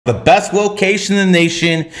The best location in the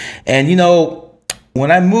nation. And you know,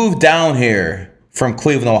 when I moved down here from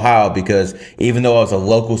Cleveland, Ohio, because even though I was a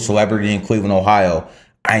local celebrity in Cleveland, Ohio,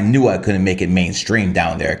 I knew I couldn't make it mainstream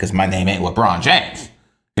down there because my name ain't LeBron James.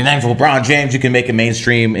 Your name's LeBron James, you can make it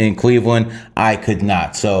mainstream in Cleveland. I could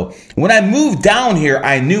not. So when I moved down here,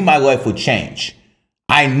 I knew my life would change.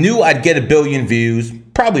 I knew I'd get 1 billion views,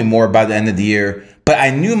 probably more by the end of the year, but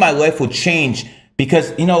I knew my life would change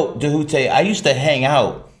because, you know, Djehuty, I used to hang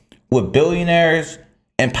out with billionaires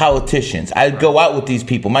and politicians. I'd go out with these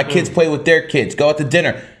people. My kids play with their kids, go out to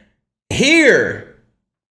dinner. Here,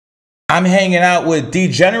 I'm hanging out with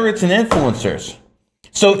degenerates and influencers.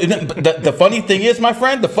 So the funny thing is, my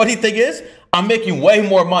friend, the funny thing is, I'm making way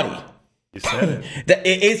more money. You said it.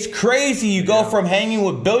 It's crazy. You go from hanging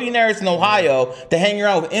with billionaires in Ohio to hanging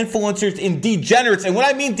around with influencers and degenerates. And when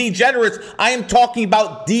I mean degenerates, I am talking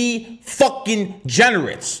about fucking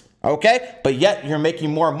generates. Okay? But yet you're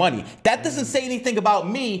making more money. That doesn't say anything about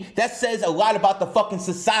me. That says a lot about the fucking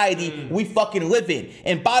society we fucking live in.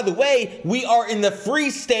 And by the way, we are in the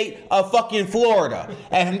free state of fucking Florida.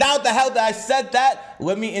 And now the hell that I said that,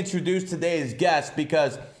 let me introduce today's guest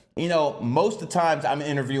because, you know, most of the times I'm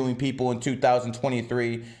interviewing people in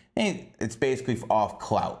 2023 and it's basically off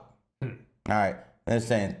clout. All right.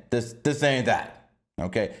 This ain't that.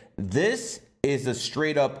 Okay. This is a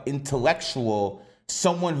straight up intellectual,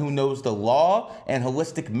 someone who knows the law and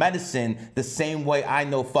holistic medicine the same way I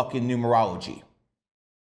know fucking numerology.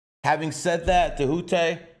 Having said that,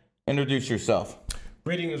 Djehuty, introduce yourself.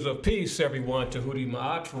 Greetings of peace, everyone. Djehuty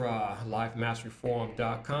Maatra,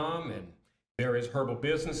 lifemasteryforum.com, and various herbal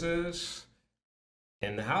businesses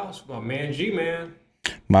in the house. My man G-Man.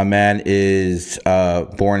 My man is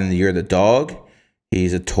born in the year of the dog.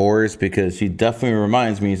 He's a Taurus because he definitely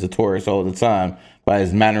reminds me he's a Taurus all the time. By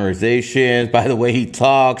his mannerizations, by the way he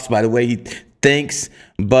talks, by the way he thinks.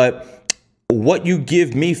 But what you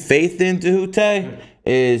give me faith in, Djehuty,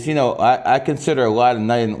 is, you know, I consider a lot of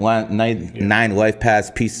nine life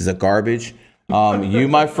paths pieces of garbage. You,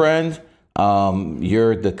 my friend,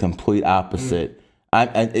 you're the complete opposite.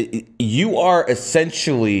 You are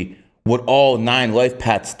essentially what all 9 life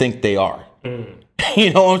paths think they are.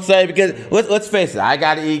 You know what I'm saying? Because let's face it, I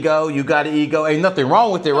got an ego, you got an ego. Ain't nothing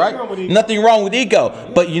wrong with it, right? Nothing wrong with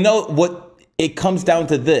ego. But you know what? It comes down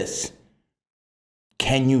to this.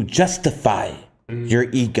 Can you justify your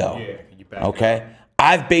ego? Yeah, okay?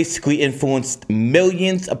 I've basically influenced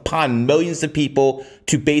millions upon millions of people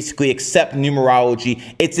to basically accept numerology.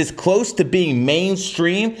 It's as close to being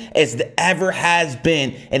mainstream as it ever has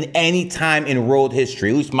been in any time in world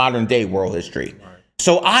history, at least modern day world history.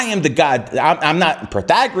 So I am the god. I'm not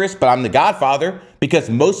Pythagorean, but I'm the godfather because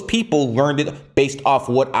most people learned it based off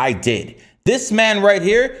what I did. This man right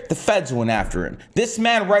here, the feds went after him. This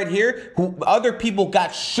man right here, who other people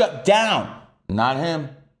got shut down. Not him.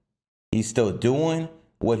 He's still doing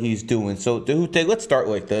what he's doing. So, Djehuty, let's start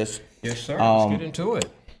like this. Yes, sir. Let's get into it.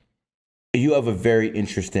 You have a very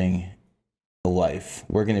interesting life.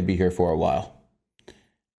 We're going to be here for a while.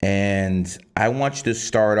 And I want you to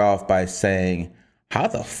start off by saying, how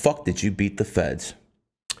the fuck did you beat the feds?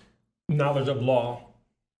 Knowledge of law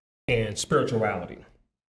and spirituality.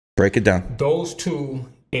 Break it down. Those two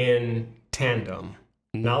in tandem.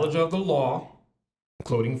 Knowledge of the law,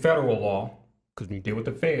 including federal law, because when you deal with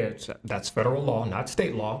the feds, that's federal law, not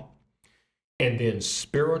state law. And then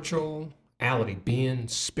spirituality, being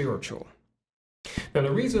spiritual. Now,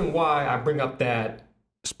 the reason why I bring up that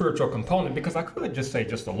spiritual component, because I could just say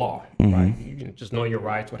just the law, right? You can just know your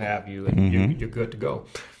rights, what have you, and you're good to go.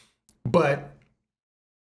 But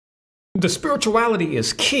the spirituality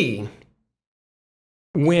is key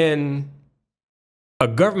when a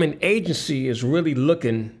government agency is really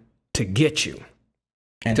looking to get you.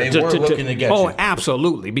 And they were looking to get you. Oh,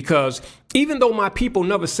 absolutely. Because even though my people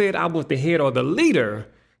never said I was the head or the leader,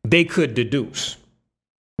 they could deduce,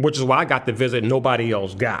 which is why I got the visit nobody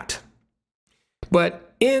else got. But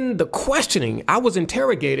in the questioning, I was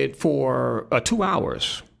interrogated for 2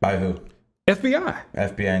 hours. By who? FBI.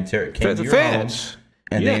 FBI interrogated the feds.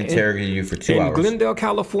 And they interrogated you for 2 hours. In Glendale,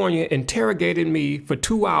 California, interrogated me for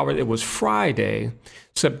 2 hours. It was Friday,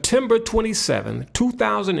 September 27th,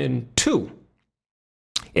 2002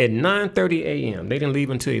 at 9:30 a.m. They didn't leave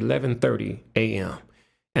until 11:30 a.m.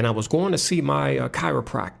 And I was going to see my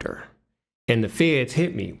chiropractor. And the feds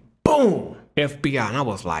hit me. Boom! FBI. And I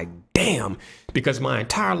was like, damn. Because my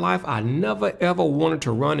entire life, I never, ever wanted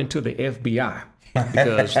to run into the FBI.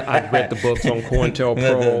 Because I'd read the books on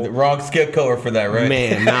COINTELPRO. The wrong skin color for that, right?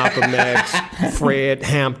 Man, Malcolm X, Fred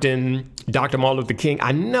Hampton, Dr. Martin Luther King.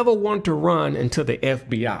 I never wanted to run into the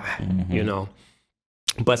FBI, you know.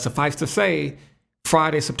 But suffice to say,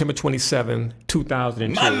 Friday, September 27th,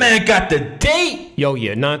 2002. My man got the date. Yo,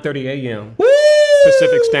 yeah, 9:30 a.m. Woo!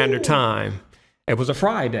 Pacific Standard Time. It was a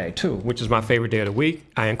Friday, too, which is my favorite day of the week.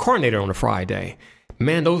 I incarnated on a Friday.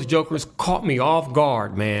 Man, those jokers caught me off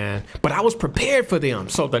guard, man. But I was prepared for them.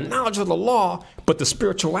 So the knowledge of the law, but the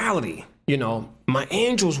spirituality, you know, my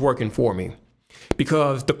angels working for me.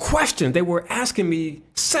 Because the questions, they were asking me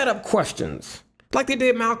setup questions. Like they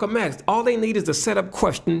did Malcolm X. All they need is a setup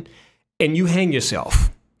question, and you hang yourself.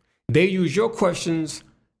 They use your questions,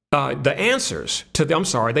 the answers to them. I'm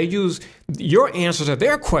sorry, they use your answers to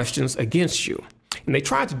their questions against you. And they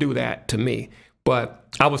tried to do that to me, but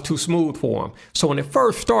I was too smooth for them. So when it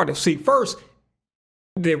first started, first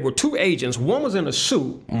there were two agents. One was in a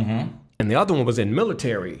suit, and the other one was in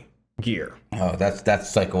military gear. Oh, that's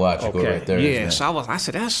psychological right there. Yeah, so I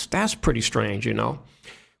said, that's pretty strange, you know.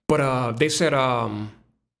 But they said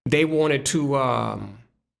they wanted to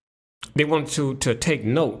take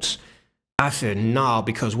notes. I said, nah,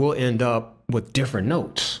 because we'll end up with different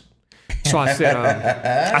notes. So I said,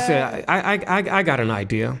 I got an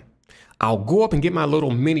idea. I'll go up and get my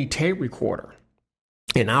little mini tape recorder,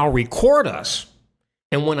 and I'll record us.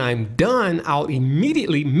 And when I'm done, I'll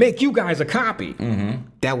immediately make you guys a copy.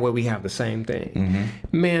 That way we have the same thing.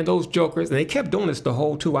 Man, those jokers, and they kept doing this the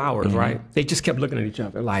whole 2 hours, right? They just kept looking at each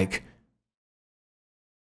other like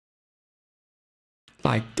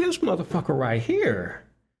this motherfucker right here.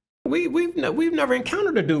 We've never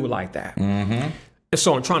encountered a dude like that. And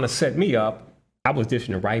so in trying to set me up, I was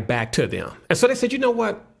dishing it right back to them. And so they said, you know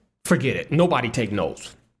what? Forget it. Nobody take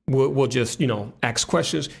notes. We'll just, you know, ask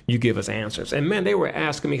questions. You give us answers. And man, they were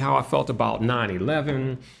asking me how I felt about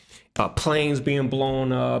 9/11, planes being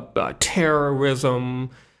blown up, terrorism.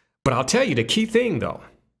 But I'll tell you the key thing, though.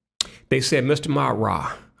 They said, Mr.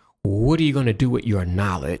 Mara, what are you going to do with your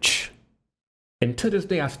knowledge? And to this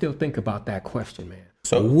day, I still think about that question, man.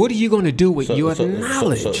 So what are you going to do with your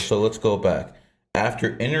knowledge? So let's go back.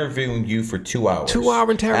 After interviewing you for 2 hours. 2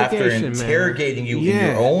 hour interrogation, after interrogating you in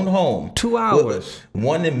your own home. 2 hours.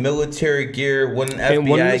 One in military gear, one in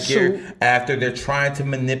FBI gear. After they're trying to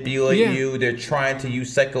manipulate you, they're trying to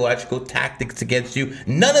use psychological tactics against you.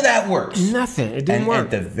 None of that works. Nothing. It didn't work.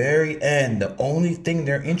 At the very end, the only thing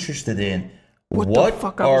they're interested in, what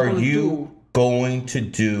are you going to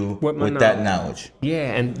do with that knowledge?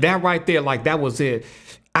 Yeah, and that right there, like that was it.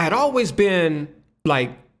 I had always been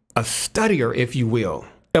like a studier, if you will,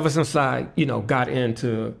 ever since I, you know, got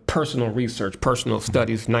into personal research, personal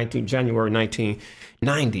studies, January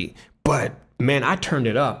 1990. But man, I turned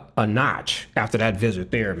it up a notch after that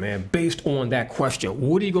visit there, man, based on that question.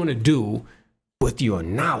 What are you going to do with your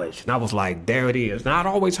knowledge? And I was like, there it is. Now, I'd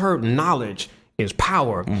always heard knowledge is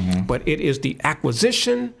power, but it is the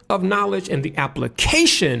acquisition of knowledge and the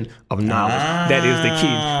application of knowledge that is the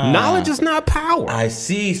key. Knowledge is not power. I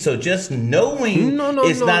see. So just knowing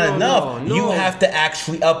is not enough. You have to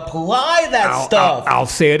actually apply that stuff. I'll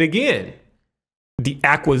say it again. The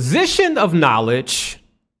acquisition of knowledge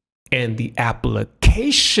and the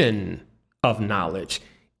application of knowledge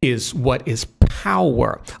is what is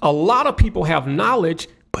power. A lot of people have knowledge,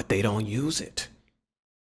 but they don't use it.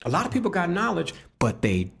 A lot of people got knowledge, but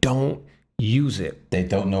they don't use it. They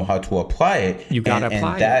don't know how to apply it. You got to apply it.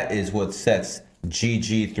 And that is what sets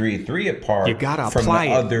GG33 apart from the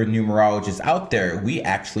it. other numerologists out there. We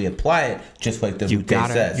actually apply it just like the Djehuty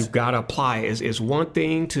says. You got to apply it. It's one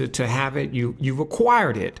thing to have it. You've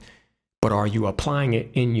acquired it, but are you applying it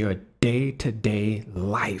in your day-to-day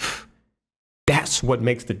life? That's what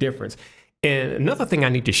makes the difference. And another thing I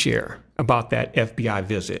need to share about that FBI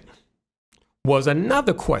visit was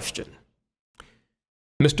another question.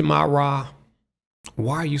 Mr. Mara,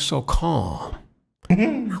 why are you so calm?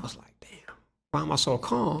 I was like, damn, why am I so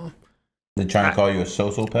calm? They're trying to call you a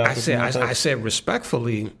sociopath? I said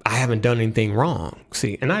respectfully, I haven't done anything wrong.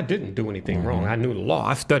 See, and I didn't do anything wrong. I knew the law.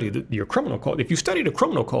 I studied your criminal code. If you study the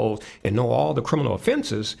criminal code and know all the criminal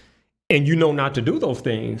offenses and you know not to do those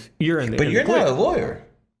things, you're in the But you're not a lawyer.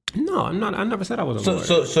 No, I'm not. I never said I was a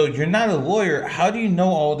lawyer. So you're not a lawyer. How do you know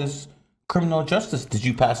all this criminal justice? Did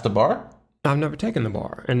you pass the bar? I've never taken the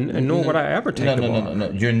bar, and nor would I ever take the bar. No.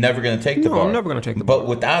 You're never going to take the bar. No, I'm never going to take the bar. But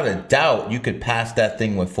without a doubt, you could pass that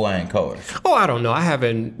thing with flying colors. Oh, I don't know. I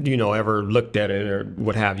haven't, ever looked at it or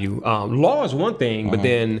what have you. Law is one thing, but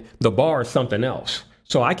then the bar is something else.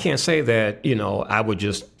 So I can't say that, I would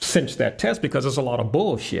just cinch that test because there's a lot of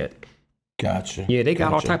bullshit. Gotcha. Yeah, they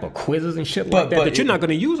got all type of quizzes and shit like that you're not going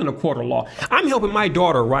to use in a court of law. I'm helping my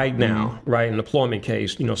daughter right now, right, in an employment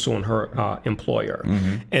case, suing her employer.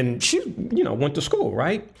 And she, went to school,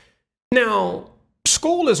 right? Now,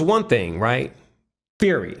 school is one thing, right?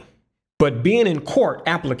 Theory. But being in court,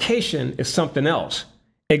 application is something else.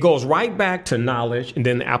 It goes right back to knowledge and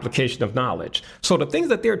then the application of knowledge. So the things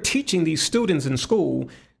that they're teaching these students in school,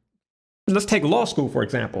 let's take law school, for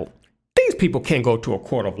example. These people can't go to a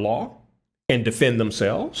court of law and defend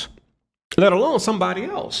themselves, let alone somebody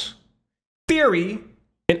else. Theory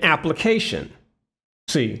and application.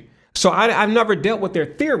 See, so I've never dealt with their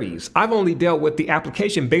theories. I've only dealt with the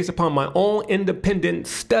application based upon my own independent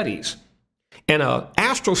studies. And an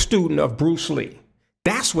astro student of Bruce Lee,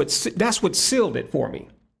 that's what sealed it for me.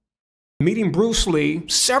 Meeting Bruce Lee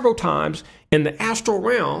several times in the astral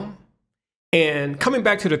realm and coming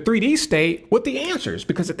back to the 3D state with the answers,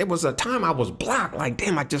 because there was a time I was blocked, like,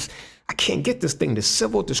 damn, I can't get this thing, this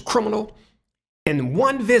civil, this criminal. And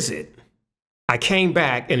one visit, I came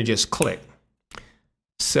back and it just clicked.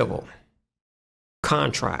 Civil,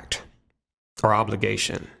 contract or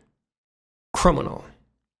obligation, criminal,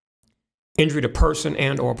 injury to person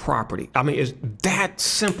and or property. I mean, it's that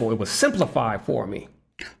simple. It was simplified for me.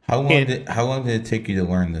 How long did it take you to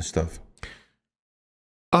learn this stuff?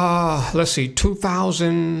 Let's see,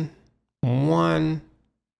 2001.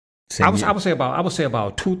 I would say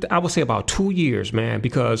about 2 years, man,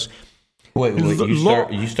 because wait,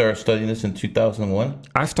 you started studying this in 2001?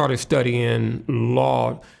 I started studying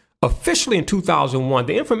law officially in 2001.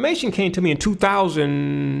 The information came to me in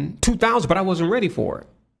 2000, but I wasn't ready for it.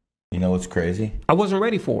 You know what's crazy? I wasn't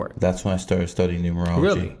ready for it. That's when I started studying numerology.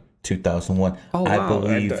 Really? 2001. Oh, wow. I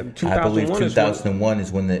believe 2001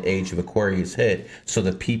 is when the age of Aquarius hit. So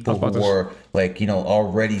the people who were like,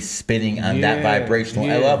 already spinning on that vibrational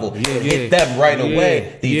level, it hit them right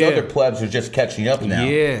away. These other plebs are just catching up now.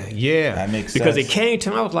 Yeah. That makes sense. Because it came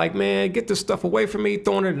to me, I was like, man, get this stuff away from me,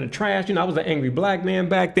 throwing it in the trash. I was an angry black man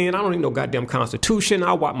back then. I don't need no goddamn Constitution.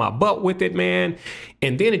 I wipe my butt with it, man.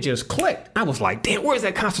 And then it just clicked. I was like, damn, where's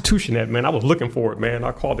that Constitution at, man? I was looking for it, man.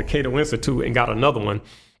 I called the Cato Institute and got another one.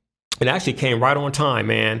 It actually came right on time,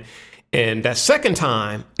 man. And that second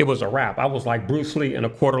time, it was a wrap. I was like Bruce Lee in a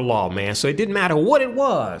court of law, man. So it didn't matter what it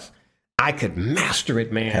was. I could master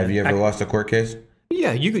it, man. Have you ever lost a court case?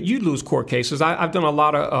 Yeah, you lose court cases. I've done a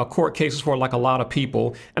lot of court cases for like a lot of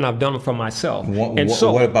people, and I've done them for myself.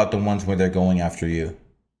 What about the ones where they're going after you?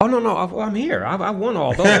 Oh, no, I'm here. I won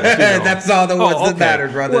all those. That's all the ones that matter,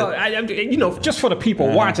 brother. Well, just for the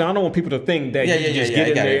people watching, I don't want people to think that you just get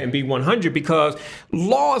in there and be 100, because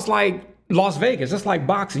law is like Las Vegas. It's like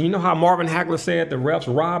boxing. You know how Marvin Hagler said the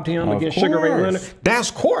refs robbed him against Sugar Ray Leonard? That's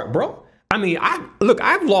court, bro. I mean,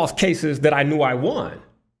 I've lost cases that I knew I won.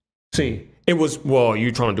 See, it was, well,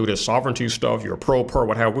 you trying to do this sovereignty stuff, you're pro-per,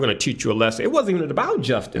 whatever, we're going to teach you a lesson. It wasn't even about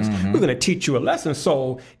justice. We're going to teach you a lesson.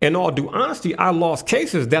 So, in all due honesty, I lost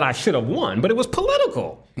cases that I should have won, but it was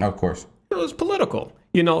political. Of course. It was political,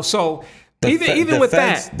 so even with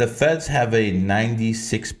that. The feds have a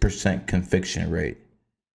 96% conviction rate.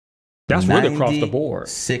 That's really across the board.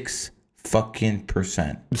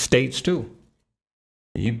 6% The states, too.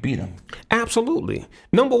 You beat them. Absolutely.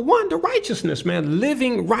 Number one, the righteousness, man.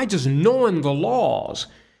 Living righteous, knowing the laws.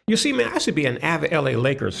 You see, man, I should be an avid LA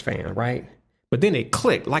Lakers fan, right? But then it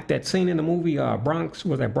clicked, like that scene in the movie Bronx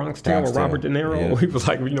Tale with Robert De Niro. Yeah. He was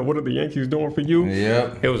like, what are the Yankees doing for you?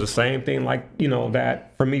 Yeah. It was the same thing, like,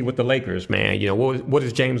 that for me with the Lakers, man. What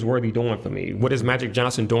is James Worthy doing for me? What is Magic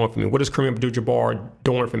Johnson doing for me? What is Kareem Abdul-Jabbar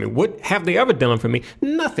doing for me? What have they ever done for me?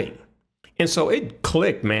 Nothing. And so it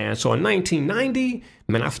clicked, man. So in 1990,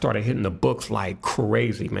 man, I started hitting the books like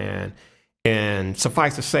crazy, man. And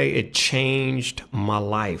suffice to say, it changed my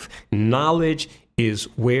life. Knowledge is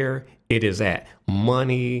where it is at.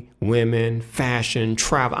 Money, women, fashion,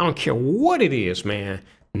 travel. I don't care what it is, man.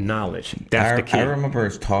 Knowledge. That's the key. I remember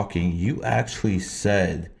us talking. You actually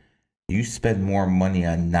said you spend more money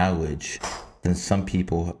on knowledge than some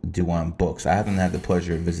people do on books. I haven't had the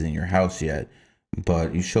pleasure of visiting your house yet,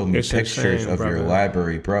 but you showed me pictures of your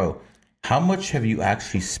library, bro. How much have you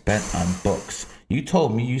actually spent on books? You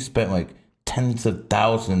told me you spent like tens of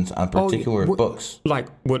thousands on particular books. Like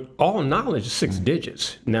with all knowledge, 6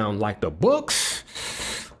 digits. Now, like the books,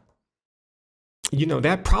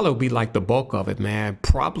 that probably would be like the bulk of it, man.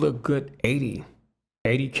 Probably a good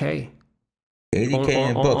 80K. 80K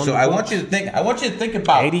in books. So I want you to think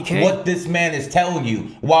about 80K? What this man is telling you.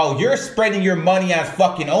 While you're spending your money on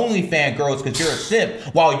fucking OnlyFans girls because you're a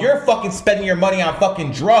simp, while you're fucking spending your money on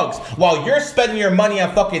fucking drugs, while you're spending your money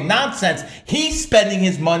on fucking nonsense, he's spending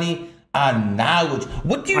his money on knowledge.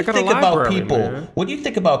 What do you think about people? Man. What do you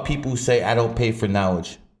think about people who say I don't pay for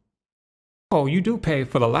knowledge? Oh, you do pay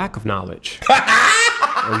for the lack of knowledge.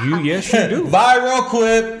 Yes, you do. Viral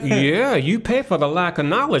clip. Yeah, you pay for the lack of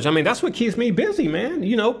knowledge. I mean, that's what keeps me busy, man.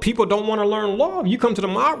 People don't want to learn law. You come to the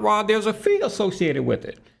Mod Rod, there's a fee associated with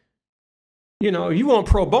it. You know, you want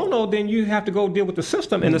pro bono, then you have to go deal with the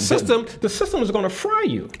system, and the system is going to fry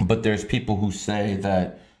you. But there's people who say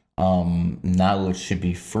that knowledge should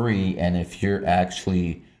be free, and if you're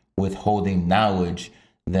actually withholding knowledge,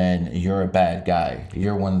 then you're a bad guy.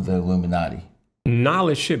 You're one of the Illuminati.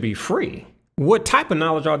 Knowledge should be free. What type of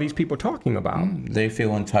knowledge are these people talking about? They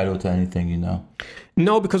feel entitled to anything, you know.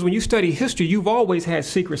 No, because when you study history, you've always had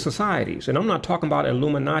secret societies. And I'm not talking about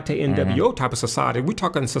Illuminati, NWO type of society. We're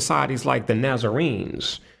talking societies like the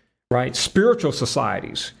Nazarenes, right? Spiritual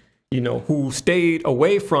societies, you know, who stayed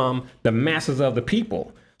away from the masses of the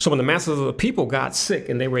people. So when the masses of the people got sick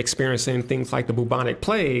and they were experiencing things like the bubonic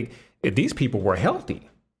plague, these people were healthy,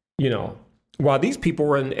 you know. While these people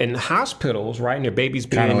were in hospitals, right, and their babies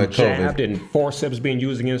being like jabbed and forceps being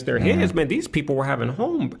used against their heads, man, these people were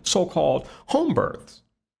having so-called home births.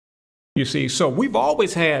 You see, so we've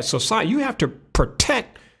always had society. You have to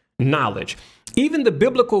protect knowledge. Even the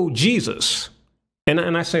biblical Jesus, and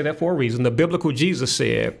I say that for a reason, the biblical Jesus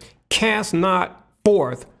said, cast not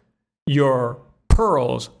forth your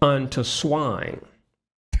pearls unto swine.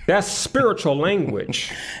 That's spiritual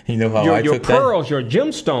language. You know how your pearls, your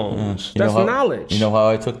gemstones. That's knowledge. You know how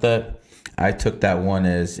I took that? I took that one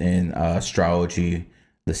as in astrology.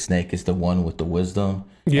 The snake is the one with the wisdom,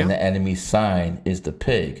 and the enemy's sign is the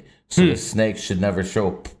pig. So the snake should never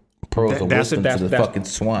show pearls of wisdom to the fucking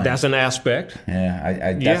swine. That's an aspect.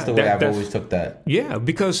 Yeah, that's the way I've always took that. Yeah,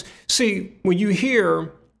 because see, when you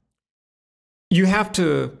hear, you have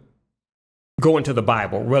to go into the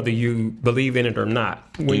Bible, whether you believe in it or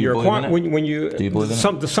not. When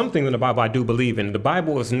something in the Bible I do believe in. The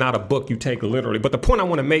Bible is not a book you take literally. But the point I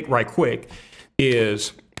want to make right quick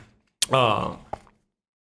is the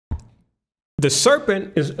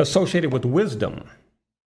serpent is associated with wisdom.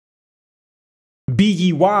 Be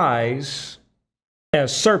ye wise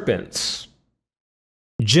as serpents,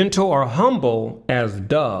 gentle or humble as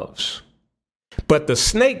doves. But the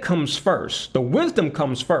snake comes first. The wisdom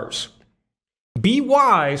comes first. Be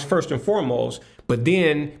wise first and foremost, but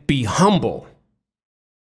then be humble.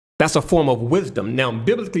 That's a form of wisdom. Now,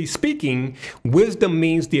 biblically speaking, wisdom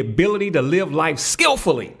means the ability to live life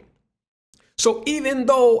skillfully. So even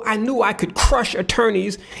though I knew I could crush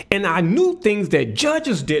attorneys and I knew things that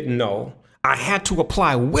judges didn't know, I had to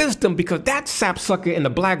apply wisdom because that sapsucker in the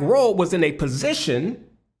black robe was in a position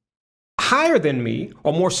higher than me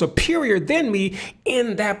or more superior than me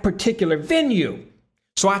in that particular venue.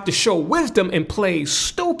 So I have to show wisdom and play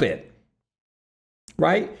stupid,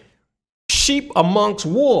 right? Sheep amongst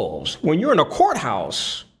wolves. When you're in a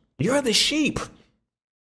courthouse, you're the sheep.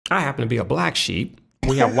 I happen to be a black sheep.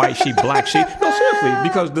 We have white sheep, black sheep. No, seriously,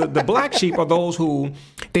 because the black sheep are those who,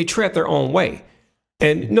 they tread their own way.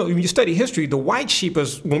 And no, when you study history, the white sheep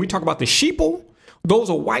is, when we talk about the sheeple, those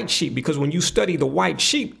are white sheep, because when you study the white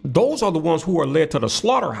sheep, those are the ones who are led to the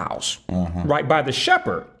slaughterhouse, right, by the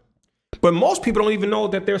shepherd. But most people don't even know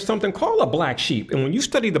that there's something called a black sheep. And when you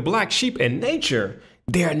study the black sheep in nature,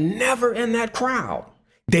 they're never in that crowd.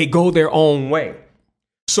 They go their own way.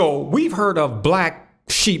 So we've heard of black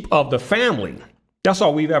sheep of the family. That's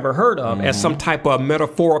all we've ever heard of as some type of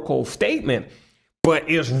metaphorical statement.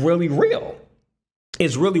 But it's really real.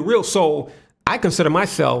 It's really real. So I consider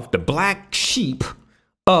myself the black sheep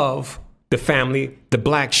of the family, the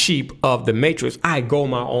black sheep of the matrix. I go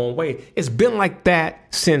my own way. It's been like that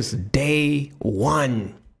since day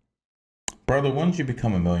one. Brother, when did you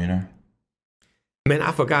become a millionaire? Man,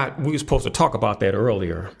 I forgot. We were supposed to talk about that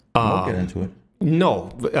earlier. We'll get into it.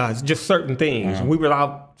 No, just certain things. We were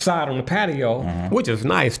outside on the patio, which is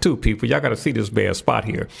nice too, people. Y'all got to see this bare spot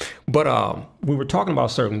here. But we were talking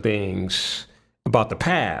about certain things about the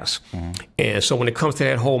past. And so when it comes to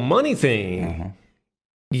that whole money thing,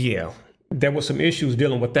 yeah, there were some issues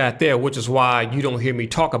dealing with that there, which is why you don't hear me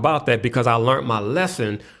talk about that, because I learned my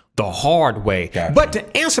lesson the hard way. Gotcha. But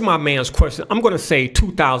to answer my man's question, I'm going to say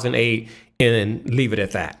 2008 and leave it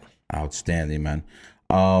at that. Outstanding, man.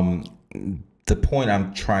 The point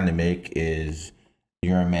I'm trying to make is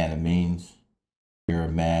you're a man of means. You're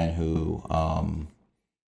a man who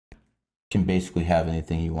can basically have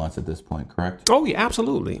anything he wants at this point, correct? Oh, yeah,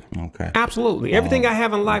 absolutely. Okay. Absolutely. Everything I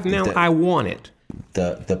have in life now, I want it.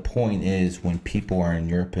 The point is, when people are in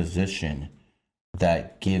your position,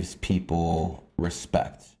 that gives people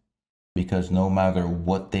respect, because no matter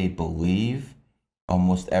what they believe,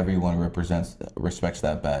 almost everyone respects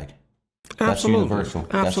that bag. That's universal.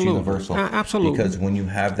 That's universal. Absolutely. Because when you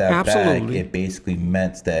have that bag, it basically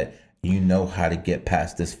meant that you know how to get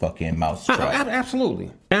past this fucking mousetrap. Absolutely.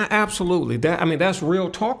 Absolutely. That's real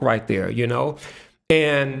talk right there, you know.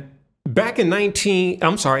 And back in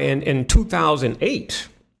 2008,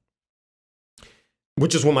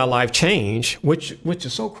 which is when my life changed, which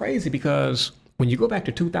is so crazy because when you go back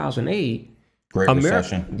to 2008, Great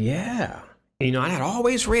Recession. Yeah. You know, I had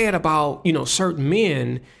always read about, certain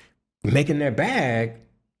men making their bag,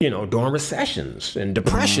 during recessions and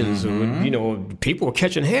depressions. Mm-hmm. People were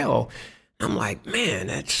catching hell. I'm like, man,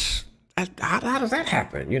 how does that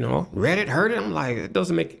happen? Read it, heard it. I'm like, it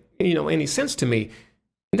doesn't make, any sense to me.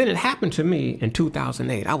 And then it happened to me in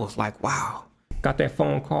 2008. I was like, wow. Got that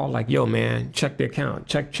phone call like, yo, man, check the account,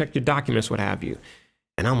 check your documents, what have you.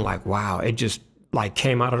 And I'm like, wow, it just like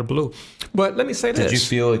came out of the blue. But let me say this. Did you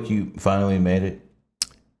feel like you finally made it?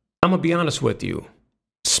 I'm going to be honest with you.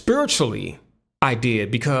 Spiritually, I did,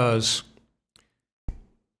 because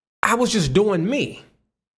I was just doing me,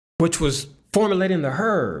 which was formulating the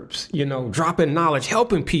herbs, dropping knowledge,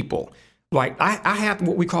 helping people. Like I have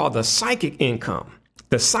what we call the psychic income,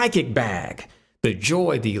 the psychic bag, the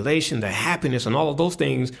joy, the elation, the happiness, and all of those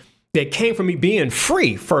things that came from me being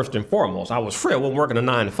free, first and foremost. I was free. I wasn't working a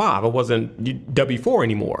 9 to 5. I wasn't W-4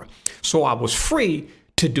 anymore. So I was free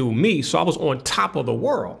to do me. So I was on top of the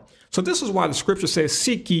world. So this is why the scripture says,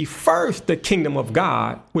 seek ye first the kingdom of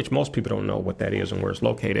God, which most people don't know what that is and where it's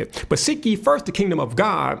located. But seek ye first the kingdom of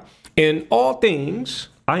God, and all things,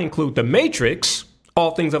 I include the matrix,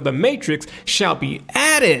 all things of the matrix shall be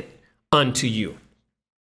added unto you.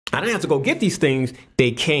 I didn't have to go get these things.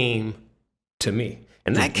 They came to me.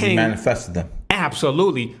 And that came, you manifested them.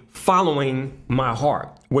 Absolutely, following my heart,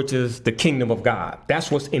 which is the kingdom of God.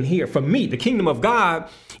 That's what's in here. For me, the kingdom of God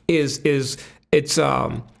it's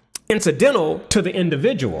incidental to the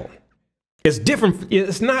individual. It's different.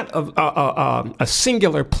 It's not a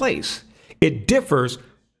singular place. It differs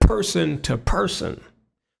person to person.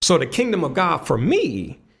 So the kingdom of God for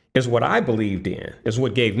me is what I believed in, is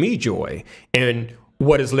what gave me joy, and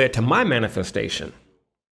what has led to my manifestation.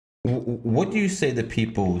 What do you say to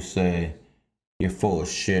people who say you're full of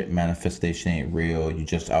shit, manifestation ain't real, you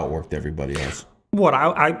just outworked everybody else? What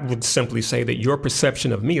I would simply say that your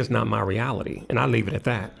perception of me is not my reality, and I leave it at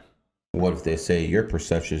that. What if they say your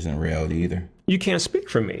perception isn't reality either? You can't speak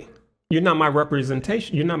for me. You're not my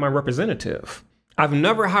representation. You're not my representative. I've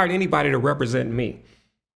never hired anybody to represent me.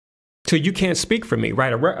 So you can't speak for me,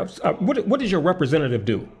 right? What does your representative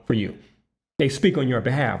do for you? They speak on your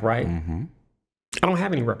behalf, right? Mm-hmm. I don't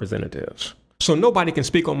have any representatives. So nobody can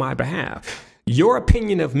speak on my behalf. Your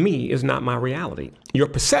opinion of me is not my reality. Your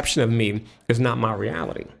perception of me is not my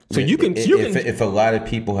reality. So if a lot of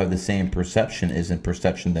people have the same perception, isn't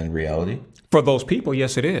perception then reality? For those people,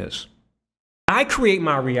 yes, it is. I create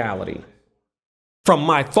my reality from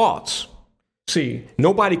my thoughts. See,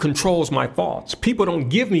 nobody controls my thoughts. People don't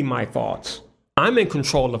give me my thoughts. I'm in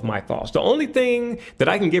control of my thoughts. The only thing that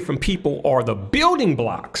I can get from people are the building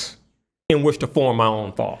blocks in which to form my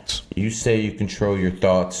own thoughts. You say you control your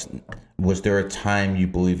thoughts. Was there a time you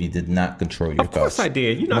believe you did not control your thoughts? Of course I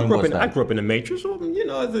did. I grew up in the Matrix.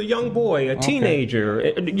 As a young boy, a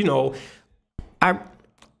teenager.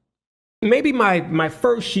 Maybe my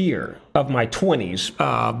first year of my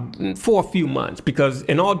 20s, for a few months, because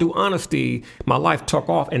in all due honesty, my life took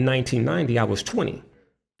off in 1990. I was 20.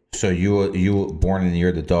 So you were born in the year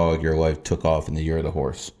of the dog. Your life took off in the year of the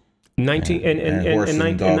horse. In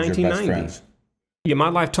 1990. Yeah, my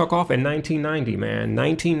life took off in 1990, man.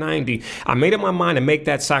 1990. I made up my mind to make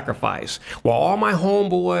that sacrifice. While all my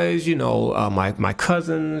homeboys, my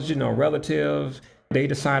cousins, relatives, they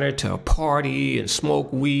decided to party and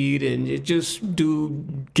smoke weed and just do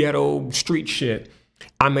ghetto street shit.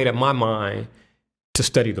 I made up my mind to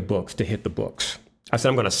study the books, to hit the books. I said,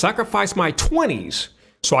 I'm going to sacrifice my 20s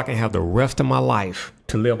so I can have the rest of my life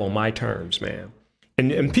to live on my terms, man.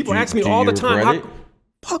 And people ask me all the time,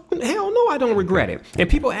 hell no, I don't regret it. And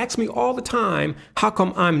people ask me all the time, how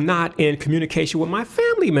come I'm not in communication with my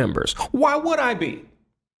family members? Why would I be?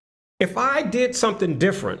 If I did something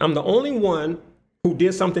different, I'm the only one who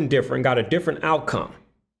did something different, got a different outcome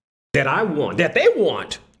that they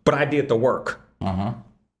want, but I did the work. Uh-huh.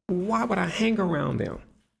 Why would I hang around them?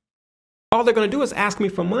 All they're going to do is ask me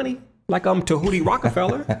for money. Like I'm Djehuty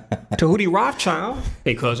Rockefeller, Djehuty Rothschild.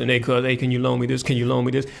 Hey, cousin, hey, can you loan me this? Can you loan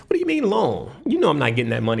me this? What do you mean loan? I'm not getting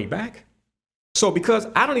that money back. So because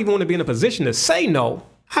I don't even want to be in a position to say no,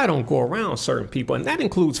 I don't go around certain people. And that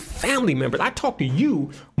includes family members. I talk to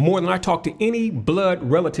you more than I talk to any blood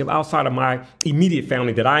relative outside of my immediate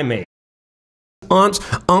family that I made. Aunts,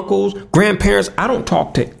 uncles, grandparents, I don't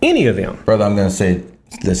talk to any of them. Brother, I'm going to say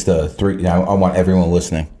this, I want everyone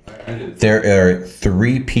listening. There are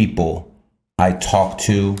 3 people I talk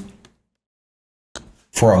to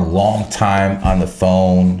for a long time on the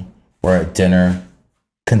phone or at dinner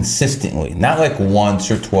consistently. Not like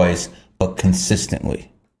once or twice, but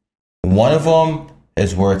consistently. One of them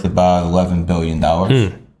is worth about $11 billion.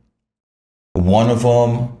 One of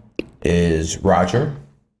them is Roger,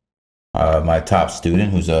 my top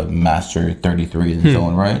student, who's a master 33 in his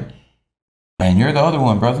own right. And you're the other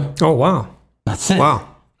one, brother. Oh, wow. That's it.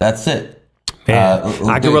 Wow. That's it. Man,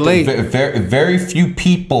 I can relate. Very few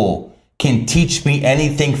people can teach me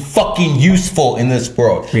anything fucking useful in this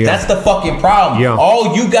world. Yeah. That's the fucking problem. Yeah.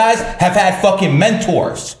 All you guys have had fucking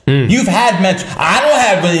mentors. You've had mentors. I don't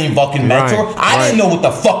have any fucking mentor. Right. I didn't know what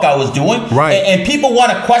the fuck I was doing. Right. And people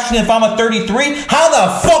want to question if I'm a 33. How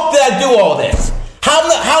the fuck did I do all this? How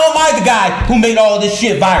am I the guy who made all this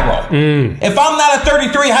shit viral? If I'm not a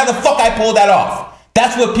 33, how the fuck I pull that off?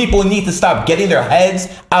 That's what people need to stop getting their heads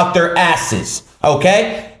out their asses.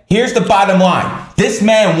 Okay? Here's the bottom line. This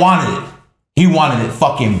man wanted it. He wanted it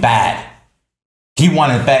fucking bad. He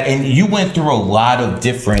wanted it bad. And you went through a lot of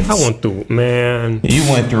different... I went through, man. You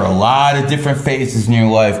went through a lot of different phases in your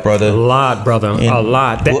life, brother. A lot, brother. A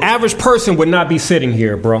lot. The average person would not be sitting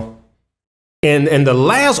here, bro. And the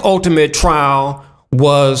last ultimate trial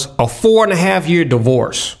was a 4.5-year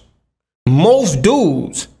divorce. Most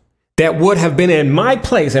dudes that would have been in my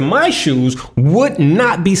place, in my shoes, would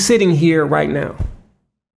not be sitting here right now.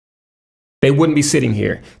 They wouldn't be sitting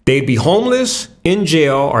here. They'd be homeless, in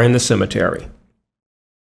jail, or in the cemetery.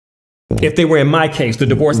 If they were in my case, the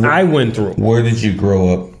divorce I went through. Where did you grow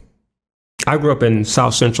up? I grew up in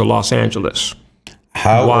South Central Los Angeles.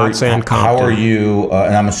 Watts and Compton. How are you,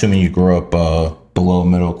 and I'm assuming you grew up below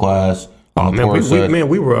middle class? Oh, man,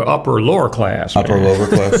 we were upper, lower class. Upper, lower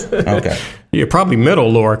class? Okay. Yeah, probably middle,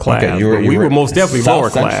 lower class. Okay, we were most definitely lower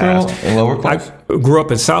class. Lower class? I grew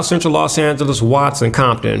up in South Central Los Angeles, Watts, and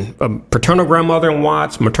Compton. Paternal grandmother in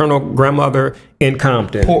Watts, maternal grandmother in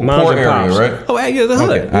Compton. Poor area, right? Oh, yeah, the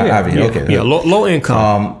hood. Okay. Yeah, low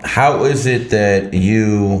income. How is it that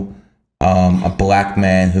you, a black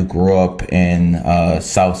man who grew up in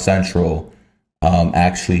South Central,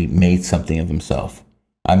 actually made something of himself?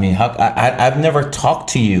 I mean, I've never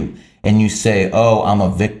talked to you and you say, "Oh, I'm a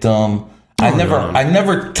victim." I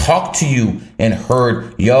never talked to you and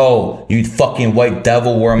heard, "Yo, you fucking white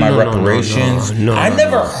devil, where are my reparations?" I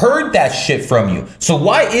never heard that shit from you. So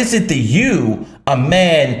why is it that you, a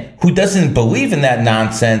man who doesn't believe in that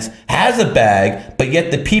nonsense, has a bag, but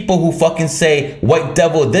yet the people who fucking say white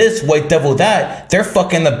devil this, white devil that, they're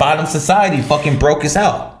fucking the bottom society, fucking broke as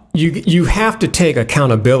hell? You have to take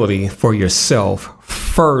accountability for yourself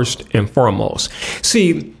first and foremost.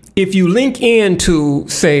 See, if you link into,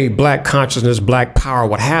 say, black consciousness, black power,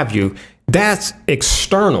 what have you, that's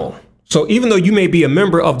external. So even though you may be a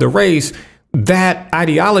member of the race, that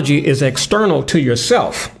ideology is external to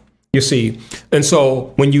yourself, you see. And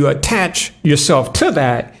so when you attach yourself to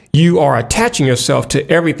that, you are attaching yourself to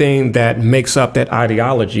everything that makes up that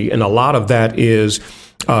ideology. And a lot of that is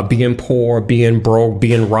being poor, being broke,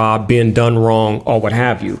 being robbed, being done wrong, or what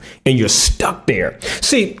have you. And you're stuck there.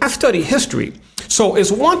 See, I study history. So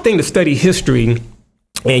it's one thing to study history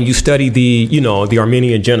and you study the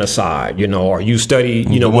Armenian genocide, or you study,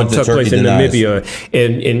 what took place in Namibia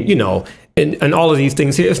and all of these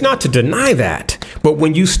things here. It's not to deny that. But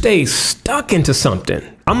when you stay stuck into something,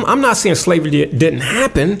 I'm not saying slavery didn't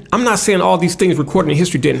happen. I'm not saying all these things recorded in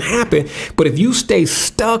history didn't happen. But if you stay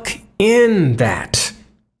stuck in that,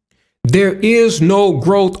 there is no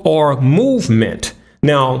growth or movement.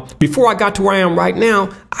 Now, before I got to where I am right now,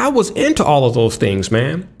 I was into all of those things,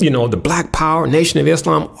 man. The Black Power, Nation of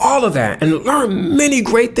Islam, all of that, and learned many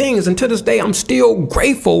great things. And to this day, I'm still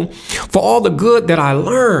grateful for all the good that I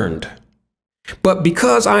learned. But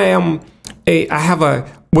because I have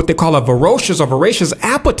what they call a voracious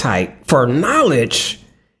appetite for knowledge,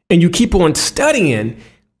 and you keep on studying,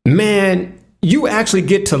 man, you actually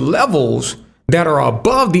get to levels that are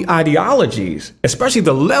above the ideologies, especially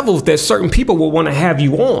the levels that certain people will want to have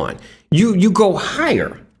you on. You go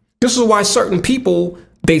higher. This is why certain people,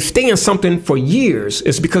 they stay in something for years.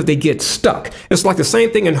 It's because they get stuck. It's like the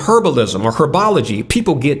same thing in herbalism or herbology.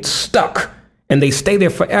 People get stuck and they stay there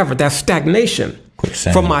forever. That's stagnation.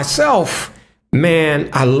 For myself, man,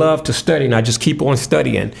 I love to study and I just keep on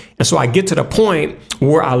studying. And so I get to the point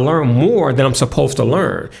where I learn more than I'm supposed to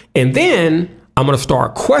learn. And then I'm going to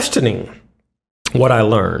start questioning what I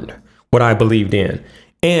learned, what I believed in.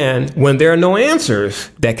 And when there are no answers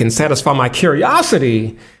that can satisfy my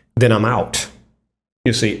curiosity, then I'm out.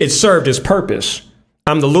 You see, it served its purpose.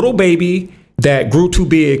 I'm the little baby that grew too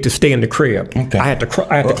big to stay in the crib. Okay. I had to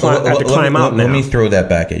climb out now. Let me throw that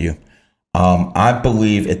back at you. I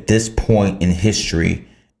believe at this point in history,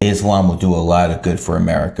 Islam will do a lot of good for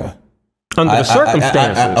America. Under the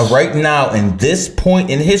circumstances. Right now, in this point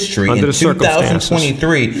in history, in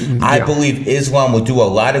 2023, I believe Islam will do a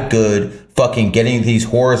lot of good fucking getting these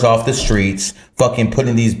whores off the streets, fucking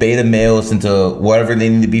putting these beta males into whatever they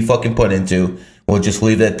need to be fucking put into. We'll just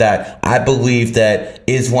leave it at that. I believe that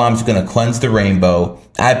Islam's going to cleanse the rainbow.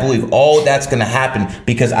 I believe all that's going to happen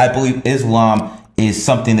because I believe Islam is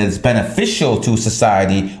something that is beneficial to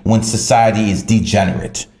society when society is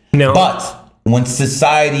degenerate. No. But when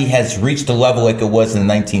society has reached a level like it was in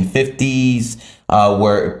the 1950s,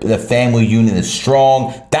 where the family unit is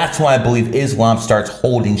strong, that's when I believe Islam starts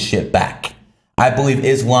holding shit back. I believe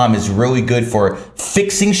Islam is really good for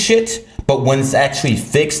fixing shit, but when it's actually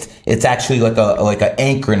fixed, it's actually like an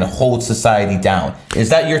anchor and holds society down. Is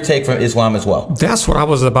that your take from Islam as well? That's what I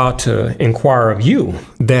was about to inquire of you.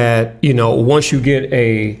 That, you know, once you get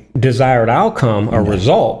a desired outcome, a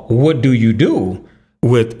result, what do you do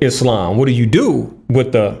with Islam? What do you do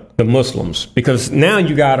with the Muslims? Because now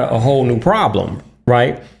you got a whole new problem,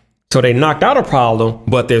 right? So they knocked out a problem,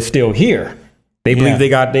 but they're still here. They believe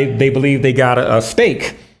they believe they got a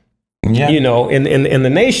stake, you know, in the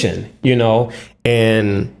nation, you know,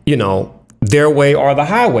 and, you know, their way or the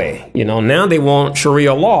highway. You know, now they want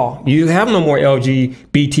Sharia law. You have no more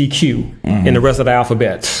LGBTQ in the rest of the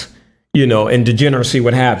alphabets, you know, and degeneracy,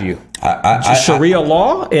 what have you. Sharia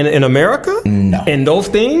law in America? No. And those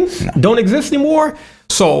things don't exist anymore.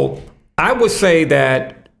 So I would say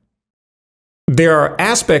that there are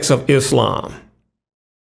aspects of Islam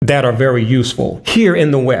that are very useful here in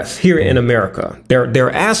the West, here in America. There are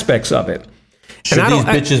aspects of it. Should these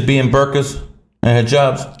bitches be in burqas and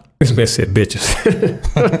hijabs? This man said bitches.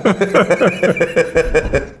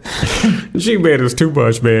 She made us too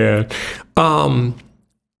much, man.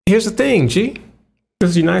 Here's the thing, G. This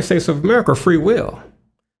is the United States of America, free will.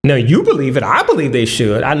 Now, you believe it. I believe they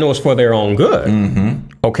should. I know it's for their own good.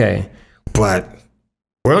 Okay. But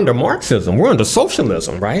we're under Marxism. We're under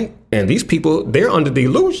socialism, right? And these people, they're under the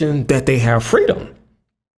illusion that they have freedom,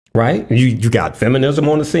 right? You got feminism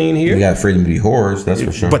on the scene here. You got freedom to be whores, that's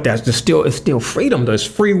for sure. But it's still freedom. There's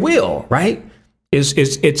free will, right?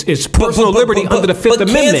 It's personal liberty under the Fifth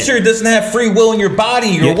Amendment. But cancer doesn't have free will in your body.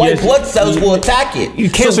 Your white blood cells will attack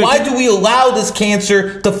it. So why do we allow this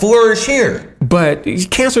cancer to flourish here? But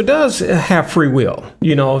cancer does have free will,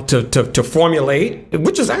 you know, to formulate,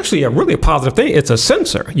 which is actually really a positive thing. It's a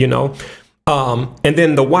sensor, you know. And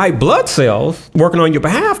then the white blood cells working on your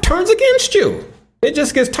behalf turns against you. It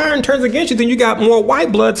just gets tired and turns against you. Then you got more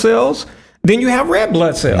white blood cells than you have red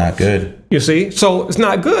blood cells. Not good. You see? So it's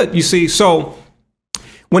not good. You see? So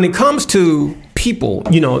when it comes to people,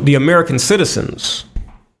 you know, the American citizens,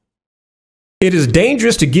 it is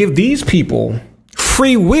dangerous to give these people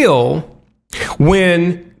free will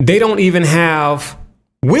when they don't even have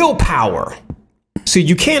willpower. See,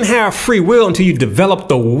 you can't have free will until you develop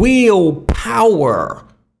the willpower.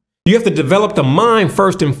 You have to develop the mind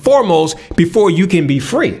first and foremost before you can be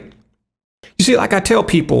free. You see, like I tell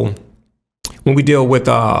people when we deal with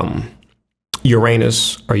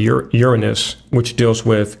Uranus or Uranus, which deals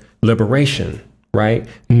with liberation, right?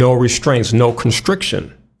 No restraints, no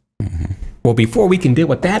constriction. Well, before we can deal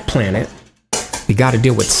with that planet, we got to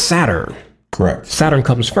deal with Saturn. Correct. Saturn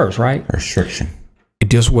comes first, right? Restriction. It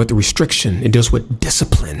deals with restriction. It deals with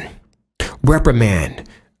discipline, reprimand.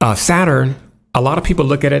 Saturn, a lot of people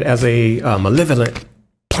look at it as a malevolent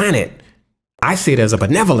planet. I see it as a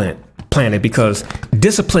benevolent planet because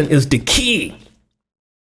discipline is the key.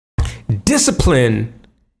 Discipline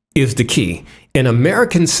is the key. And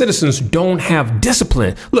American citizens don't have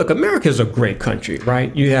discipline. Look, America is a great country,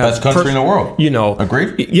 right? You have best country in the world. You know,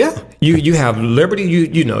 agreed? Yeah. You have liberty,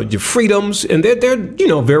 you know, your freedoms, and they're you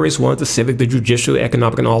know, various ones, the civic, the judicial,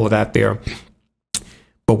 economic, and all of that there.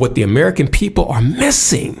 But what the American people are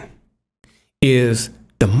missing is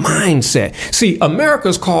the mindset. See, America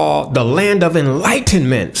is called the land of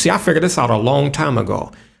enlightenment. See, I figured this out a long time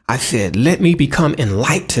ago. I said, let me become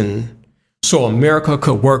enlightened so America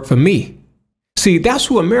could work for me. See, that's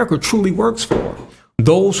who America truly works for.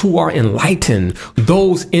 Those who are enlightened,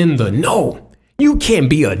 those in the know. You can't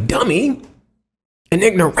be a dummy, an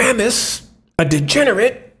ignoramus, a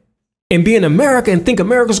degenerate, and be in America and think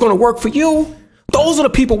America's going to work for you. Those are the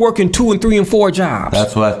people working 2 and 3 and 4 jobs.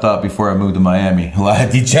 That's what I thought before I moved to Miami. A lot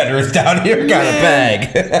of degenerates down here got a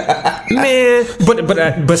bag. Man,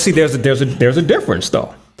 but see, there's a difference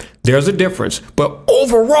though. There's a difference. But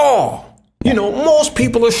overall, you know, most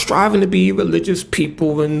people are striving to be religious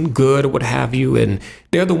people and good or what have you. And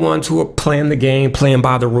they're the ones who are playing the game, playing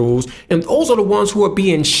by the rules. And those are the ones who are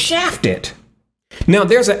being shafted. Now,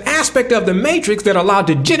 there's an aspect of the matrix that allowed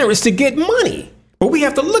degenerates to get money. But we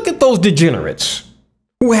have to look at those degenerates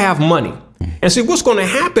who have money and see what's going to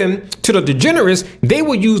happen to the degenerates. They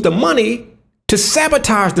will use the money to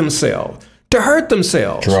sabotage themselves, to hurt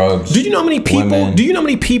themselves. Drugs. Do you know how many people? Women. Do you know how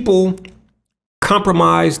many people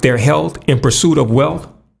compromise their health in pursuit of wealth?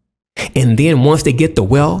 And then once they get the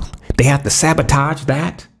wealth, they have to sabotage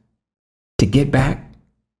that to get back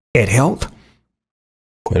at health.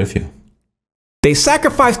 Quite a few. They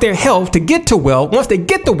sacrifice their health to get to wealth. Once they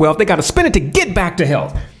get the wealth, they got to spend it to get back to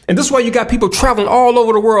health. And this is why you got people traveling all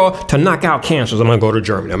over the world to knock out cancers. I'm going to go to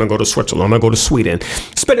Germany. I'm going to go to Switzerland. I'm going to go to Sweden.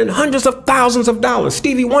 Spending hundreds of thousands of dollars.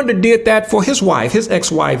 Stevie Wonder did that for his wife, his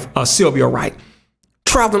ex-wife, Sylvia Wright.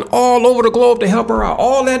 Traveling all over the globe to help her out.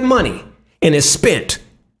 All that money. And it's spent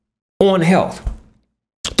on health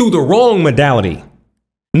through the wrong modality.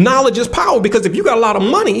 Knowledge is power, because if you got a lot of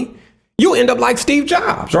money, you'll end up like Steve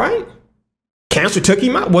Jobs, right? Cancer took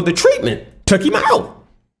him out. Well, the treatment took him out.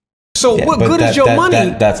 So what good is your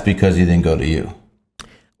money? That's because he didn't go to you.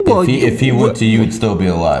 Well, if he went to you, he'd still be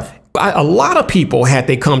alive. A lot of people, had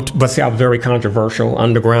they come to, but see, I'm very controversial,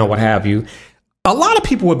 underground, what have you. A lot of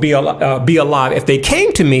people would be alive if they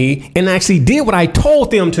came to me and actually did what I told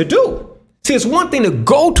them to do. See, it's one thing to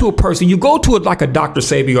go to a person. You go to it like a Dr.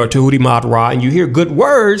 Sebi or Djehuty Madra, and you hear good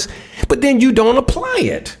words, but then you don't apply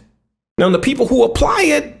it. Now, the people who apply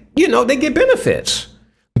it, you know, they get benefits.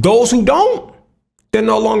 Those who don't, they're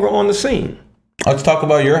no longer on the scene. Let's talk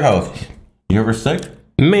about your health. You ever sick?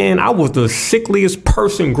 Man, I was the sickliest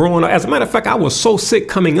person growing up. As a matter of fact, I was so sick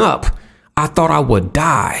coming up, I thought I would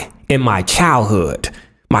die in my childhood.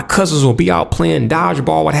 My cousins would be out playing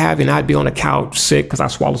dodgeball, what have you, and I'd be on the couch sick because I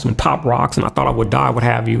swallowed some Pop Rocks and I thought I would die, what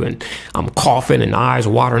have you, and I'm coughing and eyes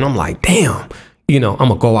watering. I'm like, damn, you know, I'm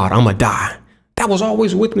going to go out, I'm going to die. That was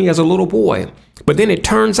always with me as a little boy. But then it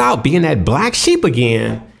turns out, being that black sheep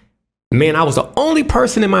again, man, I was the only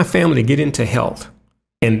person in my family to get into health.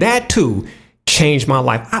 And that too changed my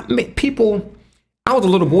life. I was a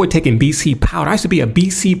little boy taking BC powder. I used to be a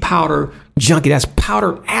BC powder junkie. That's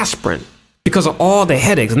powdered aspirin, because of all the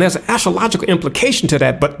headaches. And there's an astrological implication to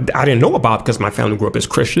that, but I didn't know about because my family grew up as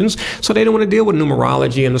Christians. So they didn't want to deal with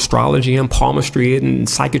numerology and astrology and palmistry and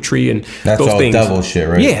psychiatry and that's those all things. Devil shit,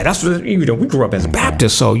 right? Yeah, that's what, you know, we grew up as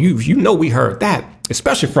Baptists, so you know we heard that,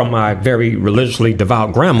 especially from my very religiously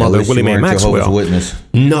devout grandmother, Willie Mae Maxwell. Jehovah's Witness.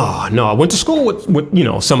 No, I went to school with you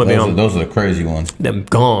know, some of them. Those are the crazy ones. Them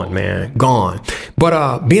gone, man, gone.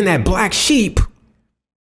 But being that black sheep,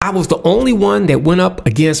 I was the only one that went up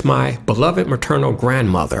against my beloved maternal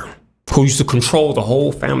grandmother, who used to control the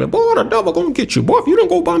whole family. Boy, the devil gonna get you. Boy, if you don't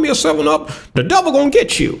go buy me a 7-Up, the devil gonna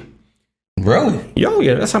get you. Really? Yo,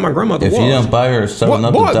 yeah, that's how my grandmother was. If you don't buy her a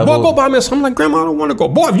 7-Up, the devil... Boy, go buy me a 7-Up. I'm like, Grandma, I don't want to go.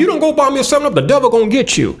 Boy, if you don't go buy me a 7-Up, the devil gonna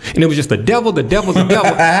get you. And it was just the devil, the devil, the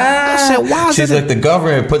devil. I said, why is She's like the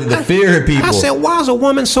government putting the fear in people. I said, why is a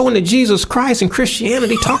woman so into Jesus Christ and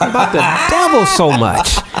Christianity talking about the devil so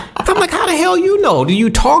much? I'm like, how the hell you know? Do you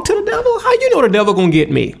talk to the devil? How you know the devil gonna get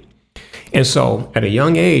me? And so at a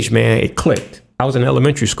young age, man, it clicked. I was in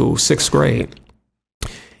elementary school, 6th grade.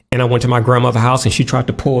 And I went to my grandmother's house and she tried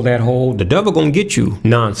to pull that whole, the devil gonna get you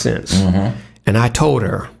nonsense. Mm-hmm. And I told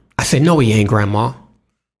her, I said, no, he ain't, Grandma.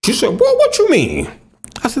 She said, boy, what you mean?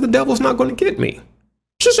 I said, the devil's not gonna get me.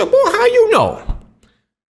 She said, boy, how you know?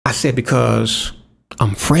 I said, because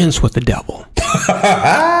I'm friends with the devil.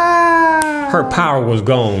 Her power was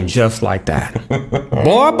gone just like that.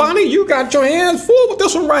 Boy, Bonnie, you got your hands full with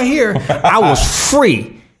this one right here. I was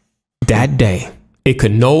free that day. It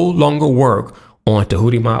could no longer work on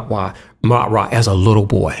Djehuty Madra as a little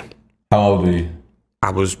boy. How old were you?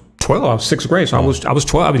 I was 12. I was 6th grade, so I was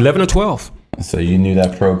 12. I was 11 or 12. So you knew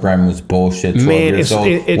that program was bullshit, 12 years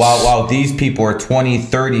old. While these people are 20,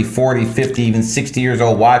 30, 40, 50, even 60 years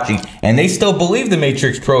old watching, and they still believe the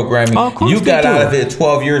Matrix programming. Oh, of course you got out of it at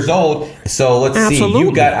 12 years old. So let's see.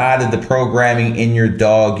 You got out of the programming in your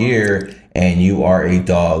dog year, and you are a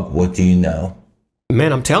dog. What do you know?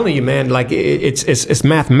 Man, I'm telling you, man, like it's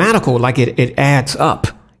mathematical. Like it adds up.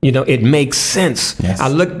 You know, it makes sense. Yes. I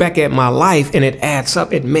look back at my life and it adds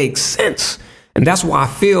up. It makes sense. And that's why I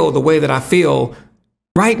feel the way that I feel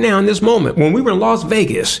right now in this moment. When we were in Las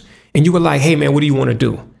Vegas and you were like, hey, man, what do you want to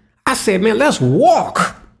do? I said, man, let's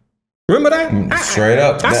walk. Remember that? Straight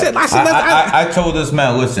up. I told this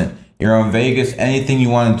man, listen, you're in Vegas. Anything you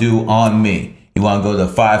want to do on me. You want to go to a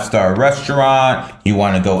 5-star restaurant. You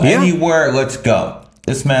want to go anywhere. Let's go.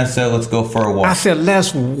 This man said, let's go for a walk. I said,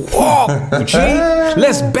 let's walk, G.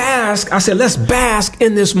 Let's bask. I said, let's bask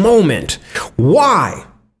in this moment. Why?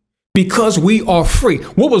 Because we are free.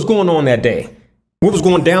 What was going on that day? What was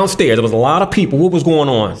going downstairs? There was a lot of people. What was going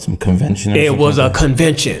on? Some convention. It was a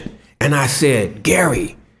convention. And I said,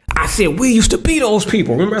 Gary, I said, we used to be those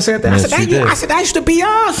people. Remember I said that? Yes, I said, that used to be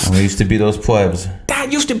us. We used to be those plebs.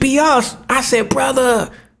 That used to be us. I said, brother,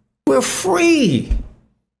 we're free.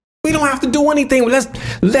 We don't have to do anything. Let's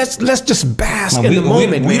just bask in the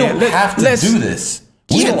moment, we man. don't have to do this.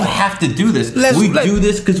 We don't have to do this. We do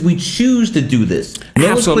this because we choose to do this.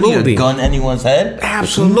 No one's putting a gun in anyone's head.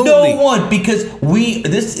 Absolutely. No one, because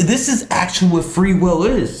this is actually what free will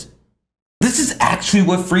is. This is actually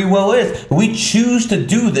what free will is. We choose to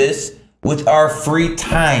do this with our free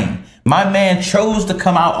time. My man chose to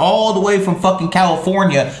come out all the way from fucking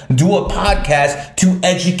California, do a podcast to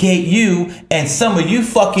educate you, and some of you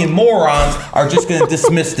fucking morons are just gonna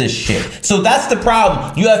dismiss this shit. So that's the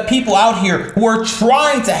problem. You have people out here who are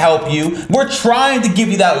trying to help you. We're trying to give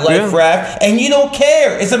you that life raft, and you don't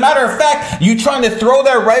care. As a matter of fact, you trying to throw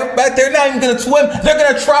that right back. They're not even gonna swim. They're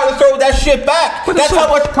gonna try to throw that shit back. But that's how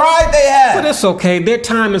much pride they have. But it's okay. Their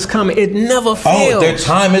time is coming. It never fails. Oh, their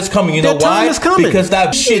time is coming. You know why? Is coming. Because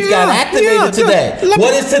that shit got activated today.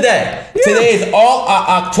 What is today? Today is all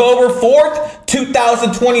October 4th,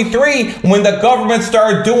 2023, when the government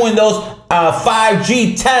started doing those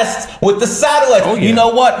 5G tests with the satellites. Oh, yeah. You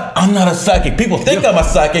know what? I'm not a psychic. People think I'm a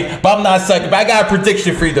psychic, but I'm not a psychic. But I got a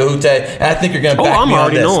prediction for you, Djehuty, and I think you're going to back me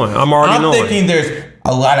on this. I'm thinking there's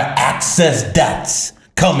a lot of access deaths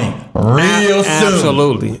coming real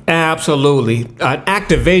soon. Absolutely. An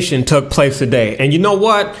activation took place today. And you know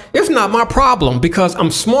what? It's not my problem because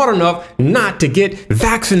I'm smart enough not to get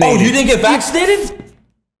vaccinated. Oh, you didn't get vaccinated?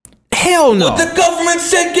 Hell no. But the government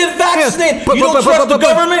said get vaccinated. You don't trust the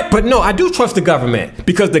government? But no, I do trust the government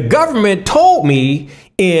because the government told me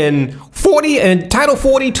in Title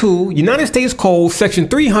 42, United States Code, Section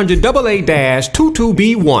 300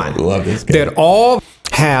 AA-22B1, that all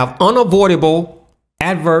have unavoidable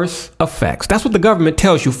adverse effects. That's what the government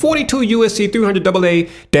tells you. 42 USC 300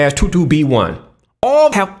 AA-22B1.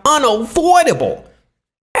 All have unavoidable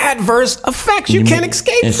adverse effects. You can't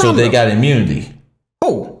escape from them. And so they got immunity.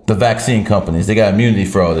 Oh, the vaccine companies, they got immunity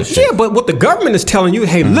for all this shit. Yeah, but what the government is telling you,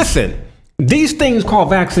 hey, listen, these things called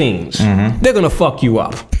vaccines, they're going to fuck you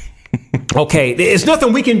up. Okay, there's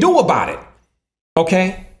nothing we can do about it.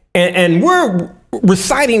 Okay, and we're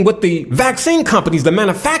reciting what the vaccine companies, the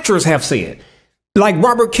manufacturers have said. Like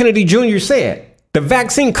Robert Kennedy Jr. said, the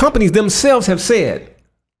vaccine companies themselves have said,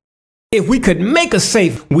 if we could make a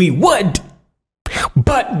safe, we would,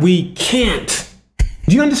 but we can't.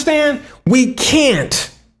 Do you understand? We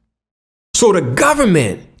can't. So the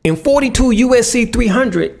government in 42 USC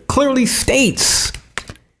 300 clearly states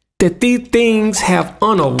that these things have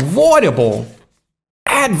unavoidable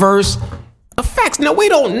adverse effects. Now, we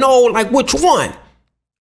don't know like which one,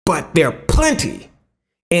 but there are plenty.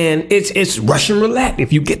 And it's Russian roulette.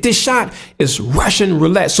 If you get this shot, it's Russian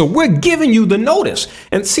roulette. So we're giving you the notice.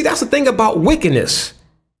 And see, that's the thing about wickedness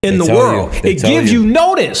in the world. It gives you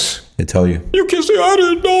notice. They tell you. You can say, I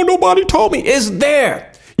didn't know, nobody told me. It's there.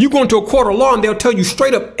 You go into a court of law and they'll tell you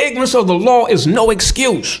straight up, ignorance of the law is no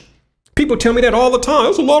excuse. People tell me that all the time.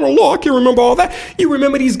 There's a lot of law. I can't remember all that. You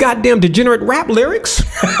remember these goddamn degenerate rap lyrics?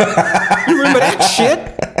 You remember that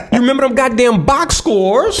shit? You remember them goddamn box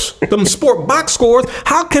scores, them sport box scores?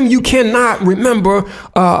 How come you cannot remember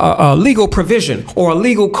a legal provision or a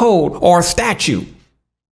legal code or a statute?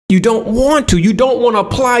 You don't want to. You don't want to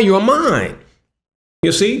apply your mind.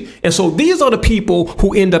 You see? And so these are the people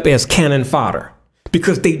who end up as cannon fodder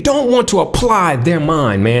because they don't want to apply their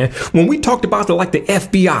mind, man. When we talked about the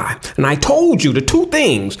FBI, and I told you the two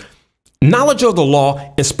things, knowledge of the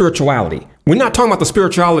law and spirituality. We're not talking about the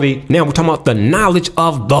spirituality now. We're talking about the knowledge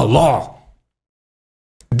of the law.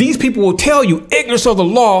 These people will tell you ignorance of the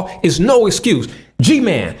law is no excuse.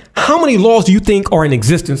 G-Man, how many laws do you think are in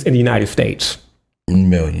existence in the United States?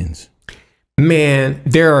 Millions. Man,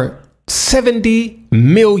 there are 70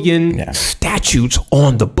 million statutes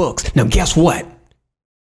on the books. Now, guess what?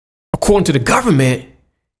 According to the government,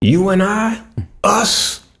 you and I,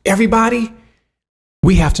 us, everybody,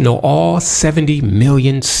 we have to know all 70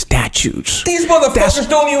 million statutes. These motherfuckers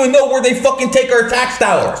don't even know where they fucking take our tax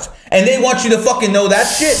dollars. And they want you to fucking know that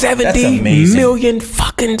shit. 70 million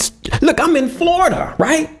fucking... Look, I'm in Florida,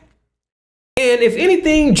 right? And if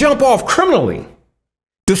anything jump off criminally,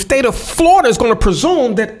 the state of Florida is going to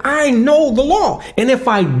presume that I know the law. And if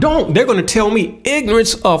I don't, they're going to tell me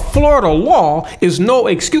ignorance of Florida law is no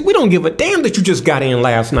excuse. We don't give a damn that you just got in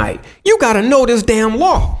last night. You got to know this damn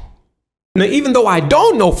law. Now, even though I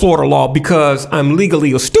don't know Florida law because I'm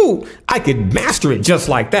legally astute, I could master it just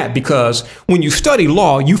like that. Because when you study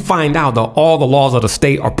law, you find out that all the laws of the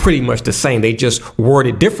state are pretty much the same. They just word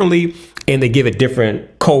it differently and they give it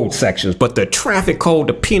different code sections. But the traffic code,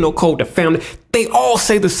 the penal code, the family, they all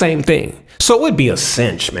say the same thing. So it would be a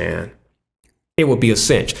cinch, man. It would be a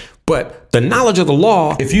cinch. But the knowledge of the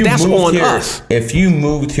law, that's on us. If you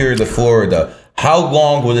moved here to Florida, how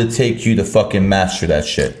long would it take you to fucking master that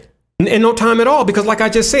shit? In no time at all, because like I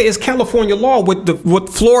just said, it's California law with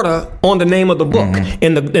Florida on the name of the book,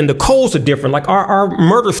 and the codes are different. Like our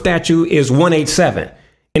murder statute is 187,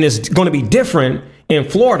 and it's going to be different in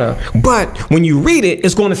Florida. But when you read it,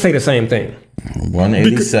 it's going to say the same thing.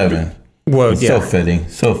 187. Well, it's yeah,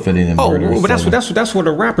 so fitting in murder. But that's where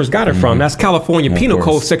the rappers got it from. That's California Penal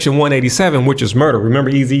Code Section 187, which is murder.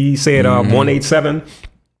 Remember, Eazy said 187.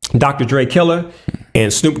 Dr. Dre killer,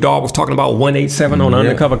 and Snoop Dogg was talking about 187 on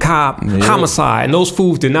Undercover Cop, homicide, and those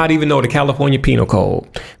fools did not even know the California Penal Code.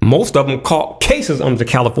 Most of them caught cases under the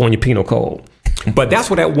California Penal Code, but that's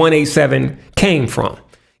where that 187 came from.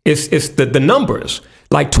 It's the numbers,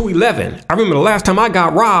 like 211. I remember the last time I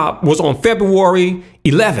got robbed was on February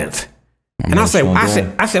 11th, and I said,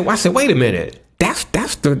 wait a minute.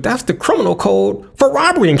 That's the criminal code for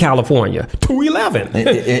robbery in California. 211.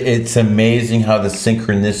 It's amazing how the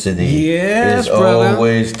synchronicity is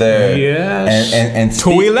always there. Yes. And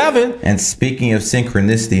 211. And speaking of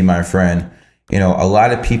synchronicity, my friend, you know, a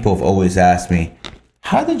lot of people have always asked me,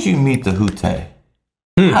 how did you meet the Djehuty?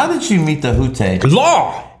 How did you meet the Djehuty?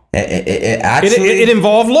 Law. It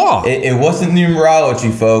involved law. It wasn't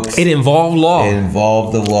numerology, folks. It involved law. It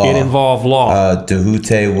involved the law. It involved law.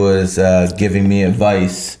 Djehuty was giving me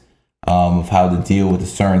advice of how to deal with a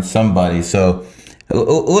certain somebody. So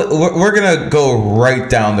we're going to go right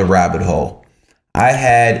down the rabbit hole. I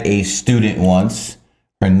had a student once.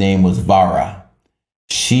 Her name was Vara.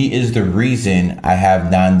 She is the reason I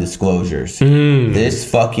have non-disclosures. This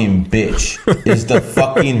fucking bitch is the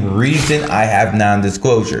fucking reason I have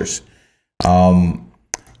non-disclosures.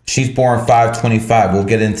 She's born 5/25. We'll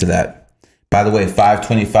get into that. By the way,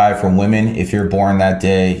 5/25 from women. If you're born that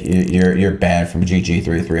day, you're banned from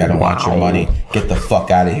GG33. I don't want your money. Get the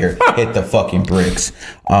fuck out of here. Hit the fucking bricks.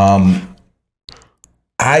 I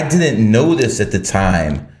didn't know this at the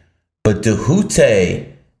time, but Djehuty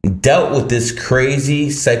dealt with this crazy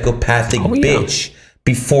psychopathic bitch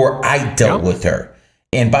before I dealt with her.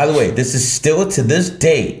 And by the way, this is still to this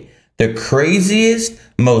day the craziest,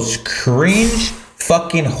 most cringe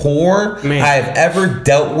fucking whore I've ever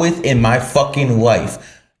dealt with in my fucking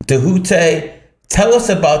life. Djehuty, tell us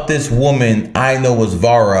about this woman I know was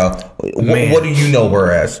Vara. What do you know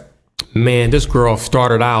her as? Man, this girl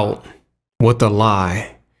started out with a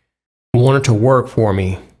lie. Wanted to work for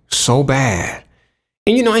me so bad.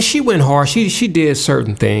 And, you know, and she went hard. She did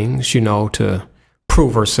certain things, you know, to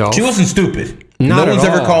prove herself. She wasn't stupid. No one's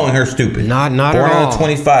ever calling her stupid. Not at all. Born on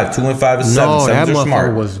 25, 2 and 5 is 7. No, that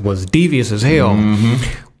motherfucker was devious as hell.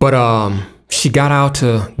 But she got out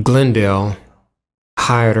to Glendale,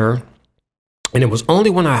 hired her, and it was only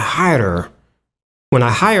when I hired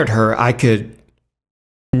her, I could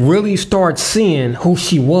really start seeing who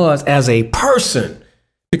she was as a person,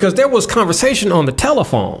 because there was conversation on the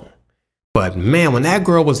telephone. But man, when that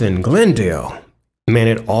girl was in Glendale, man,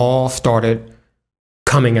 it all started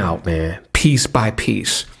coming out, man, piece by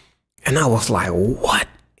piece. And I was like, what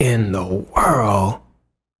in the world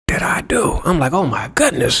did I do? I'm like, oh my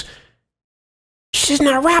goodness, she's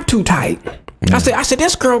not wrapped too tight. I said,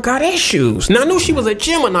 this girl got issues. Now I knew she was a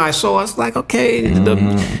Gemini, so I was like, okay,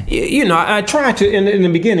 you know, I tried to in the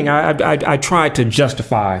beginning. I tried to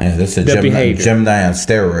justify their behavior. Gemini on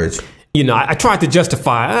steroids. You know, I tried to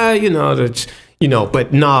justify,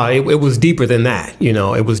 but nah, it was deeper than that. You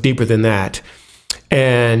know, it was deeper than that.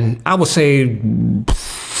 And I would say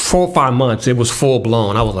 4 or 5 months, it was full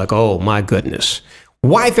blown. I was like, oh my goodness.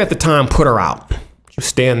 Wife at the time put her out. She was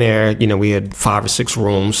staying there. You know, we had 5 or 6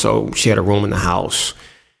 rooms, so she had a room in the house.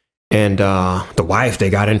 And the wife, they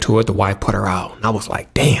got into it. The wife put her out. And I was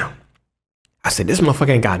like, damn. I said, this motherfucker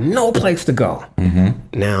ain't got no place to go.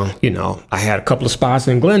 Now, you know, I had a couple of spots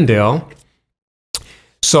in Glendale.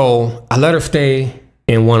 So I let her stay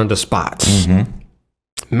in one of the spots.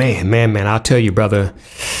 Man, I'll tell you, brother,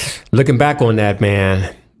 looking back on that,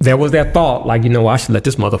 man, there was that thought, like, you know, I should let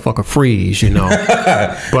this motherfucker freeze, you know.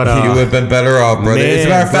 But you would have been better off, brother. Man, as a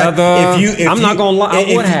matter of fact, brother, I'm not gonna lie,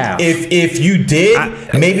 I would have. If you did,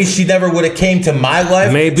 maybe she never would have came to my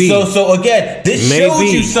life. Maybe. So again, this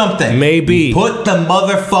shows you something. Maybe. Put the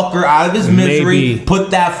motherfucker out of his misery. Maybe. Put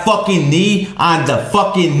that fucking knee on the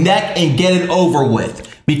fucking neck and get it over with.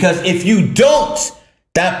 Because if you don't,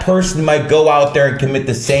 that person might go out there and commit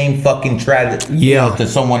the same fucking tragedy to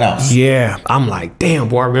someone else. Yeah. I'm like, damn,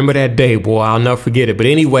 boy, I remember that day, boy. I'll never forget it. But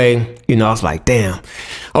anyway, you know, I was like, damn,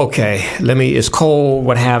 okay, it's cold,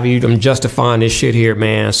 what have you. I'm justifying this shit here,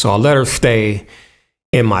 man. So I let her stay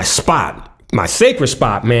in my spot, my sacred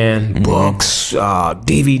spot, man. Books,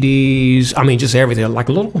 DVDs, I mean, just everything, like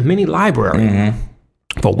a little mini library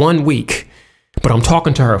for 1 week. But I'm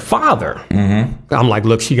talking to her father. I'm like,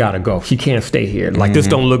 look, she got to go. She can't stay here. Like, this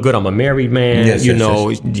don't look good. I'm a married man, you know,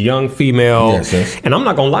 young female. And I'm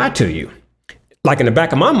not going to lie to you. Like, in the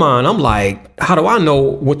back of my mind, I'm like, how do I know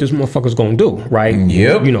what this motherfucker's going to do, right?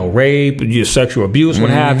 You know, rape, sexual abuse, what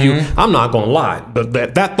have you. I'm not going to lie. But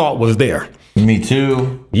that thought was there. Me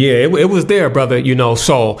too. Yeah, it was there, brother. You know,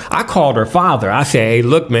 so I called her father. I said, hey,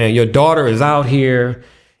 look, man, your daughter is out here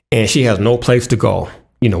and she has no place to go.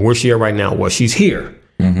 You know, where's she at right now? Well, she's here.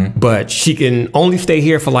 But she can only stay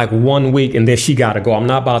here for like 1 week and then she got to go. I'm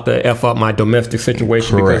not about to F up my domestic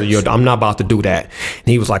situation because of your, I'm not about to do that. And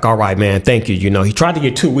he was like, all right, man, thank you. You know, he tried to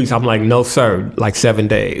get 2 weeks. I'm like, no, sir, like 7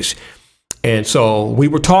 days. And so we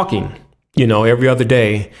were talking, you know, every other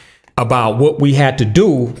day about what we had to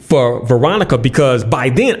do for Veronica, because by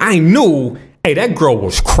then I knew, hey, that girl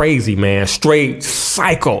was crazy, man, straight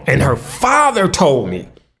psycho. And her father told me.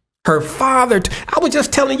 Her father, I was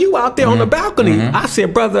just telling you out there on the balcony. I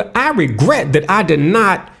said, brother, I regret that I did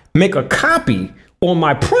not make a copy on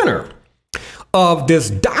my printer of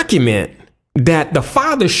this document that the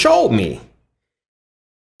father showed me,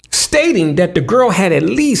 stating that the girl had at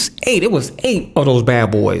least 8. It was 8 of those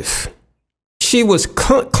bad boys. She was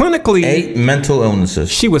clinically 8 mental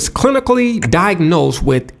illnesses. She was clinically diagnosed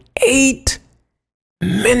with 8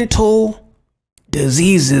 mental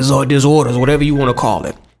diseases or disorders, whatever you want to call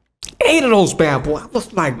it. 8 of those bad boys. I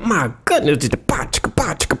was like, my goodness. I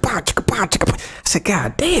said,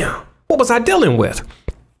 God damn, what was I dealing with?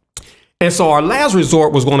 And so our last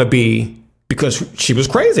resort was going to be, because she was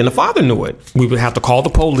crazy and the father knew it, we would have to call the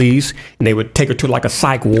police and they would take her to like a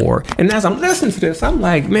psych ward. And as I'm listening to this, I'm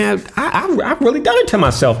like, man, I've really done it to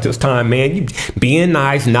myself this time, man. You being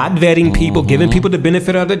nice, not vetting people, giving people the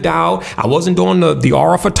benefit of the doubt. I wasn't doing the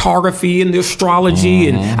aura photography and the astrology.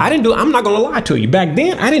 And I'm not going to lie to you. Back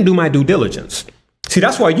then, I didn't do my due diligence. See,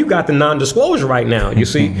 that's why you got the non-disclosure right now, you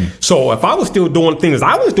see? So if I was still doing things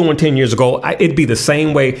I was doing 10 years ago, it'd be the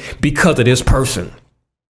same way because of this person.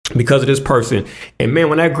 Because of this person. And man,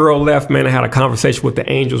 when that girl left, man, I had a conversation with the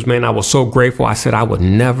angels, man. I was so grateful. I said I would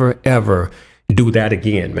never, ever do that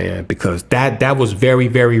again, man, because that was very,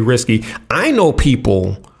 very risky. I know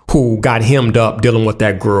people who got hemmed up dealing with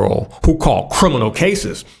that girl who called criminal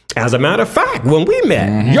cases. As a matter of fact, when we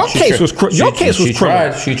met, your case was criminal. She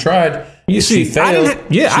tried. You see, she failed.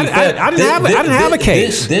 I didn't have a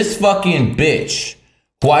case. This fucking bitch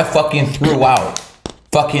who I fucking threw out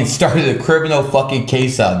fucking started a criminal fucking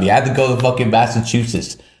case on me. I had to go to fucking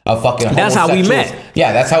Massachusetts. That's how we met.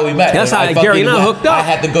 Yeah, that's how we met. That's how Gary and I hooked up. I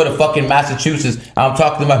had to go to fucking Massachusetts. I'm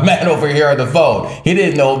talking to my man over here on the phone. He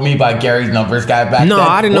didn't know me by Gary's numbers guy back then. No,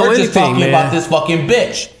 I didn't know anything, We're just talking man. about this fucking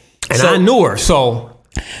bitch. And I knew her, so.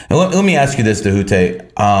 Let me ask you this,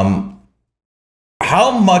 Djehuty.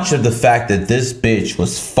 How much of the fact that this bitch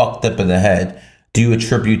was fucked up in the head do you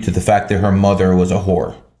attribute to the fact that her mother was a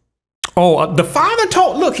whore? Oh, the father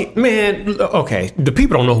told, look, man, okay, the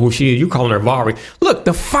people don't know who she is. You calling her Vari. Look,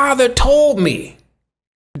 the father told me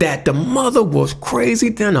that the mother was crazy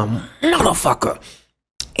than a motherfucker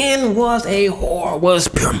and was a whore, was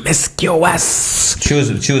promiscuous. She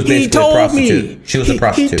was basically a prostitute. She was a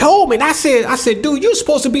prostitute. He told me, and I said, dude, you're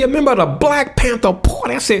supposed to be a member of the Black Panther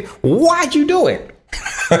Party. I said, why'd you do it?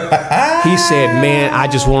 He said, man, I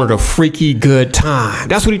just wanted a freaky good time.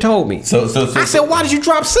 That's what he told me. So I said, why did you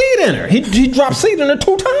drop seed in her? He dropped seed in her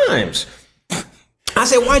 2 times. I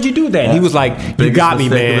said, why'd you do that? And he was like, you got me,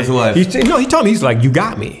 man. He told me, he's like, you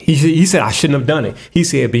got me. He said, I shouldn't have done it. He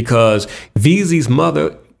said, because VZ's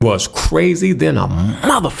mother was crazy than a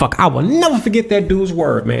motherfucker. I will never forget that dude's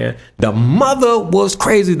word, man. The mother was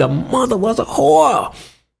crazy. The mother was a whore.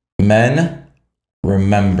 Men,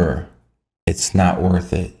 remember, it's not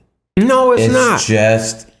worth it. No, it's not. It's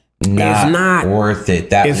just not worth it.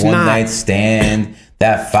 That one night stand,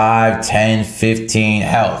 that 5, 10, 15,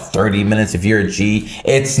 hell, 30 minutes if you're a G.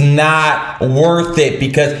 It's not worth it,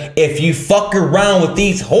 because if you fuck around with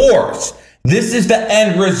these whores, this is the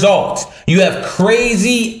end result. You have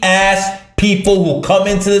crazy ass people who come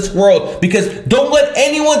into this world, because don't let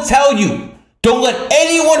anyone tell you. Don't let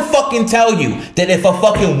anyone fucking tell you that if a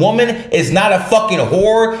fucking woman is not a fucking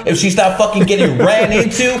whore, if she's not fucking getting ran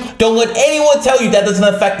into, don't let anyone tell you that doesn't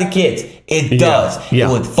affect the kids. It does.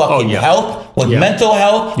 With fucking health, with mental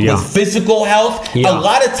health, with physical health. A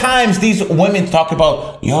lot of times these women talk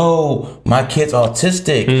about, yo, my kid's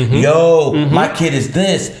autistic. Yo, my kid is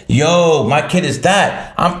this. Yo, my kid is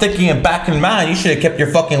that. I'm thinking in back in mind, you should have kept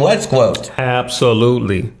your fucking legs closed.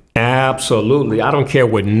 Absolutely. Absolutely. I don't care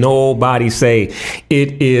what nobody say.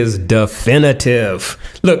 It is definitive.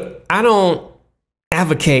 Look, I don't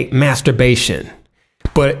advocate masturbation,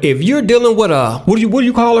 but if you're dealing with a, what do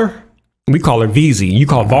you call her? We call her VZ. You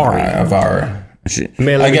call Vari. Vara.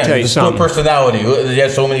 Man, let me tell you split something. personality. They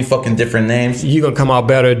have so many fucking different names. You're going to come out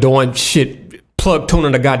better doing shit, plug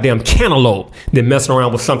tuning a goddamn cantaloupe than messing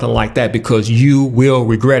around with something like that, because you will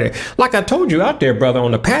regret it. Like I told you out there, brother,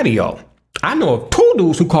 on the patio, I know of 2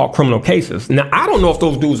 dudes who caught criminal cases. Now, I don't know if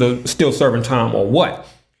those dudes are still serving time or what,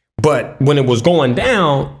 but when it was going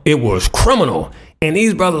down, it was criminal. And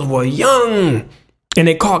these brothers were young and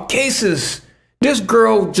they caught cases. This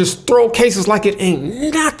girl just throw cases like it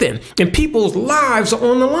ain't nothing. And people's lives are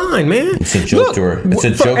on the line, man. It's a joke to her. It's a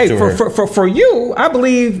joke to her. For you, I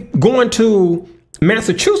believe going to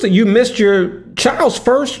Massachusetts, you missed your child's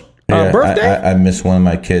first birthday. I missed one of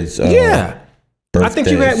my kids. Birthdays. I think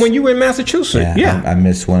you had when you were in Massachusetts. Yeah. I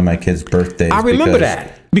missed one of my kids' birthdays. I remember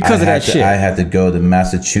that because of that shit. I had to go to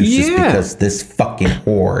Massachusetts because this fucking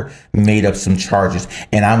whore made up some charges,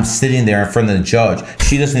 and I'm sitting there in front of the judge.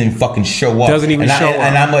 She doesn't even fucking show up.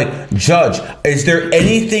 And I'm like, Judge, is there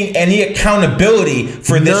any accountability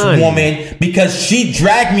for this woman? Because she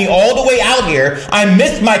dragged me all the way out here. I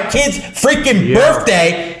missed my kid's freaking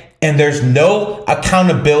birthday. And there's no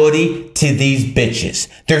accountability to these bitches.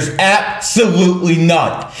 There's absolutely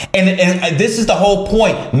none. And this is the whole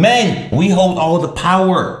point. Men, we hold all the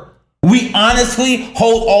power. We honestly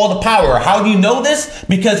hold all the power. How do you know this?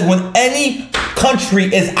 Because when any country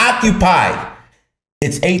is occupied,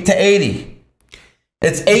 it's 8 to 80.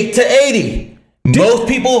 It's 8 to 80. Most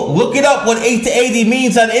people look it up what 8 to 80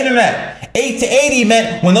 means on the internet. 8 to 80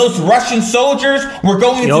 meant when those Russian soldiers were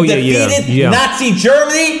going into defeated Nazi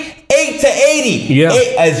Germany. 8 to 80.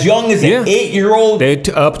 As young as an 8-year-old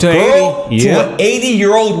up to girl 80. To an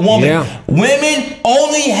 80-year-old woman. Women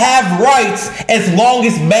only have rights as long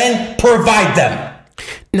as men provide them.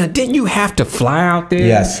 Now, didn't you have to fly out there?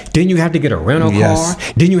 Yes. Didn't you have to get a rental car?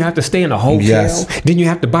 Didn't you have to stay in a hotel? Yes. Didn't you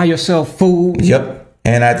have to buy yourself food? Yep.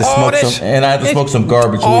 And I had to smoke some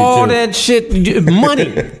garbage weed too. All that shit, money.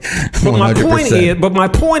 But my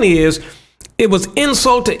point is, it was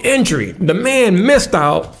insult to injury. The man missed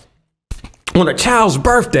out on a child's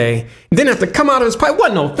birthday, then have to come out of his pipe.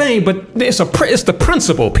 Wasn't no thing, but it's the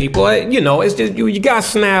principle, people. It's just you got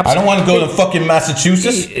snaps. I don't want to go to fucking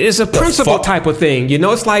Massachusetts. It's a principle type of thing,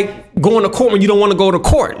 It's like going to court when you don't want to go to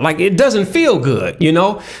court. Like, it doesn't feel good,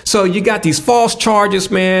 So you got these false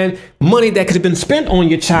charges, man. Money that could have been spent on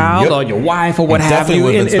your child or your wife or what have you.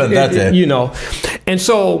 And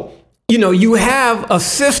so you have a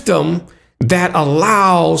system that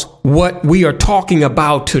allows what we are talking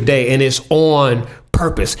about today, and it's on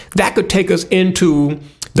purpose. That could take us into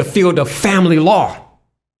the field of family law.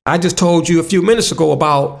 I just told you a few minutes ago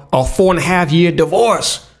about a 4.5-year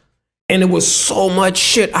divorce, and it was so much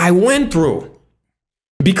shit I went through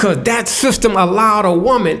because that system allowed a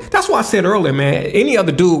woman. That's why I said earlier, man, any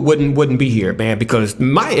other dude wouldn't be here, man, because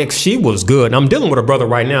my ex, she was good. I'm dealing with a brother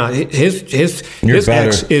right now. His ex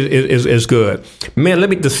is good. Man,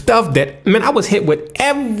 the stuff that, man, I was hit with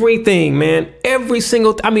everything, man. Every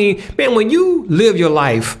single, man, when you live your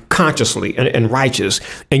life consciously and righteous,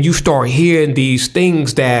 and you start hearing these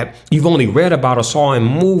things that you've only read about or saw in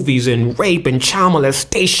movies, and rape and child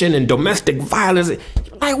molestation and domestic violence,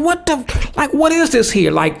 what is this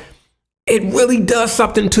here? Like, it really does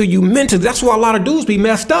something to you mentally. That's why a lot of dudes be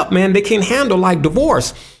messed up, man. They can't handle like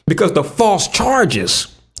divorce because the false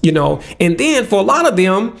charges, and then for a lot of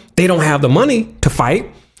them, they don't have the money to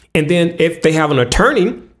fight. And then if they have an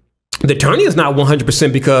attorney, the attorney is not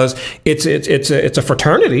 100% because it's a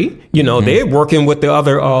fraternity. They're working with the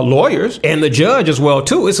other lawyers and the judge as well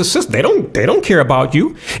too. It's a system. They don't care about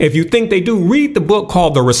you. If you think they do, read the book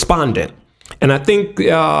called The Respondent. And I think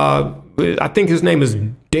his name is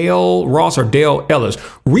Dale Ross or Dale Ellis.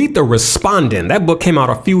 Read The Respondent. That book came out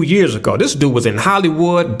a few years ago. This dude was in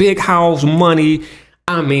Hollywood, big house, money.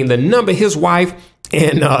 I mean, the number his wife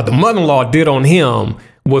and the mother-in-law did on him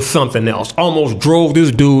was something else. Almost drove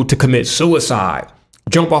this dude to commit suicide.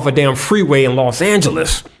 Jump off a damn freeway in Los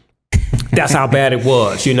Angeles. That's how bad it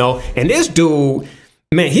was, And this dude,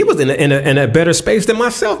 man, he was in a better space than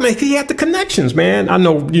myself, man. He had the connections, man. I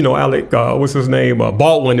know, Alec, what's his name?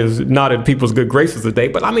 Baldwin is not in people's good graces today.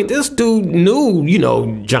 But, I mean, this dude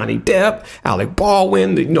knew, Johnny Depp, Alec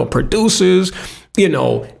Baldwin, producers,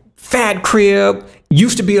 Fat Crib,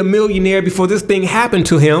 used to be a millionaire before this thing happened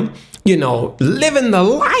to him, living the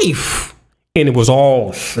life. And it was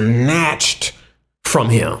all snatched from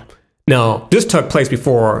him. Now, this took place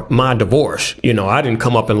before my divorce. I didn't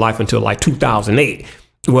come up in life until like 2008.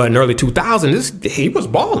 Well, in early 2000s, he was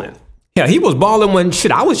balling. Yeah, he was balling when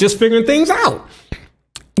I was just figuring things out.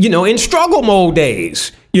 In struggle mode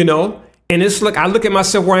days, And it's like, I look at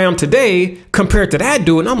myself where I am today compared to that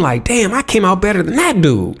dude, and I'm like, damn, I came out better than that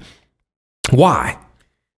dude. Why?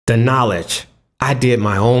 The knowledge. I did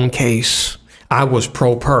my own case. I was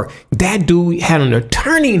pro per. That dude had an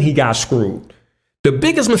attorney and he got screwed. The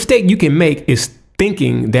biggest mistake you can make is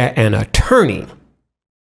thinking that an attorney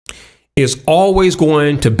is always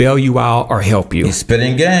going to bail you out or help you. He's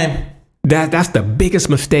spitting game. That's the biggest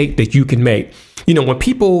mistake that you can make. You know, when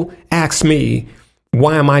people ask me,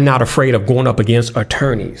 why am I not afraid of going up against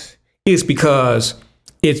attorneys? It's because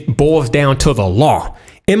it boils down to the law.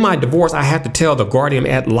 In my divorce, I had to tell the guardian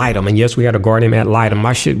ad litem, and yes, we had a guardian ad litem.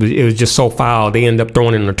 My shit, it was just so foul. They ended up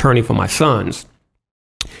throwing in an attorney for my sons.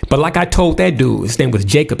 But like I told that dude, his name was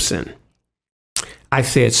Jacobson. I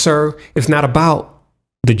said, sir, it's not about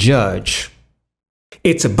the judge.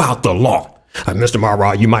 It's about the law. Mr.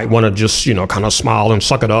 Mara, you might want to just, you know, kind of smile and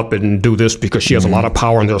suck it up and do this because she has a lot of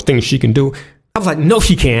power and there's things she can do. I was like, no,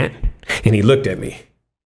 she can't. And he looked at me.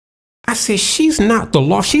 I said, she's not the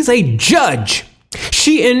law. She's a judge.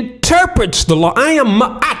 She interprets the law. I am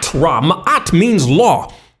Ma'at Ra. Ma'at means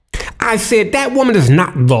law. I said, that woman is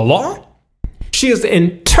not the law. She is the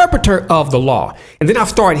interpreter of the law. And then I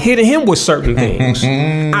started hitting him with certain things.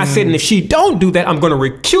 I said, and if she don't do that, I'm going to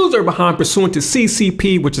recuse her behind pursuant to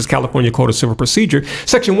CCP, which is California Code of Civil Procedure,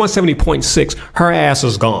 section 170.6. Her ass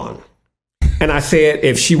is gone. And I said,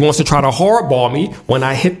 if she wants to try to hardball me, when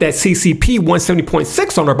I hit that CCP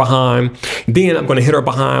 170.6 on her behind, then I'm going to hit her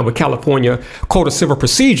behind with California Code of Civil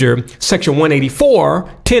Procedure, section 184,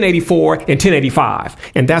 1084, and 1085.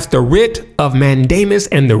 And that's the writ of mandamus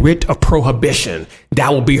and the writ of prohibition.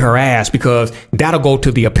 That will be her ass because that'll go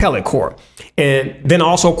to the appellate court. And then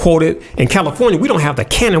also quoted, in California, we don't have the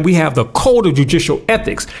canon, we have the Code of Judicial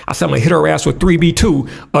Ethics. I said, I'm gonna hit her ass with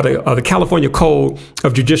 3B2 of the California Code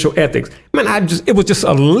of Judicial Ethics. Man, it was just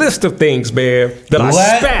a list of things, man, that I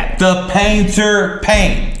spat. Let the painter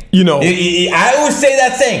paint. You know, I always say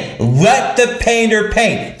that saying, let the painter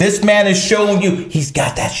paint. This man is showing you he's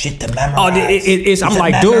got that shit to memorize. I'm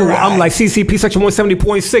like, dude, I'm like CCP section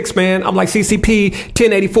 170.6, man. I'm like CCP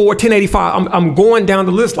 1084, 1085. I'm going down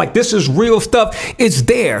the list like this is real stuff. It's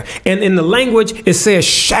there. And in the language, it says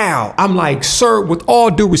shall. I'm like, sir, with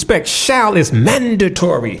all due respect, shall is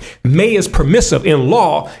mandatory. May is permissive. In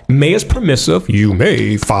law, may is permissive. You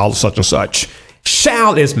may file such and such.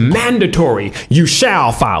 Shall is mandatory. You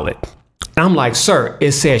shall file it. I'm like, sir,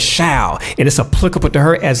 it says shall, and it's applicable to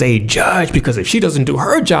her as a judge because if she doesn't do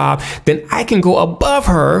her job, then I can go above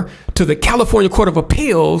her to the California Court of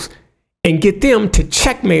Appeals and get them to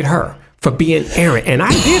checkmate her for being errant. And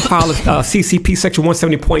I did file a CCP section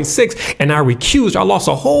 170.6 and I recused. I lost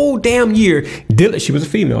a whole damn year. She was a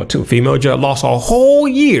female too. Female judge lost a whole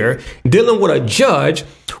year dealing with a judge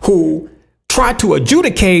who tried to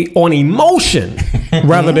adjudicate on emotion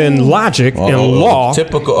rather than logic and law.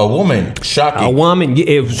 Typical, a woman, shocking. A woman,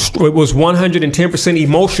 it was 110%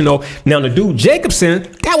 emotional. Now the dude Jacobson,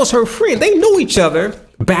 that was her friend. They knew each other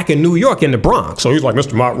back in New York in the Bronx. So he's like,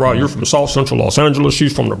 Mr. Mott Rod, you're from South Central Los Angeles.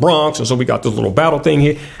 She's from the Bronx. And so we got this little battle thing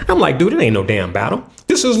here. I'm like, dude, it ain't no damn battle.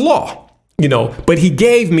 This is law. You know, but he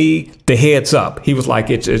gave me the heads up. He was like,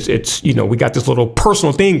 it's you know, we got this little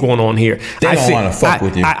personal thing going on here. They don't want to fuck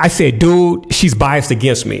with you. I said, dude, she's biased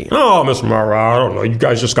against me. Oh, Mr. Mara, I don't know. You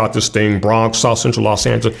guys just got this thing, Bronx, South Central Los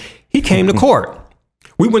Angeles. He came to court.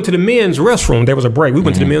 We went to the men's restroom. There was a break. We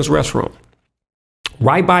went to the men's restroom.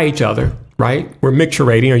 Right by each other, right? We're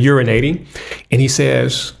micturating or urinating. And he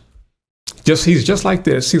says, he's just like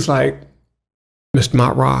this. He's like, Mr.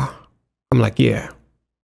 Mara. I'm like, yeah.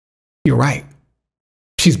 You're right.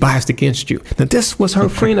 She's biased against you. Now, this was her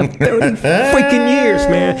friend of 30 freaking years,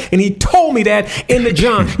 man. And he told me that in the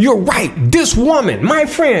John. You're right. This woman, my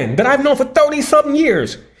friend that I've known for 30-something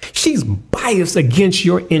years, she's biased against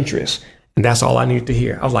your interests. And that's all I needed to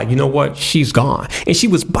hear. I was like, you know what? She's gone. And she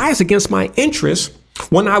was biased against my interests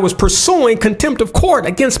when I was pursuing contempt of court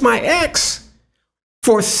against my ex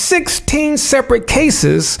for 16 separate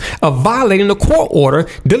cases of violating the court order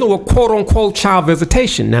dealing with quote unquote child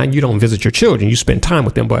visitation. Now, you don't visit your children, you spend time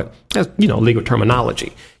with them, but that's, you know, legal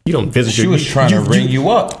terminology. You don't visit She was trying to ring you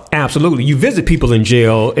up. Absolutely. You visit people in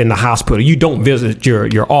jail, in the hospital. You don't visit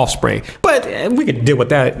your offspring. But we could deal with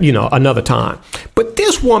that, you know, another time. But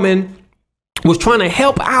this woman was trying to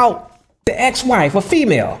help out the ex-wife, a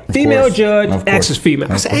female judge, ex is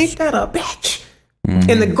female. I said, ain't that a bitch?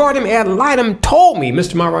 And the guardian ad litem told me,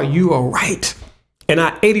 Mr. Mara, you are right. And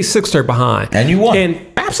I 86'd her behind. And you won. And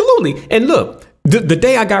absolutely. And look, the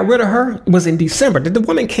day I got rid of her was in December. The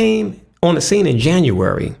woman came on the scene in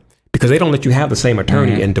January because they don't let you have the same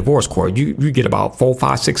attorney in divorce court. You get about 4,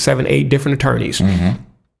 5, 6, 7, 8 different attorneys.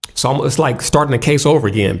 So it's like starting the case over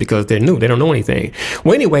again because they're new. They don't know anything.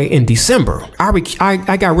 Well, anyway, in December,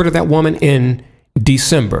 I got rid of that woman in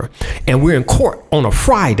December, and we're in court on a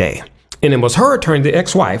Friday. And it was her attorney, the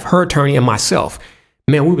ex-wife, her attorney, and myself.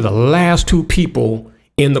 Man, we were the last two people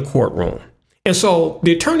in the courtroom. And so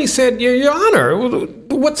the attorney said, Your Honor,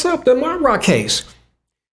 what's up, the Mara case?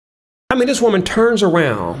 I mean, this woman turns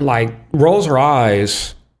around, like, rolls her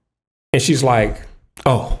eyes, and she's like,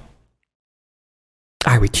 oh,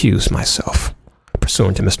 I recuse myself,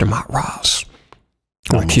 pursuant to Mr. Matra's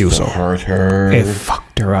recusal. Hurt her. It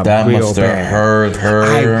fucked her up that real must bad. have hurt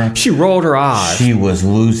her. She rolled her eyes. She was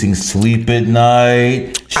losing sleep at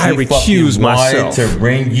night. She I recuse myself. Wanted to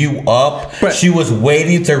ring you up. But she was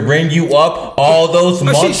waiting to ring you up all those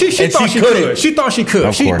months. She thought she could. She thought she could.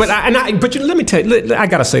 Of course. But let me tell you, I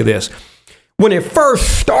gotta say this. When it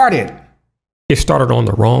first started, it started on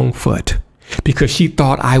the wrong foot because she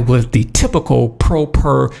thought I was the typical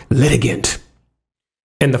pro-per litigant.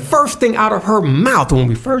 And the first thing out of her mouth when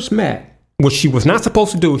we first met, which she was not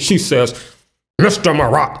supposed to do, she says, Mr.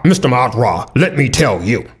 Matra, let me tell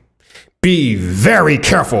you, be very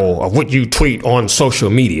careful of what you tweet on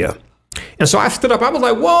social media. And so I stood up. I was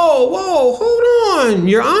like, whoa, hold on,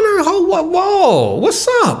 Your Honor. Whoa, what's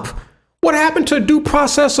up? What happened to due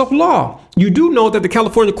process of law? You do know that the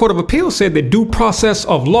California Court of Appeals said that due process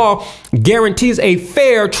of law guarantees a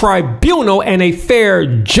fair tribunal and a fair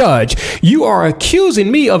judge. You are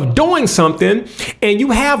accusing me of doing something and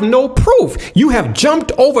you have no proof. You have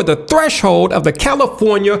jumped over the threshold of the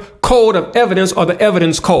California Code of Evidence or the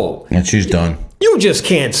Evidence Code. And she's done. You just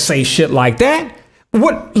can't say shit like that.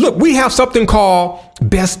 Look, we have something called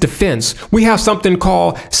best defense. We have something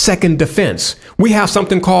called second defense. We have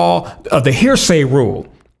something called the hearsay rule.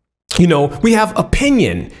 You know, we have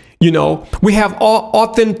opinion. You know, we have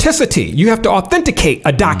authenticity. You have to authenticate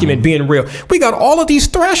a document being real. We got all of these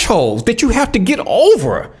thresholds that you have to get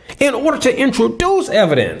over in order to introduce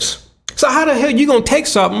evidence. So how the hell are you going to take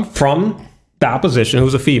something from the opposition,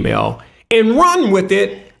 who's a female, and run with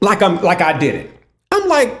it like I did it? I'm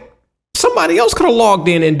like, somebody else could have logged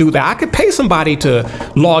in and do that. I could pay somebody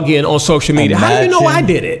to log in on social media. How do you know I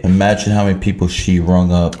did it? Imagine how many people she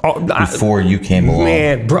rung up before you came along.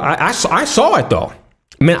 Man, bro, I saw it though.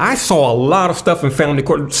 Man, I saw a lot of stuff in family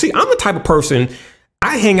court. See, I'm the type of person,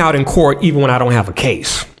 I hang out in court even when I don't have a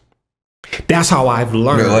case. That's how I've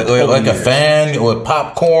learned. Like a fan with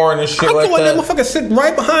popcorn and shit like that. I go in that motherfucker, sit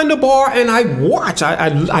right behind the bar and I watch.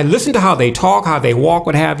 I listen to how they talk, how they walk,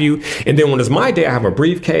 what have you. And then when it's my day, I have a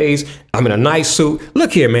briefcase. I'm in a nice suit.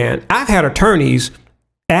 Look here, man. I've had attorneys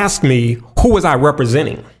ask me, who was I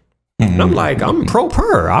representing? And I'm like, I'm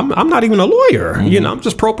pro-per. I'm not even a lawyer. You know, I'm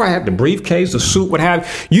just pro-per. I have the briefcase, the suit, what have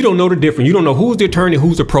you. You don't know the difference. You don't know who's the attorney,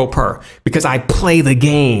 who's the pro-per. Because I play the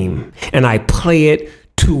game and I play it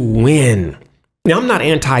to win. Now, I'm not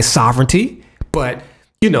anti-sovereignty, but,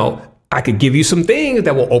 you know, I could give you some things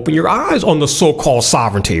that will open your eyes on the so-called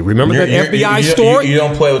sovereignty. Remember that FBI story? You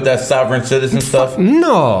don't play with that sovereign citizen stuff?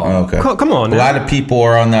 No. Okay. Come on now. A lot of people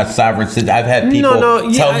are on that sovereign citizen. I've had people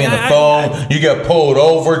tell me on the phone, you get pulled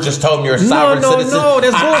over, just tell them you're a sovereign citizen. No,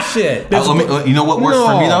 that's bullshit. You know what works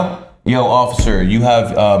for me, though? Yo, officer, you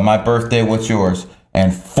have my birthday. What's yours?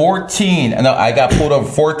 And 14, no, I got pulled over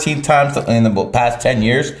 14 times in the past 10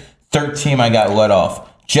 years. 13 I got let off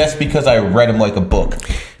just because I read them like a book.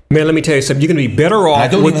 Man, let me tell you something. You're going to be better off. I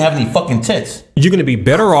don't even have any fucking tits. You're going to be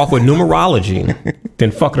better off with numerology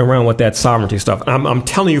than fucking around with that sovereignty stuff. I'm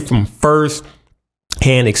telling you from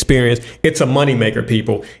first-hand experience, it's a moneymaker,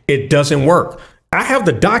 people. It doesn't work. I have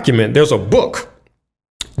the document. There's a book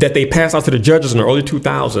that they passed out to the judges in the early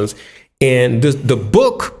 2000s, and the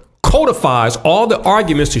book codifies all the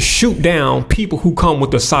arguments to shoot down people who come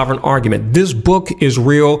with the sovereign argument. This book is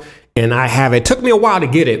real, and I have it. It took me a while to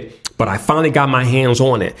get it, but I finally got my hands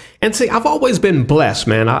on it. And see, I've always been blessed,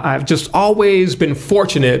 man. I've just always been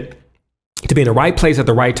fortunate to be in the right place at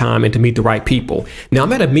the right time and to meet the right people. Now,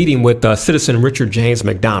 I'm at a meeting with citizen Richard James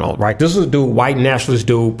McDonald, right? This is a dude, white nationalist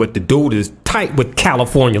dude, but the dude is tight with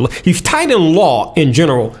California. He's tight in law in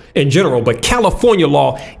general, but California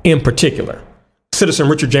law in particular. Citizen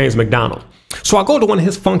Richard James McDonald. So I go to one of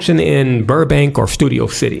his functions in Burbank or Studio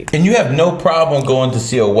City. And you have no problem going to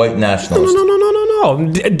see a white nationalist? No.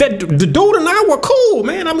 The dude and I were cool,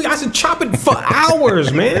 man. I mean, I should chop it for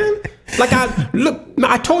hours, man. Like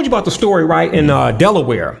I told you about the story, right, in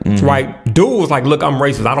Delaware, right? Dude was like, look, I'm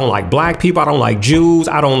racist. I don't like black people. I don't like Jews.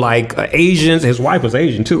 I don't like Asians. His wife was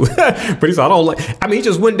Asian too. But he said, he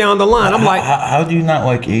just went down the line. I'm like, how do you not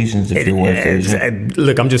like Asians if your wife's Asian?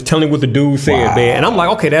 Look, I'm just telling you what the dude said, man. And I'm like,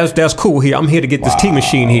 okay, that's cool here. I'm here to get this tea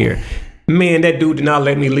machine here. Man, that dude did not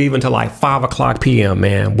let me leave until like 5:00 p.m.,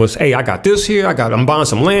 man. Hey, I got this here. I'm buying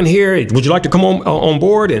some land here. Would you like to come on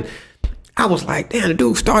board? And I was like, damn, the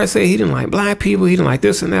dude started saying he didn't like black people, he didn't like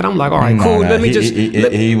this and that. I'm like, all right, cool. Let me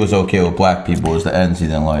he was okay with black people. It's the ends he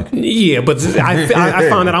didn't like. Yeah, but I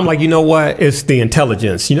found that I'm like, you know what? It's the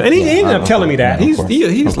intelligence, you know. And he ended up telling me that.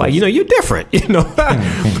 He's like, you know, you're different, you know.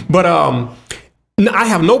 But I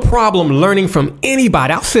have no problem learning from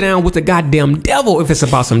anybody. I'll sit down with the goddamn devil if it's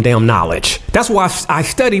about some damn knowledge. That's why I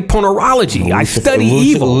study pornorology. I study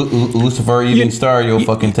evil. Lucifer, evening star, you'll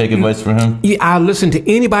fucking take advice from him? Yeah, I listen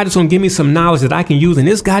to anybody that's going to give me some knowledge that I can use in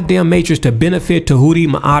this goddamn matrix to benefit Djehuty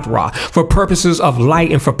Ma'adra for purposes of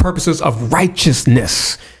light and for purposes of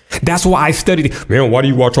righteousness. That's why I studied. Man, why do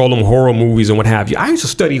you watch all them horror movies and what have you? I used to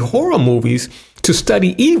study horror movies to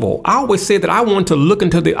study evil. I always said that I want to look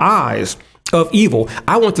into the eyes of evil.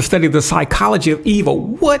 I want to study the psychology of evil.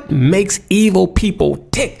 What makes evil people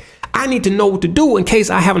tick? I need to know what to do in case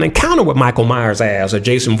I have an encounter with Michael Myers' ass or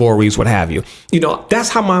Jason Voorhees, what have you. You know, that's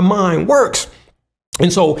how my mind works.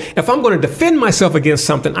 And so if I'm going to defend myself against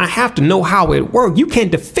something, I have to know how it works. You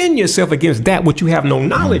can't defend yourself against that which you have no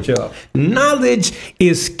knowledge of. Knowledge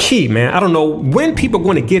is key, man. I don't know when people are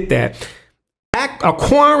going to get that.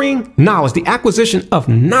 Acquiring knowledge, the acquisition of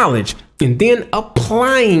knowledge, and then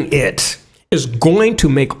applying it is going to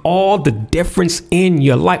make all the difference in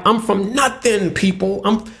your life. I'm from nothing, people.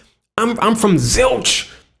 I'm from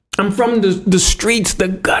zilch. I'm from the streets, the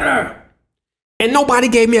gutter. And nobody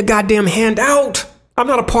gave me a goddamn handout. I'm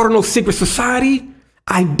not a part of no secret society.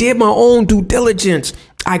 I did my own due diligence.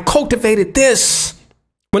 I cultivated this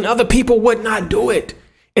when other people would not do it.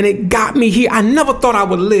 And it got me here. I never thought I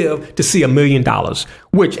would live to see $1 million,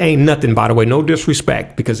 which ain't nothing, by the way. No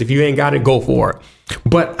disrespect, because if you ain't got it, go for it.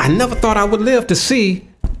 But I never thought I would live to see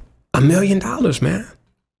 $1 million, man.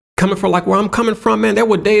 Coming from like where I'm coming from, man, there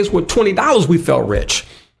were days with $20 we felt rich.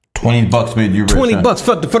 $20 made you rich. $20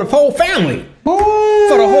 for the whole family.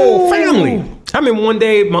 For the whole family. I remember one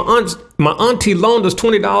day my auntie loaned us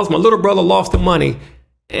 $20. My little brother lost the money,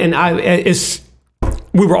 and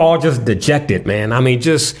we were all just dejected, man. I mean,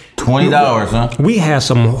 just $20, huh? We had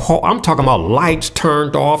some. I'm talking about lights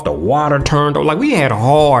turned off, the water turned off. Like, we had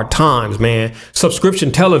hard times, man.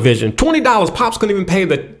 Subscription television, $20. Pops couldn't even pay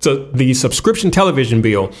the subscription television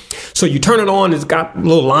bill. So you turn it on, it's got a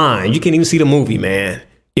little line. You can't even see the movie, man.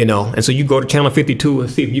 You know, and so you go to channel 52 and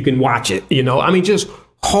see if you can watch it. You know, I mean, just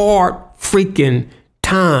hard freaking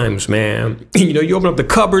times, man. You know, you open up the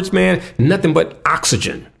cupboards, man, nothing but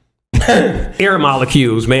oxygen. Air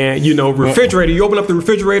molecules, man. You know, refrigerator. You open up the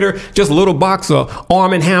refrigerator, just a little box of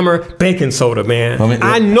Arm & Hammer baking soda, man.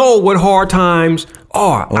 I know what hard times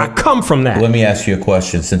are. I come from that. Let me ask you a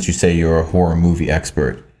question, since you say you're a horror movie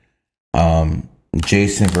expert.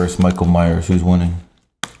 Jason versus Michael Myers, who's winning?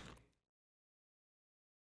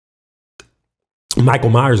 Michael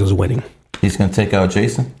Myers is winning. He's going to take out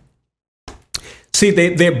Jason? See,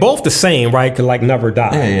 they're both the same, right? Could like never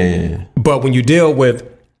die. Yeah. But when you deal with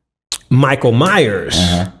Michael Myers,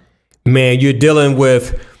 man, you're dealing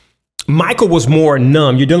with, Michael was more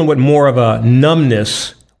numb. You're dealing with more of a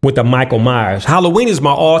numbness with the Michael Myers. Halloween is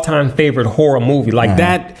my all-time favorite horror movie. Like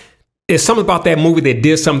that, it's something about that movie that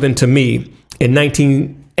did something to me in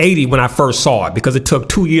 1980 when I first saw it, because it took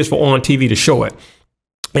 2 years for On TV to show it.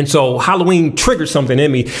 And so Halloween triggered something in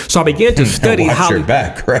me. So I began to study how your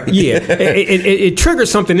back, right? Yeah, it triggered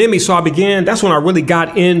something in me. So that's when I really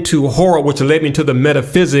got into horror, which led me into the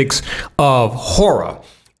metaphysics of horror.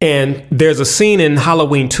 And there's a scene in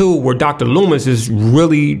Halloween 2 where Dr. Loomis is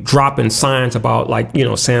really dropping science about, like, you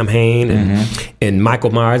know, Sam Hain and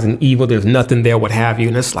Michael Myers and evil. There's nothing there, what have you.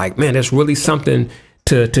 And it's like, man, there's really something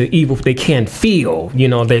to evil they can't feel. You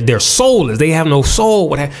know, their soul is, they have no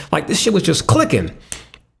soul. Like, this shit was just clicking.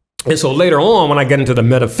 And so later on, when I get into the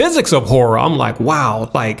metaphysics of horror, I'm like,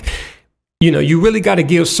 wow, like, you know, you really got to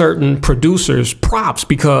give certain producers props,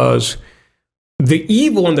 because the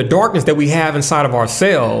evil and the darkness that we have inside of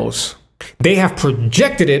ourselves, they have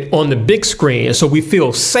projected it on the big screen. And so we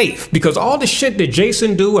feel safe, because all the shit that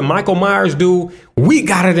Jason do and Michael Myers do, we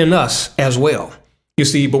got it in us as well. You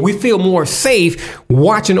see, but we feel more safe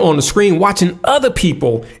watching on the screen, watching other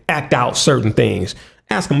people act out certain things.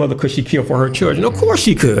 Ask a mother, could she kill for her children? Of course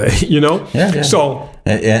she could, you know? Yeah. So,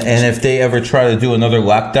 and if they ever try to do another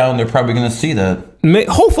lockdown, they're probably going to see that.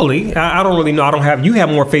 Hopefully. I don't really know. You have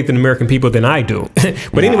more faith in American people than I do.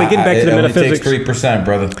 But anyway, getting back to the metaphysics. It only takes 3%,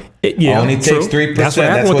 brother. Only takes 3%. That's what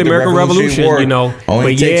happened with the American Revolution, you know.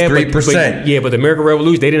 Only takes 3%. But the American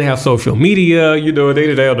Revolution, they didn't have social media, you know, they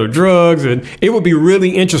didn't have the drugs. And it would be really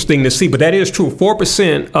interesting to see. But that is true.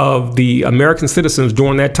 4% of the American citizens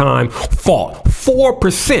during that time fought.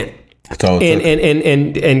 4%.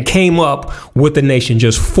 and came up with the nation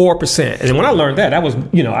just 4%. And when I learned that, that was,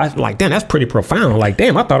 you know, I was like, damn, that's pretty profound. Like,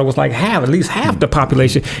 damn, I thought it was like half, at least half the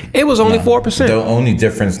population. It was only 4%. The only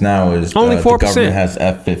difference now is only 4%. The government has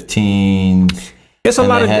F-15s. It's a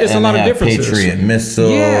lot of differences. Patriot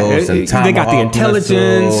missiles, and they got the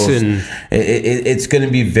intelligence, missiles. And it's going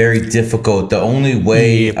to be very difficult. The only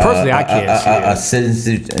way personally, I can't a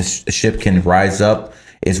citizenship can rise up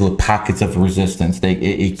is with pockets of resistance.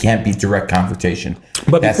 It can't be direct confrontation.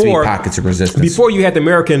 But has to be pockets of resistance. Before you had the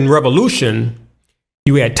American Revolution,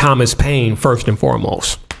 you had Thomas Paine first and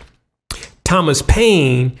foremost. Thomas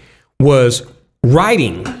Paine was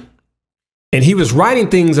writing, and he was writing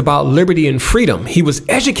things about liberty and freedom. He was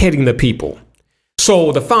educating the people.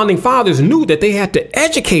 So the founding fathers knew that they had to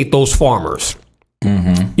educate those farmers.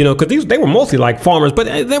 Mm-hmm. You know, because they were mostly like farmers, but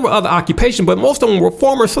there were other occupations, but most of them were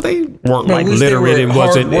farmers, so they weren't like literate and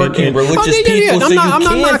wasn't working religious people. So I'm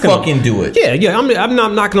not fucking do it. Yeah. I'm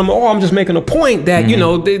not knocking them all. I'm just making a point that you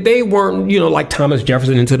know they weren't, you know, like Thomas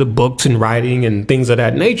Jefferson into the books and writing and things of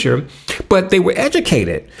that nature, but they were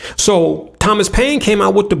educated. So Thomas Paine came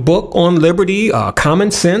out with the book on liberty,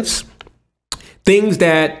 common sense, things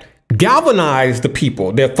that galvanize the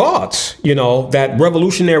people, their thoughts, you know, that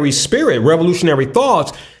revolutionary spirit, revolutionary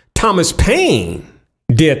thoughts. Thomas Paine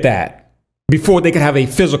did that before they could have a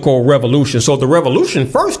physical revolution. So the revolution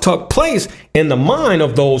first took place in the mind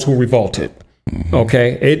of those who revolted.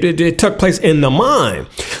 Okay, it took place in the mind.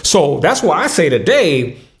 So that's why I say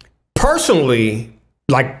today, personally,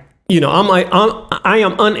 like, you know, I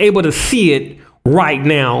am unable to see it right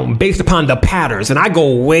now based upon the patterns, and I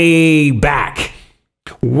go way back.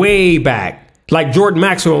 Like Jordan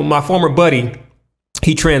Maxwell, my former buddy,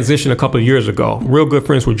 he transitioned a couple of years ago. Real good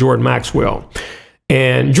friends with Jordan Maxwell.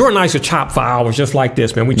 And Jordan and I used to chop for hours just like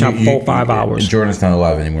this, man. We chop 4-5 hours. Jordan's not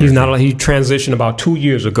alive anymore. He's not alive. He transitioned about 2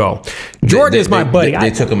 years ago. Jordan is my buddy. They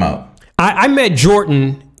took him out. I met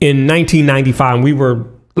Jordan in 1995,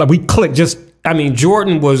 and we clicked just, I mean,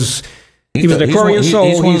 Jordan was, he was an Korean soul.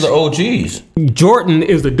 He's one of the OGs. Jordan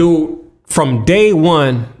is the dude from day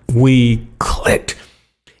one we clicked.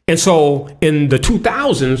 And so in the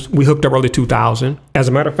 2000s, we hooked up early 2000. As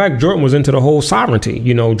a matter of fact, Jordan was into the whole sovereignty.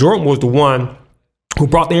 You know, Jordan was the one who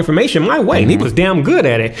brought the information my way, and he was damn good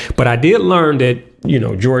at it. But I did learn that, you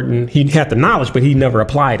know, Jordan, he had the knowledge, but he never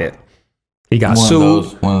applied it. He got sued.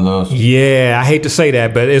 One of those. Yeah, I hate to say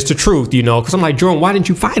that, but it's the truth, you know, because I'm like, Jordan, why didn't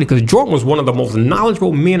you fight it? Because Jordan was one of the most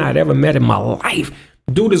knowledgeable men I'd ever met in my life.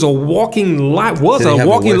 Dude is a walking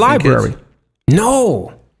library.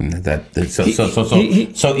 No.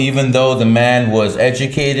 So even though the man was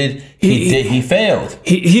educated, he failed.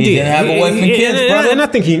 He didn't have a wife and kids, brother. And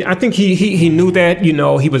I think he knew that. You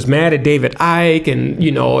know, he was mad at David Icke and,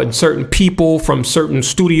 you know, and certain people from certain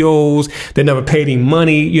studios that never paid him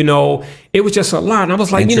money. You know, it was just a lot. And I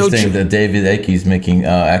was like, you know, that David Icke's making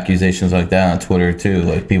accusations like that on Twitter too.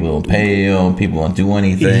 Like people don't pay him, people don't do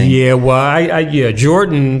anything. Yeah, well,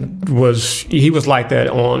 Jordan was like that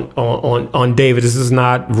on David. This is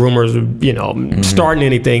not rumors of, you know, starting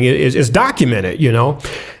anything. It's documented, you know.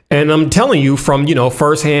 And I'm telling you from, you know,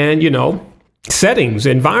 firsthand, you know, settings,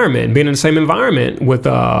 environment, being in the same environment with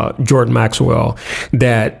Jordan Maxwell,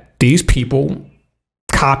 that these people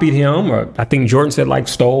copied him, or I think Jordan said like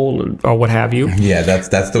stole or what have you. Yeah, that's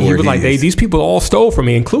the word. He was like, these people all stole from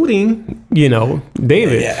me, including, you know,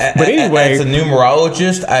 David. Yeah, but anyway, as a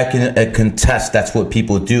numerologist, I can contest that's what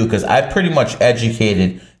people do, because I pretty much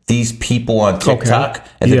educated these people on TikTok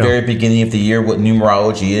at the very beginning of the year what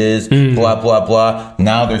numerology is, blah, blah, blah.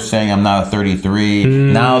 Now they're saying I'm not a 33.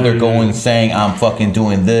 Now they're going saying I'm fucking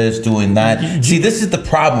doing this, doing that. See, this is the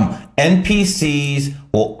problem. NPCs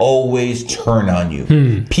will always turn on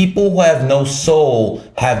you. People who have no soul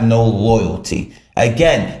have no loyalty.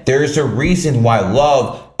 Again, there's a reason why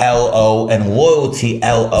love, L-O, and loyalty,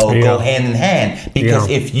 L-O, go hand in hand. Because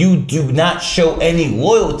if you do not show any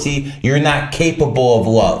loyalty, you're not capable of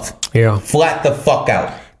love. Yeah. Flat the fuck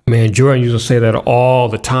out. Man, Jordan used to say that all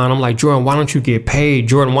the time. I'm like, Jordan, why don't you get paid?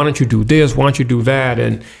 Jordan, why don't you do this? Why don't you do that?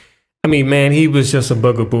 And I mean, man, he was just a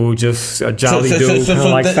bugaboo, just a jolly dude, kind of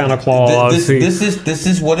like Santa Claus. This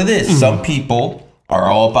is what it is. Some people are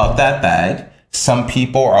all about that bag. Some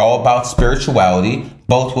people are all about spirituality.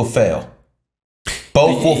 Both will fail.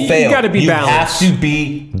 Both will fail. You got to be balanced. You have to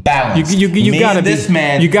be balanced. You got to be. This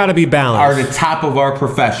man. You got to be balanced. Are the top of our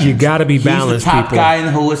profession. You got to be balanced. He's the top guy in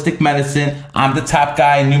holistic medicine. I'm the top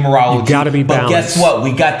guy in numerology. You got to be balanced. But guess what?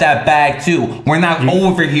 We got that bag too. We're not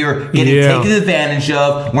over here getting taken advantage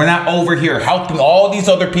of. We're not over here helping all these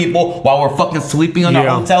other people while we're fucking sleeping on our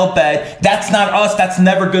hotel bed. That's not us. That's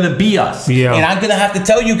never gonna be us. And I'm gonna have to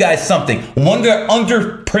tell you guys something. One of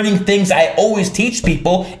the printing things I always teach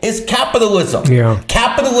people is capitalism. Yeah.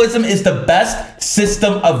 Capitalism is the best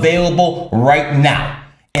system available right now.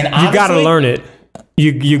 And honestly, you got to learn it.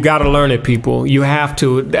 You got to learn it, people. You have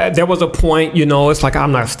to. There was a point, you know, it's like,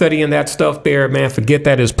 I'm not studying that stuff there, man. Forget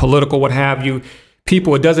that. It's political, what have you.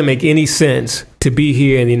 People, it doesn't make any sense to be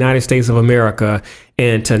here in the United States of America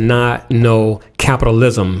and to not know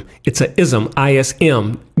capitalism. It's a ism,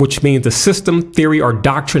 ISM, which means the system, theory, or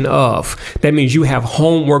doctrine of. That means you have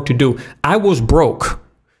homework to do. I was broke.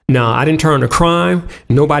 Now, I didn't turn to crime.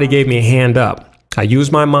 Nobody gave me a hand up. I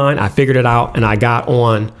used my mind, I figured it out, and I got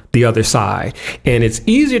on the other side. And it's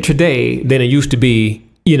easier today than it used to be,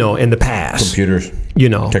 you know, in the past. Computers, you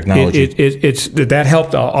know, technology. It's that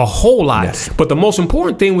helped a whole lot. Yes. But the most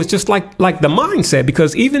important thing was just like the mindset,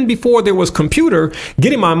 because even before there was computer,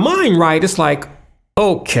 getting my mind right, it's like,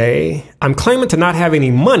 okay, I'm claiming to not have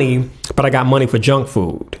any money, but I got money for junk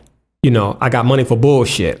food. You know, I got money for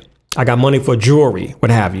bullshit. I got money for jewelry,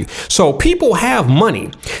 what have you. So people have money.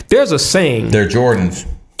 There's a saying. They're Jordans.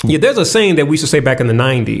 Yeah, there's a saying that we used to say back in the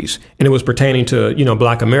 90s, and it was pertaining to, you know,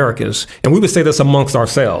 Black Americans. And we would say this amongst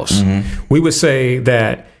ourselves. Mm-hmm. We would say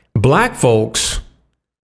that Black folks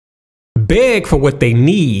beg for what they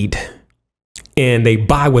need and they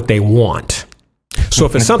buy what they want. So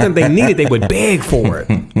if it's something they needed, they would beg for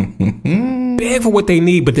it. Beg for what they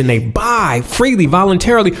need, but then they buy freely,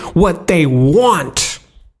 voluntarily, what they want.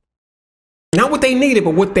 Not what they needed,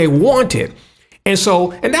 but what they wanted. And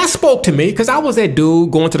so, and that spoke to me because I was that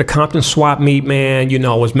dude going to the Compton swap meet, man. You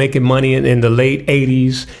know, I was making money in the late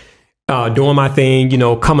 80s, doing my thing, you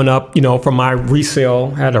know, coming up, you know, from my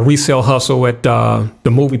resale. I had a resale hustle at the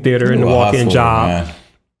movie theater and the walk-in job, man.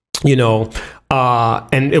 You know,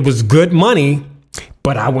 and it was good money,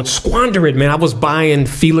 but I would squander it, man. I was buying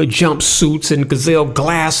Fila jumpsuits and Gazelle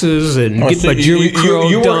glasses and getting my jewelry curl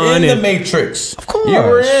you done. You were in the Matrix. Of course. You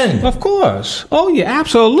were in. Of course. Oh, yeah,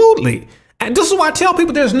 absolutely. And this is why I tell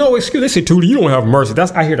people there's no excuse. They say, Tootie, you don't have mercy.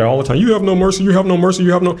 I hear that all the time. You have no mercy. You have no mercy.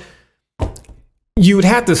 You have no. You would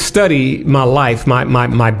have to study my life,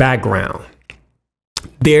 my background.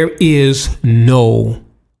 There is no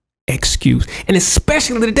excuse. And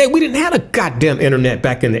especially today, we didn't have a goddamn internet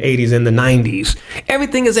back in the 80s and the 90s.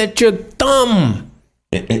 Everything is at your thumb.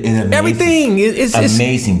 It's amazing. Everything is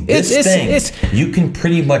amazing. You can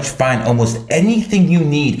pretty much find almost anything you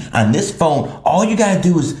need on this phone. All you gotta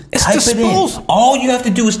do is type it in. All you have to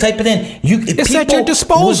do is type it in. It's at your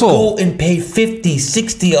disposal. Will go and pay 50,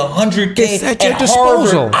 60, 100K it's at your at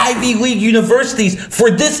disposal. Harvard, Ivy League universities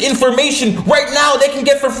for this information right now. They can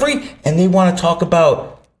get for free, and they want to talk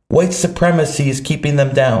about white supremacy is keeping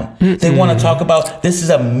them down. They want to talk about this is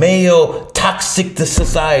a male toxic to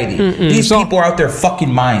society. These people are out there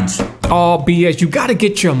fucking minds. All BS. You got to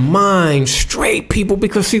get your mind straight, people,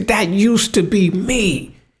 because see, that used to be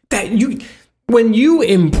me. When you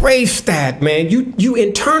embrace that, man, you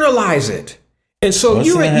internalize it. And so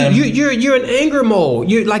you're in anger mode.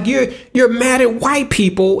 You're mad at white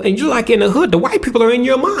people, and you're like in the hood. The white people are in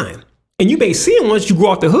your mind, and you may see them once you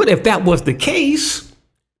go out the hood. If that was the case.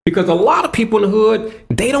 Because a lot of people in the hood,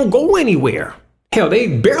 they don't go anywhere. Hell, they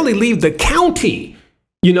barely leave the county.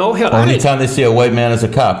 You know, hell, only time they see a white man as a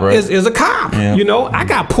cop, right? Is a cop. Yeah. You know, I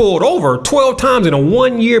got pulled over 12 times in a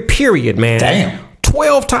 1-year period, man. Damn.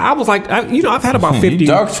 12 times. I was like, I've had about 50.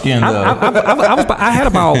 Dark skinned though. I had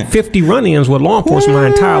about 50 run-ins with law enforcement my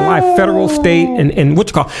entire life, federal, state, and what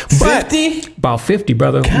you call 50? About 50,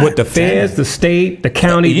 brother. God with the feds, the state, the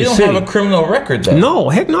county, you the don't city. have a criminal record, though. No,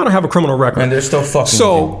 heck no, I don't have a criminal record. And they're still fucking.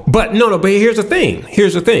 So, but here's the thing.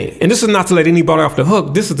 And this is not to let anybody off the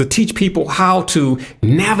hook. This is to teach people how to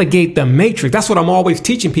navigate the matrix. That's what I'm always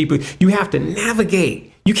teaching people. You have to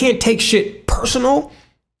navigate. You can't take shit personal.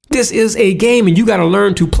 This is a game, and you got to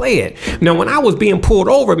learn to play it. Now, when I was being pulled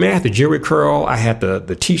over, man, I had the jewelry curl, I had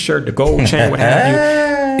the T-shirt, the gold chain, what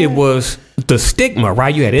have you. It was the stigma,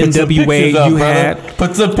 right? You had NWA, you had.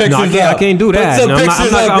 Put some pictures up. I can't do that.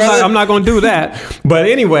 I'm not going to do that. But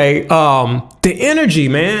anyway, the energy,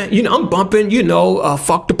 man. You know, I'm bumping.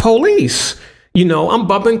 Fuck the police. You know, I'm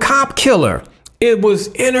bumping cop killer. It was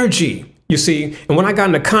energy. You see, and when I got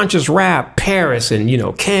into conscious rap, Paris and,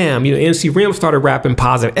 Cam, NC Rim started rapping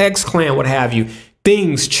Positive X Clan, what have you,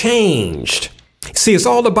 things changed. See, it's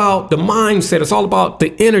all about the mindset. It's all about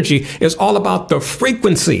the energy. It's all about the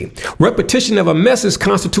frequency. Repetition of a message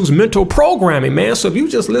constitutes mental programming, man. So if you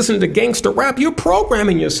just listen to gangster rap, you're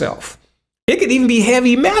programming yourself. It could even be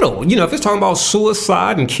heavy metal. If it's talking about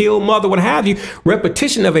suicide and kill mother, what have you,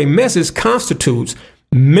 repetition of a message constitutes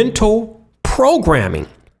mental programming.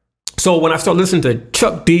 So when I started listening to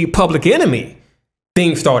Chuck D, Public Enemy,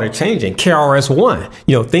 things started changing. KRS-One,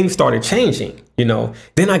 things started changing. you know.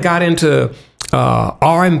 Then I got into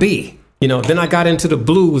R&B, you know. Then I got into the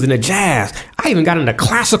blues and the jazz. I even got into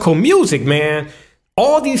classical music, man.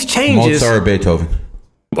 All these changes. Mozart or Beethoven?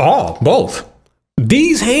 Both.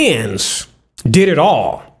 These hands did it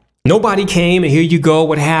all. Nobody came and here you go,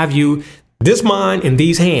 what have you. This mind and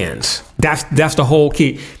these hands. That's the whole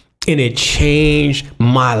key. And it changed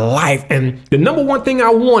my life. And the number one thing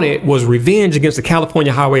I wanted was revenge against the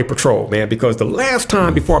California Highway Patrol, man, because the last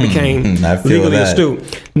time before I became legally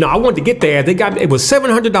astute, no, I wanted to get there. They got, it was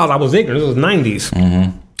 $700. I was ignorant. It was the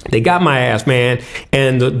 90s. They got my ass, man.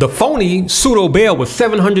 And the phony pseudo bail was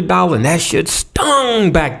 $700. And that shit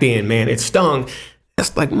stung back then, man. It stung.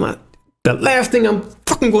 That's like the last thing I'm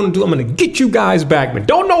fucking going to do. I'm going to get you guys back, man.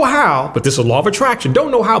 Don't know how, but this is law of attraction.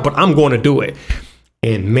 Don't know how, but I'm going to do it.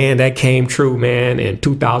 And man, that came true, man, in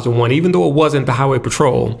 2001. Even though it wasn't the Highway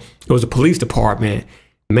Patrol, it was the police department.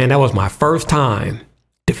 Man, that was my first time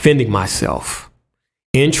defending myself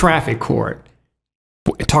in traffic court.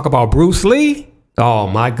 Talk about Bruce Lee. Oh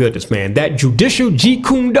my goodness, man. That judicial Jeet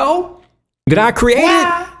Kune Do that I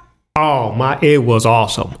created. Oh my, it was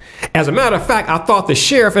awesome. As a matter of fact, I thought the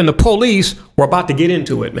sheriff and the police were about to get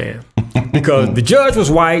into it, man. Because the judge was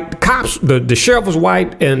white, the cops, the sheriff was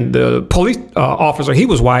white, and the police officer, he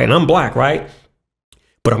was white, and I'm black, right?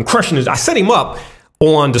 But I'm crushing his, I set him up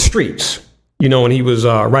on the streets, you know, and he was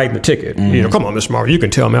writing the ticket. You know, come on, Mr. Martin, you can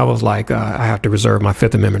tell me. I was like, I have to reserve my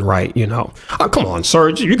Fifth Amendment right, you know. Come on, sir,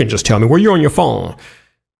 you can just tell me where you're on your phone.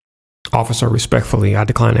 Officer, respectfully, I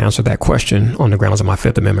decline to answer that question on the grounds of my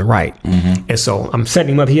Fifth Amendment right. And so I'm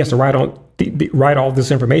setting him up. He has to write all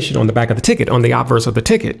this information on the back of the ticket, on the obverse of the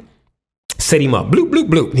ticket. Set him up, bloop, bloop,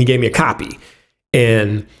 bloop. And he gave me a copy.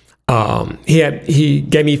 And he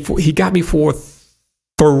got me for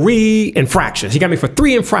 3 infractions. He got me for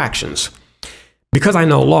 3 infractions. Because I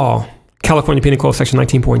know law, California Penal Code Section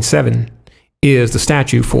 19.7 is the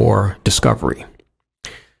statute for discovery.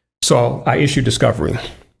 So I issued discovery.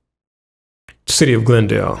 City of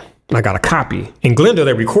Glendale. And I got a copy. In Glendale,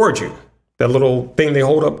 they record you. That little thing they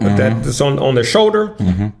hold up that's on their shoulder,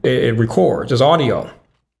 it records. It's audio.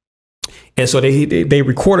 And so they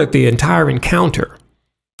recorded the entire encounter.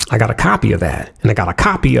 I got a copy of that. And I got a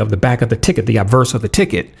copy of the back of the ticket, the obverse of the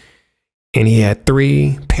ticket. And he had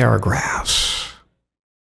 3 paragraphs.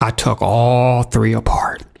 I took all 3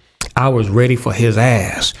 apart. I was ready for his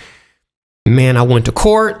ass. Man, I went to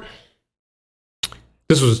court.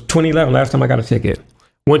 This was 2011, last time I got a ticket.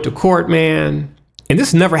 Went to court, man. And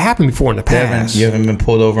this never happened before in the past. You haven't been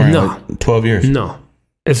pulled over in like 12 years? No.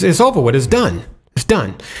 It's over with. It's done. It's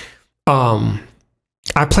done.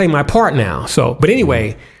 I play my part now. So, but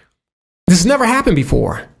anyway, this has never happened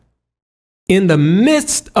before. In the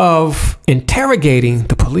midst of interrogating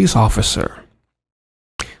the police officer,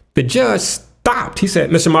 the judge stopped. He said,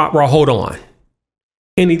 Mr. Mottra, hold on.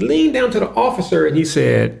 And he leaned down to the officer and he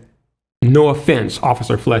said, no offense,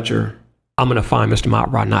 Officer Fletcher, I'm going to find Mr.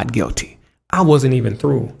 Mottra not guilty. I wasn't even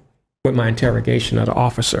through with my interrogation of the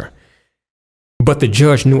officer. But the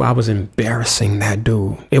judge knew I was embarrassing that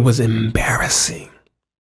dude. It was embarrassing.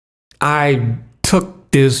 I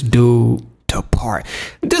took this dude to part.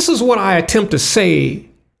 This is what I attempt to say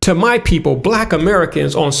to my people, Black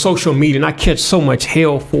Americans, on social media. And I catch so much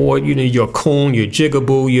hell for it. You know, you're a coon, you're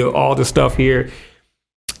jigaboo, you're all this stuff here.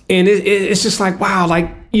 And it's just like, wow, like,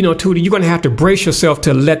 you know, Tootie, you're going to have to brace yourself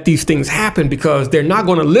to let these things happen because they're not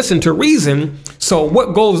going to listen to reason. So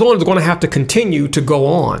what goes on is going to have to continue to go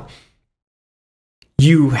on.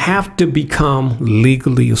 You have to become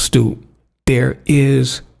legally astute. There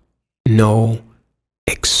is no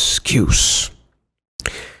excuse.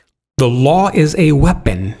 The law is a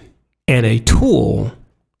weapon and a tool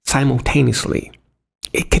simultaneously.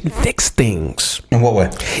 It can fix things. In what way?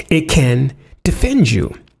 It can defend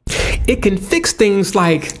you. It can fix things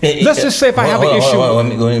like, let's just say if I have an issue. Let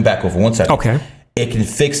me back over 1 second. Okay. It can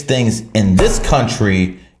fix things in this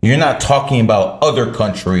country. You're not talking about other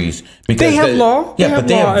countries because they have law. Yeah, but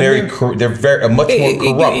they're very much more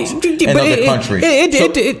corrupt in other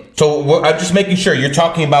countries. So I'm just making sure you're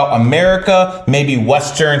talking about America, maybe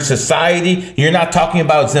Western society. You're not talking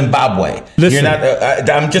about Zimbabwe. Listen, you're not.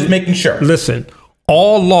 I'm just making sure. Listen,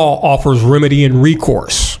 all law offers remedy and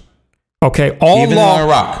recourse. Okay, all even law. In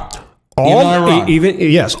Iraq.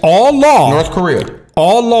 Yes, all law. North Korea.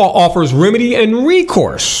 All law offers remedy and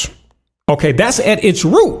recourse. Okay, that's at its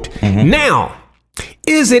root. Now,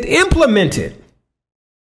 is it implemented?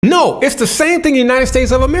 No, it's the same thing in the United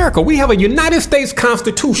States of America. We have a United States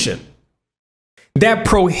Constitution that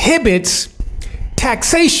prohibits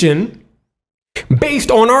taxation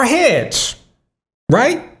based on our heads,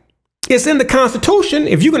 right? It's in the Constitution.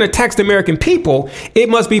 If you're going to tax the American people, it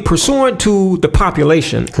must be pursuant to the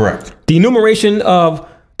population. Correct. The enumeration of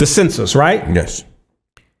the census, right? Yes.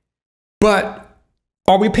 But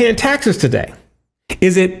are we paying taxes today?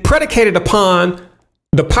 Is it predicated upon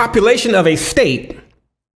the population of a state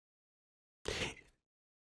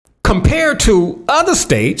compared to other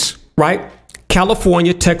states, right?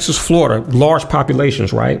 California, Texas, Florida, large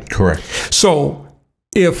populations, right? Correct. So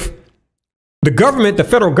if the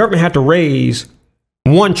federal government had to raise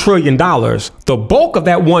 $1 trillion, the bulk of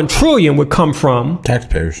that $1 trillion would come from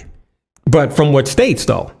taxpayers. But from what states,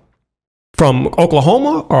 though? From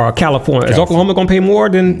Oklahoma or California? Is Oklahoma going to pay more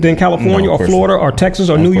than California or Florida or Texas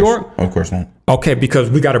or New York? Of course not. Okay, because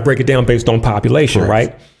we got to break it down based on population,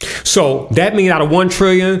 right? So that means out of $1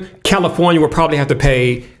 trillion, California would probably have to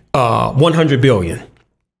pay $100 billion,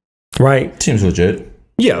 right? Seems legit.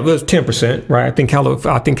 Yeah, it was 10%, right? I think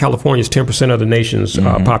California is 10% of the nation's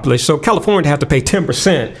population. So California would have to pay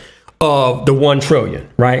 10% of the $1 trillion,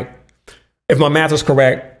 right? If my math is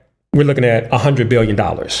correct, we're looking at $100 billion.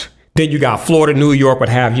 Then you got Florida, New York, what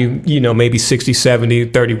have you, maybe 60, 70,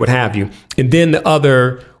 30, what have you. And then the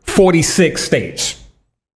other 46 states.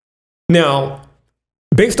 Now,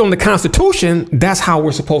 based on the Constitution, that's how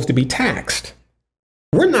we're supposed to be taxed.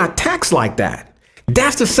 We're not taxed like that.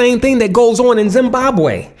 That's the same thing that goes on in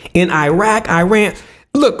Zimbabwe, in Iraq, Iran.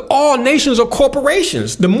 Look, all nations are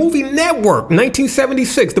corporations. The movie Network,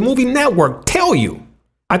 1976, the movie Network tell you.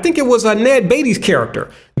 I think it was Ned Beatty's character.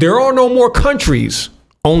 There are no more countries,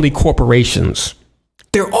 only corporations.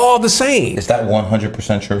 They're all the same. Is that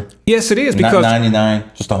 100% true? Yes, it is. Because not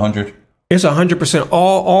 99, just 100. It's 100%.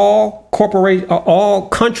 All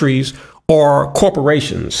countries are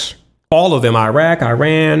corporations. All of them, Iraq,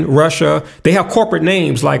 Iran, Russia, they have corporate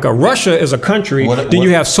names. Like Russia is a country. Then you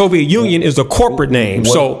have Soviet Union is a corporate name.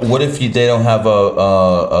 What if they don't have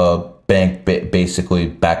a bank basically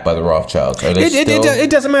backed by the Rothschilds? Are they it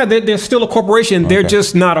doesn't matter. They're still a corporation. Okay. They're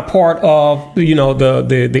just not a part of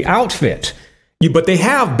the outfit. But they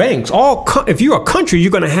have banks. If you're a country,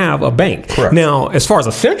 you're going to have a bank. Correct. Now, as far as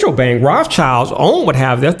a central bank, Rothschilds own would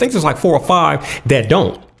have. I think there's like 4 or 5 that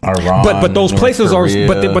don't. Iran, but those places Korea.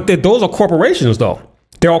 but those are corporations though.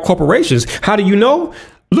 They're all corporations. How do you know?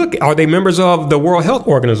 Look, are they members of the World Health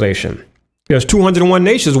Organization? There's 201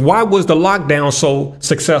 nations. Why was the lockdown so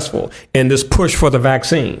successful in this push for the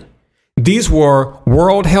vaccine? These were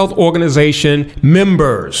World Health Organization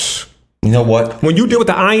members. You know what? When you deal with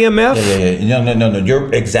the IMF? Yeah. No.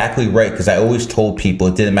 You're exactly right. Because I always told people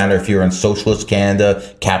it didn't matter if you're in socialist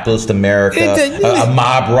Canada, capitalist America, a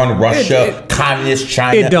mob-run Russia, communist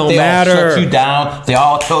China. It don't matter. They all shut you down. They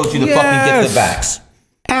all told you to fucking get the vax.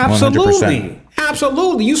 Absolutely. 100%.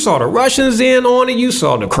 Absolutely. You saw the Russians in on it. You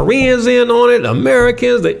saw the Koreans in on it. The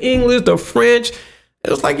Americans, the English, the French.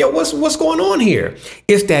 It was like, yo, what's going on here?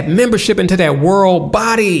 It's that membership into that world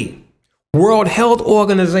body, World Health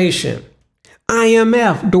Organization.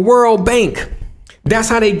 IMF, the World Bank. That's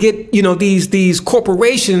how they get, these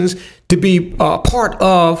corporations to be part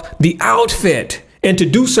of the outfit and to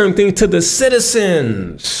do certain things to the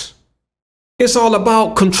citizens. It's all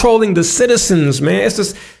about controlling the citizens, man. It's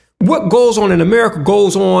just what goes on in America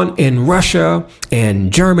goes on in Russia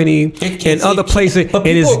and Germany and other places. And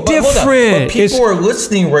it's different. But people are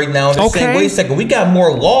listening right now and they're saying, wait a second, we got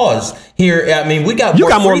more laws here. I mean, we got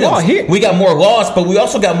more laws here. We got more laws, but we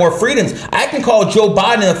also got more freedoms. I can call Joe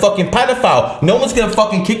Biden a fucking pedophile. No one's gonna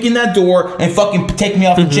fucking kick in that door and fucking take me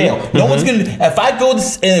off of jail. No one's gonna. If I go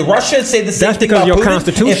to Russia and say the same thing about Putin,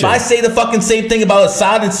 Constitution. If I say the fucking same thing about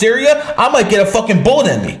Assad in Syria, I might get a fucking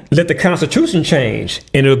bullet in me. Let the Constitution change,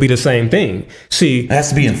 and it'll be the same thing. See, it has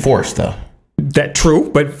to be enforced, though. That's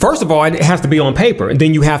true, but first of all, it has to be on paper, and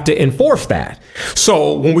then you have to enforce that.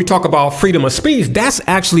 So when we talk about freedom of speech, that's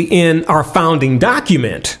actually in our founding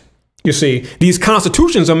document. You see, these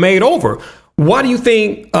constitutions are made over. Why do you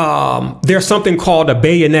think there's something called a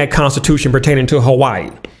bayonet constitution pertaining to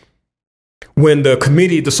Hawaii? When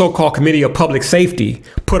the so-called Committee of Public Safety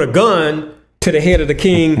put a gun to the head of the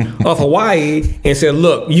king of Hawaii and said,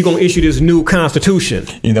 look, you're going to issue this new constitution.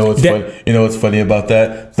 You know what's funny about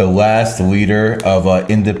that? The last leader of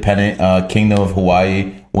independent Kingdom of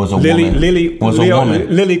Hawaii was a woman. Lily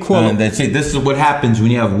Quillen. And they say this is what happens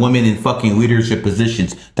when you have women in fucking leadership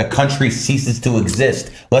positions. The country ceases to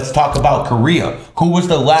exist. Let's talk about Korea. Who was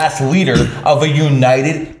the last leader of a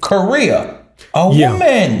united Korea? A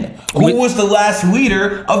woman. Who was the last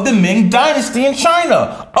leader of the Ming Dynasty in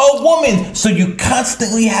China? A woman. So you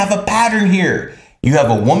constantly have a pattern here. You have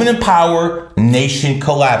a woman in power, nation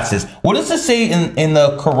collapses. What does it say in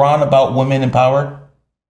the Quran about women in power?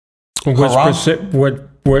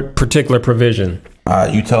 What particular provision?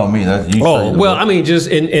 You tell me. That's you. Oh well, I mean, just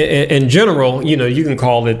in general, you know, you can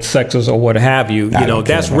call it sexist or what have you. You know,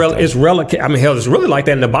 that's it's relative. I mean, hell, it's really like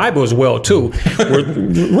that in the Bible as well too.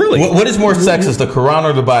 Really, what is more sexist, the Quran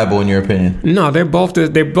or the Bible, in your opinion? No, they're both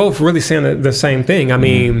really saying the same thing. I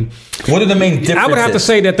mean, what are the main differences? I would have to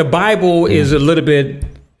say that the Bible is a little bit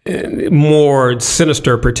more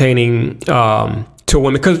sinister pertaining to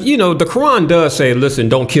women, because you know the Quran does say, listen,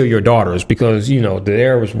 don't kill your daughters, because you know the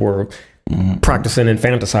Arabs were practicing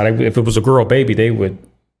infanticide. If it was a girl baby, they would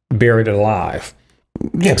bury it alive.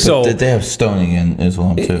 Yeah, so they have stoning in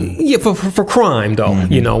Islam too. Yeah, for crime though.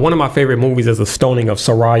 You know, one of my favorite movies is the stoning of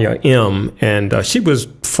Soraya M, and she was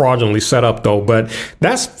fraudulently set up though, but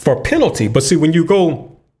that's for penalty. But see, when you go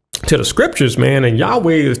to the scriptures, man, and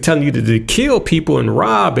Yahweh is telling you to kill people and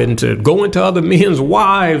rob and to go into other men's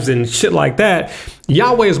wives and shit like that,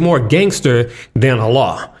 Yahweh is more gangster than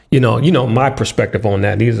Allah. You know my perspective on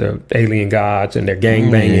that. These are alien gods and they're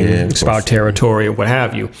gang banging, it's about territory or what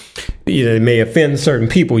have you. You know, it may offend certain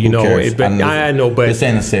people. You know, I know, but this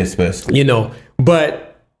ain't a safe space. You know, but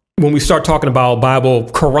when we start talking about Bible,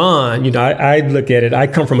 Quran, you know, I look at it. I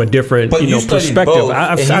come from a different, perspective.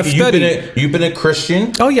 I've studied. You've been a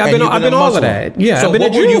Christian. Oh yeah, I've been all of that. Yeah, so I've been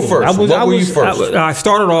what were you first? What were you first? I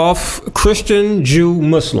started off Christian, Jew,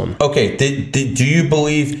 Muslim. Okay. Do you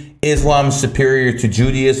believe Islam is superior to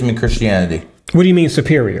Judaism and Christianity? What do you mean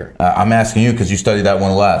superior? I'm asking you because you studied that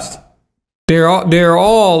one last. They're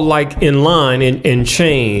all like in line in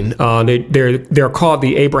chain. They're called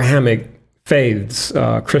the Abrahamic faiths,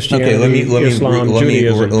 Christianity, Islam,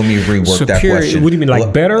 Judaism. Let me rework superior, that question. What do you mean,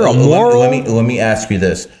 like better or moral? Let me ask you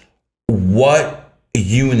this: what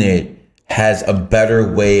unit has a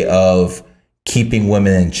better way of keeping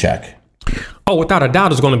women in check? Oh, without a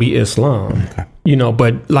doubt, it's going to be Islam. Okay. You know,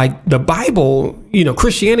 but like the Bible, you know,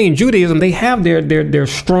 Christianity and Judaism, they have their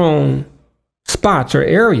strong spots or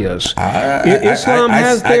areas. Islam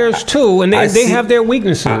has theirs too, and they have their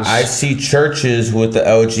weaknesses. I see churches with the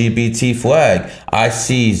LGBT flag. I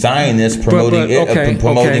see Zionists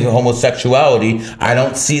promoting homosexuality. I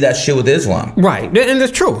don't see that shit with Islam. Right, and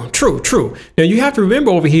that's true. Now you have to remember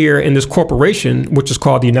over here in this corporation, which is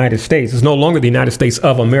called the United States, it's no longer the United States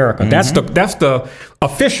of America. That's the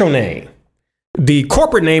official name. The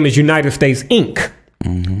corporate name is United States Inc.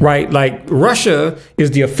 Right? Like Russia is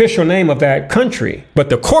the official name of that country, but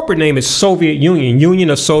the corporate name is Soviet Union, Union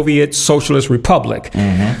of Soviet Socialist Republic.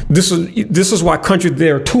 This is why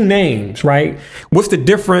there are two names, right? What's the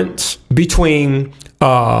difference between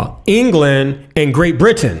England and Great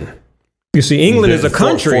Britain? You see, England is a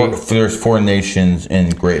country. There's four nations in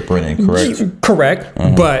Great Britain, correct? Correct.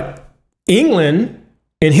 But England,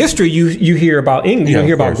 in history, you hear about England. You don't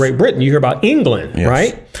hear about Great Britain. You hear about England,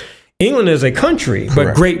 right? England is a country,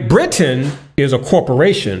 but Great Britain is a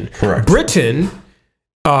corporation. Correct. Britain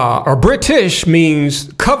or British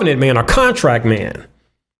means covenant man or contract man.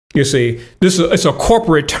 You see, it's a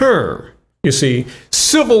corporate term. You see,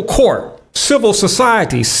 civil court, civil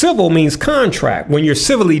society. Civil means contract. When you're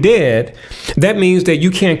civilly dead, that means that you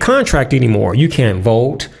can't contract anymore. You can't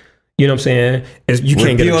vote. You know what I'm saying? You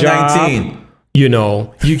can't get a job. 19. You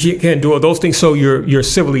know, you can't do all those things. So you're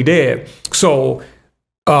civilly dead. So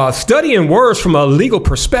studying words from a legal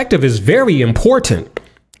perspective is very important.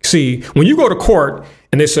 See, when you go to court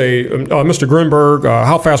and they say, Mr. Grinsberg,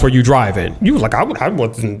 how fast were you driving? You was like, I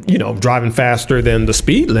wasn't, driving faster than the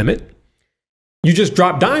speed limit. You just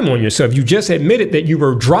dropped dime on yourself. You just admitted that you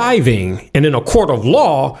were driving. And in a court of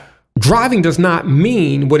law, driving does not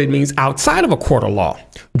mean what it means outside of a court of law.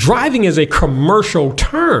 Driving is a commercial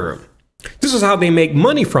term. This is how they make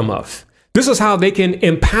money from us. This is how they can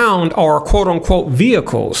impound our quote unquote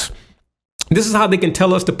vehicles. This is how they can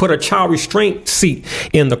tell us to put a child restraint seat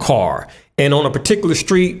in the car. And on a particular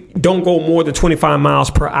street, don't go more than 25 miles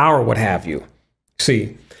per hour, what have you.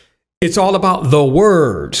 See, it's all about the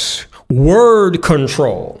words, word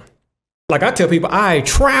control. Like I tell people, I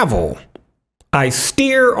travel. I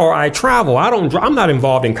steer or I travel. I'm not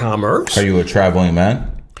involved in commerce. Are you a traveling man?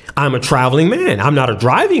 I'm a traveling man. I'm not a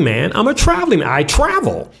driving man. I'm a traveling man. I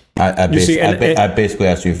travel. I basically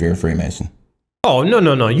asked you if you're a Freemason. Oh,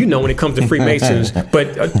 no. You know, when it comes to Freemasons,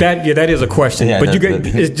 but that is a question. Yeah, but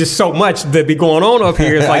it's just so much that be going on up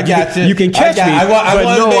here. It's like you can catch me. I'm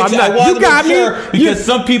not. You got me. Because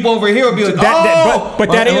some people over here will be like,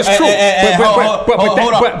 but that is true.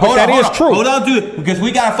 But that is true. Hold on, dude. Because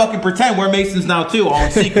we gotta fucking pretend we're Masons now too, all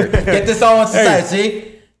in secret. Get this all in society. See?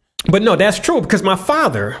 But no, that's true because my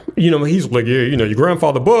father, he's like, yeah, your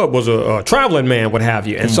grandfather Bud was a traveling man, what have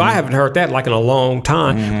you. And so I haven't heard that like in a long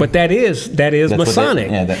time. But that is Masonic.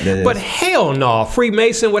 That is. But hell no,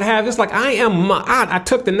 Freemason, what have you. It's like I am Ma'at. I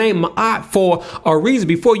took the name Ma'at for a reason.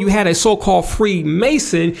 Before you had a so-called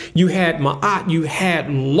Freemason, you had Ma'at, you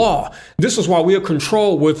had law. This is why we are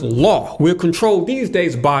controlled with law. We're controlled these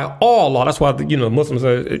days by all law. That's why Muslims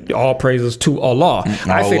say all praises to Allah.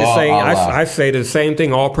 I say the same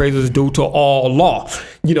thing. All praises is due to all law,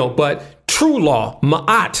 but true law,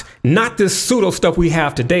 ma'at, not this pseudo stuff we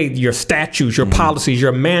have today, your statutes, your policies,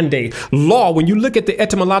 your mandate. Law, when you look at the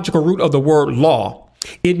etymological root of the word law,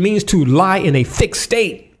 it means to lie in a fixed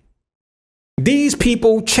state. These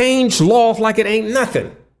people change laws like it ain't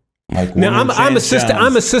nothing. Now, I'm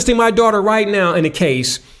assisting my daughter right now in a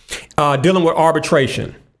case dealing with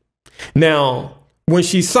arbitration. Now, when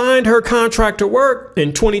she signed her contract to work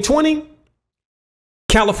in 2020,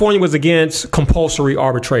 California was against compulsory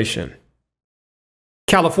arbitration.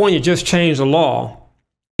 California just changed the law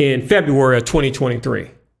in February of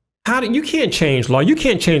 2023. You can't change law. You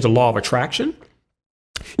can't change the law of attraction.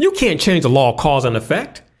 You can't change the law of cause and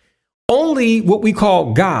effect. Only what we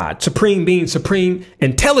call God, supreme being, supreme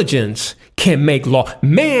intelligence can make law.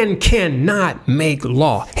 Man cannot make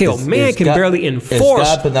law. Hell, man can barely enforce law. Is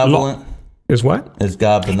God benevolent? Is what? Is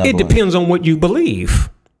God benevolent? It depends on what you believe.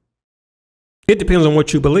 It depends on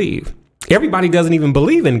what you believe. Everybody doesn't even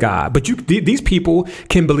believe in God, but these people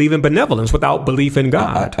can believe in benevolence without belief in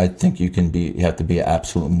God. I think you have to be an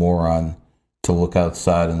absolute moron to look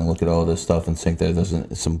outside and look at all this stuff and think that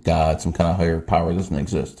some God, some kind of higher power doesn't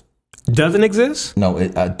exist. Doesn't exist? No,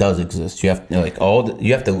 it does exist. You have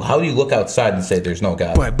to. How do you look outside and say there's no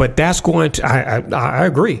God? But that's going to. I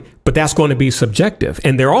agree. But that's going to be subjective.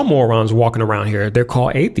 And there are morons walking around here. They're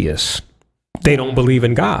called atheists. They don't believe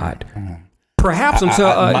in God. Perhaps until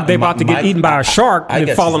they're about to get eaten by a shark and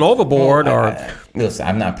falling overboard. Listen,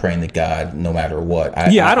 I'm not praying to God no matter what.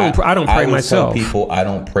 I don't pray myself. Tell people I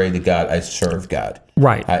don't pray to God. I serve God.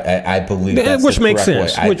 Right. I believe that's which makes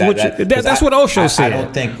sense. That's what Osho said. I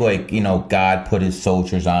don't think God put his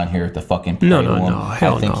soldiers on here to fucking pray no. to him.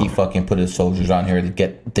 Hell I think he fucking put his soldiers on here to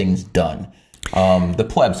get things done. The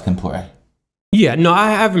plebs can pray. Yeah, no,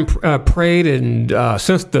 I haven't prayed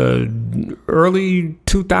since the early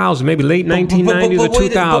 2000s, maybe late 1990s or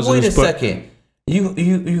 2000s. But wait a second.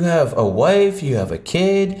 You have a wife, you have a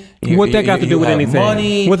kid. What that got to do with anything?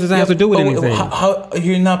 Money, what does that have to do with anything? How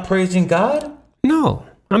you're not praising God? No,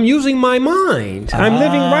 I'm using my mind. I'm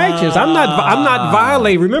living righteous. I'm not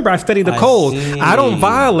violating. Remember, I studied the code. I don't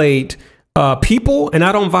violate people, and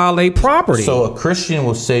I don't violate property. So a Christian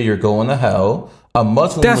will say you're going to hell. A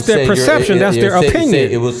Muslim that's their perception. That's their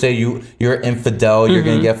opinion. It will say you're infidel. You're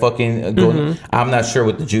gonna get fucking. I'm not sure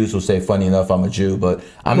what the Jews will say. Funny enough, I'm a Jew, but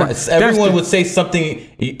I'm not. Everyone would say something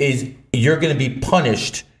is you're gonna be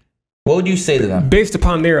punished. What would you say to them? Based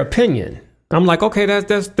upon their opinion, I'm like, okay,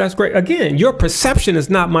 that's great. Again, your perception is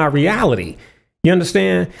not my reality. You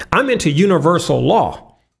understand? I'm into universal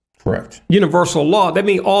law. Correct. Universal law. That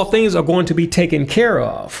means all things are going to be taken care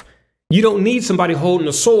of. You don't need somebody holding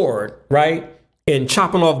a sword, right? And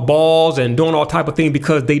chopping off balls and doing all type of things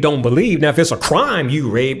because they don't believe. Now, if it's a crime, you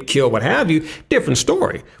rape, kill, what have you, different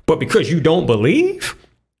story. But because you don't believe,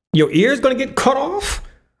 your ear's going to get cut off?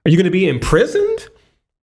 Are you going to be imprisoned?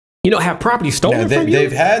 Have property stolen from you?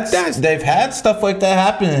 They've had stuff like that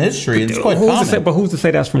happen in history. It's quite common. But who's to say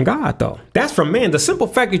that's from God, though? That's from man. The simple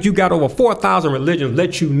fact that you got over 4,000 religions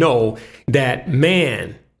lets you know that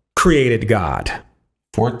man created God.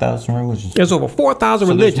 4,000 religions. There's over 4,000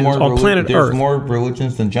 religions on planet Earth. There's more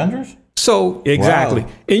religions than genders? So, exactly.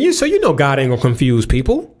 Wow. And you know God ain't going to confuse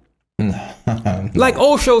people. Like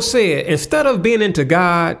Osho said, instead of being into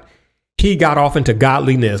God, he got off into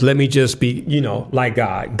godliness. Let me just be, like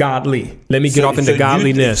God, godly. Let me get off into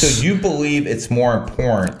godliness. So you believe it's more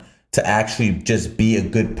important to actually just be a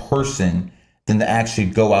good person than to actually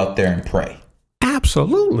go out there and pray?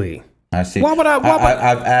 Absolutely. I see. I've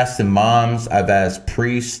asked imams, I've asked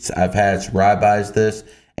priests, I've asked rabbis this,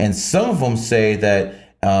 and some of them say that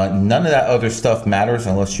none of that other stuff matters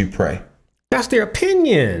unless you pray. That's their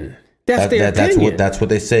opinion. That's what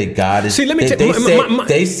they say. God is. See, let me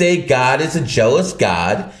they say God is a jealous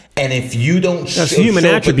God, and if you don't that's human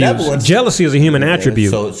attributes. Jealousy is a human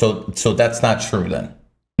attribute. So that's not true then.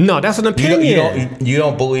 No, that's an opinion. You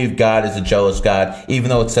don't believe God is a jealous God, even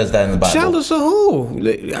though it says that in the Bible. Jealous of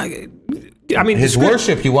who? I mean, his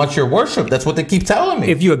worship. He wants your worship. That's what they keep telling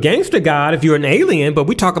me. If you're a gangster God, if you're an alien, but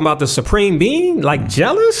we talking about the supreme being, like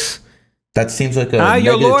jealous. That seems like a negative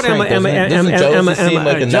your Lord, trait, doesn't it? Doesn't jealousy seem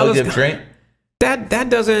like a negative trait? That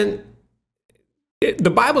doesn't.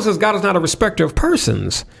 the Bible says God is not a respecter of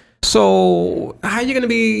persons. So how are you going to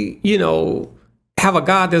be, have a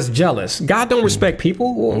God that's jealous? God don't respect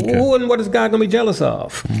people. Okay. Who and what is God going to be jealous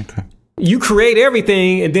of? Okay. You create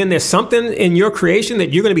everything, and then there's something in your creation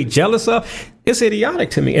that you're going to be jealous of. It's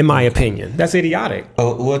idiotic to me, in my opinion. That's idiotic.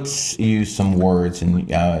 Oh, let's use some words, and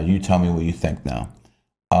you tell me what you think now.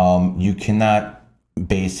 You cannot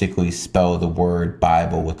basically spell the word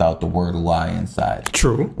Bible without the word lie inside.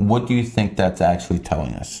 True. What do you think that's actually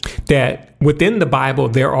telling us? That within the Bible,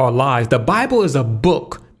 there are lies. The Bible is a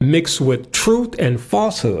book mixed with truth and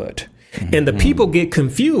falsehood. Mm-hmm. And the people get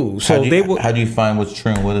confused. So how do you find what's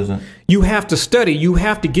true and what isn't? You have to study. You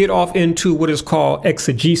have to get off into what is called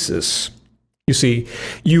exegesis. You see,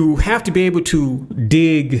 you have to be able to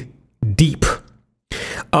dig deep.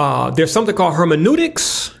 There's something called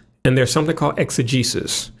hermeneutics, and there's something called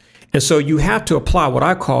exegesis. And so you have to apply what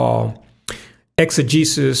I call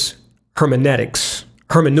exegesis hermeneutics,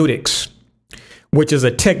 which is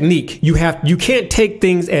a technique. You can't take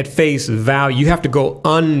things at face value. You have to go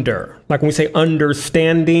under. Like when we say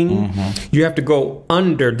understanding, you have to go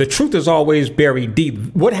under. The truth is always buried deep.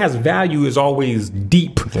 What has value is always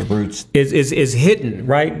deep. The roots is hidden,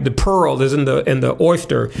 right? The pearl is in the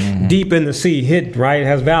oyster, deep in the sea, hidden, right? It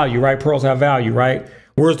has value, right? Pearls have value, right?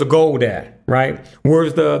 Where's the gold at, right?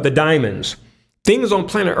 Where's the diamonds? Things on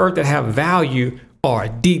planet Earth that have value are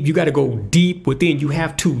deep. You got to go deep within. You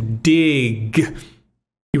have to dig.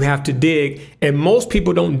 You have to dig. And most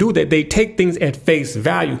people don't do that. They take things at face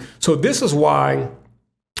value. So this is why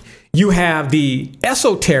you have the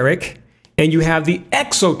esoteric and you have the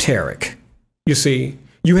exoteric. You see,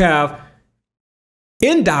 you have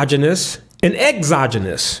endogenous and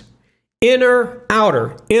exogenous. Inner,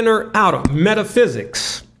 outer,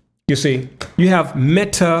 metaphysics. You see, you have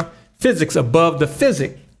metaphysics above the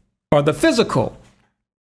physic or the physical.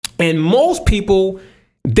 And most people,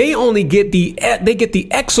 they only get the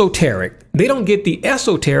exoteric. They don't get the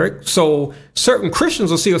esoteric. So certain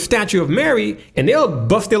Christians will see a statue of Mary and they'll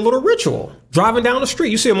bust their little ritual driving down the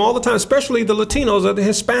street. You see them all the time, especially the Latinos or the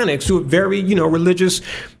Hispanics who are very, religious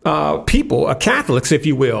people, Catholics, if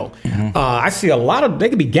you will. I see a lot of, they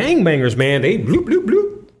could be gangbangers, man. They bloop, bloop,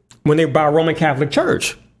 bloop when they buy a Roman Catholic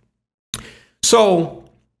church. So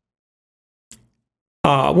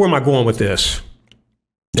where am I going with this?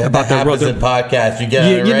 About that happens in podcasts. You get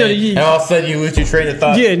it right, and all of a sudden you lose your train of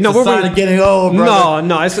thought. Yeah, no, it's a sign of getting old, brother.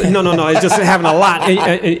 No, it's just having a lot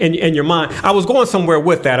in your mind. I was going somewhere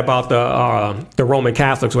with that about the Roman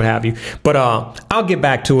Catholics, what have you. But I'll get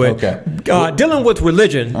back to it. Okay. Dealing with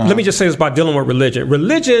religion. Let me just say this about dealing with religion.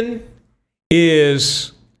 Religion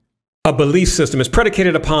is a belief system. It's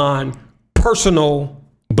predicated upon personal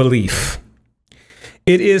belief.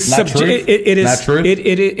 It is subjective. It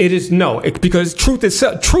is no, because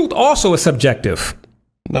truth also is subjective.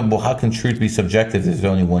 No, well, how can truth be subjective? There's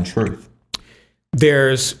only one truth.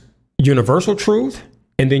 There's universal truth,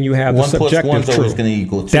 and then you have the subjective truth. 1 + 1 is always going to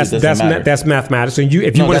equal 2. That's mathematics. And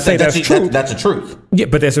if you want to say that's true, that's a truth. Yeah,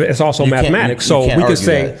 but it's also mathematics. So we could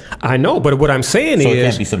say, I know, but what I'm saying is, it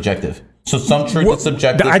can't be subjective. So some truth is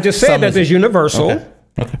subjective. I just said that there's universal. Okay.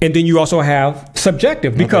 Okay. And then you also have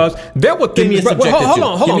subjective, because there were things. Hold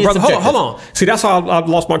on, brother. Hold on. See, that's how I've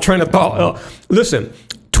lost my train of thought. Listen,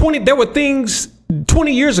 there were things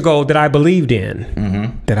 20 years ago that I believed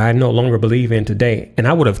in that I no longer believe in today, and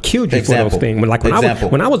I would have killed you for those things. Like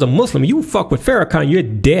when I was a Muslim, you fuck with Farrakhan, you're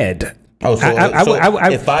dead. Oh, so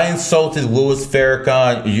if I insulted Louis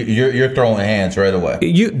Farrakhan, you're throwing hands right away.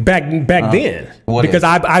 Back then, because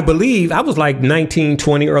I believe, I was like 19,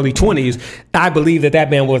 20, early 20s. I believe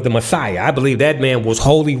that man was the Messiah. I believe that man was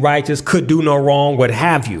holy, righteous, could do no wrong, what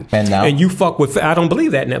have you. And now, and you fuck with, I don't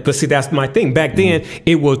believe that now. But see, that's my thing. Back then,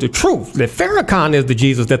 it was the truth. That Farrakhan is the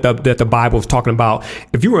Jesus that the Bible is talking about.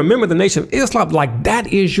 If you remember the Nation of Islam, like,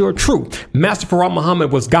 that is your truth. Master Farad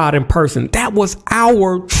Muhammad was God in person. That was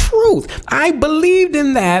our truth. I believed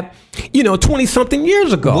in that, 20 something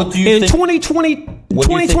years ago. What do you think? 2020, what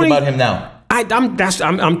do you think about him now?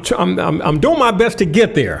 I'm doing my best to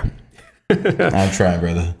get there. I'm trying,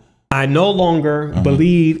 brother. I no longer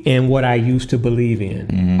believe in what I used to believe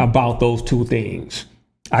in about those two things.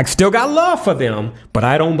 I still got love for them, but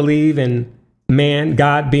I don't believe in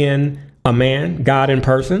God being a man, God in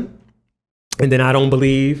person. And then I don't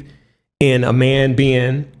believe in a man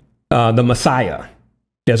being the Messiah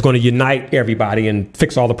that's going to unite everybody and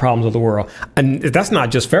fix all the problems of the world. And that's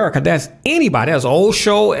not just Farrakhan. That's anybody. That's old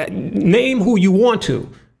show. Name who you want to.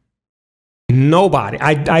 Nobody.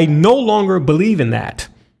 I no longer believe in that.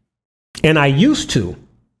 And I used to,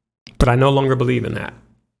 but I no longer believe in that.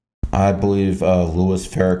 I believe Louis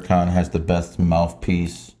Farrakhan has the best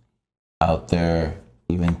mouthpiece out there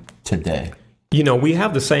even today. You know, we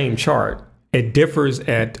have the same chart. It differs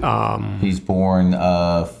at he's born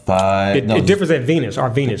it differs at Venus, our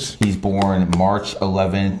Venus. He's born March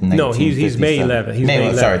 11th, 1957. No, he's May 11th. He's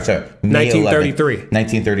May 11th. Sorry. May 1933.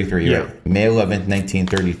 1933, yeah. Right. May 11th,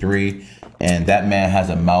 1933. And that man has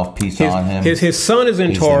a mouthpiece on him. His sun is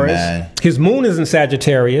in Taurus. His moon is in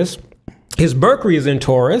Sagittarius. His Mercury is in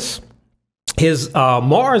Taurus. His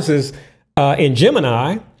Mars is in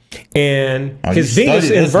Gemini. And his Venus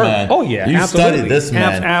in Virgo. Oh yeah, you absolutely. Studied this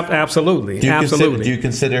man. Absolutely. Do you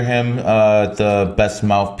consider him the best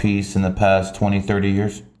mouthpiece in the past 20, 30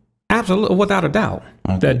 years? Absolutely, without a doubt.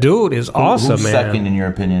 Okay. That dude is awesome, who's man. Second in your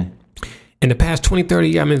opinion? In the past 20, 30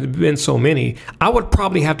 years, I mean, there's been so many. I would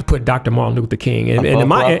probably have to put Dr. Martin Luther King.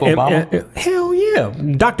 Hell yeah.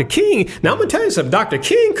 Dr. King. Now, I'm going to tell you something. Dr.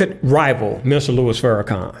 King could rival Mr. Louis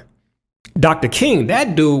Farrakhan. Dr. King,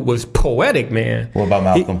 that dude was poetic, man. What about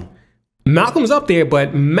Malcolm? Malcolm's up there,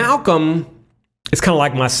 but Malcolm is kind of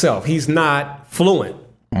like myself. He's not fluent.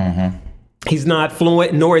 Mm-hmm. He's not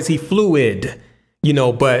fluent, nor is he fluid, you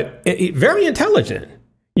know, but very intelligent,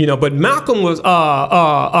 you know, but Malcolm was,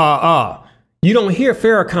 You don't hear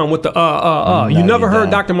Farrakhan with the, No, you never heard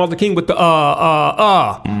Dr. Martin Luther King with the,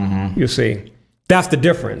 Mm-hmm. You see, that's the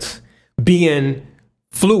difference. Being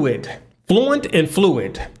fluent and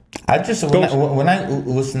fluid. I just when I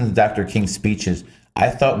listen to Dr. King's speeches, I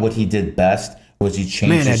thought what he did best was he changed his tone.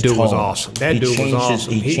 Man, that dude was awesome. That dude was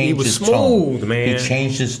awesome. He was smooth, man. He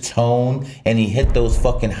changed his tone, and he hit those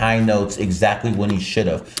fucking high notes exactly when he should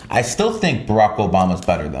have. I still think Barack Obama's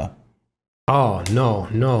better, though. Oh, no.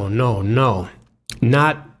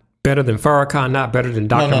 Not better than Farrakhan, not better than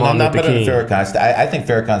Dr. Martin Luther King. No, not better than Farrakhan. I think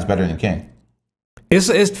Farrakhan's better than King.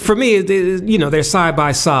 It's for me, you know, they're side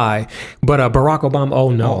by side. But Barack Obama, oh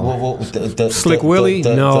no. Slick Willie,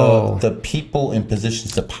 no. The people in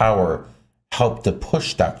positions of power helped to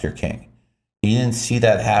push Dr. King. You didn't see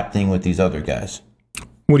that happening with these other guys.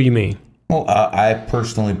 What do you mean? Well, I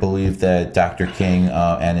personally believe that Dr. King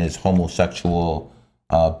and his homosexual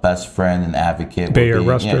best friend and advocate, Bayer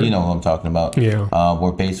Ruster, you know who I'm talking about. Yeah,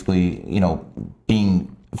 were basically, you know,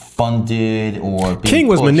 being funded or being King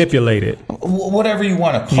was pushed. Manipulated. Whatever you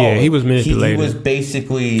want to call it. Yeah, he was manipulated. He was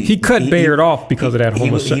basically... He cut Bayard off because of that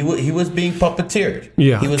homosexual... He was being puppeteered.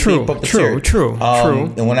 Yeah, he was being puppeteered. True.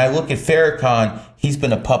 And when I look at Farrakhan, he's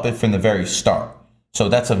been a puppet from the very start. So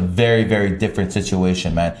that's a very, very different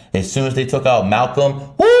situation, man. As soon as they took out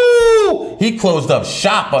Malcolm, woo! He closed up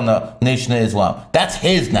shop on the Nation of Islam. That's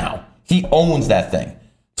his now. He owns that thing.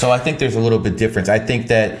 So I think there's a little bit difference. I think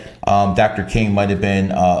that Dr. King might have been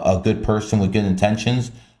a good person with good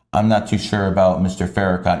intentions. I'm not too sure about Mr.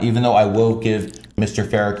 Farrakhan, even though I will give Mr.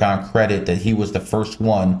 Farrakhan credit that he was the first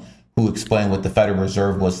one who explained what the Federal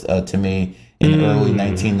Reserve was to me in the early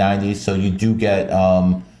 1990s. So you do get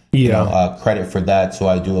credit for that. So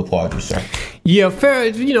I do applaud you, sir. Yeah,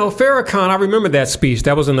 Farrakhan, I remember that speech.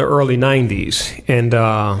 That was in the early 90s. And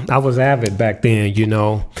I was avid back then, you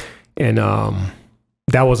know, and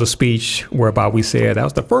that was a speech whereby we said that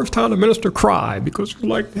was the first time the minister cried because it's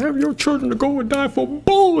like, have your children to go and die for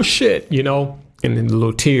bullshit, you know, and then the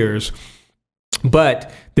little tears.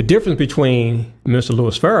 But the difference between Mr.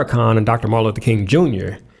 Louis Farrakhan and Dr. Martin Luther King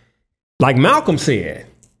Jr., like Malcolm said,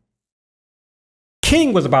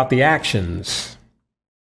 King was about the actions.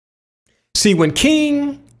 See, when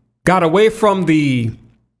King got away from the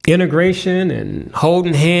integration and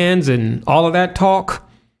holding hands and all of that talk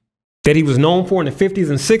that he was known for in the 50s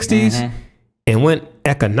and 60s and went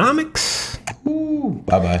economics,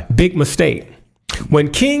 bye-bye. Big mistake. When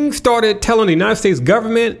King started telling the United States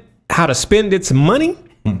government how to spend its money,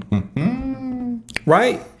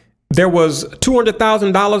 right? There was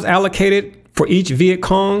 $200,000 allocated for each Viet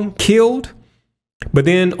Cong killed, but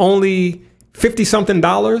then only $50-something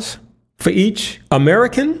for each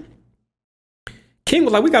American. King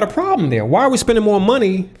was like, we got a problem there. Why are we spending more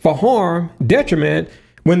money for harm, detriment,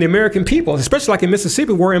 when the American people, especially like in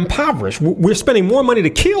Mississippi, were impoverished? We're spending more money to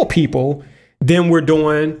kill people than we're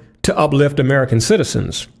doing to uplift American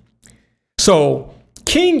citizens. So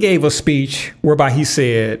King gave a speech whereby he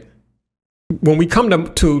said, when we come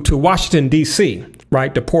to Washington, D.C.,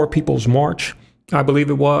 right, the Poor People's March, I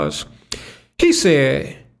believe it was, he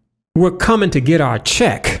said, we're coming to get our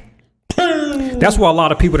check. That's why a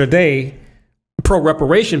lot of people today,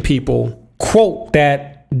 pro-reparation people, quote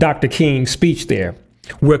that Dr. King speech there.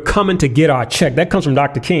 We're coming to get our check. That comes from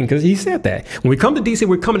Dr. King because he said that. When we come to D.C.,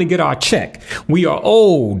 we're coming to get our check. We are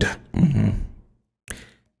owed.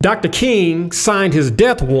 Dr. King signed his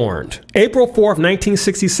death warrant, April 4th,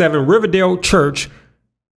 1967, Riverdale Church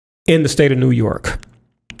in the state of New York.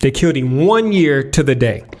 They killed him 1 year to the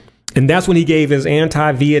day. And that's when he gave his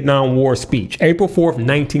anti-Vietnam War speech, April 4th,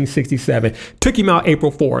 1967. Took him out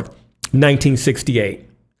April 4th, 1968,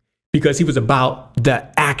 because he was about the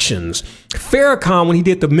actions. Farrakhan, when he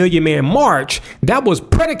did the Million Man March, that was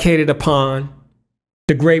predicated upon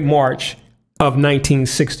the Great March of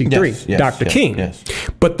 1963, Dr. King. Yes.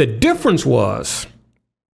 But the difference was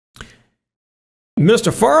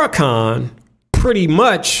Mr. Farrakhan pretty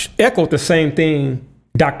much echoed the same thing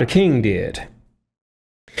Dr. King did.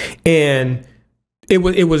 And it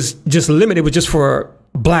was just limited. It was just for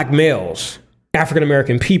black males,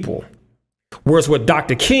 African-American people. Whereas with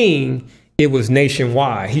Dr. King, it was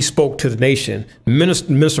nationwide. He spoke to the nation.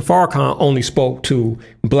 Mr. Farrakhan only spoke to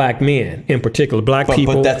black men, in particular, black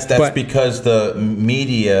people. But that's because the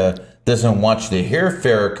media doesn't want you to hear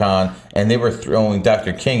Farrakhan, and they were throwing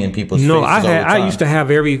Dr. King in people's faces all the time. I used to have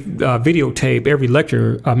every videotape, every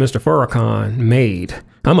lecture Mr. Farrakhan made.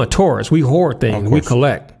 I'm a tourist. We hoard things. We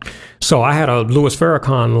collect. So I had a Louis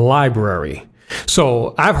Farrakhan library.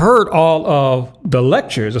 So I've heard all of the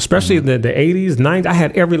lectures, especially the 80s, 90s. I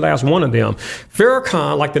had every last one of them.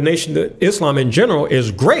 Farrakhan, like the Nation of Islam in general,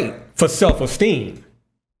 is great for self-esteem.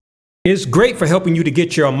 It's great for helping you to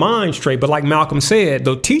get your mind straight. But like Malcolm said,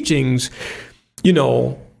 the teachings, you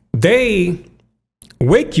know, they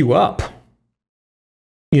wake you up.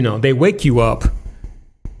 You know, they wake you up.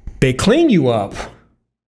 They clean you up.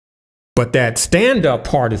 But that stand-up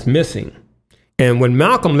part is missing. And when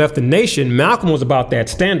Malcolm left the nation, Malcolm was about that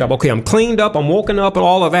stand up. Okay, I'm cleaned up, I'm woken up and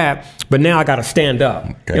all of that, but now I got to stand up.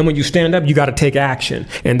 Okay. And when you stand up, you got to take action.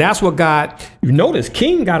 And that's what you notice,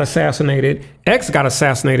 King got assassinated, X got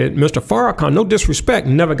assassinated, Mr. Farrakhan, no disrespect,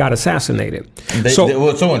 never got assassinated.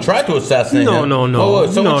 Someone tried to assassinate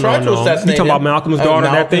him. Someone tried to assassinate him. You talking about Malcolm's daughter,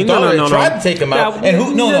 that thing? No. Tried to take him out. And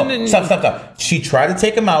who? Stop. She tried to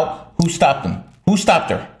take him out. Who stopped him? Who stopped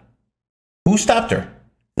her? Who stopped her?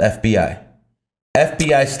 The FBI.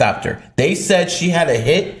 FBI stopped her. They said she had a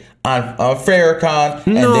hit on Farrakhan,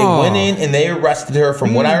 and they went in and they arrested her.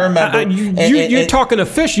 From what I remember, you're talking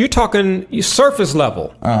official. You're talking surface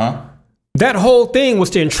level. That whole thing was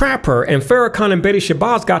to entrap her, and Farrakhan and Betty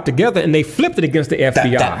Shabazz got together and they flipped it against the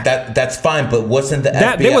FBI. That's fine, but wasn't the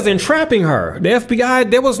FBI? They was entrapping her. The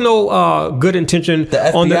FBI, there was no good intention. The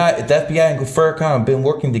FBI and Farrakhan have been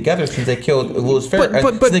working together since they killed Louis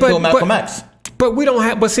Farrakhan. Since they killed Malcolm X. But we don't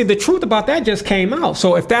have. But see, the truth about that just came out.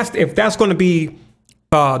 So if that's going to be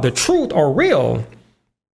the truth or real,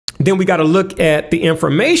 then we got to look at the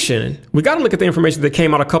information. We got to look at the information that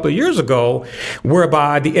came out a couple of years ago,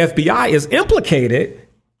 whereby the FBI is implicated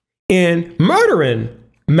in murdering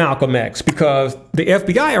Malcolm X, because the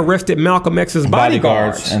FBI arrested Malcolm X's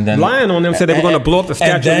bodyguards and then lying on them, said they were going to blow up the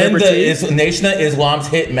Statue of Liberty. And then the Nation of Islam's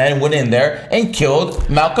hitmen went in there and killed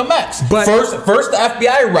Malcolm X. But first the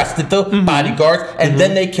FBI arrested the bodyguards, and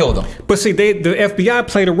then they killed them. But see, the FBI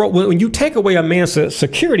played a role. When you take away a man's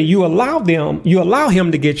security, you allow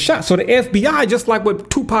him to get shot. So the FBI, just like with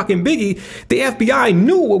Tupac and Biggie, the FBI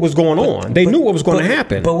knew what was going on. They knew what was going to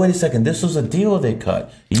happen. But wait a second, this was a deal they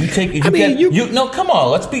cut. No, come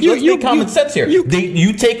on. Let's be common sense here.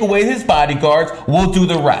 You take away his bodyguards, we'll do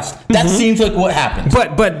the rest. That seems like what happened.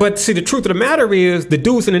 But see, the truth of the matter is, the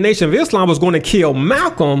dudes in the Nation of Islam was going to kill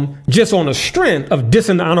Malcolm just on the strength of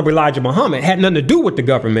dissing the Honorable Elijah Muhammad. Had nothing to do with the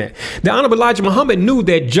government. The Honorable Elijah Muhammad knew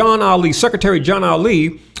that Secretary John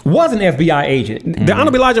Ali was an FBI agent. The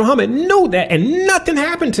Honorable Elijah Muhammad knew that, and nothing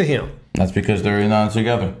happened to him. That's because they're not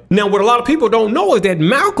together. Now, what a lot of people don't know is that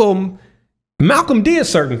Malcolm did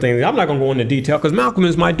certain things. I'm not going to go into detail because Malcolm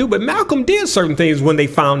is my dude, but Malcolm did certain things when they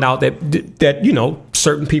found out that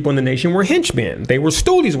certain people in the nation were henchmen. They were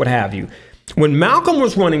stoolies, what have you. When Malcolm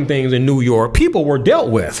was running things in New York, people were dealt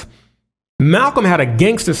with. Malcolm had a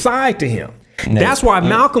gangster side to him. That's why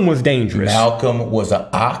Malcolm was dangerous. Malcolm was an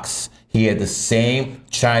ox. He had the same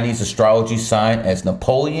Chinese astrology sign as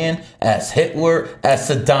Napoleon, as Hitler, as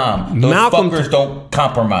Saddam. Those fuckers don't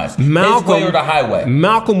compromise. His way or the highway.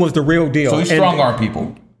 Malcolm was the real deal. So he strong-armed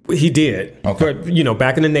people. He did. Okay. But,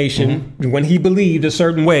 back in the nation, when he believed a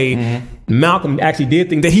certain way, Malcolm actually did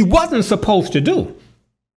things that he wasn't supposed to do.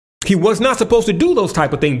 He was not supposed to do those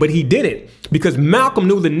type of things, but he did it because Malcolm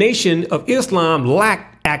knew the Nation of Islam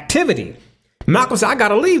lacked activity. Malcolm said, I got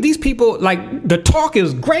to leave. These people, like, the talk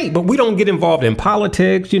is great, but we don't get involved in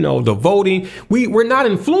politics, the voting. We're not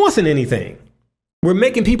influencing anything. We're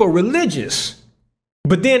making people religious.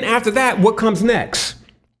 But then after that, what comes next?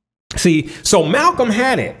 See, so Malcolm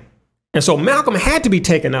had it. And so Malcolm had to be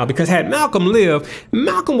taken out, because had Malcolm lived,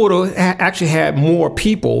 Malcolm would have actually had more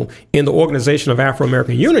people in the Organization of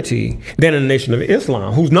Afro-American Unity than in the Nation of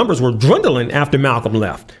Islam, whose numbers were dwindling after Malcolm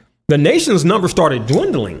left. The nation's numbers started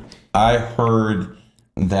dwindling. I heard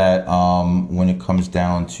that when it comes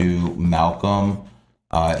down to Malcolm,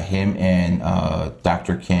 him and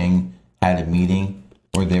Dr. King had a meeting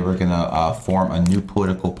where they were gonna form a new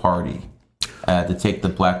political party to take the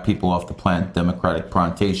black people off the planet Democratic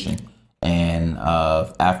plantation. And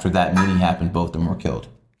after that meeting happened, both of them were killed.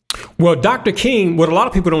 Well, Dr. King, what a lot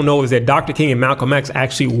of people don't know is that Dr. King and Malcolm X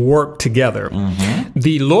actually worked together. Mm-hmm.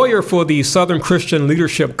 The lawyer for the Southern Christian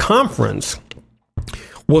Leadership Conference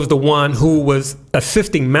was the one who was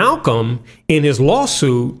assisting Malcolm in his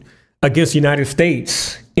lawsuit against the United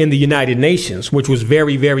States in the United Nations, which was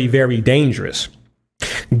very, very, very dangerous.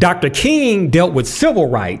 Dr. King dealt with civil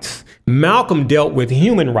rights. Malcolm dealt with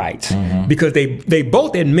human rights, mm-hmm. because they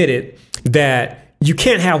both admitted that you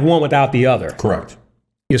can't have one without the other. Correct.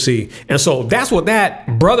 You see, and so that's what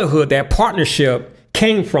that brotherhood, that partnership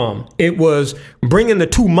came from. It was bringing the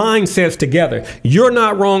two mindsets together. You're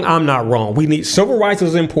not wrong. I'm not wrong. We need civil rights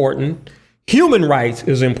is important. Human rights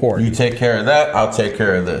is important. You take care of that, I'll take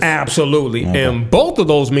care of this. Absolutely. Okay. And both of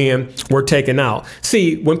those men were taken out.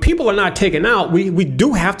 See, when people are not taken out, we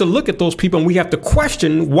do have to look at those people and we have to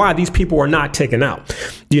question why these people are not taken out.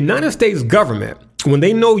 The United States government, when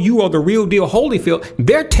they know you are the real deal Holyfield,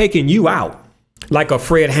 they're taking you out. Like a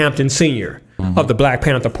Fred Hampton Sr. Mm-hmm. of the Black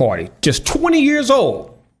Panther Party, just 20 years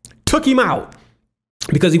old, took him out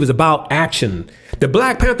because he was about action. The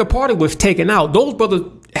Black Panther Party was taken out. Those brothers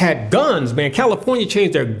had guns, man. California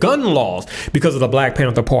changed their gun laws because of the Black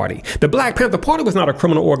Panther Party. The Black Panther Party was not a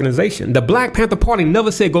criminal organization. The Black Panther Party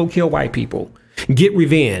never said go kill white people, get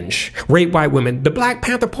revenge, rape white women. The Black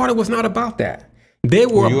Panther Party was not about that. They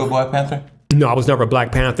were you a Black Panther? No, I was never a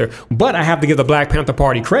Black Panther, but I have to give the Black Panther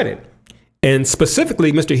Party credit. And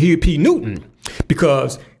specifically Mr. Huey P. Newton,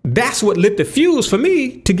 because that's what lit the fuse for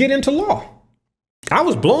me to get into law. I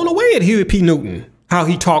was blown away at Huey P. Newton, how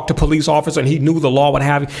he talked to police officers and he knew the law, what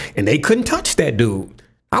have you, and they couldn't touch that dude.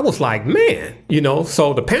 I was like, man,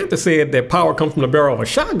 so the Panther said that power comes from the barrel of a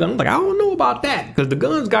shotgun. I'm like, I don't know about that because the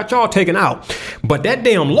guns got y'all taken out. But that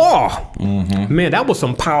damn law, mm-hmm. man, that was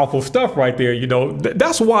some powerful stuff right there.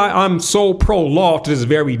 That's why I'm so pro-law to this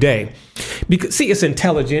very day. Because, see, it's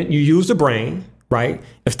intelligent. You use the brain, right,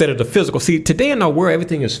 instead of the physical. See, today in our world,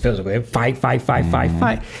 everything is physical. Fight, mm-hmm.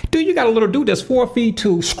 fight. Dude, you got a little dude that's 4 feet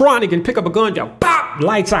 2, scrawny, can pick up a gun, just pop,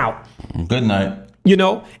 lights out. Good night.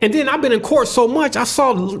 And then I've been in court so much, I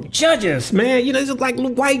saw judges, man, it's like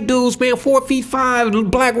white dudes, man, 4 feet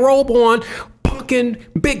 5, black robe on, punking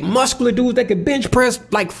big muscular dudes that could bench press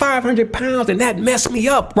like 500 pounds, and that messed me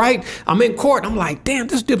up, right? I'm in court, I'm like, damn,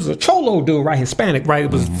 this dude was a cholo dude, right, Hispanic, right?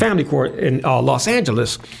 It was family court in Los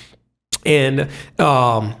Angeles, and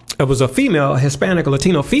it was a female, Hispanic or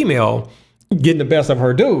Latino female, getting the best of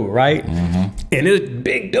her dude, right? Mm-hmm. And this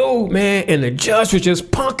big dude, man, and the judge was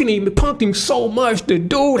just punked him so much, the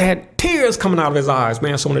dude had tears coming out of his eyes,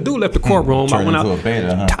 man. So when the dude left the courtroom, I went out, a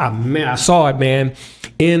beta, huh? Man, I saw it, man,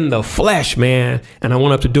 in the flesh, man. And I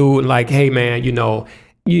went up to dude like, hey, man,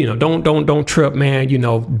 don't trip, man.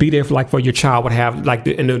 Be there for your child, what have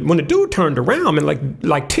when the dude turned around, man,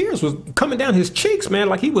 like tears was coming down his cheeks, man,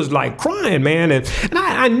 like he was like crying, man. And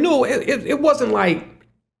I knew it wasn't like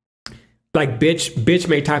bitch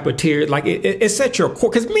made type of tears. Like it set your core.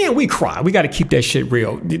 Because men, we cry. We got to keep that shit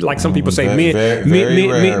real. Like some people say, men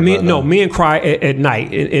cry at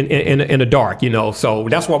night in the dark. So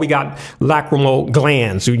that's why we got lacrimal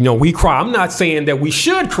glands. We cry. I'm not saying that we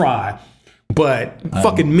should cry, but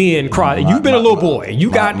fucking men cry. You've been a little boy.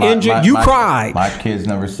 You got injured. You cried. My kids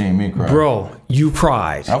never seen me cry. Bro, you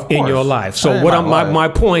cried in your life. So what my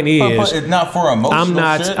point is, it's not for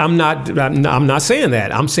emotional shit. I'm not saying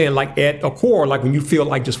that. I'm saying like at a core, like when you feel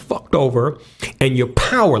like just fucked over and you're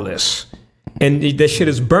powerless and that shit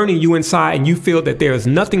is burning you inside and you feel that there is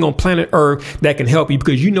nothing on planet Earth that can help you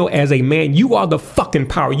because as a man, you are the fucking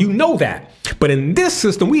power. You know that. But in this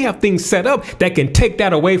system, we have things set up that can take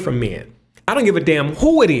that away from men. I don't give a damn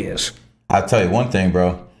who it is. I'll tell you one thing,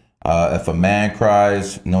 bro. If a man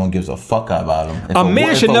cries, no one gives a fuck about him. A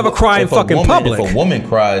man should never cry in fucking public. If a woman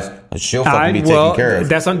cries, she'll fucking be taken care of.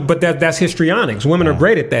 That's histrionics. Women are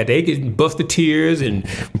great at that. They can bust the tears and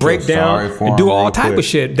break down and do all type of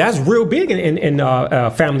shit. That's real big in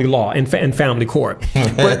family law and family court.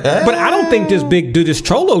 But I don't think this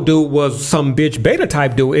cholo dude was some bitch beta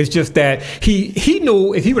type dude. It's just that he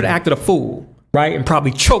knew if he would have acted a fool, right, and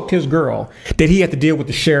probably choked his girl, that he had to deal with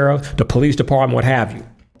the sheriff, the police department, what have you.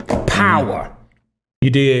 Power. You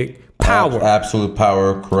dig? Power. Absolute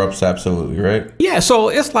power corrupts absolutely, right? Yeah, so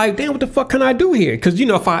it's like, damn, what the fuck can I do here? Because,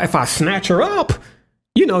 if I snatch her up,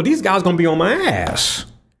 these guys going to be on my ass.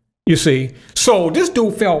 You see? So this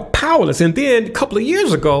dude felt powerless. And then a couple of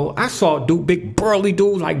years ago, I saw big burly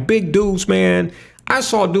dudes, like big dudes, man. I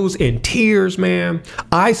saw dudes in tears, man.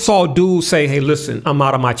 I saw dudes say, hey, listen, I'm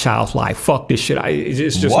out of my child's life. Fuck this shit.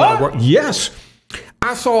 It's just not work. Yes.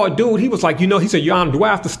 I saw a dude, he was like, he said, Your Honor, do I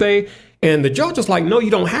have to stay? And the judge was like, no, you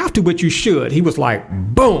don't have to, but you should. He was like,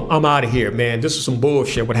 boom, I'm out of here, man. This is some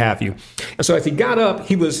bullshit, what have you. And so as he got up,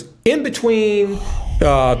 he was in between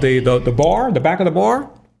the bar, the back of the bar,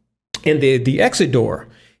 and the exit door.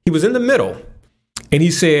 He was in the middle. And he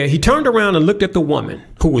said, he turned around and looked at the woman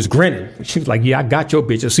who was grinning. She was like, yeah, I got your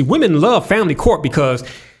bitch. See, women love family court because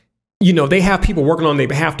they have people working on their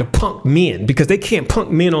behalf to punk men because they can't punk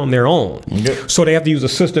men on their own. Yep. So they have to use a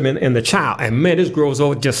system and the child. And man, this girl was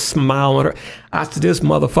over just smiling at her. I said, this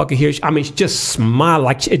motherfucker here, she just smiled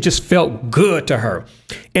like it just felt good to her.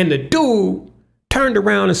 And the dude turned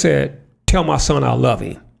around and said, tell my son I love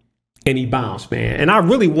him. And he bounced, man. And I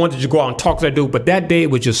really wanted to go out and talk to that dude, but that day it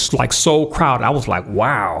was just like so crowded. I was like,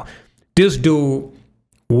 wow, this dude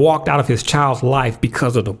walked out of his child's life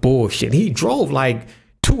because of the bullshit. He drove like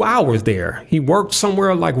 2 hours there. He worked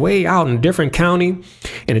somewhere like way out in a different county,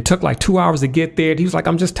 and it took like 2 hours to get there. He was like,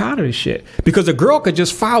 I'm just tired of this shit. Because the girl could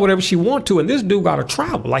just file whatever she wanted to, and this dude got to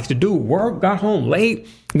travel. Like the dude worked, got home late,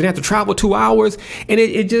 and then had to travel 2 hours, and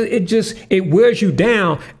it wears you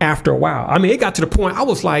down after a while. I mean, it got to the point I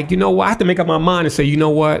was like, I have to make up my mind and say, you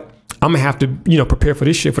know what? I'm gonna have to, prepare for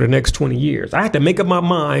this shit for the next 20 years. I have to make up my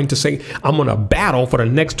mind to say I'm gonna battle for the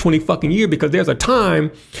next 20 fucking years because there's a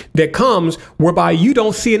time that comes whereby you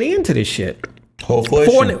don't see an end to this shit.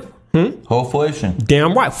 Hoflation. Hoflation.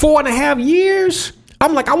 Damn right. 4.5 years.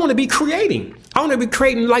 I'm like, I want to be creating. I want to be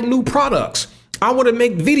creating like new products. I want to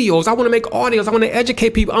make videos. I want to make audios. I want to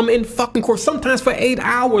educate people. I'm in fucking court sometimes for 8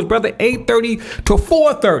 hours, brother. 8:30 to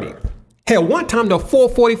 4:30. Hell, one time to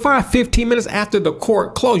 4:45, 15 minutes after the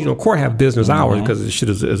court closed. Court have business hours because this shit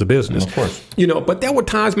is a business. Of course. But there were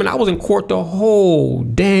times, man, I was in court the whole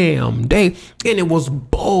damn day, and it was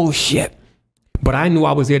bullshit. But I knew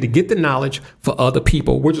I was there to get the knowledge for other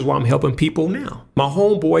people, which is why I'm helping people now. My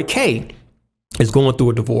homeboy K is going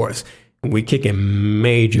through a divorce. We kicking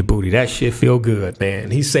major booty. That shit feel good,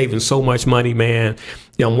 man. He's saving so much money, man.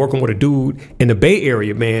 I'm working with a dude in the Bay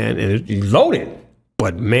Area, man, and he's loaded.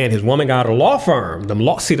 But man, his woman got a law firm.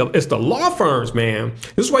 It's the law firms, man.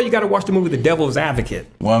 This is why you got to watch the movie The Devil's Advocate.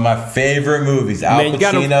 One of my favorite movies. Al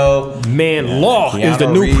Pacino. Law Keanu is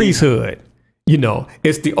the new Reeves. priesthood.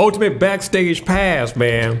 It's the ultimate backstage pass,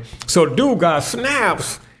 man. So the dude got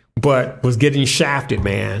snaps, but was getting shafted,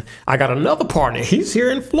 man. I got another partner. He's here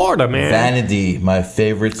in Florida, man. Vanity, my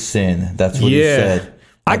favorite sin. That's what he said.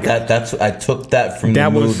 I took that from the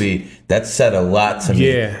movie. That said a lot to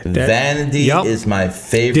me. Yeah, Vanity is my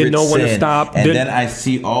favorite Didn't know sin. when to stop. And then I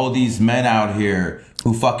see all these men out here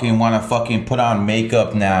who fucking want to fucking put on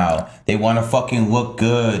makeup now. They want to fucking look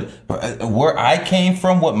good. Where I came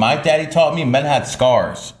from, what my daddy taught me, men had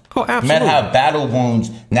scars. Oh, absolutely. Men have battle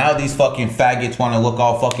wounds. Now these fucking faggots want to look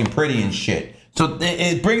all fucking pretty and shit. So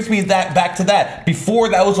it brings me back to that. Before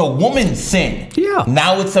that was a woman's sin. Yeah.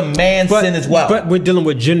 Now it's a man's sin as well. But we're dealing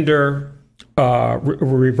with gender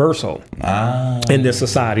reversal in this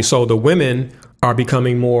society. So the women are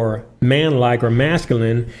becoming more man-like or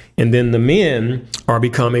masculine, and then the men are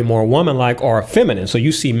becoming more woman-like or feminine. So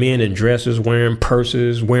you see men in dresses, wearing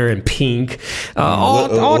purses, wearing pink, all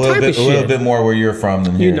type of shit. A little bit more where you're from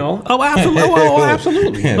than here. Oh, absolutely.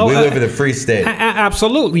 Absolutely. We live in a free state.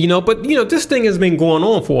 Absolutely. But this thing has been going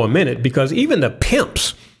on for a minute because even the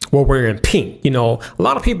pimps were wearing pink. A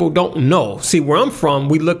lot of people don't know. See, where I'm from,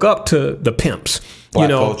 we look up to the pimps. Black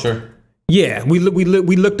culture. Yeah, we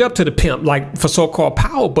looked up to the pimp like for so-called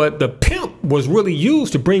power, but the pimp was really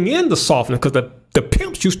used to bring in the softness because the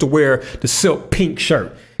pimps used to wear the silk pink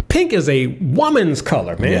shirt. Pink is a woman's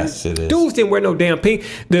color, man. Yes, it is. Dudes didn't wear no damn pink.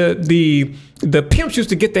 The pimps used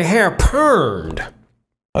to get their hair permed.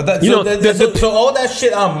 So all that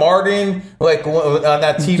shit on Martin, like on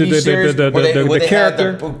that TV series, where they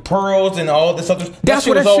character had the pearls and all this other, that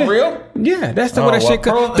shit was all real. Yeah, that's what that shit.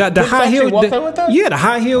 The high heel, the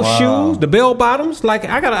high heel shoes, the bell bottoms. Like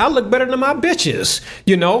I look better than my bitches.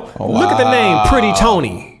 Look at the name, Pretty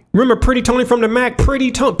Tony. Remember Pretty Tony from the Mac?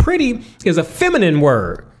 Pretty Tony. Pretty is a feminine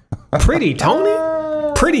word. Pretty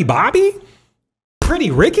Tony, Pretty Bobby, Pretty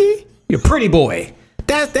Ricky, you're pretty boy.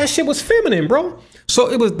 That shit was feminine, bro. So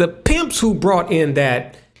it was the pimps who brought in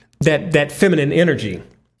that feminine energy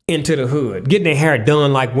into the hood, getting their hair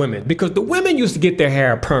done like women, because the women used to get their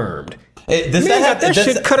hair permed. Does that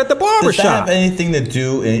shit cut at the barbershop? Does that have anything to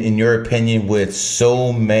do, in your opinion, with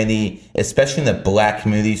so many, especially in the black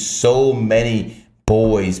community, so many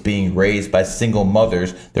boys being raised by single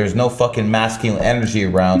mothers? There's no fucking masculine energy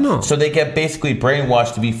around, so they get basically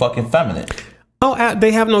brainwashed to be fucking feminine. Oh,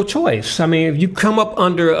 they have no choice. I mean, if you come up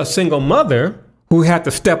under a single mother who had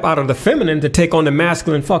to step out of the feminine to take on the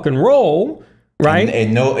masculine fucking role, right?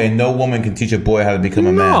 And no woman can teach a boy how to become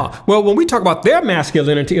a man. Well, when we talk about their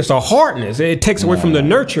masculinity, it's a hardness. It takes away from the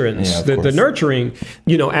nurturing, the nurturing,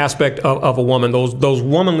 aspect of a woman. Those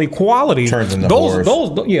womanly qualities. Turns into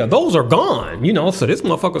those are gone. So this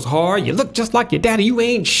motherfucker's hard. You look just like your daddy. You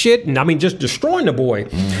ain't shit. And I mean, just destroying the boy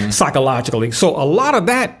psychologically. So a lot of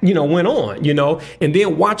that, went on. And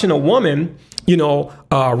then watching a woman,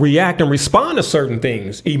 react and respond to certain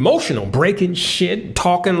things, emotional, breaking shit,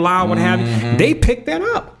 talking loud, what have you. They pick that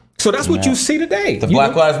up. So that's what you see today. The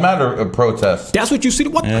Black Lives Matter protest. That's what you see.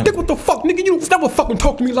 What the fuck, nigga? You never fucking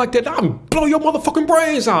talk to me like that. I'll blow your motherfucking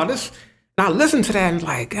brains out. Now listen to that and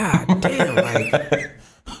like, God damn, like,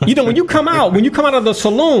 when you come out of the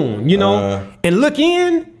saloon, and look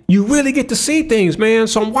in, you really get to see things, man.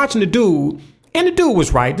 So I'm watching the dude. And the dude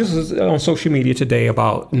was right. This is on social media today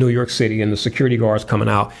about New York City and the security guards coming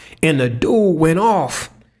out. And the dude went off.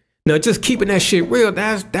 Now, just keeping that shit real,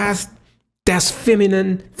 that's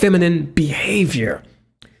feminine behavior.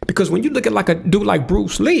 Because when you look at like a dude like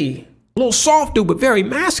Bruce Lee, a little soft dude, but very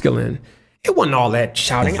masculine, it wasn't all that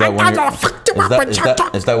shouting. Is that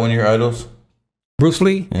one of your idols? Bruce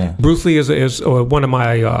Lee? Yeah. Bruce Lee is one of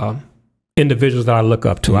my individuals that I look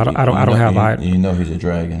up to. I don't have idols. He's a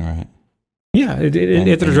dragon, right? Yeah, Enter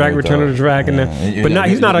the Dragon, Return of the Dragon. But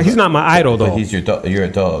he's not my idol though. But you're a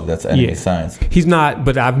dog. That's enemy science. He's not.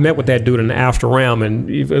 But I've met with that dude in the astral realm, and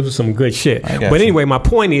it was some good shit. But anyway, my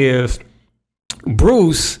point is,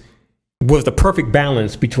 Bruce was the perfect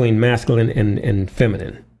balance between masculine and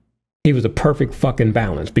feminine. He was the perfect fucking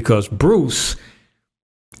balance because Bruce,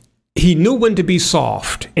 he knew when to be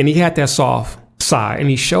soft, and he had that soft side, and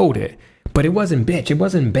he showed it. But it wasn't bitch. It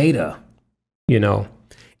wasn't beta.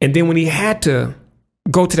 And then when he had to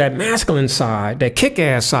go to that masculine side, that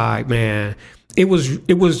kick-ass side, man, it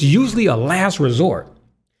was usually a last resort.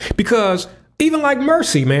 Because even like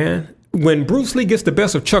Mercy, man, when Bruce Lee gets the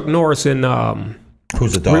best of Chuck Norris in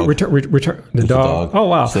Who's the dog? Return the dog. Oh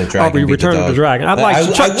wow! Return of the Dragon. I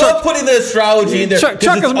love putting the astrology in there.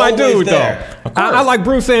 Chuck is my dude, though. I like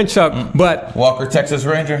Bruce and Chuck, but Walker, Texas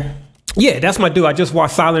Ranger. Yeah, that's my dude. I just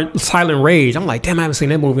watched Silent Rage. I'm like, damn, I haven't seen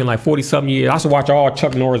that movie in like 40-something years. I should watch all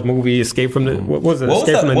Chuck Norris movies. Escape from the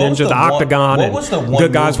Ninja, the Octagon, what was the one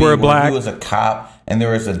Good Guys Wear Black. He was a cop, and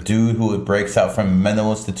there was a dude who breaks out from a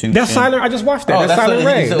mental institution. That's Silent. I just watched that. That's Silent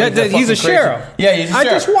Rage. He's a sheriff. Yeah, he's a sheriff.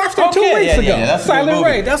 I just watched it 2 weeks ago. Silent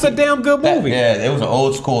Rage. That's a damn good movie. It was an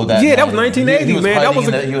old school. That was 1980,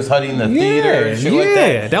 man. He was hiding in the theater. And shit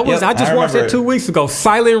like that. I just watched that 2 weeks ago.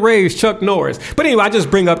 Silent Rage, Chuck Norris. But anyway, I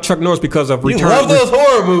just bring up Chuck Norris because of Return. You love those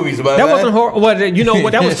horror movies, man. That wasn't horror. Well, you know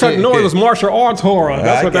what? That was Chuck Norris. It was martial arts horror.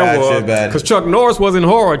 That's what that was. Because Chuck Norris wasn't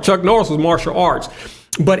horror. Chuck Norris was martial arts.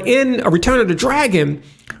 But in Return of the Dragon,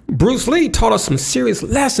 Bruce Lee taught us some serious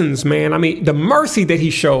lessons, man. I mean, the mercy that he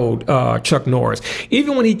showed Chuck Norris.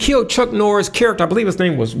 Even when he killed Chuck Norris' character, I believe his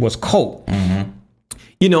name was Colt.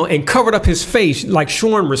 Mm-hmm. And covered up his face, like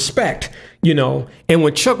showing respect, And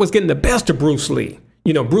when Chuck was getting the best of Bruce Lee,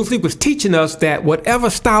 Bruce Lee was teaching us that whatever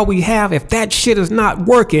style we have, if that shit is not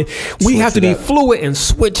working, we have to be fluid and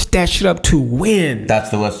switch that shit up to win. That's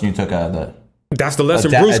the lesson you took out of that. That's the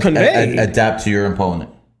lesson Bruce conveyed. Adapt to your opponent.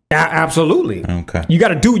 Absolutely. Okay. You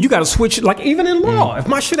got to switch, like even in law. If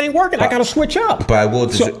my shit ain't working, I got to switch up. But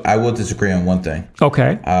I will disagree on one thing.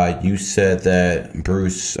 Okay. You said that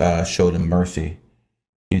Bruce showed him mercy.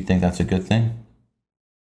 You think that's a good thing?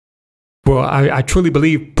 Well, I truly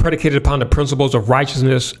believe, predicated upon the principles of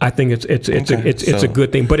righteousness, I think it's a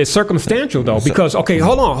good thing. But it's circumstantial though, because hold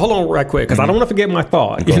on right quick, because I don't want to forget my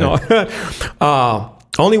thought.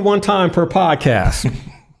 Only one time per podcast.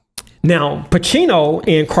 Now, Pacino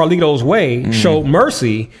in Carlito's Way showed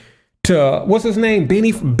mercy to, what's his name?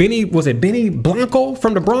 Was it Benny Blanco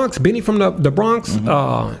from the Bronx? Benny from the Bronx?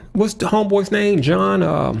 What's the homeboy's name? John,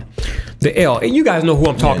 the L. And you guys know who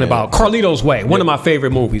I'm talking about. Carlito's Way, one of my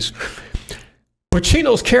favorite movies.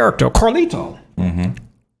 Pacino's character, Carlito,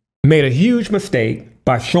 made a huge mistake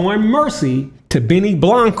by showing mercy to Benny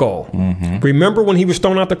Blanco. Remember when he was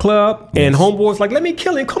thrown out the club and homeboy's like, let me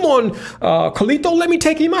kill him. Come on, Carlito, let me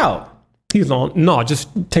take him out. He's on, no, just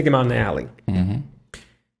take him out in the alley.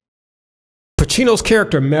 Pacino's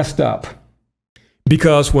character messed up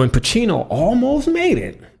because when Pacino almost made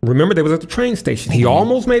it, remember they was at the train station. He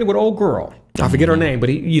almost made it with old girl. I forget her name, but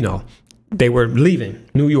they were leaving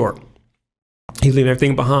New York. He's leaving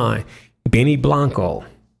everything behind. Benny Blanco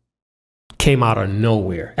came out of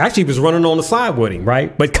nowhere. Actually, he was running on the side with him,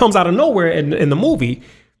 right? But comes out of nowhere in the movie.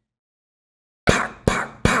 Pac,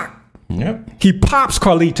 pac, pac. Yep. He pops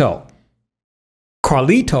Carlito.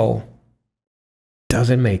 Carlito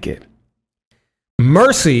doesn't make it.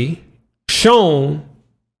 Mercy shown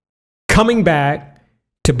coming back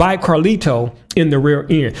to bite Carlito in the rear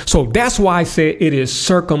end. So that's why I said it is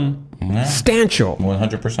circumstantial.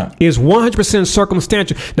 100%. It's 100%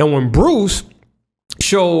 circumstantial. Now, when Bruce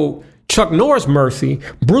showed Chuck Norris mercy,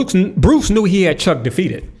 Bruce knew he had Chuck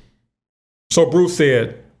defeated. So Bruce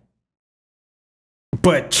said,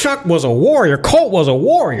 but Chuck was a warrior. Colt was a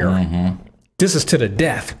warrior. Mm-hmm. This is to the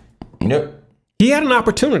death. Yep. He had an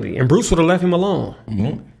opportunity, and Bruce would have left him alone.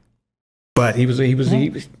 Mm-hmm. But he was a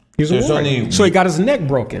warrior. So he got his neck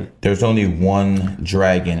broken. There's only one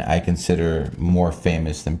dragon I consider more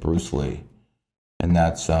famous than Bruce Lee, and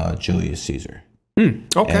that's Julius Caesar.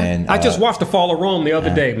 Okay. And, I just watched The Fall of Rome the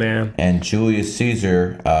other day, man. And Julius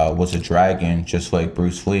Caesar was a dragon, just like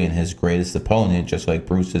Bruce Lee, and his greatest opponent, just like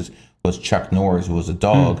Bruce's, was Chuck Norris, who was a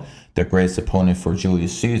dog. The greatest opponent for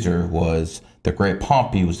Julius Caesar was the great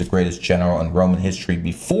Pompey, who was the greatest general in Roman history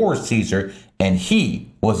before Caesar, and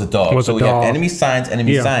he was a dog. We have enemy signs,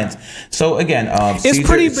 signs. So again,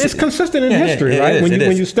 Caesar, it's consistent in history, right?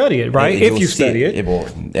 When you study it, right? If you study it.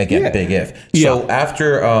 Big if. So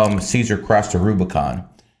after Caesar crossed the Rubicon,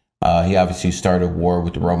 he obviously started a war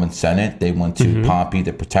with the Roman Senate. They went to Pompey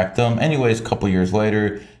to protect them. Anyways, a couple years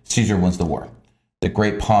later, Caesar wins the war. The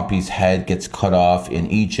great Pompey's head gets cut off in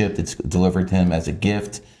Egypt. It's delivered to him as a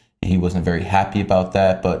gift. He wasn't very happy about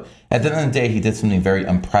that. But at the end of the day, he did something very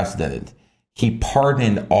unprecedented. He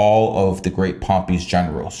pardoned all of the great Pompey's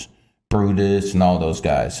generals, Brutus and all those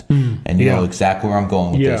guys. And you know exactly where I'm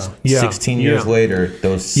going with this. 16 years later,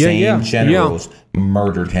 those same generals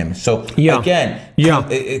murdered him. So again,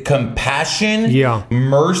 compassion,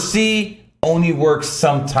 mercy only works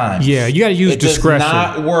sometimes. You got to use discretion. It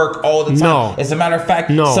does not work all the time. As a matter of fact,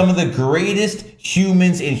 some of the greatest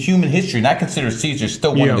humans in human history, and I consider Caesar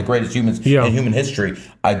still one of the greatest humans in human history.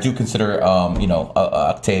 I do consider,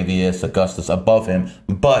 Octavius, Augustus above him,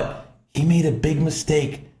 but he made a big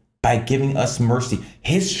mistake by giving us mercy.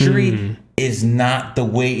 History is not the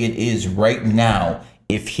way it is right now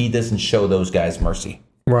if he doesn't show those guys mercy.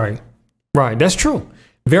 Right. That's true.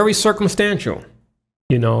 Very circumstantial,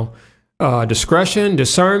 discretion,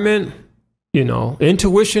 discernment,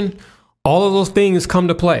 intuition, all of those things come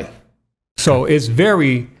to play. So it's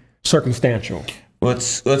very circumstantial.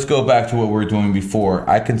 Let's go back to what we were doing before.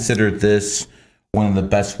 I consider this one of the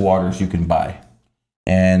best waters you can buy.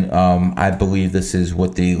 And I believe this is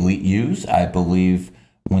what the elite use. I believe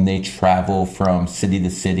when they travel from city to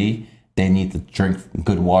city, they need to drink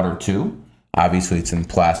good water too. Obviously, it's in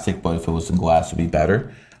plastic, but if it was in glass, it would be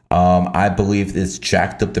better. I believe it's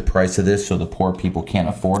jacked up the price of this so the poor people can't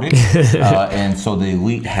afford it. And so the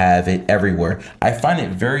elite have it everywhere. I find it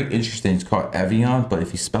very interesting. It's called Evian, but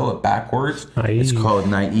if you spell it backwards, it's called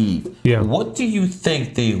naive. What do you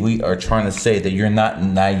think the elite are trying to say, that you're not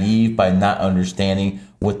naive by not understanding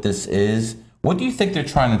what this is? What do you think they're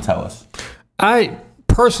trying to tell us? I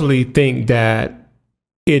personally think that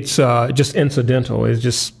it's just incidental. It's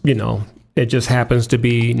just, it just happens to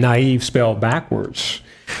be naive spelled backwards.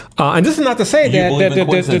 And this is not to say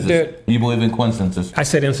you believe in coincidences. I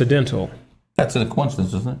said incidental. That's a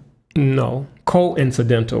coincidence, isn't it? No,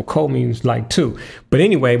 coincidental. Co means like two. But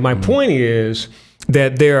anyway, my point is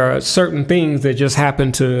that there are certain things that just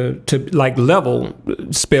happen to like level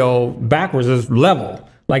spell backwards as level.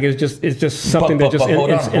 Like it's just something that just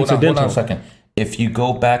incidental. Hold on a second. If you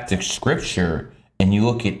go back to scripture and you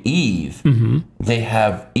look at Eve, they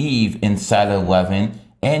have Eve inside 11.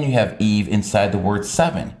 And you have Eve inside the word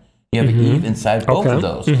 7. You have Eve inside both of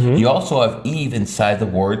those. You also have Eve inside the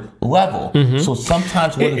word level. So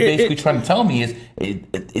sometimes what it's basically trying to tell me is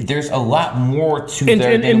there's a lot more to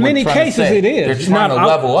there. In many cases, it is. They're trying to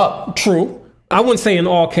level up. True. I wouldn't say in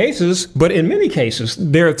all cases, but in many cases,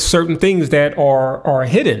 there are certain things that are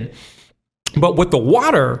hidden. But with the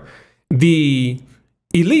water, the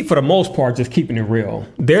elite, for the most part, just keeping it real.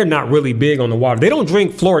 They're not really big on the water. They don't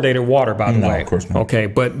drink fluoridated water, by the way. No, of course not. Okay,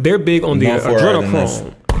 but they're big on the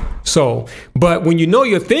adrenochrome. So, but when you know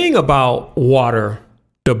your thing about water,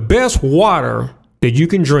 the best water that you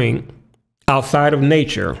can drink outside of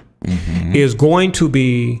nature is going to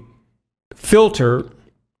be filtered,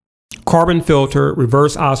 carbon filtered,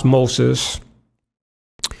 reverse osmosis,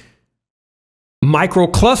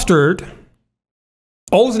 microclustered,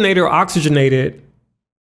 ozonated or oxygenated,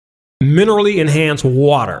 minerally enhanced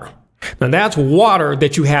water. Now that's water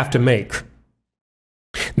that you have to make.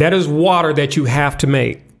 That is water that you have to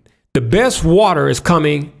make. The best water is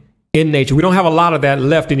coming in nature. We don't have a lot of that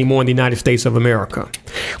left anymore in the United States of America.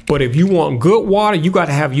 But if you want good water, you got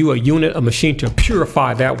to have a unit, a machine to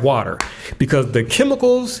purify that water, because the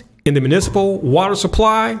chemicals in the municipal water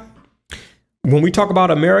supply, when we talk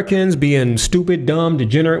about Americans being stupid, dumb,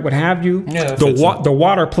 degenerate, what have you, the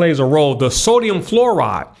water plays a role. The sodium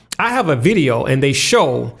fluoride, I have a video and they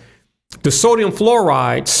show the sodium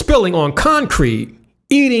fluoride spilling on concrete,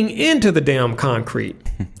 eating into the damn concrete.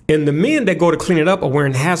 And the men that go to clean it up are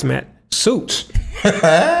wearing hazmat suits.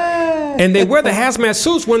 And they wear the hazmat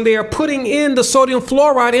suits when they are putting in the sodium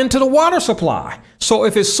fluoride into the water supply. So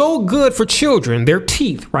if it's so good for children, their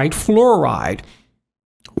teeth, right, fluoride,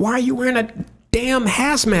 why are you wearing a damn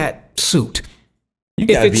hazmat suit? You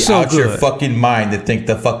gotta be out your fucking mind to think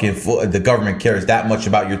the government cares that much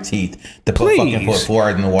about your teeth to put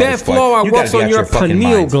fluoride in the water. That fluoride works on your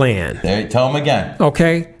pineal gland. There, tell them again.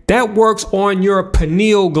 Okay, that works on your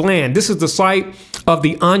pineal gland. This is the site of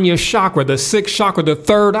the Anya chakra, the sixth chakra, the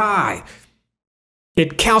third eye.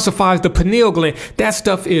 It calcifies the pineal gland. That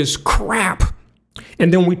stuff is crap.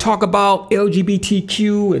 And then we talk about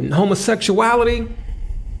LGBTQ and homosexuality.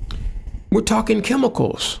 We're talking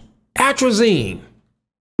chemicals. Atrazine.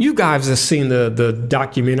 You guys have seen the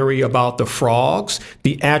documentary about the frogs,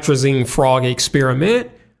 the atrazine frog experiment.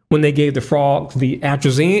 When they gave the frogs the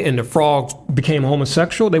atrazine and the frogs became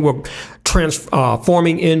homosexual, they were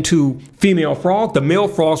transforming into female frogs. The male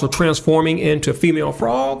frogs were transforming into female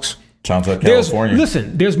frogs. Sounds like California.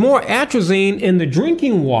 Listen, there's more atrazine in the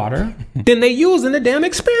drinking water than they use in the damn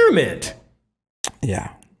experiment.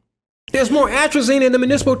 Yeah. There's more atrazine in the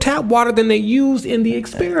municipal tap water than they used in the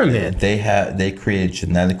experiment. They created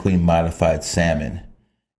genetically modified salmon,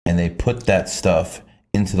 and they put that stuff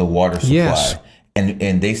into the water supply. Yes.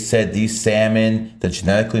 And they said these salmon, the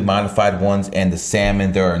genetically modified ones, and the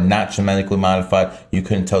salmon that are not genetically modified, you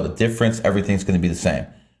couldn't tell the difference. Everything's going to be the same.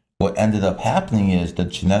 What ended up happening is the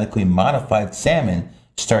genetically modified salmon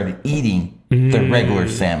started eating the regular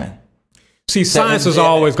salmon. See, science is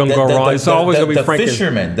always going to go wrong. It's always going to be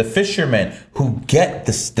Frankenstein. The fishermen who get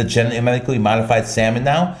the genetically modified salmon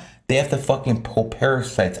now, they have to fucking pull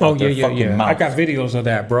parasites out their fucking mouth. I got videos of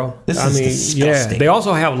that, bro. This is disgusting. Yeah, they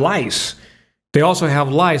also have lice.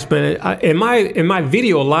 But in my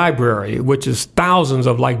video library, which is thousands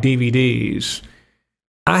of like DVDs,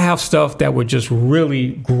 I have stuff that would just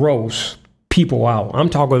really gross people out. I'm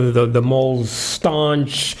talking the most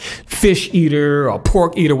staunch fish eater or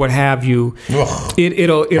pork eater, what have you.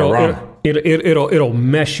 It'll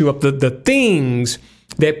mess you up. The things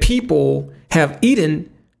that people have eaten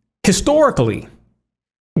historically,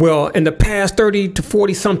 well, in the past 30 to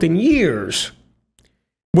 40 something years,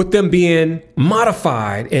 with them being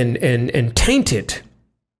modified and tainted,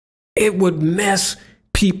 it would mess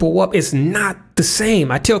people up. It's not the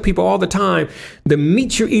same. I tell people all the time, the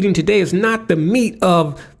meat you're eating today is not the meat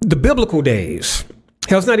of the biblical days.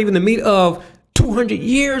 Hell, it's not even the meat of 200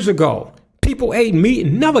 years ago. People ate meat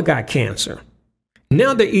and never got cancer.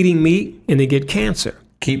 Now they're eating meat and they get cancer.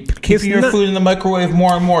 Keep your food in the microwave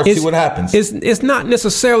more and more. See what happens. It's not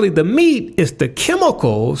necessarily the meat. It's the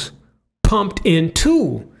chemicals pumped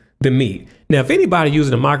into the meat. Now, if anybody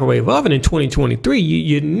using a microwave oven in 2023,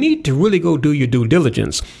 you need to really go do your due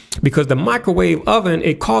diligence, because the microwave oven,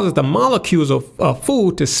 it causes the molecules of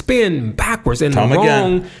food to spin backwards in the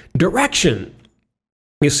wrong direction.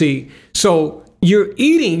 You see, so you're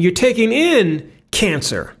taking in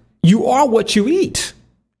cancer. You are what you eat,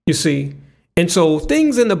 you see. And so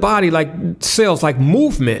things in the body, like cells, like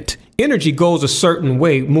movement, energy goes a certain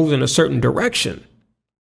way, moves in a certain direction,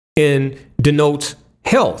 and denotes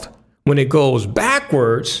health. When it goes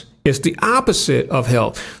backwards, it's the opposite of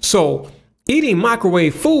health. So eating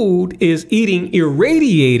microwave food is eating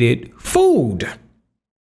irradiated food.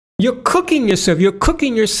 You're cooking yourself. You're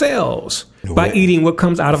cooking your cells by eating what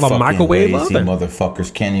comes out of a microwave oven.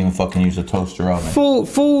 Motherfuckers can't even fucking use a toaster oven.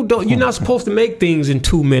 Food don't. You're not supposed to make things in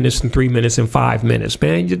 2 minutes and 3 minutes and 5 minutes,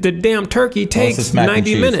 man. The damn turkey takes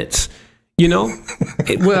 90 minutes. You know,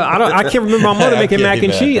 I can't remember my mother making mac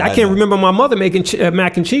and cheese. I can't remember my mother making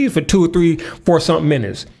mac and cheese for 2 or 3, 4 something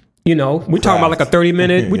minutes. You know, we're talking about like a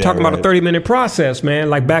 30-minute. We're talking about a 30-minute process, man.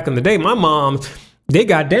 Like back in the day, my moms, they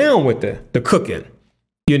got down with the cooking.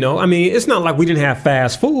 You know, I mean, it's not like we didn't have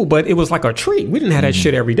fast food, but it was like a treat. We didn't have that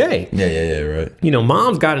shit every day. Yeah, right. You know,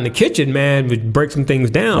 moms got in the kitchen, man, would break some things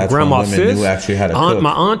down. That's Grandma Sis, knew actually how to cook.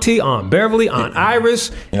 My auntie, Aunt Beverly, Aunt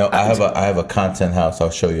Iris. You know, I have a content house. I'll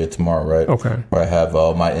show you it tomorrow, right? Okay. Where I have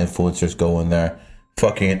all my influencers go in there,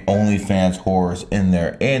 fucking OnlyFans whores in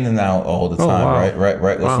there, in and out all the time,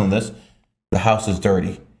 right? Listen to this. The house is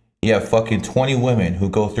dirty. You have fucking 20 women who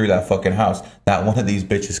go through that fucking house. Not one of these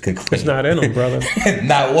bitches could clean. It's not in them, brother.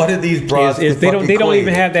 Not one of these bras. They don't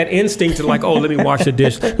even have that instinct to like, oh, let me wash the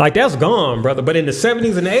dish. Like that's gone, brother. But in the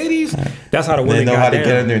 70s and the 80s, that's how the women got down. They know how to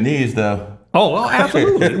get on their knees, though. Oh,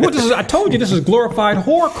 absolutely. Well, I told you this is glorified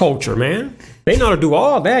whore culture, man. They know how to do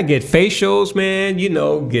all that. Get facials, man. You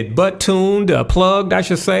know, get butt tuned, plugged, I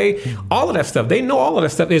should say. All of that stuff. They know all of that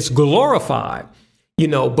stuff. It's glorified. You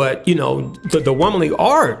know, but you know, the womanly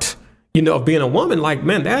art, you know, of being a woman, like,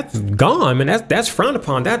 man, that's gone, man. That's frowned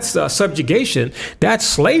upon. That's subjugation. That's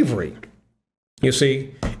slavery. You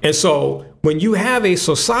see? And so when you have a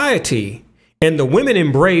society and the women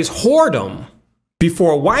embrace whoredom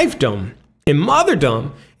before wifedom and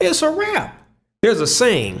motherdom, it's a wrap. There's a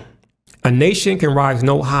saying, a nation can rise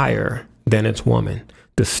no higher than its woman,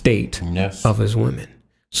 the state of its women.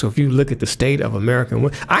 So if you look at the state of American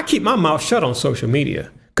women, I keep my mouth shut on social media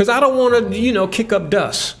because I don't want to, you know, kick up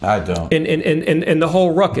dust. I don't. In the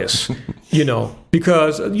whole ruckus, you know,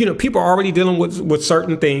 because, you know, people are already dealing with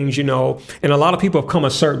certain things, you know, and a lot of people have come a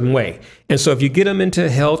certain way. And so if you get them into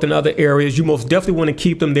health and other areas, you most definitely want to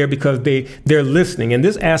keep them there because they're listening. And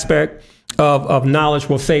this aspect of knowledge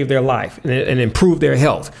will save their life and improve their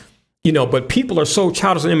health. You know, but people are so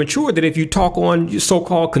childish and immature that if you talk on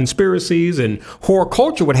so-called conspiracies and horror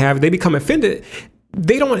culture, what have you, they become offended.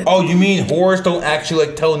 They don't. Oh, you mean whores don't actually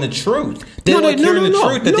like telling the truth? They don't like hearing the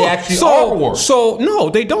truth that they actually are whores. So no,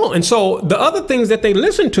 they don't. And so the other things that they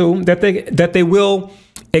listen to that they will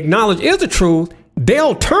acknowledge is the truth,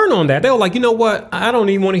 they'll turn on that. They'll like, you know what? I don't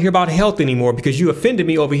even want to hear about health anymore because you offended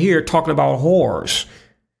me over here talking about whores.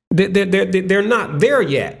 They're not there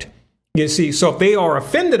yet. You see, so if they are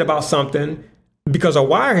offended about something because a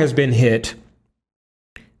wire has been hit,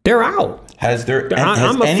 they're out.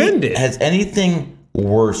 I'm offended. Has anything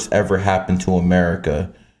worse ever happened to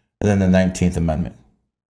America than the 19th Amendment?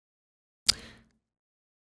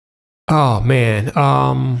 Oh, man.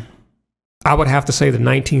 I would have to say the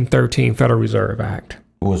 1913 Federal Reserve Act.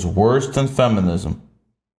 It was worse than feminism.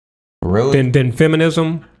 Really? Than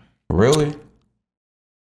feminism? Really?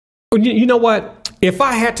 You know what? If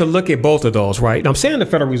I had to look at both of those, right? I'm saying the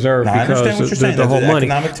Federal Reserve because the whole money.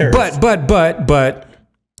 But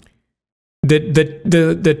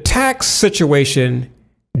the tax situation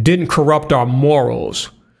didn't corrupt our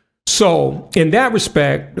morals. So in that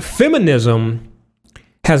respect, feminism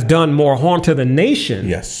has done more harm to the nation.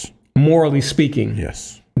 Yes. Morally speaking.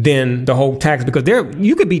 Yes. Than the whole tax, because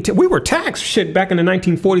we were taxed shit back in the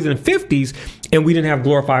 1940s and 50s, and we didn't have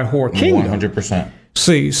glorified whore kingdom. 100%.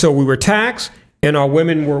 See, so we were taxed and our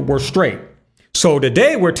women were straight. So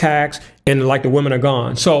today we're taxed and like the women are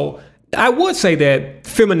gone. So I would say that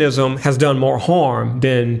feminism has done more harm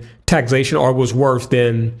than taxation, or was worse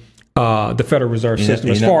than the Federal Reserve System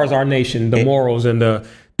as far as our nation, the morals and the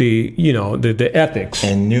ethics.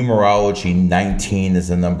 In numerology, 19 is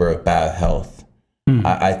the number of bad health.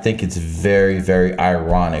 I think it's very, very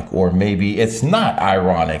ironic, or maybe it's not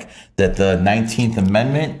ironic, that the 19th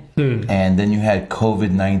Amendment and then you had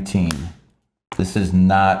COVID-19. This is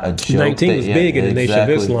not a joke. 19 was big in the Nation of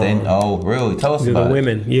Islam. Oh, really? Tell us about the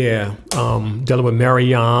women, yeah. Dealing with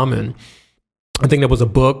Maryam, and I think there was a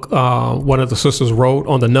book one of the sisters wrote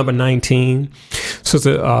on the number 19.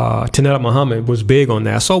 Sister Tanetta Muhammad was big on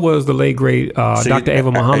that. So was the late, great Dr.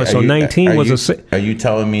 Ava Muhammad. So 19 was a... Are you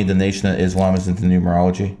telling me the Nation of Islam is into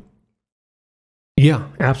numerology? Yeah,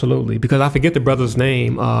 absolutely. Because I forget the brother's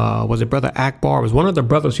name. Was it Brother Akbar? It was one of the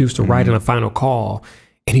brothers who used to write in a final call.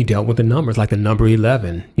 And he dealt with the numbers, like the number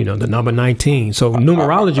 11, the number 19. So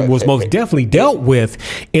numerology was most definitely dealt with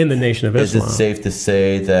in the Nation of Islam. Is it safe to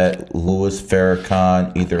say that Louis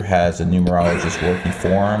Farrakhan either has a numerologist working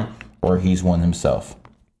for him or he's one himself?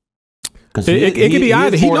 It could be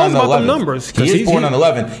either. He knows about the numbers. He is born on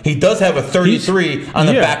 11. He does have a 33 on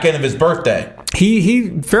the back end of his birthday.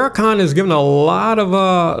 Farrakhan has given a lot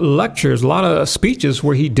of lectures, a lot of speeches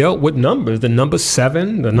where he dealt with numbers, the number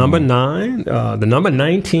 7, the number 9, the number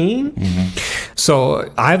 19. So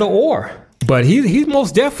either or. But he's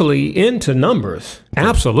most definitely into numbers.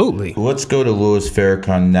 Absolutely. Let's go to Louis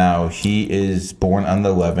Farrakhan now. He is born on the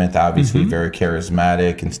 11th, obviously very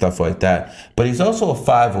charismatic and stuff like that. But he's also a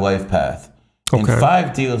 5 life path. And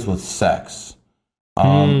 5 deals with sex.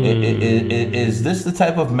 Is this the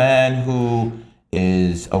type of man who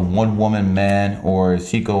is a one-woman man, or is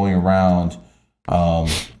he going around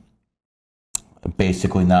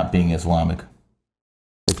basically not being Islamic?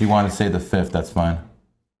 If you want to say the 5th, that's fine.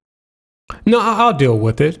 No, I'll deal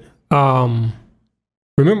with it. Remember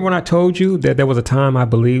when I told you that there was a time I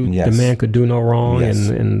believed the man could do no wrong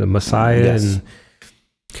and the Messiah? And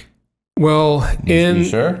well, you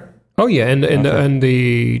sure? Oh yeah, in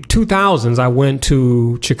the 2000s, I went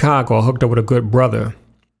to Chicago. I hooked up with a good brother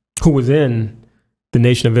who was in the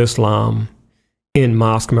Nation of Islam, in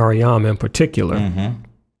Mosque Maryam in particular.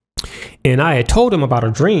 And I had told him about a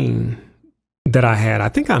dream that I had. I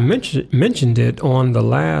think I mentioned it on the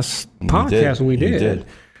last podcast we did. You did.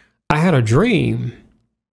 I had a dream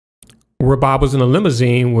where Bob was in a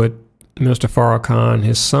limousine with Mr. Farrakhan,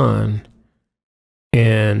 his son,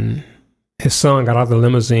 and his son got out of the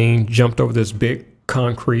limousine, jumped over this big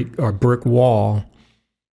concrete or brick wall,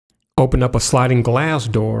 opened up a sliding glass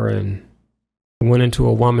door, and went into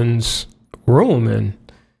a woman's room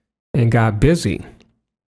and got busy.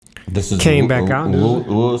 This is came back out. This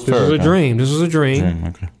was a dream. This was a dream.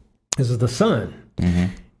 Okay. This is the son.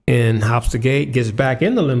 And hops the gate, gets back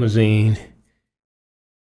in the limousine,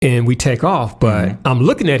 and we take off. But I'm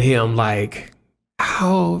looking at him like,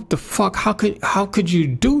 how the fuck? How could you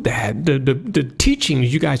do that? The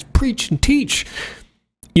teachings you guys preach and teach,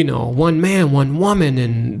 you know, one man, one woman,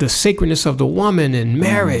 and the sacredness of the woman and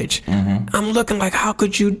marriage. I'm looking like, how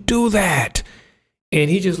could you do that? And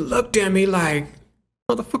he just looked at me like,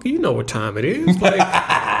 motherfucker, you know what time it is. Like,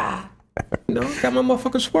 you know, got my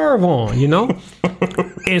motherfucking swerve on, you know?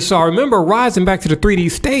 And so I remember rising back to the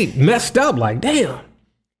 3D state, messed up, like, damn.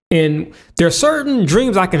 And there are certain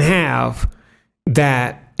dreams I can have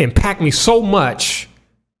that impact me so much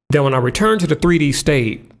that when I return to the 3D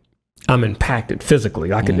state, I'm impacted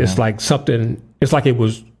physically. I can, it's like something, it's like it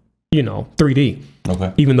was, you know, 3D.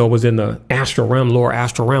 Okay. Even though it was in the astral realm, lower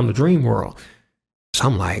astral realm, the dream world. So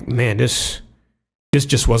I'm like, man, this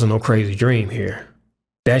just wasn't no crazy dream here.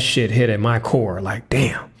 That shit hit at my core, like,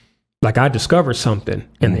 damn. Like I discovered something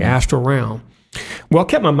in the astral realm. Well, I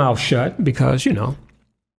kept my mouth shut because, you know,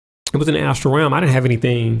 it was in the astral realm. I didn't have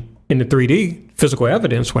anything in the 3D, physical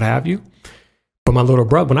evidence, what have you. But my little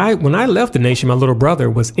brother, when I left the nation, my little brother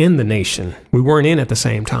was in the nation. We weren't in at the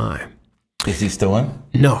same time. Is he still in?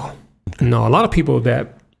 No. No, a lot of people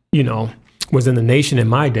that, you know, was in the nation in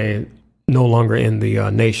my day, no longer in the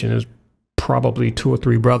nation. There's probably 2 or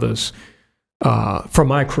 3 brothers from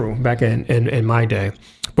my crew back in my day.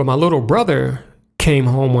 But my little brother came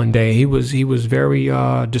home one day. He was very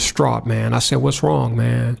distraught, man. I said, what's wrong,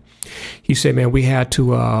 man? He said, man, we had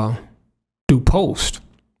to do post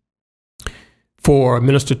for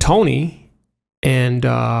Minister Tony, and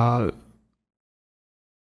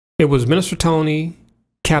it was Minister Tony,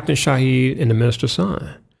 Captain Shahid, and the minister's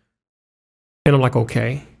son. And I'm like,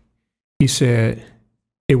 okay. He said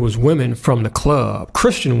it was women from the club,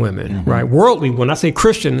 Christian women, right? Worldly. When I say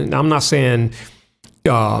Christian, I'm not saying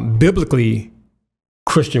biblically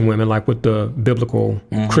Christian women, like with the biblical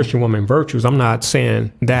Christian woman virtues. I'm not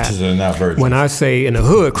saying that. They're not virtues. When I say in the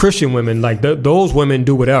hood, Christian women, like those women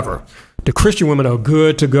do whatever. The Christian women are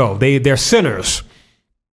good to go. They're sinners.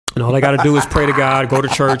 And all they got to do is pray to God, go to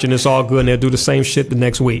church, and it's all good. And they'll do the same shit the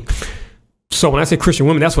next week. So when I say Christian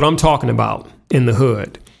women, that's what I'm talking about in the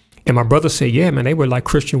hood. And my brother said, yeah, man, they were like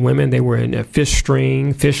Christian women. They were in a fish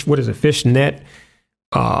net,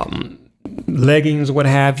 leggings, what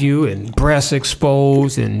have you, and breasts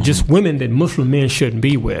exposed, and just women that Muslim men shouldn't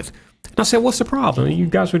be with. And I said, what's the problem? You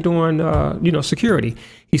guys were doing, you know, security.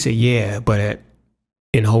 He said, yeah, but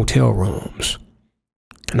in hotel rooms.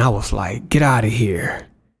 And I was like, get out of here.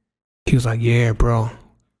 He was like, yeah, bro.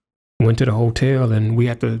 Went to the hotel and we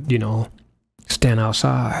had to, you know, stand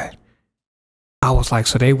outside. I was like,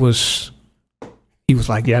 so he was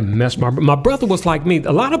like, yeah, my brother was like me.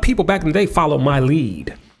 A lot of people back in the day followed my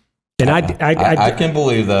lead. And I can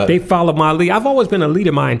believe that. They followed my lead. I've always been a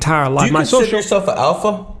leader my entire life. Do you consider yourself an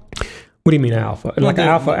alpha? What do you mean alpha? Like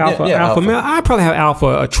alpha male? I probably have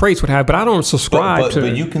alpha traits, what have, but I don't subscribe to.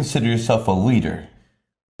 But you consider yourself a leader.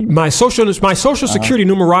 My social security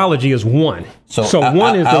numerology is 1. So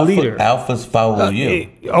 1 is the leader. Alphas follow you.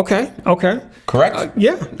 Okay. Correct.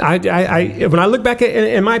 Yeah. I when I look back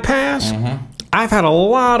in my past, I've had a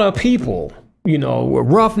lot of people, you know,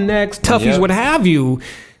 roughnecks, toughies, what have you.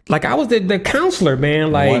 Like I was the counselor,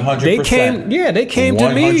 man. Like 100%. they came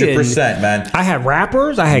to me. 100%, man. I had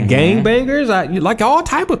rappers, I had gangbangers, like all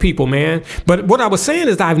type of people, man. But what I was saying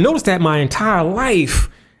is that I've noticed that my entire life,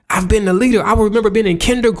 I've been the leader. I remember being in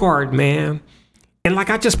kindergarten, man. And like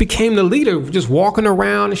I just became the leader, just walking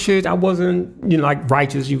around and shit. I wasn't, you know, like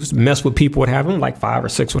righteous. You used to mess with people, what have you, like 5 or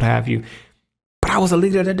 6, what have you. But I was a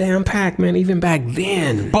leader of the damn pack, man, even back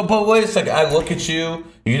then. But wait a second. I look at you.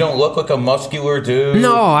 You don't look like a muscular dude.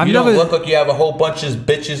 No, you don't look like you have a whole bunch of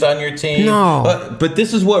bitches on your team. No. But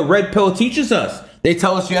this is what Red Pill teaches us. They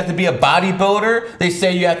tell us you have to be a bodybuilder. They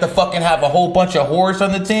say you have to fucking have a whole bunch of whores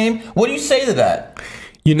on the team. What do you say to that?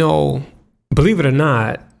 You know, believe it or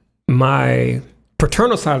not, my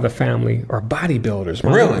paternal side of the family are bodybuilders.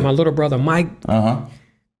 My little brother, Mike,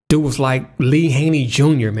 dude was like Lee Haney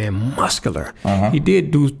Jr., man, muscular. He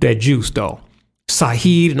did do that juice, though.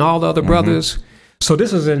 Saheed and all the other brothers. So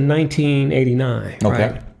this is in 1989,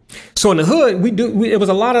 right? So in the hood, it was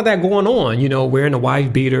a lot of that going on, you know, wearing the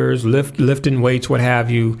wife beaters, lifting weights, what have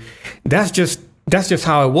you. That's just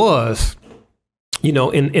how it was. You know,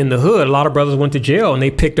 in the hood, a lot of brothers went to jail and they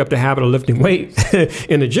picked up the habit of lifting weights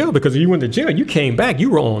in the jail, because if you went to jail, you came back, you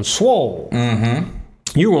were on swole.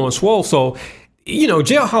 You were on swole. So, you know,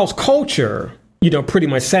 jailhouse culture, you know, pretty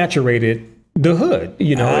much saturated the hood,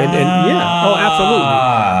 you know, and yeah, oh,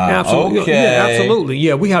 absolutely, okay. Yeah, absolutely,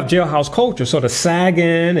 yeah. We have jailhouse culture, so the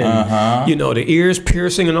sagging and you know, the ears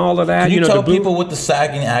piercing and all of that. Can you know, tell people what the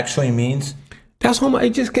sagging actually means? That's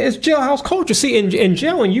it's jailhouse culture. See, in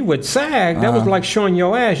jail, when you would sag, that was like showing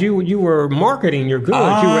your ass. You were marketing your goods.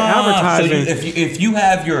 You were advertising. So if you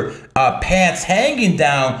have your pants hanging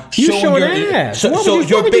down, you show your ass. What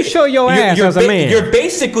would you show your ass as a man? You're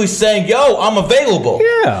basically saying, "Yo, I'm available."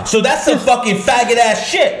 Yeah. So that's some fucking faggot ass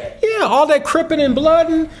shit. Yeah, all that cripping and blood.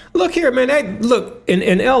 And look here, man. Look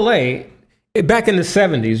in L.A. Back in the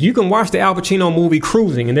 70s, you can watch the Al Pacino movie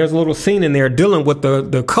Cruising, and there's a little scene in there dealing with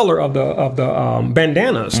the color of the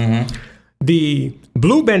bandanas. The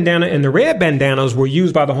blue bandana and the red bandanas were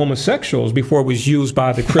used by the homosexuals before it was used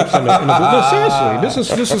by the Crips and the blue. No,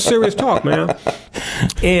 seriously, this is serious talk, man.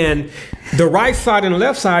 And the right side and the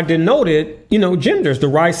left side denoted, you know, genders. The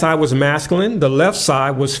right side was masculine, the left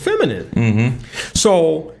side was feminine.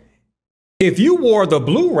 So if you wore the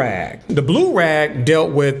blue rag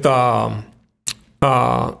dealt with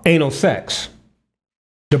anal sex.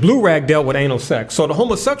 The blue rag dealt with anal sex. So the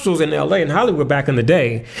homosexuals in LA and Hollywood back in the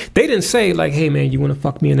day, they didn't say like, "Hey man, you want to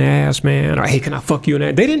fuck me in the ass, man?" Or "Hey, can I fuck you in the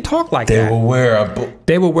ass?" They didn't talk like that.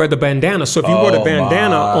 They would wear the bandana. So if you wore the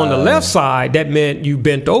bandana on the left side, that meant you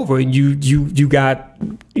bent over and you got,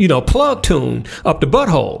 you know, plug tuned up the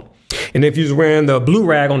butthole. And if you was wearing the blue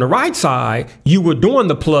rag on the right side, you were doing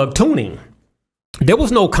the plug tuning. There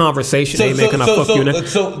was no conversation. "Hey man, can I fuck you in the ass?"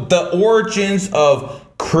 So the origins of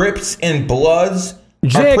Crips and Bloods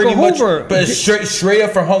J. are pretty Hoover, much straight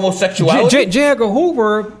up from homosexuality. J. Edgar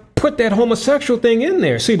Hoover put that homosexual thing in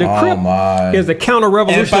there. See, the Crip is a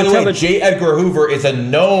counter-revolutionary. And by the way, J. Edgar Hoover is a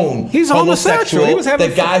known homosexual. He was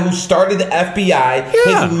the guy who started the FBI.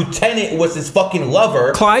 Yeah. His lieutenant was his fucking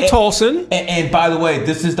lover, Clyde Tolson. And by the way,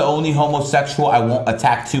 this is the only homosexual I won't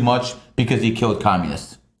attack too much because he killed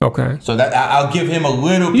communists. Okay. So that I'll give him a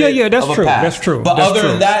little bit. Yeah, that's of a true. pass. That's true. But that's other true.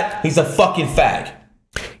 than that, he's a fucking fag.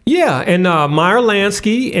 Yeah, and Meyer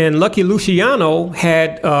Lansky and Lucky Luciano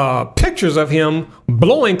had pictures of him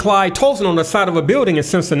blowing Clyde Tolson on the side of a building in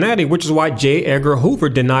Cincinnati, which is why J. Edgar Hoover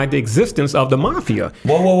denied the existence of the mafia.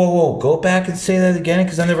 Whoa. Go back and say that again,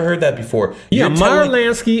 because I never heard that before. Yeah, Meyer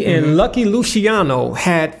Lansky and Lucky Luciano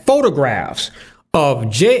had photographs of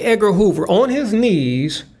J. Edgar Hoover on his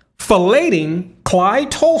knees filleting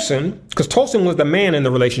Clyde Tolson, because Tolson was the man in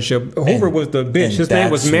the relationship. Hoover was the bitch. His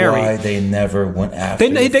name was Mary. That's why they never went after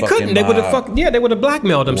they couldn't. They would have they would have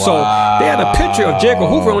blackmailed him. Wow. So they had a picture of J. Edgar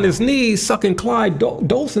Hoover on his knees sucking Clyde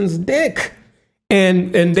Tolson's dick.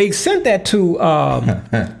 And they sent that to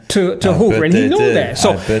Hoover, and he knew that.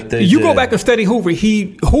 So you go back and study Hoover.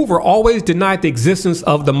 Hoover always denied the existence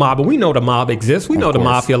of the mob. And we know the mob exists. We know the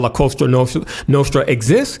mafia, La Cosa Nostra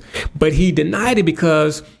exists. But he denied it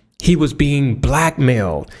because he was being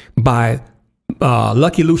blackmailed by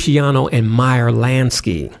Lucky Luciano and Meyer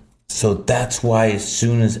Lansky. So that's why as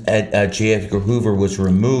soon as J. Edgar Hoover was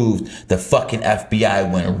removed, the fucking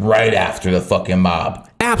FBI went right after the fucking mob.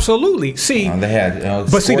 Absolutely. See, they had,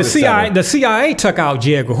 but see, the CIA took out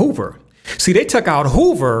J. Edgar Hoover. See, they took out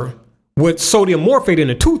Hoover with sodium morphate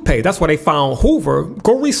in a toothpaste. That's why they found Hoover.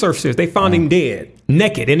 Go research this. They found him dead,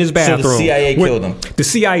 naked in his bathroom. So the CIA killed him. The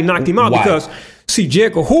CIA knocked him out because, see, J.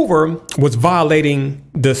 Edgar Hoover was violating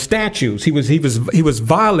the statutes. He was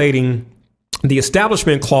violating the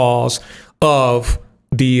establishment clause of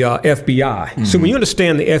the FBI. So when you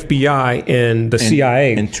understand the FBI and the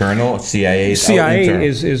CIA, internal CIA is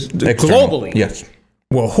globally. Yes.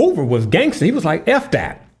 Well, Hoover was gangster. He was like, F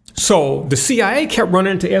that. So the CIA kept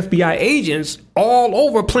running into FBI agents all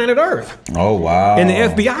over planet Earth. Oh wow! And the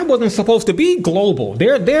FBI wasn't supposed to be global.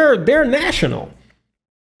 They're national.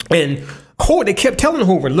 And they kept telling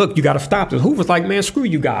Hoover, "Look, you got to stop this." Hoover's like, "Man, screw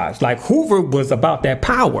you guys." Like Hoover was about that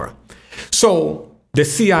power. So the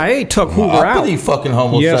CIA took Hoover out. Pretty fucking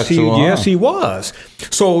homosexual. Yes, he was.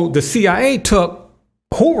 So the CIA took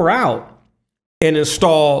Hoover out and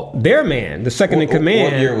installed their man, the second in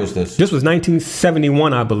command. What year was this? This was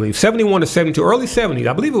 1971, I believe. 71 to 72, early 70s.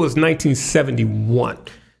 I believe it was 1971.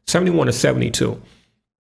 71 to 72.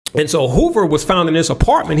 And so Hoover was found in this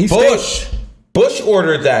apartment. Bush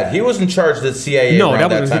ordered that. He was in charge of the CIA. No,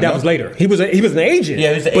 that was later. He was an agent.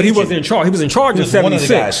 Yeah, he was but he wasn't in charge. He was in charge in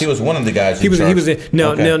 '76. He was one of the guys. He was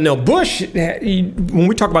no. Bush. When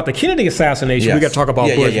we talk about the Kennedy assassination, we got to talk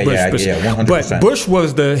about Bush. 100%. But Bush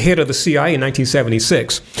was the head of the CIA in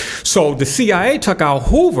 1976. So the CIA took out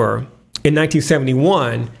Hoover in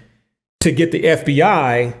 1971 to get the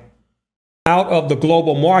FBI out of the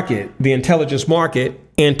global market, the intelligence market,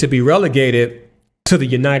 and to be relegated to the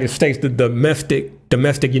United States, the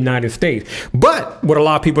domestic United States. But what a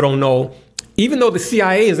lot of people don't know, even though the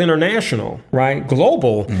CIA is international, right,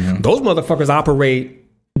 global, those motherfuckers operate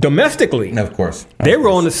domestically. Of course. They were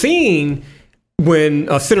on the scene when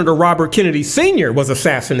Senator Robert Kennedy Sr. was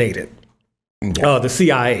assassinated, the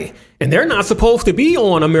CIA. And they're not supposed to be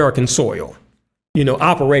on American soil,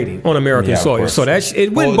 operating on American soil. So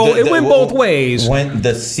it went both ways. When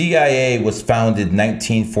the CIA was founded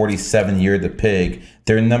 1947, year of the pig,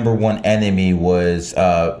 their number one enemy was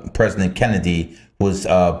President Kennedy, was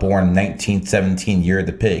born 1917, year of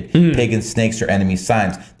the pig. Pig and snakes are enemy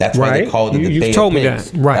signs. That's why they call it the Bay of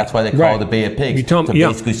Pigs. That's why they call it the Bay of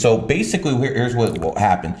Pigs. So basically, here's what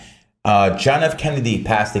happened. John F. Kennedy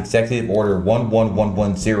passed Executive Order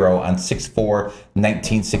 11110 on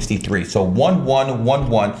 6/4/1963. So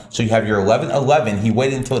 1111. So you have your 1111. He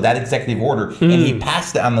waited until that executive order, and he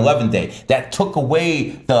passed it on the 11th day. That took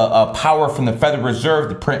away the power from the Federal Reserve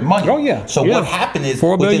to print money. Oh yeah. So what happened is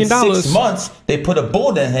within 6 months they put a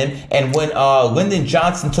bullet in him, and when Lyndon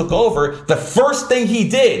Johnson took over, the first thing he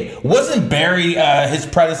did wasn't bury his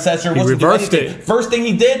predecessor. He reversed it. First thing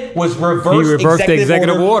he did was reverse the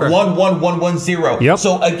executive order. 11110. Yep.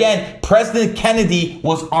 So again, President Kennedy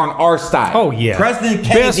was on our side. Oh yeah. President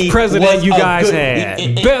Kennedy best president you guys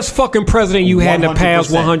had. Best fucking president you had in the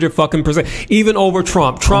past 100 fucking percent. Even over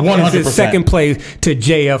Trump. Trump is in second place to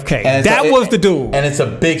JFK. That was the dude. And it's a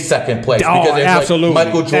big second place. Oh, because absolutely. Like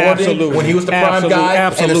Michael Jordan when he was the prime guy,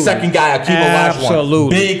 and the second guy, Akeem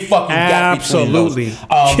Olajuwon. Big fucking gap between those.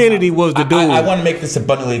 Kennedy was the dude. I want to make this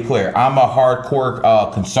abundantly clear. I'm a hardcore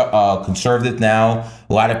conservative now.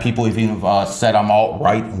 A lot of people have even said I'm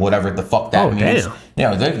alt-right, whatever the fuck that means.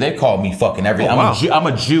 Damn. They call me fucking everything. I'm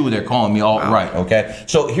a Jew. They're calling me alt-right, okay?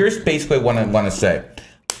 So here's basically what I want to say.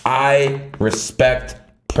 I respect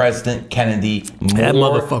President Kennedy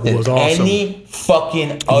more than any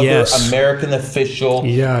fucking other American official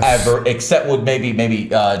ever, except with maybe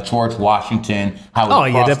George Washington. How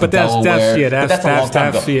he crossed the Delaware. That's a long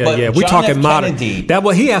time ago. We're talking modern.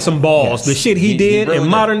 He had some balls. The shit he did in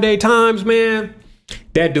modern day times, man.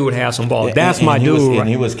 That dude had some balls. That's my dude. And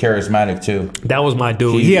he was charismatic too. That was my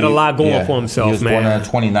dude. He had a lot going for himself, man. He was born on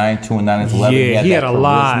 29, 2 and 9 is 11. Yeah, he had a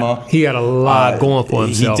lot. He had a lot going for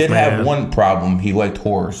himself. He did have one problem. He liked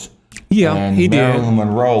whores. Yeah, and he did. Marilyn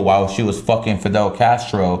Monroe, while she was fucking Fidel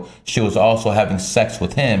Castro, she was also having sex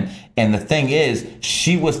with him. And the thing is,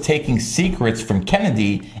 she was taking secrets from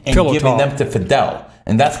Kennedy and giving them to Fidel.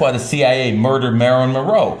 And that's why the CIA murdered Marilyn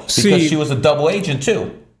Monroe, because she was a double agent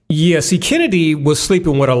too. Yeah, see, Kennedy was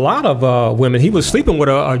sleeping with a lot of women. He was sleeping with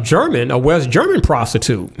a West German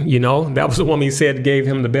prostitute. That was the woman he said gave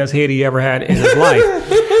him the best head he ever had in his life.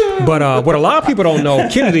 But what a lot of people don't know,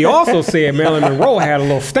 Kennedy also said Marilyn Monroe had a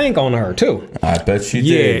little stank on her too. I bet she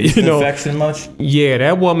did. Infection much? Yeah,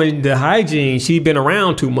 that woman, the hygiene, she'd been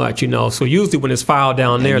around too much. So usually when it's filed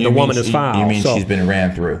down there, the woman is filed. You mean she's been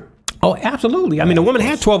ran through? Oh, absolutely. I mean, the woman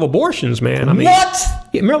had 12 abortions, man. I mean, what?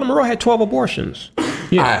 Yeah, Marilyn Monroe had 12 abortions.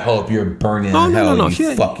 Yeah. I hope you're burning in hell,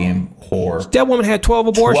 you fucking whore. That woman had 12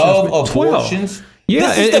 abortions. 12 abortions? Yeah,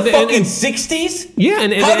 this is the fucking 60s? Yeah,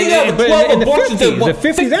 how do you have 12 abortions? The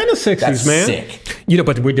 50s and the 60s, that's man. Sick.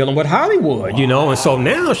 But we're dealing with Hollywood, and so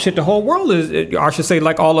now shit, the whole world is, I should say,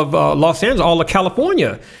 like all of Los Angeles, all of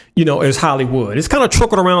California, is Hollywood. It's kind of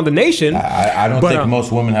trickled around the nation. I don't think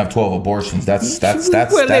most women have 12 abortions. That's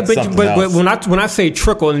something else. But when I say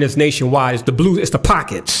trickle in this nationwide, it's the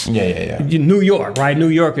pockets. Yeah. New York, right? New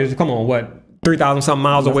York is 3,000 something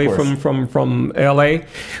miles away from LA,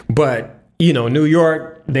 but New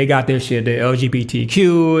York, they got their shit, the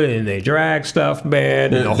LGBTQ, and they drag stuff,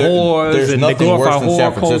 man, and the whores, and they glorify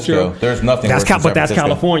whore culture. There's nothing worse than San Francisco. But that's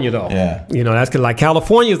California, though. Yeah. That's like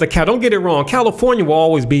California is the capital. Don't get it wrong. California will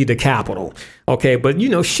always be the capital, okay? But,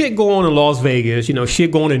 shit going on in Las Vegas,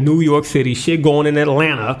 shit going in New York City, shit going in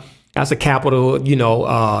Atlanta. That's a capital,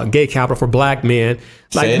 gay capital for black men.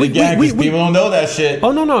 Like, say it again, because people don't know that shit.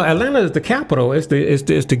 Oh no, Atlanta is the capital. It's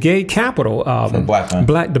the gay capital. For black men.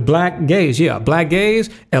 The black gays, black gays.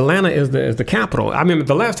 Atlanta is the capital. I remember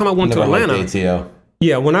the last time I went to Atlanta. ATL.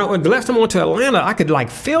 Yeah, the last time I went to Atlanta, I could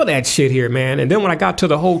feel that shit here, man. And then when I got to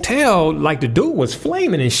the hotel, the dude was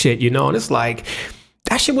flaming and shit, and it's like,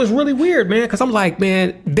 that shit was really weird, man. Because I'm like,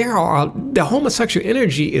 man, the homosexual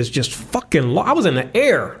energy is just fucking low. I was in the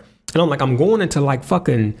air. And I'm like, I'm going into like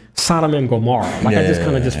fucking Sodom and Gomorrah. Like I just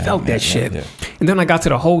kind of felt that shit. Yeah. And then I got to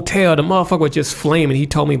the hotel, the motherfucker was just flaming. He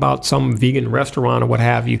told me about some vegan restaurant or what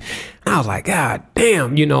have you. And I was like, God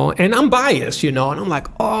damn, you know, and I'm biased, you know, and I'm like,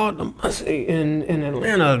 oh, in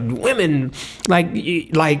Atlanta, women,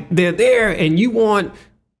 like they're there and you want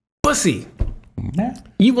pussy. Yeah.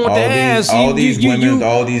 You want all these women,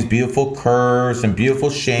 all these beautiful curves and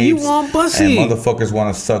beautiful shapes. You want bussy. And motherfuckers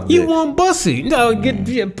want to suck dick. You want bussy. No,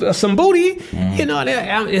 get some booty. You know,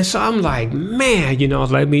 and so I'm like, man, you know,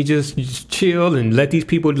 let me just chill and let these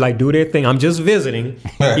people like do their thing. I'm just visiting.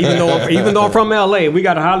 Even though I'm from LA, we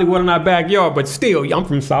got a Hollywood in our backyard, but still, I'm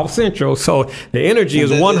from South Central, so the energy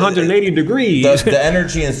is 180 degrees. The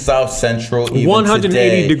energy in South Central, even 180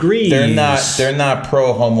 today, degrees. They're not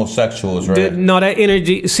pro homosexuals, right? No, that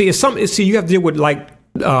energy. See, you have to deal with like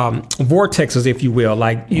vortexes, if you will,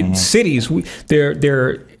 like cities.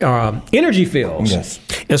 They're energy fields. Yes.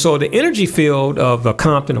 And so the energy field of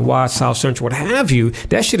Compton, and West, South Central, what have you,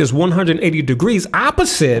 that shit is 180 degrees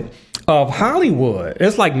opposite of Hollywood.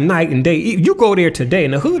 It's like night and day. You go there today,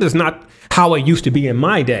 and the hood is not how it used to be in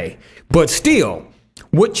my day. But still,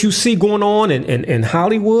 what you see going on in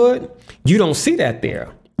Hollywood, you don't see that there.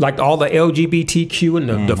 Like all the LGBTQ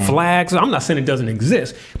and the flags. I'm not saying it doesn't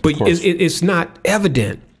exist, but it's not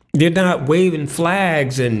evident. They're not waving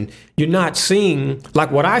flags, and you're not seeing like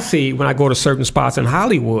what I see when I go to certain spots in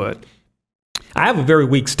Hollywood. I have a very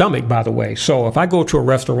weak stomach, by the way. So if I go to a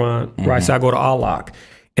restaurant, right, so I go to Alak,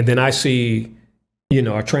 and then I see, you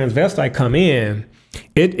know, a transvestite come in,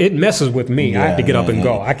 it messes with me. I have to get up and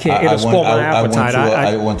go. I can't. It'll spoil my appetite.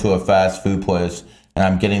 I went to a fast food place, and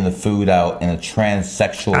I'm getting the food out, and a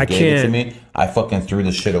transsexual gave it to me. I fucking threw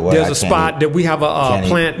the shit away. There's a spot that we have a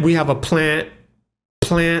plant. We have a plant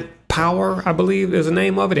power, I believe is the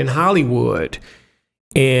name of it, in Hollywood,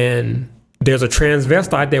 and there's a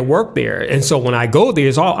transvestite that worked there. And so when I go there,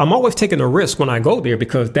 I'm always taking a risk when I go there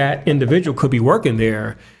because that individual could be working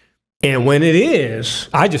there. And when it is,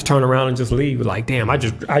 I just turn around and just leave. Like, damn, I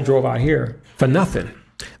drove out here for nothing.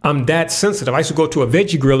 I'm that sensitive. I used to go to a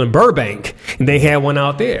veggie grill in Burbank, and they had one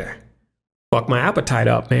out there. Fuck my appetite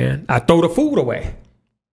up, man. I throw the food away.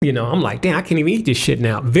 You know, I'm like, damn, I can't even eat this shit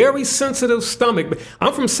now. Very sensitive stomach.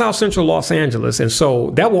 I'm from South Central Los Angeles, and so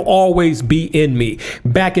that will always be in me.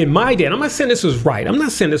 Back in my day, and I'm not saying this is right. I'm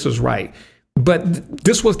not saying this is right, but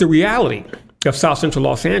this was the reality of South Central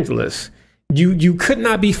Los Angeles. You could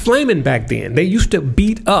not be flaming back then. They used to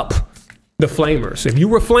beat up the flamers. If you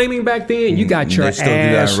were flaming back then, you got your ass. They still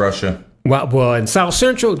do that in Russia. Well, in South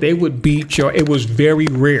Central, they would beat your. It was very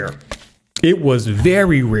rare. It was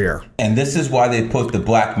very rare. And this is why they put the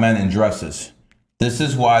black men in dresses. This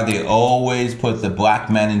is why they always put the black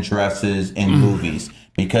men in dresses in movies.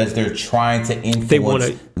 Because they're trying to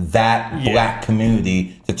influence that black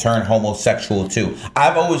community to turn homosexual too.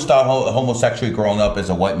 I've always thought homosexuality growing up is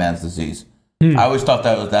a white man's disease. I always thought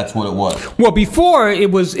that's what it was. Well, before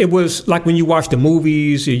it was like when you watch the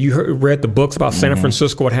movies, you read the books about San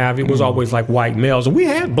Francisco, what have you. It was always like white males, and we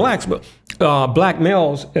had blacks, but black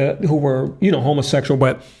males who were homosexual.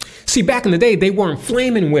 But see, back in the day, they weren't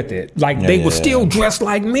flaming with it. Like they were still dressed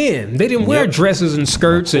like men. They didn't wear dresses and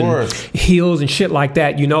skirts and heels and shit like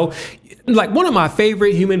that. You know, like one of my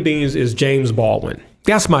favorite human beings is James Baldwin.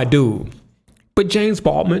 That's my dude. But James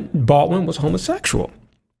Baldwin was homosexual.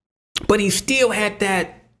 But he still had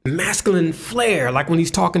that masculine flair, like when he's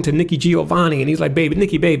talking to Nikki Giovanni and he's like, baby,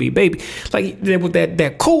 Nikki, baby. Like there was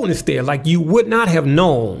that coolness there. Like you would not have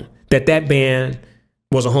known that man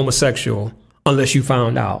was a homosexual unless you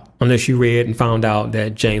read and found out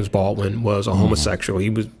that James Baldwin was a homosexual.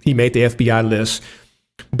 He made the FBI list.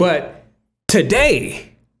 But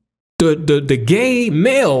today, the gay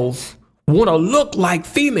males want to look like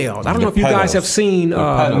females. I don't know if you guys have seen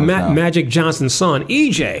Magic Johnson's son,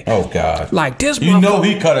 EJ. Oh, God. Like this he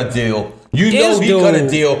cut a deal. Cut a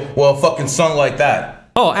deal with a fucking son like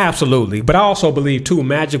that. Oh, absolutely. But I also believe, too,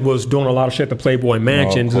 Magic was doing a lot of shit at the Playboy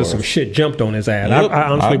Mansion. Some shit jumped on his ass. Yep. I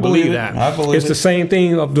honestly believe that. I believe it's the same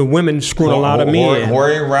thing of the women screwing a lot of men.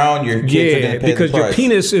 Worry around your kids. Because your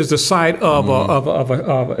penis is the site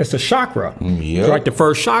of it's a chakra. Yep. Like the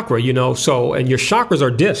first chakra, So, and your chakras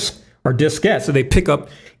are diskettes, so they pick up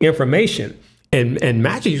information. And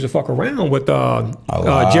Magic used to fuck around with Jerry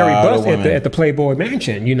Buss at the Playboy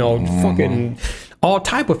Mansion, fucking all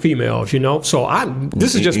type of females, So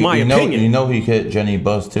this is just my opinion. He hit Jenny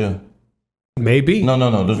Buss too. Maybe. No.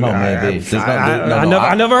 There's no maybe.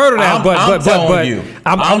 I never heard of that.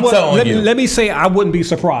 I'm telling you. Let me say I wouldn't be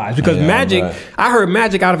surprised because Magic. I heard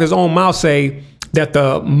Magic out of his own mouth say that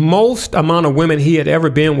the most amount of women he had ever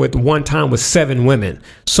been with one time was 7 women.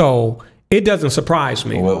 So it doesn't surprise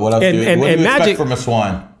me. What else do you expect from a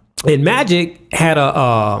swan? And Magic had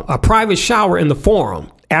a private shower in the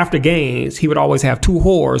Forum. After games, he would always have 2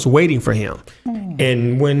 whores waiting for him.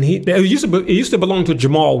 And when it used to belong to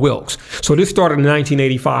Jamal Wilkes. So this started in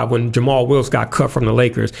 1985 when Jamal Wilkes got cut from the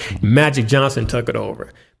Lakers. Magic Johnson took it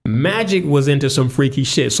over. Magic was into some freaky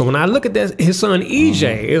shit. So when I look at that, his son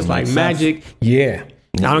EJ, it's like Magic, yeah.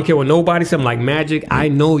 I don't care what nobody said. I'm like, Magic, I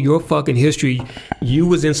know your fucking history. You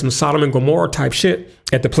was in some Sodom and Gomorrah type shit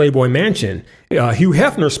at the Playboy Mansion, Hugh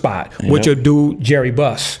Hefner spot with your dude Jerry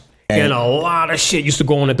Buss. And a lot of shit used to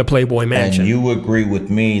go on at the Playboy Mansion. And you agree with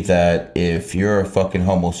me that if you're a fucking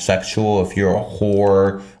homosexual, if you're a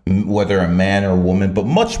whore, whether a man or a woman, but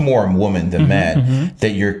much more a woman than man,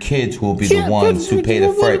 that your kids will be the ones who pay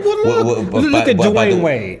the freight. Look at Dwayne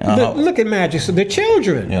Wade. Look at Magic. So the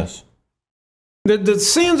children. Yes. The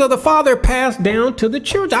sins of the father passed down to the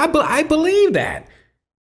children. I believe that.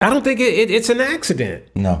 I don't think it's an accident.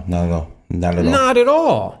 No, not at all. Not at all. Not at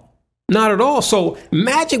all. Not at all. So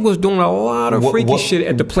Magic was doing a lot of freaky shit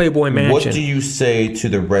at the Playboy Mansion. What do you say to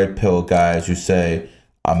the red pill guys who say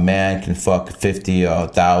a man can fuck 50 or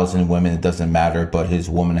 1,000 women, it doesn't matter, but his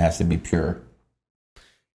woman has to be pure?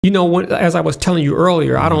 You know, as I was telling you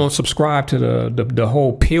earlier, I don't subscribe to the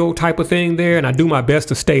whole pill type of thing there, and I do my best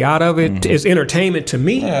to stay out of it. It's entertainment to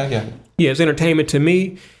me. Yeah, it's entertainment to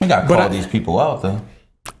me. We got to call these people out, though.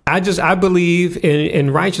 I believe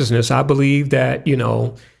in righteousness. I believe that, you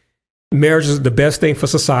know, marriage is the best thing for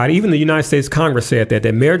society. Even the United States Congress said that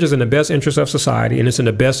marriage is in the best interest of society and it's in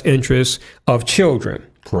the best interest of children.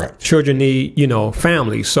 Correct. Children need, you know,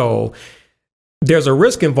 families. So there's a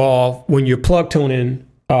risk involved when you're plug tuning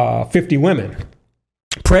 50 women.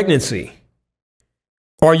 Pregnancy.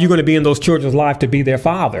 Are you going to be in those children's life to be their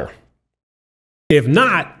father? If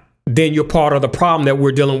not, then you're part of the problem that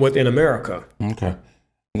we're dealing with in America. Okay.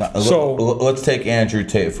 Now, so let's take Andrew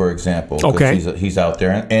Tate, for example. Okay. He's out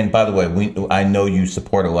there. And by the way, I know you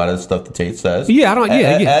support a lot of the stuff that Tate says. Yeah, I don't.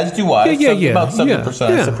 As do I. About 70%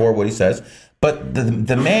 I support what he says. But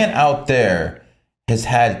the man out there has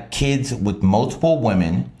had kids with multiple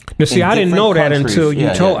women. Now, see, I didn't know that until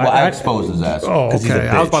you told. Well, I exposed his ass. Oh, okay.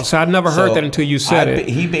 I was about to say, I never heard that until you said it.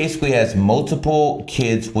 He basically has multiple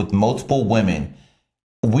kids with multiple women.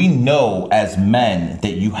 We know as men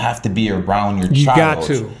that you have to be around your child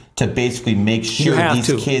to basically make sure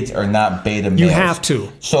these kids are not beta males. You have to.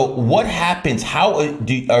 So what happens? How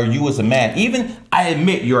are you as a man? Even I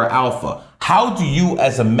admit you're an alpha. How do you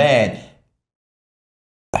as a man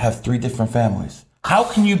have 3 different families? How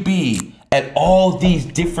can you be at all these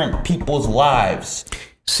different people's lives?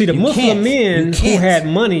 See, the Muslim men who had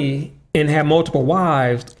money and had multiple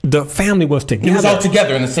wives, the family was together. It was all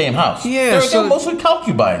together in the same house. Yeah, they were mostly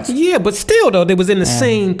concubines. Yeah, but still, though, they was in the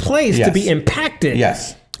same place to be impacted.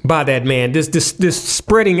 Yes. By that man. This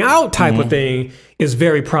spreading out type of thing is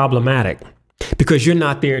very problematic because you're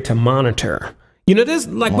not there to monitor. You know, there's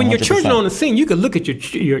like 100%. When your children on the scene, you can look at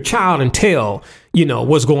your child and tell, you know,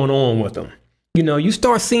 what's going on with them. You know, you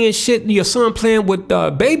start seeing shit, your son playing with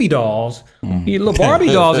baby dolls, your little Barbie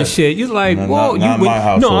dolls and shit. You're like, whoa.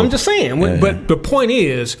 No, I'm just saying. But the point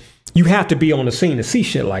is, you have to be on the scene to see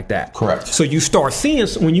shit like that. Correct. So you start seeing,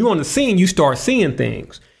 when you're on the scene, you start seeing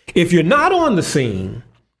things. If you're not on the scene,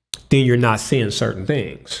 then you're not seeing certain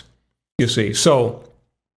things. You see? So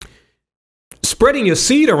spreading your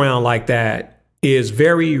seed around like that is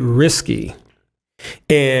very risky.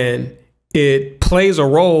 And it plays a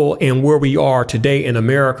role in where we are today in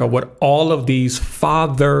America with all of these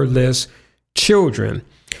fatherless children.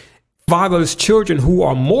 Fatherless children who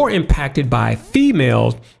are more impacted by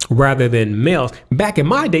females rather than males. Back in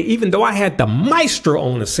my day, even though I had the maestro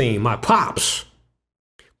on the scene, my pops,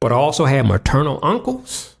 but I also had maternal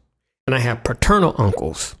uncles and I had paternal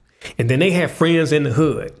uncles. And then they had friends in the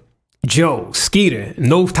hood, Joe, Skeeter, and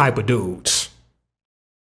those type of dudes.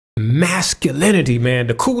 Masculinity, man,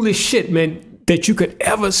 the coolest shit, man, that you could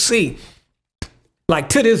ever see. Like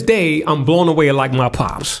to this day, I'm blown away like my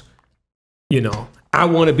pops. You know, I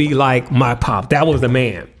want to be like my pop. That was the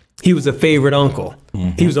man. He was a favorite uncle.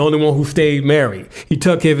 He was the only one who stayed married. He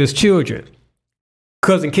took care of his children.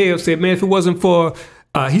 Cousin Kev said, man, if it wasn't for,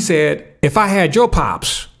 he said, if I had your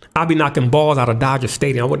pops, I'd be knocking balls out of Dodger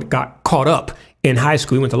Stadium. I would have got caught up in high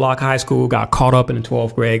school. He went to Locke High School, got caught up in the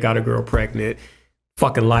 12th grade, got a girl pregnant.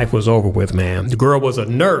 Fucking life was over with, man. The girl was a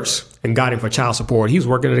nurse and got him for child support. He was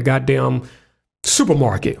working at a goddamn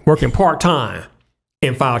supermarket, working part-time,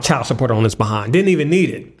 and filed child support on his behind. Didn't even need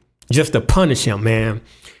it, just to punish him, man.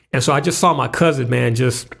 And so I just saw my cousin, man,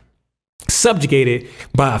 just subjugated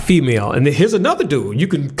by a female. And then here's another dude. You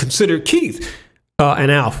can consider Keith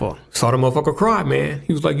an alpha. Saw the motherfucker cry, man.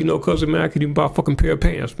 He was like, you know, cousin, man, I can't even buy a fucking pair of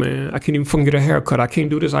pants, man. I can't even fucking get a haircut. I can't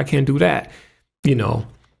do this. I can't do that. You know,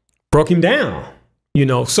 broke him down, you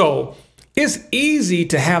know. So it's easy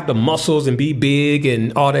to have the muscles and be big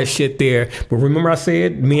and all that shit there. But remember I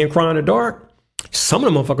said men cry in the dark? Some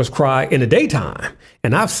of the motherfuckers cry in the daytime.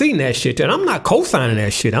 And I've seen that shit. And I'm not co-signing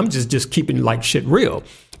that shit. I'm just keeping like shit real.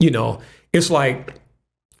 You know, it's like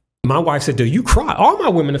my wife said, do you cry? All my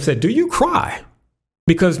women have said, do you cry?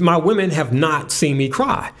 Because my women have not seen me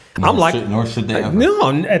cry. Nor should they ever.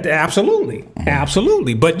 No, absolutely.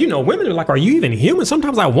 Absolutely. But, you know, women are like, are you even human?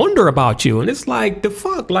 Sometimes I wonder about you. And it's like, the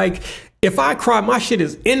fuck? Like, if I cry, my shit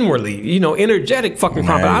is inwardly, you know, energetic fucking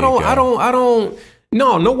cry. But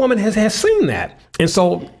no woman has seen that. And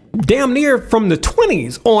so damn near from the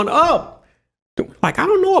 20s on up, like, I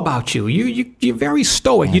don't know about you. You're very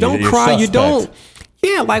stoic. You don't cry. You don't.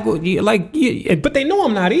 Yeah, but they know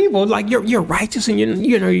I'm not evil. Like, you're righteous and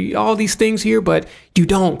you know all these things here, but you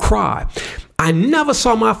don't cry. I never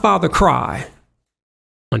saw my father cry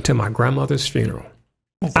until my grandmother's funeral.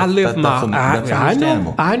 I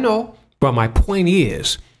know. But my point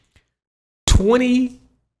is, 22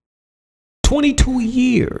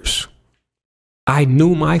 years, I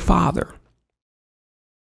knew my father.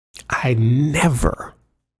 I never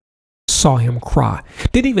saw him cry.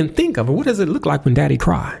 Didn't even think of it. What does it look like when daddy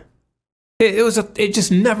cry? It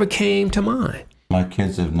just never came to mind. My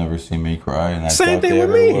kids have never seen me cry, and same thing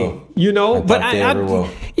with me. You know, but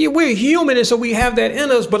we're human, and so we have that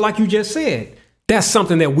in us. But like you just said, that's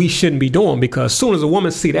something that we shouldn't be doing, because as soon as a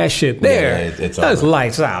woman see that shit there, it's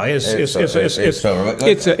lights out. It's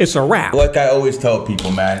a wrap. Like I always tell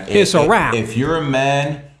people, man, it's a wrap. If you're a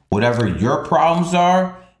man, whatever your problems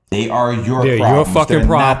are, they are your problems. Your fucking problems.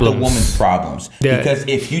 Not the woman's problems. Yeah. Because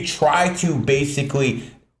if you try to basically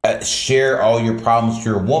share all your problems to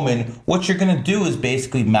your woman, what you're gonna do is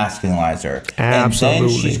basically masculinize her. Absolutely. And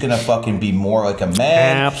then she's gonna fucking be more like a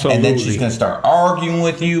man. Absolutely. And then she's gonna start arguing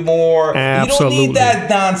with you more. Absolutely. You don't need that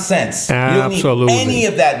nonsense. Absolutely. You don't need any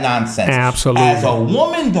of that nonsense. Absolutely. As a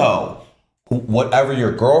woman, though, whatever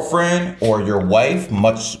your girlfriend or your wife,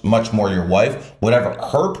 much more your wife, whatever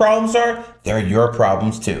her problems are, they're your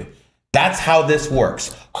problems too. That's how this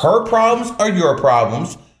works. Her problems are your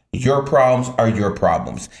problems. Your problems are your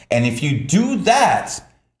problems. And if you do that,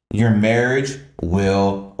 your marriage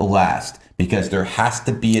will last, because there has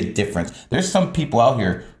to be a difference. There's some people out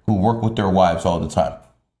here who work with their wives all the time.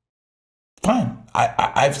 Fine.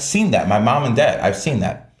 I've seen that. My mom and dad, I've seen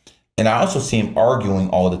that. And I also see them arguing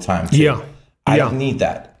all the time too. Yeah. I don't need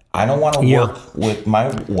that. I don't want to work with my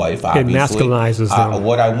wife, obviously. It masculinizes them.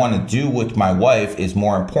 What I want to do with my wife is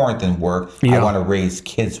more important than work. I want to raise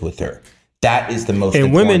kids with her. That is the most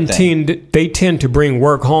important thing. And women tend to bring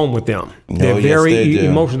work home with them. They're very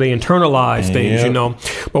emotional. They internalize things, you know.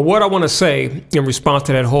 But what I want to say in response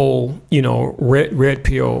to that whole, you know, red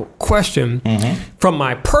pill question, from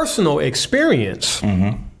my personal experience,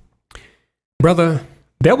 brother,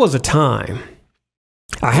 there was a time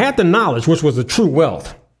I had the knowledge, which was the true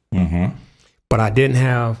wealth, but I didn't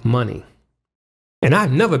have money. And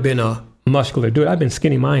I've never been a muscular dude. I've been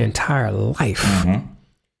skinny my entire life.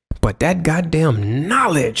 But that goddamn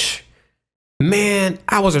knowledge, man,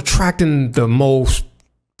 I was attracting the most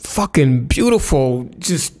fucking beautiful,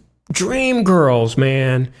 just dream girls,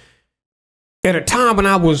 man. At a time when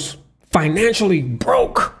I was financially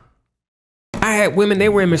broke. I had women, they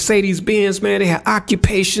were in Mercedes-Benz, man. They had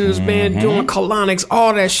occupations, man, doing colonics,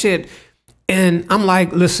 all that shit. And I'm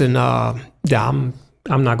like, listen, I'm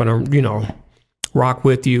not going to, you know, rock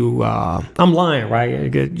with you. I'm lying,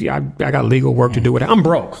 right? I got legal work to do with it. I'm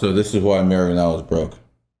broke. So this is why Mary now is broke.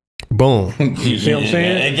 Boom. You see what I'm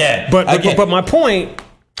saying? Again. But my point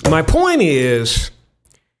is,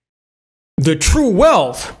 the true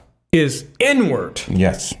wealth is inward.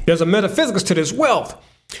 Yes. There's a metaphysics to this wealth.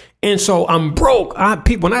 And so I'm broke.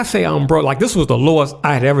 When I say I'm broke, like, this was the lowest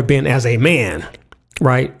I had ever been as a man,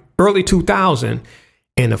 right? Early 2000,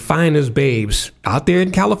 and the finest babes out there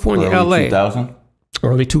in California, Early LA. 2000?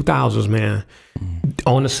 Early 2000s, man,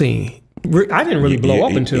 on the scene. I didn't really blow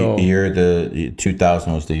up until... The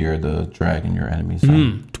 2000 was the year of the dragon, your enemy's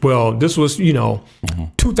son. Well, this was, you know,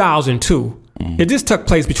 2002. It just took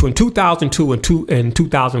place between 2002 and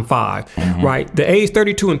 2005, right? The age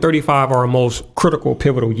 32 and 35 are our most critical,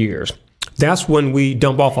 pivotal years. That's when we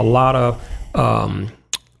dump off a lot of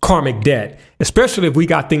karmic debt, especially if we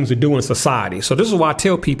got things to do in society. So this is why I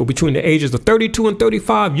tell people, between the ages of 32 and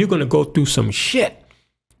 35, you're going to go through some shit.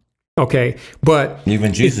 Okay, but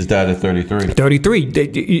even Jesus died at 33.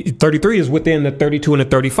 33 is within the 32 and the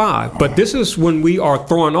 35. But this is when we are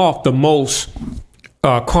throwing off the most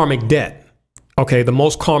karmic debt. Okay, the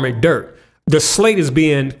most karmic dirt. The slate is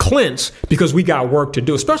being cleansed because we got work to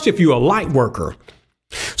do, especially if you're a light worker.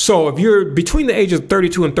 So if you're between the ages of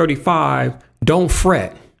 32 and 35, don't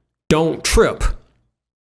fret, don't trip.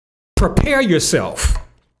 Prepare yourself.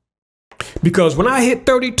 Because when I hit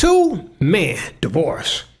 32, man,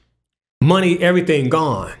 divorce. Money, everything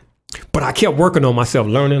gone. But I kept working on myself,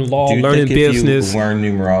 learning law, learning business. If you learned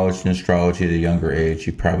numerology and astrology at a younger age,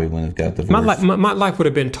 you probably wouldn't have got divorced. My life would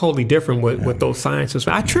have been totally different with those sciences.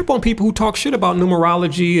 I trip on people who talk shit about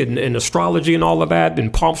numerology and astrology and all of that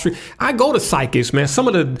and palmistry. I go to psychics, man. Some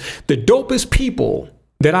of the dopest people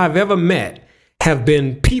that I've ever met have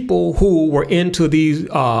been people who were into these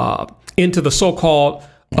into the so-called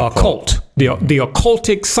occult, the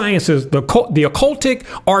occultic sciences, the occultic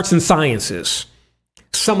arts and sciences.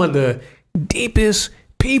 Some of the deepest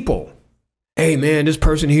people. Hey man, this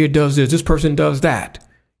person here does this person does that.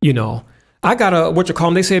 You know, I got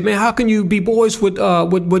they said, man, how can you be boys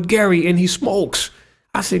with Gary and he smokes?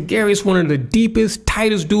 I said, Gary is one of the deepest,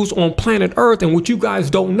 tightest dudes on planet Earth. And what you guys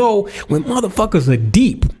don't know, when motherfuckers are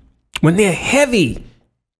deep, when they're heavy,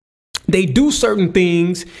 they do certain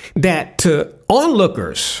things that to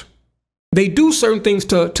onlookers, that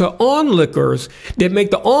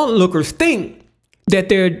make the onlookers think that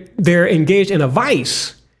they're engaged in a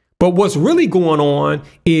vice. But what's really going on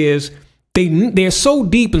is they're so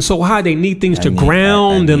deep and so high they need things to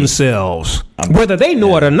ground themselves, whether they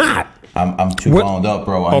know it or not. I'm too wound up,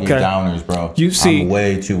 bro. I need downers, bro. You see, I'm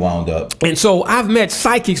way too wound up. And so I've met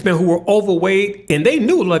psychics, man, who were overweight, and they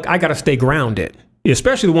knew, look, I got to stay grounded.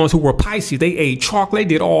 Especially the ones who were Pisces. They ate chocolate,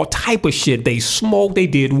 they did all type of shit. They smoked, they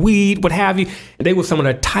did weed, what have you. And they were some of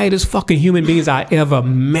the tightest fucking human beings I ever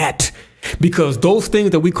met. Because those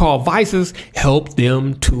things that we call vices help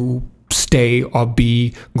them to stay or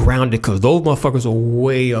be grounded, because those motherfuckers are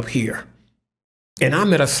way up here. And I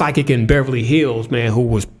met a psychic in Beverly Hills, man, who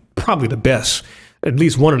was probably the best, at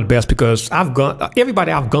least one of the best, because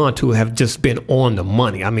everybody I've gone to have just been on the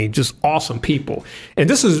money. I mean, just awesome people. And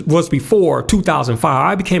this was before 2005.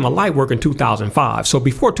 I became a light worker in 2005. So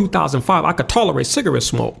before 2005, I could tolerate cigarette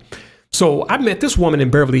smoke. So I met this woman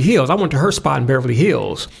in Beverly Hills. I went to her spot in Beverly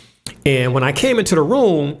Hills. And when I came into the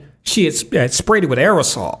room, she had sprayed it with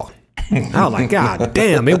aerosol. I was like, God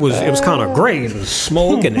damn, it was kind of great. It was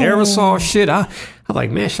smoke and aerosol shit. I was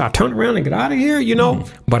like, man, should I turn around and get out of here? You know,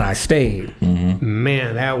 but I stayed.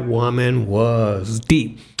 Man, that woman was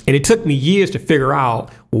deep. And it took me years to figure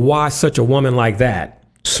out why such a woman like that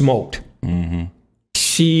smoked.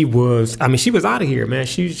 She was out of here, man.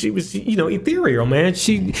 She was, ethereal, man.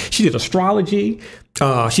 She did astrology.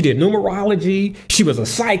 She did numerology. She was a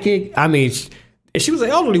psychic. I mean, she was an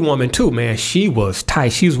elderly woman too, man. She was tight.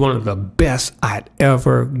 She was one of the best I'd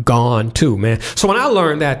ever gone to, man. So when I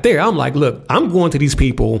learned that there, I'm like, look, I'm going to these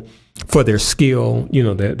people for their skill,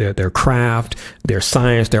 their craft, their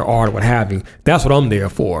science, their art, what have you. That's what I'm there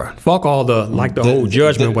for. Fuck all the whole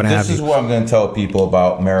judgment, what have you. This is what I'm going to tell people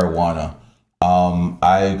about marijuana.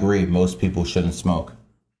 I agree. Most people shouldn't smoke.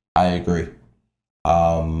 I agree.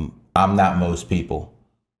 I'm not most people.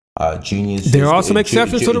 Geniuses. There are some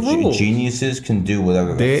exceptions to the rule. Geniuses can do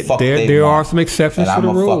whatever the fuck they want. There are some exceptions to the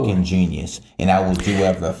rule. And I'm a fucking genius, and I will do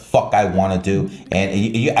whatever the fuck I want to do.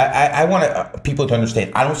 And I want people to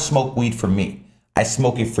understand, I don't smoke weed for me. I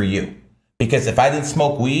smoke it for you. Because if I didn't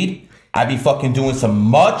smoke weed, I'd be fucking doing some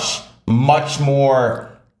much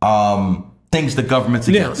more things the government's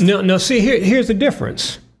against. No, see, here's the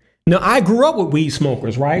difference. Now, I grew up with weed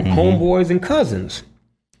smokers, right? Homeboys and cousins.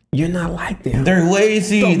 You're not like them. They're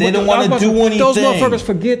lazy. They don't want to do anything. Those motherfuckers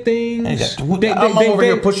forget things. I'm over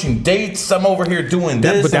here pushing dates. I'm over here doing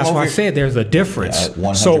this. But that's why I said there's a difference.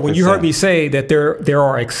 Yeah, so when you heard me say that there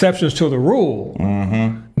are exceptions to the rule,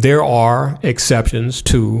 there are exceptions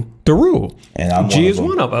to the rule. And G is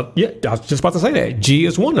one of them. Yeah, I was just about to say that. G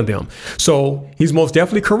is one of them. So he's most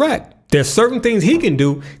definitely correct. There's certain things he can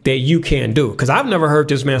do that you can't do. Because I've never heard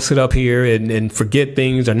this man sit up here and forget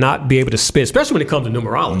things or not be able to spit, especially when it comes to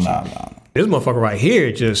numerology. No. This motherfucker right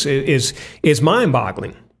here just is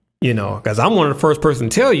mind-boggling. Because I'm one of the first person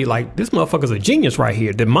to tell you, like, this motherfucker's a genius right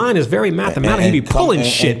here. The mind is very mathematical. He be pulling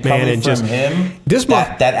shit, man. And just him,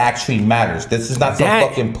 that actually matters. This is not some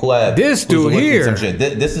fucking pleb. This dude here.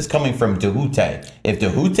 This is coming from Djehuty. If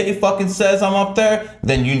Djehuty fucking says I'm up there,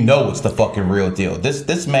 then you know it's the fucking real deal.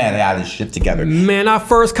 This man had his shit together. Man, our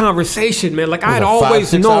first conversation, man, like I had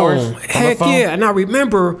always known. Heck yeah. And I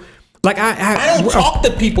remember Like I don't talk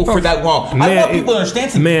to people for that long. Man, I want people to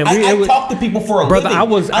understand something. Man, I talk to people for a brother,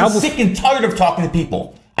 living. I was sick and tired of talking to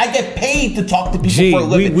people. I get paid to talk to people Gee, for a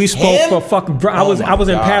living. we spoke for fucking. Bro, I was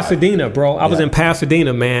in Pasadena, bro. I was in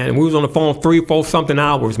Pasadena, man, and we was on the phone 3, 4 something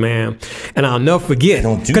hours, man. And I'll never forget. I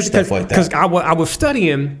don't do stuff like that. Because I was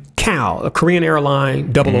studying CAL, a Korean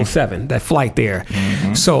airline 007, that flight there.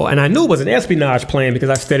 So, and I knew it was an espionage plane because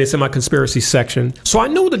I studied some of my conspiracy section. So I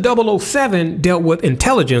knew the 007 dealt with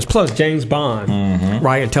intelligence plus James Bond,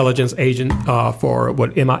 right? Intelligence agent for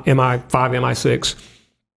what MI5, MI6.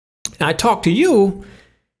 And I talked to you.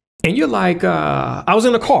 And you're like, I was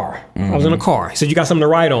in a car. I was in a car. He said, you got something to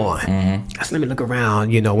write on. I said, let me look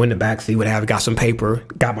around, in the backseat, what have you, got some paper,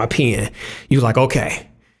 got my pen. You was like, okay,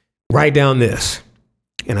 write down this.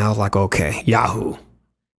 And I was like, okay, Yahoo.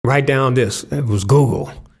 Write down this. It was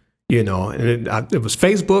Google, and it was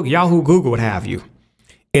Facebook, Yahoo, Google, what have you.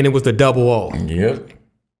 And it was the 00. Yep.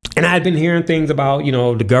 And I had been hearing things about,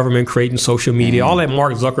 the government creating social media, all that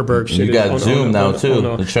Mark Zuckerberg shit. You got Zoom now, too.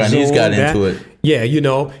 The Chinese got into it. Yeah,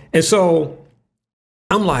 And so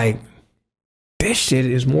I'm like, this shit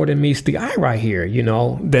is more than meets the eye right here,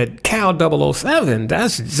 that Cal 007,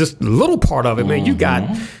 that's just a little part of it, man. You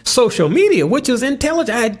got social media, which is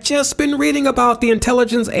intelligence. I had just been reading about the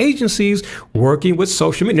intelligence agencies working with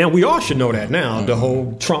social media. Now, we all should know that now, the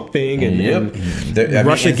whole Trump thing and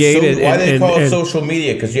Russiagate. Why they call it social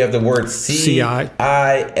media? Because you have the word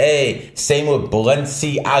CIA. Same with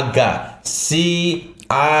Balenciaga. CIA.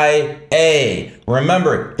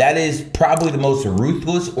 Remember, that is probably the most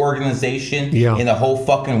ruthless organization in the whole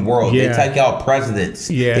fucking world. They take out presidents.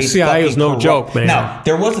 Yeah, CIA is no joke, man. Now,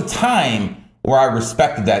 there was a time where I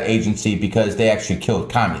respected that agency because they actually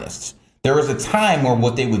killed communists. There was a time where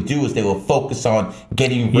what they would do is they would focus on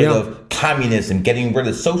getting rid of communism, getting rid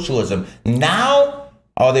of socialism. Now,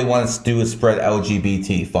 all they want to do is spread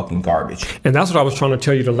LGBT fucking garbage. And that's what I was trying to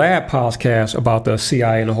tell you, the lab podcast about the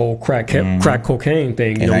CIA and the whole crack cocaine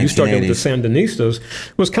thing. You started with the Sandinistas,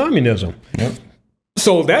 was communism. Yep.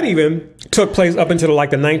 So that even took place up into the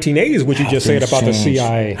 1980s, what you just said about the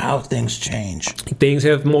CIA. How things change. Things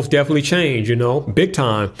have most definitely changed, big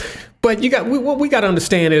time. But what we got to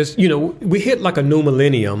understand is, we hit like a new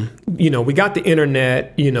millennium. We got the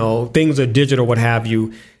internet, things are digital, what have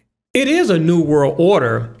you. It is a new world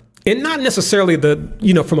order, and not necessarily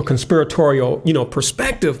from a conspiratorial,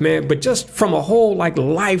 perspective, man, but just from a whole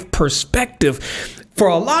life perspective. For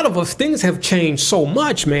a lot of us, things have changed so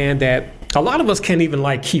much, man, that a lot of us can't even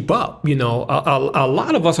keep up. A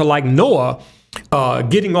lot of us are like Noah,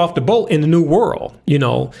 getting off the boat in the new world,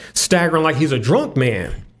 staggering like he's a drunk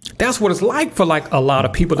man. That's what it's like for a lot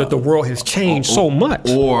of people, that the world has changed so much.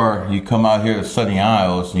 Or you come out here to Sunny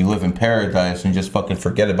Isles and you live in paradise and just fucking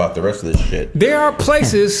forget about the rest of this shit. There are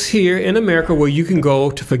places here in America where you can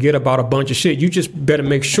go to forget about a bunch of shit. You just better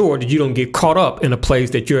make sure that you don't get caught up in a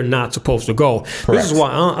place that you're not supposed to go. Correct. This is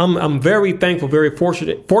why I'm very thankful, very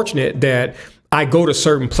fortunate that I go to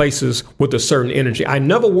certain places with a certain energy. I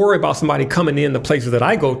never worry about somebody coming in the places that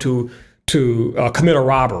I go to commit a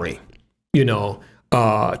robbery,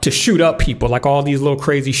 to shoot up people, like all these little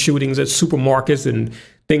crazy shootings at supermarkets and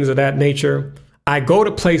things of that nature. I go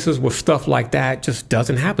to places where stuff like that just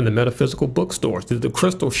doesn't happen. The metaphysical bookstores, the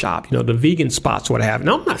crystal shop, the vegan spots, what have you.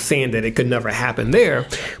 Now, I'm not saying that it could never happen there,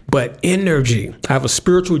 but energy. I have a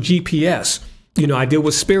spiritual GPS. I deal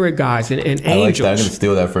with spirit guides and angels. I like that. I'm going to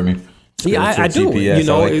steal that from you. Yeah, I do.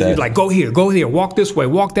 GPS, it's like, go here, walk this way,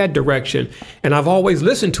 walk that direction. And I've always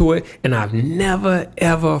listened to it, and I've never,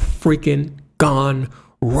 ever freaking gone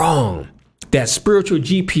wrong. That spiritual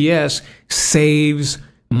GPS saves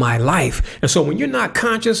my life. And so when you're not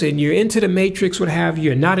conscious and you're into the matrix, what have you,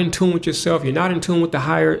 you're not in tune with yourself, you're not in tune with the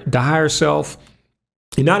higher self,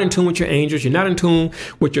 you're not in tune with your angels, you're not in tune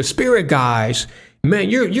with your spirit guides,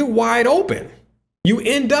 man, you're wide open. You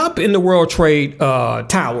end up in the World Trade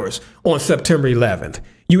Towers on September 11th.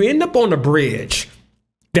 You end up on a bridge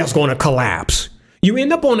that's going to collapse. You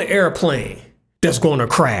end up on an airplane that's going to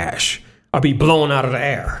crash or be blown out of the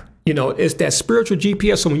air. It's that spiritual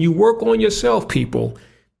GPS. So when you work on yourself, people,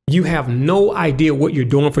 you have no idea what you're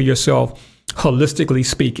doing for yourself, holistically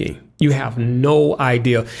speaking. You have no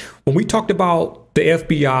idea. When we talked about the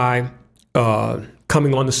FBI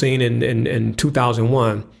coming on the scene in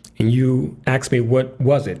 2001, and you asked me, what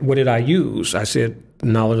was it? What did I use? I said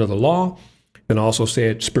knowledge of the law, and also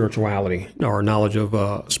said spirituality, or knowledge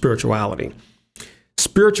of spirituality.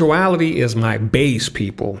 Spirituality is my base,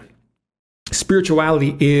 people.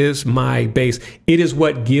 Spirituality is my base. It is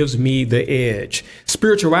what gives me the edge.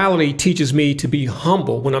 Spirituality teaches me to be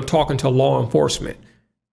humble when I'm talking to law enforcement.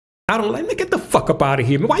 I don't like, man, get the fuck up out of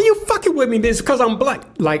here. Why you fucking with me? This because I'm black.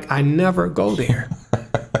 Like, I never go there.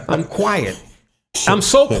 I'm quiet. I'm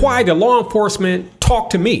so quiet that law enforcement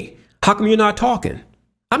talk to me. How come you're not talking?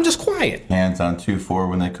 I'm just quiet. Hands on 2-4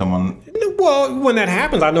 when they come on. Well, when that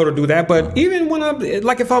happens, I know to do that. But even when I'm,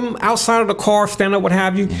 like if I'm outside of the car, stand up, what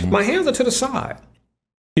have you, my hands are to the side.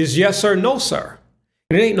 It's yes, sir, no, sir.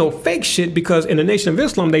 And it ain't no fake shit because in the Nation of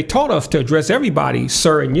Islam, they taught us to address everybody,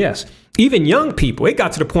 sir and yes. Even young people, it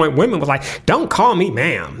got to the point women was like, don't call me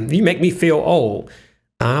ma'am. You make me feel old.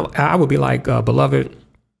 I would be like, beloved,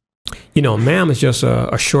 you know, ma'am is just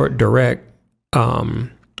a short, direct,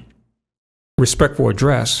 respectful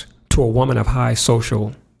address to a woman of high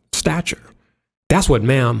social stature. That's what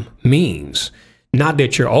ma'am means. Not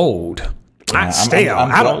that you're old.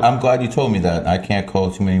 I'm glad you told me that. I can't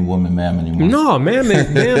call too many women ma'am anymore. No, ma'am,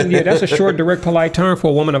 yeah, that's a short, direct, polite term for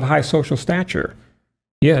a woman of high social stature.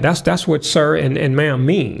 Yeah, that's what sir and ma'am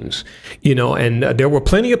means. You know, and there were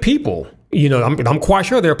plenty of people. You know, I'm quite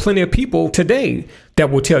sure there are plenty of people today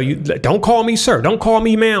that will tell you, don't call me sir, don't call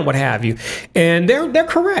me ma'am, what have you. And they're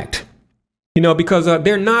correct. You know, because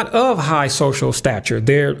they're not of high social stature.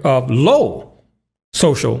 They're of low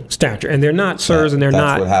social stature. And they're not sirs and they're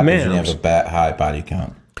not ma'ams. That's what happens when you have a high body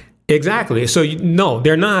count. Exactly. So, no,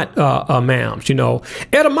 they're not ma'ams. You know,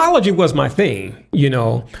 etymology was my thing, you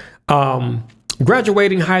know.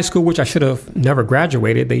 Graduating high school, which I should have never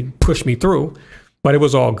graduated. They pushed me through, but it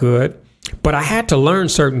was all good. But I had to learn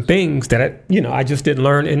certain things that, I just didn't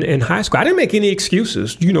learn in high school. I didn't make any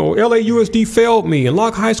excuses. You know, LAUSD failed me and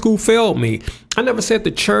Locke High School failed me. I never said the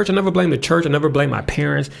church. I never blamed the church. I never blamed my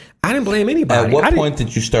parents. I didn't blame anybody. At what point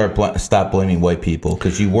did you stop blaming white people?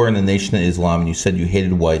 Because you were in the Nation of Islam and you said you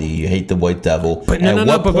hated whitey. You hate the white devil. But no.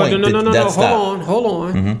 Hold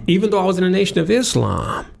on. Mm-hmm. Even though I was in the Nation of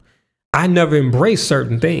Islam, I never embraced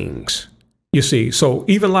certain things. You see, so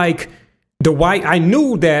even like I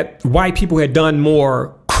knew that white people had done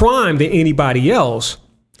more crime than anybody else,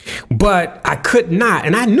 but I could not.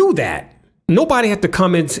 And I knew that. Nobody had to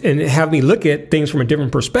come in and have me look at things from a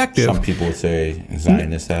different perspective. Some people would say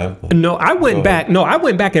Zionists have. No, I went back. No, I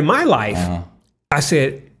went back in my life. I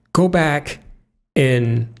said, go back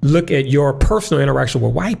and look at your personal interaction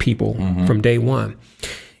with white people from day one.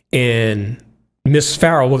 And Mrs.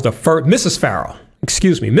 Farrell was the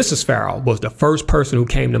first person who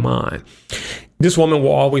came to mind. This woman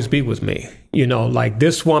will always be with me. You know, like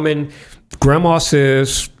this woman, Grandma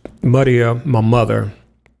Sis, Maria, my mother.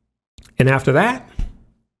 And after that,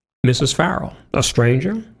 Mrs. Farrell, a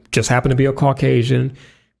stranger, just happened to be a Caucasian.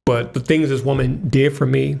 But the things this woman did for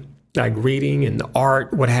me, like reading and the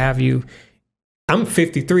art, what have you, I'm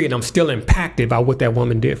 53 and I'm still impacted by what that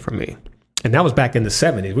woman did for me. And that was back in the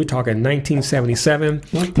 70s. We're talking 1977,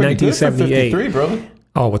 1978. 53, brother.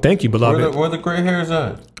 Oh, well, thank you, beloved. Where the gray hairs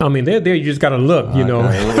at? I mean, they're there. You just got to look, you know. A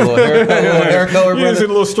little hair color, you see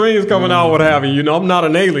little strings coming out, what have you. You know, I'm not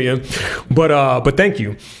an alien. But thank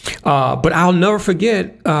you. But I'll never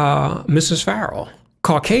forget Mrs. Farrell,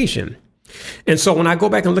 Caucasian. And so when I go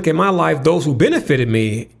back and look at my life, those who benefited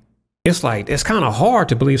me, it's like, it's kind of hard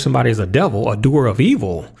to believe somebody is a devil, a doer of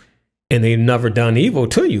evil. And they've never done evil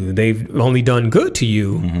to you. They've only done good to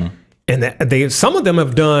you. And some of them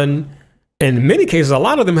have done, in many cases, a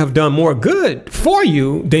lot of them have done more good for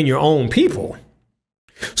you than your own people.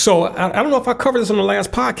 So I don't know if I covered this on the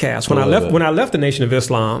last podcast. When I left the Nation of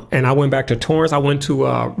Islam and I went back to Torrance, I went to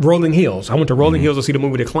Rolling Hills. I went to Rolling Hills to see the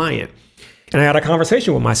movie The Client. And I had a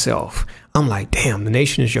conversation with myself. I'm like, damn, the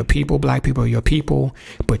nation is your people. Black people are your people.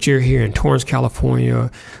 But you're here in Torrance,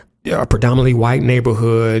 California, a predominantly white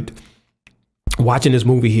neighborhood, watching this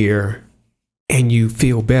movie here, and you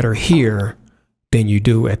feel better here than you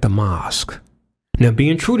do at the mosque. Now,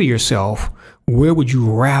 being true to yourself, where would you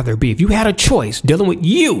rather be? If you had a choice dealing with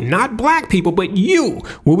you, not black people, but you,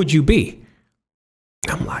 where would you be?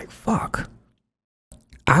 I'm like, fuck.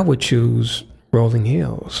 I would choose Rolling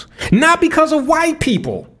Hills. Not because of white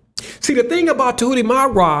people. See, the thing about Djehuty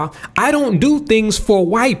Mara, I don't do things for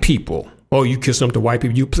white people. Oh, you kissing up to white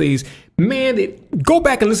people, you please. Man, go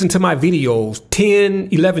back and listen to my videos 10,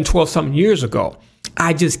 11, 12 something years ago.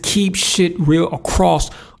 I just keep shit real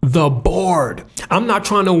across the board. I'm not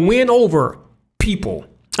trying to win over people.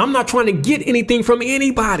 I'm not trying to get anything from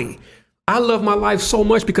anybody. I love my life so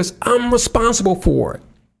much because I'm responsible for it.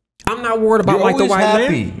 I'm not worried about like the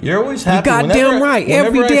white man. You're always happy. You goddamn right.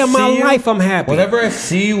 Every day of my life, I'm happy. Whenever I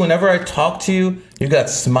see you, whenever I talk to you, you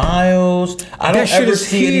got smiles. I don't ever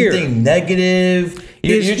see anything negative.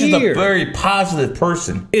 You're just a very positive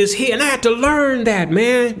person. It's here. And I had to learn that,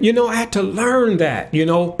 man. You know, I had to learn that, you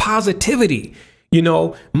know, positivity. You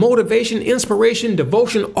know, motivation, inspiration,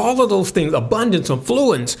 devotion, all of those things, abundance,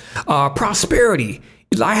 affluence, prosperity.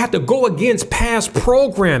 I had to go against past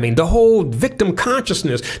programming, the whole victim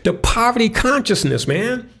consciousness, the poverty consciousness,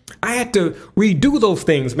 man. I had to redo those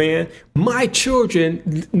things, man. My children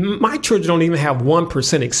don't even have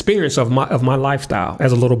 1% experience of my lifestyle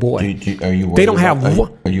as a little boy. Are you worried they don't have.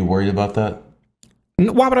 Are you worried about that?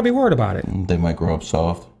 Why would I be worried about it? They might grow up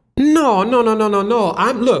soft. No.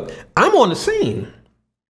 I'm on the scene.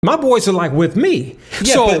 My boys are like with me.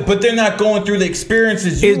 Yeah, so, but they're not going through the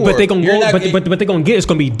experiences you were. But they're gonna get. It's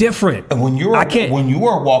gonna be different. When you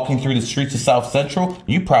were walking through the streets of South Central,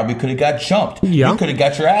 you probably could have got jumped. Yeah. You could have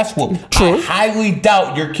got your ass whooped. True. I highly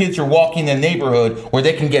doubt your kids are walking in a neighborhood where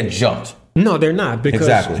they can get jumped. No, they're not, because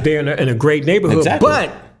they're in a great neighborhood. Exactly.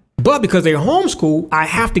 But because they're homeschooled, I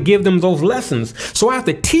have to give them those lessons. So I have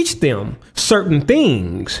to teach them certain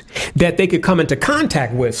things that they could come into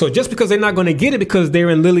contact with. So just because they're not going to get it because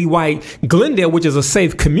they're in Lily White, Glendale, which is a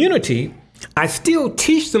safe community, I still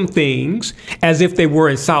teach them things as if they were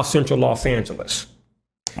in South Central Los Angeles.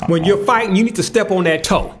 When you're fighting, you need to step on that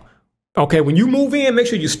toe. Okay, when you move in, make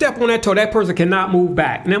sure you step on that toe. That person cannot move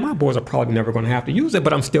back. Now, my boys are probably never going to have to use it,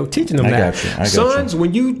 but I'm still teaching them that. Sons,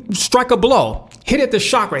 when you strike a blow, hit at the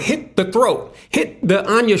chakra, hit the throat, hit the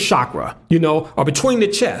Anya chakra, you know, or between the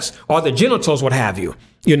chest, or the genitals, what have you.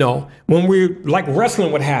 You know, when we're like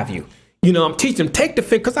wrestling, what have you. You know, I'm teaching them, take the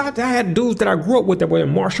finger, because I had dudes that I grew up with that were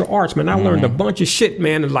in martial arts, man. I learned a bunch of shit,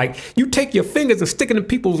 man. And like, you take your fingers and stick it in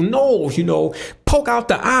people's nose, you know, poke out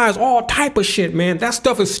the eyes, all type of shit, man. That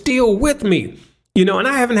stuff is still with me, you know, and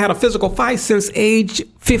I haven't had a physical fight since age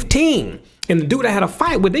 15. And the dude I had a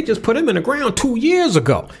fight with, they just put him in the ground 2 years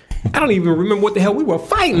ago. I don't even remember what the hell we were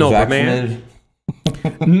fighting over, man.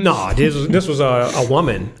 No, this was a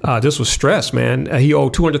woman. This was stress, man. He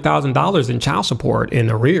owed $200,000 in child support in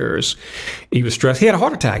arrears. He was stressed. He had a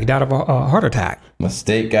heart attack. He died of a heart attack. My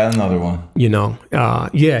state got another one. You know,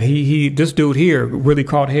 this dude here really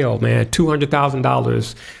caught hell, man.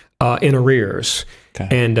 $200,000 in arrears. Okay.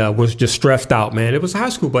 And was just stressed out, man. It was high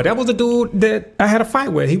school, but that was the dude that I had a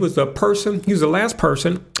fight with. He was the last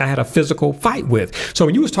person I had a physical fight with. So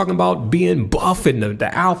when you was talking about being buff and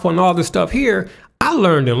the alpha and all this stuff here, I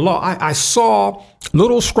learned in law. I saw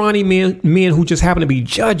little scrawny men who just happened to be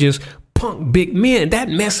judges, punk big men. That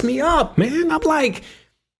messed me up, man. I'm like,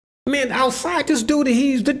 man, outside this dude,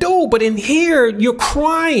 he's the dude, but in here, you're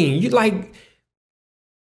crying. You like.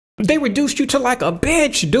 They reduced you to like a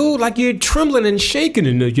bitch, dude. Like you're trembling and shaking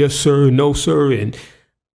and yes, sir, no, sir. And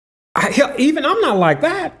I'm not like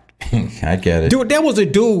that. I get it. Dude, there was a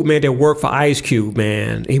dude, man, that worked for Ice Cube,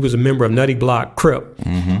 man. He was a member of Nutty Block Crip.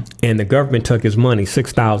 And the government took his money,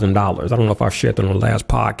 $6,000. I don't know if I shared that on the last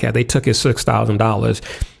podcast. They took his $6,000.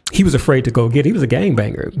 He was afraid to go get it. He was a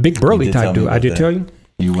gangbanger. Big burly type dude. I did tell you.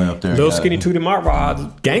 You went up there. Little skinny Tootie Mart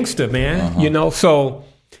Rod, gangster, man. You know, so...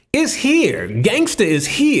 It's here. Gangster is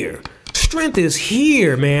here. Strength is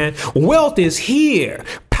here, man. Wealth is here.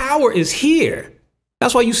 Power is here.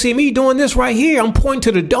 That's why you see me doing this right here. I'm pointing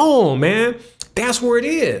to the dome, man. That's where it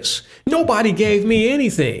is. Nobody gave me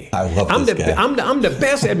anything. I love this guy. I'm the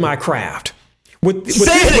best at my craft. Say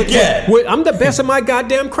it again. I'm the best at my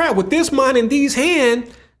goddamn craft. With this mind in these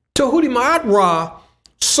hands, Djehuty Ma'at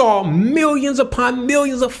saw millions upon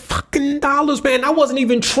millions of fucking dollars, man. I wasn't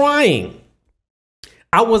even trying.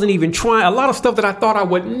 A lot of stuff that I thought I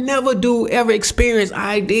would never do, ever experience,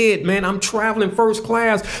 I did, man. I'm traveling first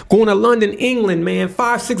class, going to London, England, man.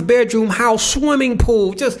 5-6 bedroom house, swimming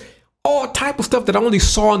pool, just all type of stuff that I only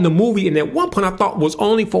saw in the movie. And at one point I thought was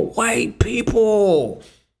only for white people.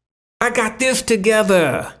 I got this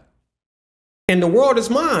together. And the world is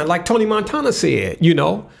mine, like Tony Montana said, you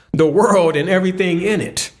know, the world and everything in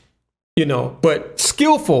it, you know, but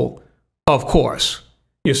skillful, of course.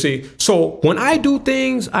 You see, so when I do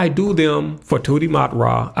things, I do them for Djehuty Ma'at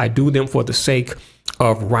Ra. I do them for the sake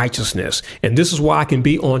of righteousness. And this is why I can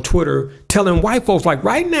be on Twitter telling white folks, like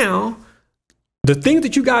right now, the things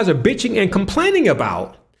that you guys are bitching and complaining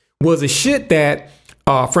about was the shit that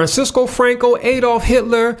Francisco Franco, Adolf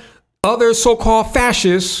Hitler, other so-called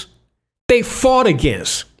fascists, they fought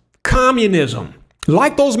against. Communism.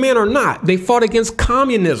 Like those men or not, they fought against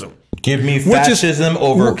communism. Give me fascism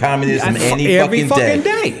over communism every fucking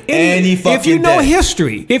day. Any fucking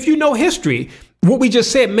day. If you know history, what we just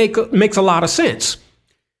said makes a lot of sense.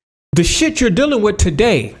 The shit you're dealing with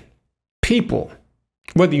today, people,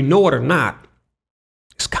 whether you know it or not,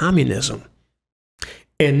 is communism.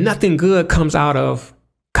 And nothing good comes out of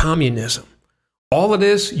communism. All of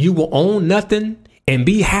this, you will own nothing and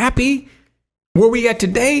be happy. Where we at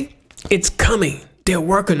today, it's coming. They're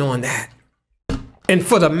working on that. and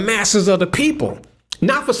for the masses of the people,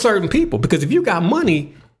 not for certain people. Because if you got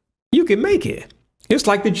money, you can make it. It's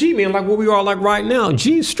like the G man, like what we are like right now.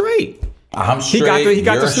 G's straight. I'm straight. He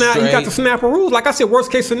got the snap of rules. Like I said,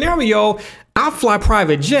 worst case scenario, I'll fly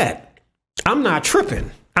private jet. I'm not tripping.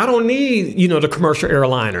 I don't need, the commercial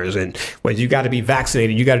airliners and you got to be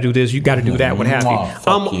vaccinated. You got to do this. You got to do that. What have you?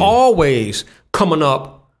 I'm always coming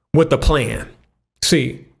up with the plan.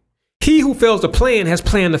 See, he who fails to plan has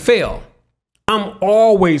planned to fail. I'm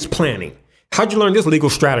always planning. How'd you learn this legal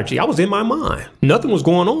strategy? I was in my mind. Nothing was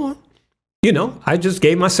going on. I just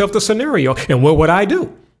gave myself the scenario. And what would I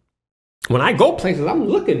do? When I go places, I'm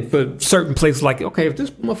looking for certain places like, okay, if this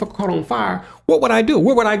motherfucker caught on fire, what would I do?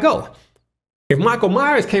 Where would I go? If Michael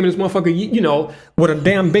Myers came in this motherfucker, with a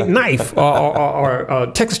damn big knife or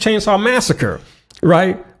Texas Chainsaw Massacre,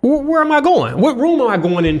 right? Where am I going? What room am I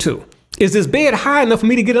going into? Is this bed high enough for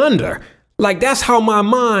me to get under? Like, that's how my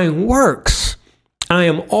mind works. I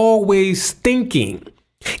am always thinking.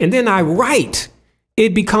 And then I write.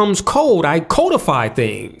 It becomes code. I codify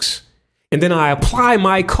things. And then I apply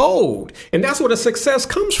my code. And that's where the success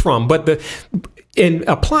comes from. But in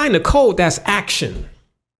applying the code, that's action.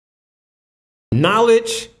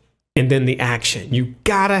 Knowledge and then the action. You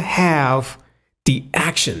gotta have the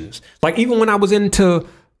actions. Like even when I was into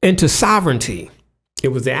sovereignty, it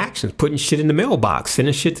was the actions, putting shit in the mailbox,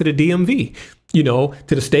 sending shit to the DMV,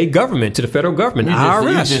 to the state government, to the federal government,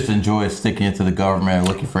 IRS. You just enjoy sticking it to the government and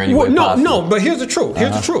looking for any way possible. No, but here's the truth.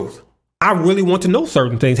 Here's the truth. I really want to know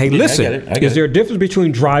certain things. Hey, listen, I get is there a difference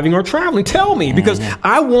between driving or traveling? Tell me, because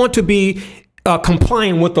I want to be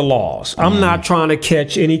complying with the laws. I'm not trying to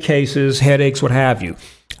catch any cases, headaches, what have you.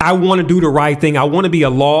 I want to do the right thing. I want to be a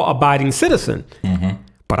law-abiding citizen.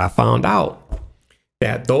 But I found out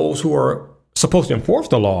that those who are supposed to enforce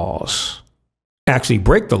the laws actually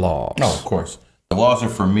break the laws. No, of course. The laws are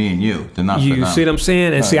for me and you. They're not for them. You see what I'm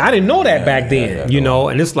saying? And see, I didn't know that back then,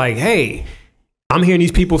 and it's like, hey, I'm hearing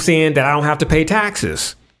these people saying that I don't have to pay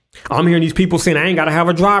taxes. I'm hearing these people saying I ain't got to have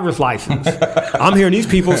a driver's license. I'm hearing these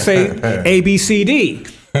people say A, B, C, D.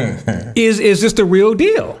 Is this the real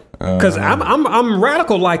deal? Because I'm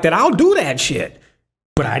radical like that. I'll do that shit.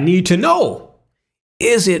 But I need to know,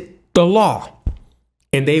 is it the law?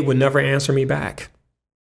 And they would never answer me back.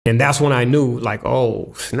 And that's when I knew, like,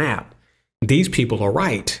 oh, snap. These people are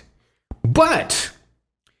right. But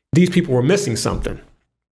these people were missing something.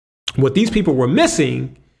 What these people were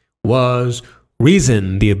missing was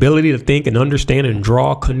reason, the ability to think and understand and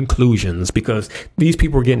draw conclusions, because these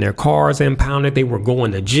people were getting their cars impounded. They were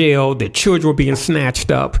going to jail. Their children were being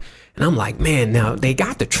snatched up. And I'm like, man, now they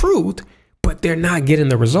got the truth, but they're not getting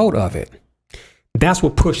the result of it. That's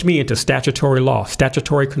what pushed me into statutory law,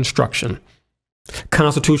 statutory construction,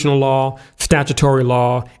 constitutional law, statutory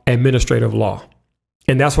law, administrative law.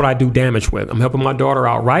 And that's what I do damage with. I'm helping my daughter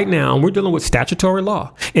out right now, and we're dealing with statutory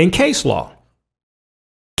law and case law.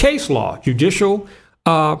 Case law, judicial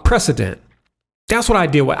precedent. That's what I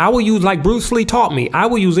deal with. I will use, like Bruce Lee taught me, I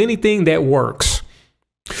will use anything that works.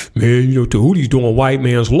 Man, Djehuty's doing white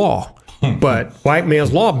man's law. But white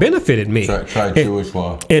man's law benefited me. Try Jewish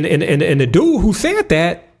law. And the dude who said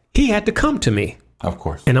that, he had to come to me. Of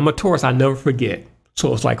course. And I'm a Taurus, I never forget.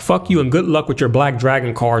 So it's like, fuck you and good luck with your Black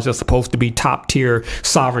Dragon cars that's supposed to be top tier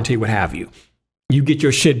sovereignty, what have you. You get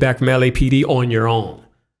your shit back from LAPD on your own.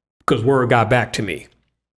 Because word got back to me.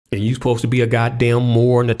 And you supposed to be a goddamn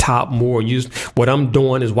Moor in the top Moor. What I'm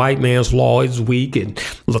doing is white man's law is weak and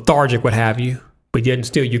lethargic, what have you. But yet and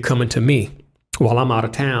still you're coming to me while I'm out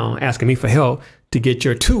of town asking me for help to get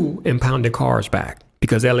your 2 impounded cars back.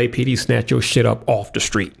 Because LAPD snatched your shit up off the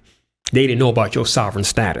street. They didn't know about your sovereign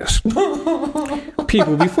status.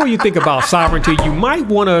 People, before you think about sovereignty, you might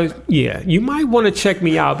want to check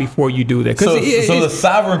me out before you do that. So the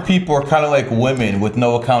sovereign people are kind of like women with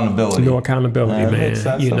no accountability. No accountability,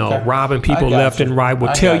 man. Robbing people left and right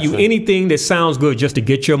will tell you anything that sounds good just to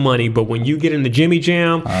get your money. But when you get in the Jimmy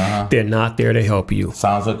Jam, they're not there to help you.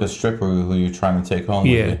 Sounds like a stripper who you're trying to take home.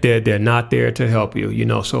 Yeah, they're not there to help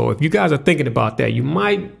you. So if you guys are thinking about that, you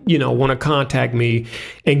might want to contact me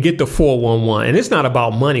and get the 411. And it's not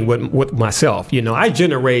about money with myself. I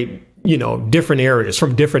generate, different areas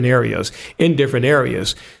from different areas in different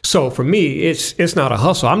areas. So for me, it's not a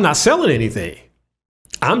hustle. I'm not selling anything.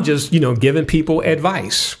 I'm just, giving people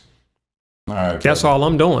advice. All right. That's all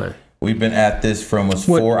I'm doing. We've been at this for almost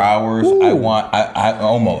 4 hours. Ooh. I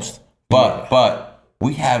almost, but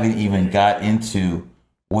we haven't even got into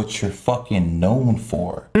what you're fucking known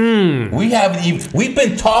for. We've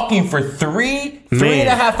been talking for three and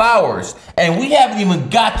a half hours, and we haven't even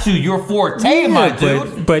got to your forte, my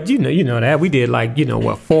dude. But you know that we did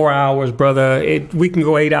 4 hours, brother. We can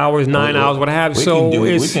go 8 hours, 9 hours, what have you.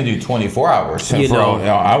 We can do 24 hours.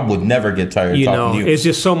 I would never get tired of talking to you. It's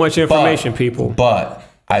just so much information, people. But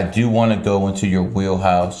I do want to go into your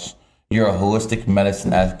wheelhouse. You're a holistic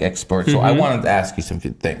medicine expert, so I wanted to ask you some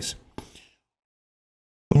things.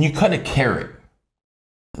 When you cut a carrot,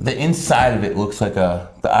 the inside of it looks like the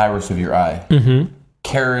iris of your eye.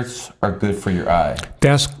 Carrots are good for your eye.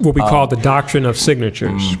 That's what we call the doctrine of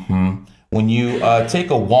signatures. When you take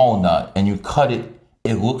a walnut and you cut it,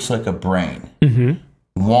 it looks like a brain.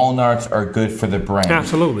 Walnuts are good for the brain.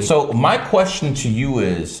 Absolutely. So my question to you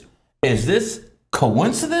is this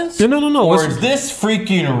coincidence? No. Or is this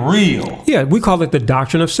freaking real? Yeah, we call it the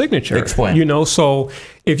doctrine of signature. Explain. So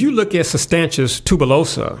if you look at Substantius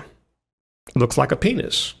tuberosa, it looks like a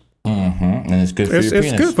penis. And it's good for your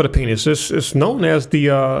penis. It's good for the penis. It's known as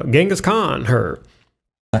the Genghis Khan herb.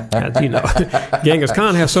 Genghis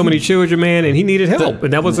Khan has so many children, man, and he needed help,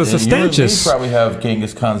 and that was a Substantius. You probably have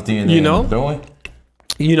Genghis Khan's DNA, don't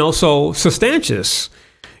we? So Substantius,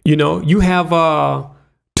 you have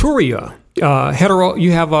Turia, you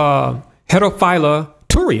have Heterophylla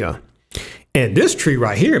Turia. And this tree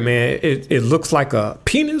right here, man, it looks like a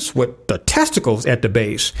penis with the testicles at the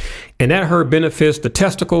base. And that herb benefits the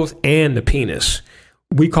testicles and the penis.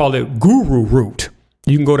 We call it guru root.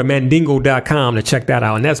 You can go to mandingo.com to check that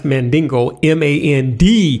out. And that's mandingo,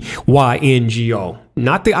 M-A-N-D-Y-N-G-O.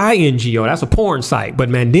 Not the I-N-G-O. That's a porn site. But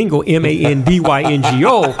mandingo,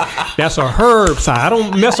 M-A-N-D-Y-N-G-O, that's a herb site. I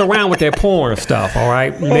don't mess around with that porn stuff, all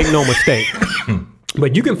right? Make no mistake.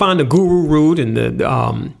 But you can find the guru root and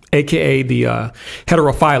the aka the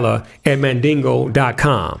heterophylla at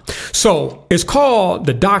mandingo.com. So it's called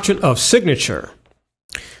the doctrine of signature.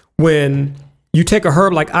 When you take a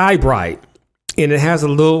herb like eyebright and it has a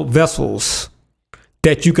little vessels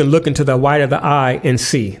that you can look into the white of the eye and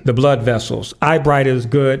see the blood vessels. Eyebright is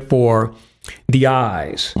good for the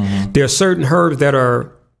eyes. There are certain herbs that are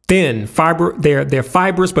thin, they're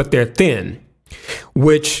fibrous, but they're thin,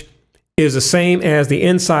 which is the same as the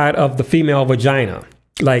inside of the female vagina.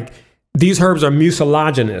 Like these herbs are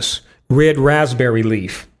mucilaginous, red raspberry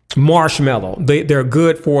leaf, marshmallow. They're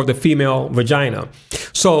good for the female vagina.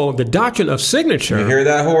 So the doctrine of signature. You hear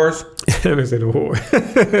that, whores? Let me say the whore.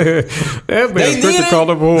 That's been scripture called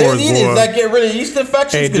them whores. They need it. Like get rid of yeast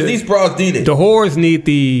infections because these bras need it. The whores need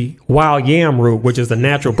the wild yam root, which is the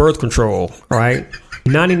natural birth control, right?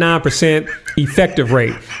 99% effective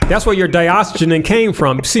rate. That's where your dioxygen came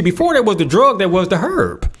from. See, before there was the drug, there was the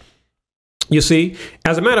herb. You see,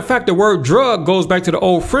 as a matter of fact, the word drug goes back to the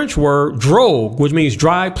old French word drogue, which means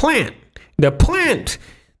dry plant. The plant,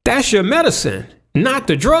 that's your medicine, not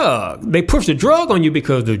the drug. They push the drug on you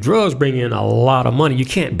because the drugs bring in a lot of money. You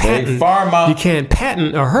can't patent. You can't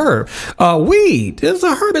patent a herb. Weed is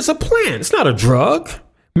a herb. It's a plant. It's not a drug.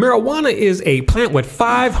 Marijuana is a plant with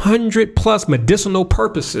 500 plus medicinal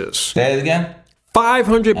purposes. Say it again.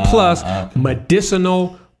 500 plus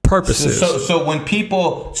medicinal purposes. So when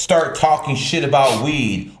people start talking shit about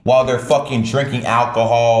weed while they're fucking drinking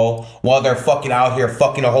alcohol, while they're fucking out here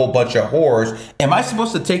fucking a whole bunch of whores, am I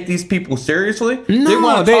supposed to take these people seriously? No, they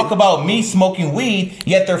want to talk about me smoking weed,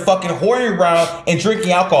 yet they're fucking whoring around and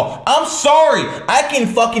drinking alcohol. I'm sorry, I can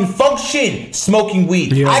fucking function smoking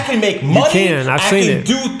weed. Yeah. I can make money. I can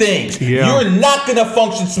do things. Yeah. You're not gonna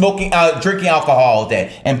function smoking, drinking alcohol all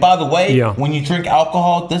day. And by the way, when you drink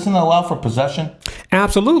alcohol, doesn't it allow for possession?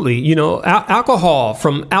 Absolutely. Alcohol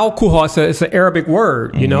from alcohol, it's an Arabic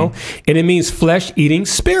word, and it means flesh-eating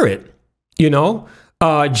spirit, Jinn,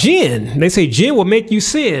 they say jinn will make you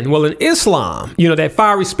sin. Well, in Islam, that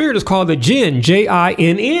fiery spirit is called the jinn,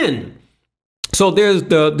 Jinn. So there's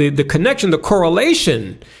the connection, the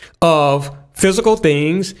correlation of physical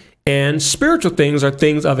things and spiritual things are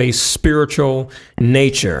things of a spiritual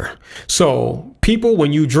nature. So people,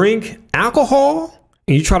 when you drink alcohol,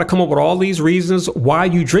 and you try to come up with all these reasons why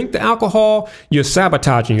you drink the alcohol, you're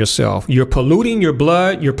sabotaging yourself. You're polluting your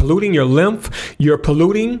blood. You're polluting your lymph. You're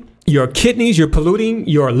polluting your kidneys. You're polluting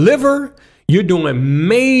your liver. You're doing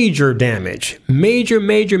major damage. Major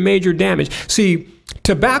damage. See,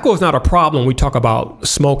 tobacco is not a problem when we talk about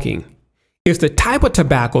smoking. It's the type of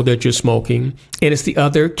tobacco that you're smoking, and it's the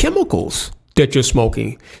other chemicals that you're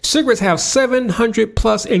smoking. Cigarettes have 700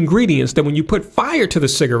 plus ingredients that when you put fire to the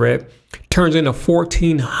cigarette, turns into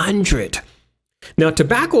 1,400. Now,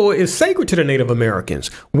 tobacco is sacred to the Native Americans.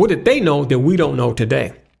 What did they know that we don't know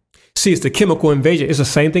today? See, it's the chemical invasion. It's the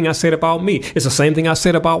same thing I said about meat. It's the same thing I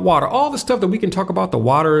said about water. All the stuff that we can talk about, the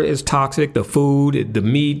water is toxic, the food, the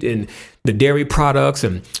meat, and the dairy products,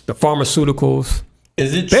 and the pharmaceuticals.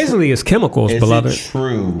 Is it basically it's chemicals, beloved? Is it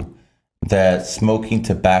true that smoking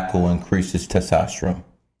tobacco increases testosterone?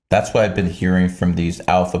 That's what I've been hearing from these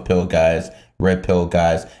alpha pill guys, red pill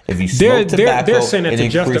guys. If you smoke tobacco, they're saying that it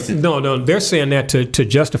increases. No, they're saying that to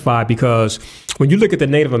justify, because when you look at the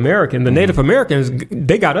Native American, the Native Americans,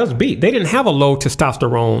 they got us beat. They didn't have a low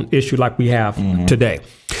testosterone issue like we have today.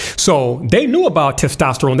 So they knew about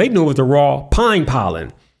testosterone. They knew it was the raw pine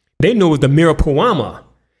pollen. They knew it was the marijuana.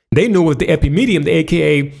 They knew it was the epimedium, the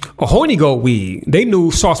AKA a horny goat weed. They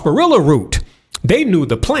knew sarsaparilla root. They knew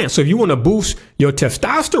the plant. So if you want to boost your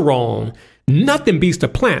testosterone, nothing beats the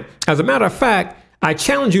plant. As a matter of fact, I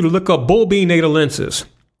challenge you to look up bull bean natallensis.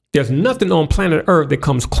 There's nothing on planet Earth that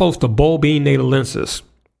comes close to bull bean natallensis.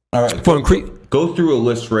 All right, go through a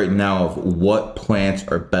list right now of what plants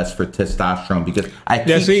are best for testosterone, because I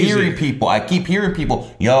keep hearing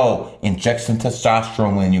people, yo, inject some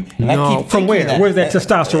testosterone in you. And I keep from where? Where's that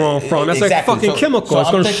testosterone from? That's exactly. A fucking chemical.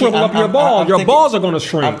 It's going to shrivel up your balls. Your balls are going to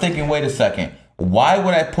shrink. I'm thinking, wait a second. Why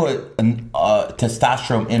would I put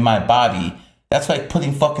testosterone in my body? That's like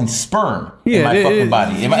putting fucking sperm in my fucking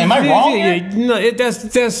body. Am I wrong? No,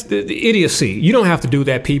 that's idiocy. You don't have to do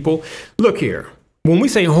that, people. Look here. When we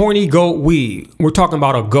say horny goat weed, we're talking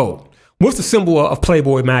about a goat. What's the symbol of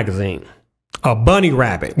Playboy magazine? A bunny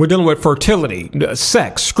rabbit. We're dealing with fertility,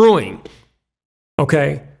 sex, screwing.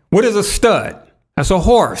 Okay? What is a stud? That's a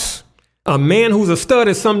horse. A man who's a stud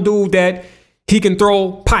is some dude that he can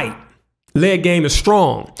throw pipe. Leg game is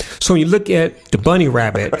strong. So when you look at the bunny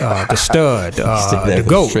rabbit, the stud, the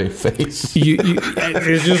goat, straight face.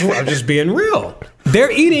 I'm just being real.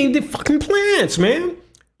 They're eating the fucking plants, man.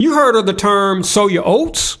 You heard of the term soya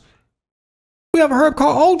oats? We have a herb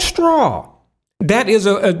called oat straw. That is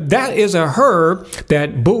a herb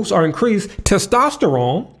that boosts or increases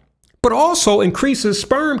testosterone, but also increases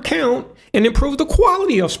sperm count and improves the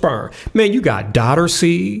quality of sperm. Man, you got dodder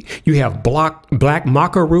seed, you have black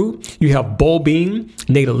maca root, you have bull bean,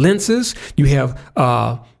 natalensis, you have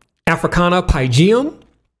Africana pygeum,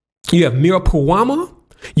 you have mirapuama,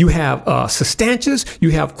 you have cistanches, you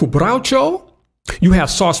have cubraucho, you have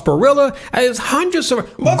sarsaparilla. There's hundreds of.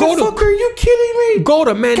 Motherfucker, are you kidding me? Go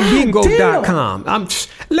to mandingo.com.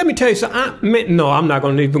 Let me tell you something. No, I'm not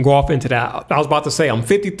going to even go off into that. I was about to say I'm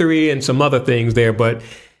 53 and some other things there, but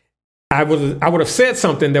I would have said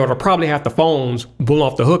something that would have probably had the phones blown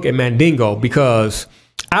off the hook at Mandingo, because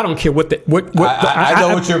I don't care what I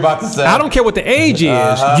know what you're about to say. I don't care what the age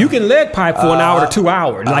is. You can lead pipe for an hour to 2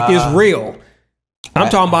 hours. Like it's real. I'm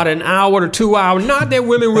talking about an hour to 2 hours. Not that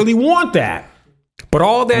women really want that. But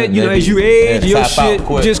all that, as you age, your shit,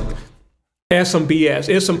 just add some BS.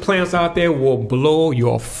 There's some plants out there will blow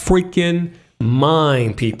your freaking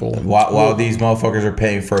mind, people. While these motherfuckers are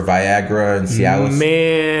paying for Viagra and Cialis.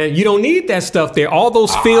 Man, you don't need that stuff there. All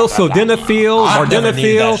those fields, sildenafil,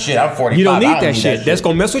 vardenafil. I'm 45. You don't need that shit. That's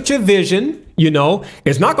going to mess with your vision.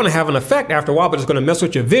 It's not going to have an effect after a while, but it's going to mess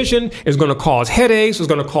with your vision. It's going to cause headaches. It's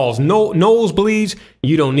going to cause nosebleeds.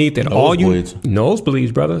 You don't need that.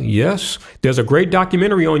 Nosebleeds, brother. Yes. There's a great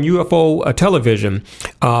documentary on UFO television.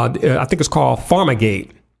 I think it's called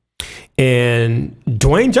Pharmagate. And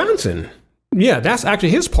Dwayne Johnson. Yeah, that's actually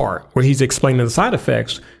his part where he's explaining the side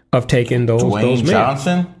effects of taking those Dwayne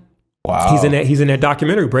Johnson? Wow. He's in that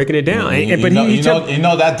documentary breaking it down. You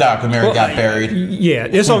know that documentary got buried. Yeah,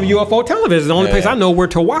 it's on UFO television. It's the only place I know where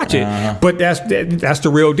to watch it. But that's the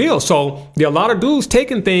real deal. So there are a lot of dudes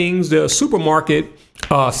taking things, the supermarket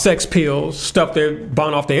sex pills, stuff they're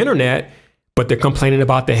buying off the internet, but they're complaining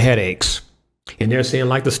about the headaches. And they're saying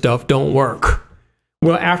like the stuff don't work.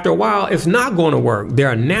 Well, after a while, it's not going to work. There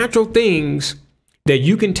are natural things that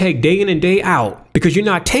you can take day in and day out, because you're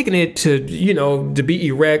not taking it to be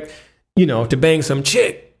erect, to bang some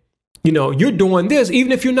chick. You're doing this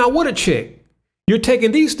even if you're not with a chick. You're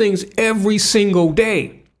taking these things every single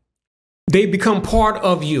day. They become part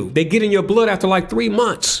of you. They get in your blood after like 3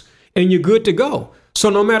 months and you're good to go. So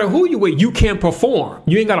no matter who you're with, you can perform.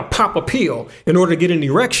 You ain't got to pop a pill in order to get an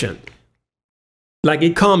erection. Like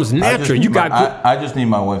it comes natural. I just need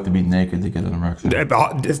my wife to be naked to get an erection.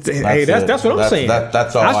 Hey, that's what I'm saying.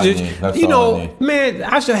 That's all I need. That's all I need. Man,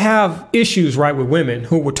 I should have issues right with women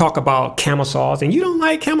who would talk about camisoles and you don't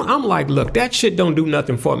like camo. I'm like, look, that shit don't do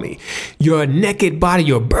nothing for me. Your naked body,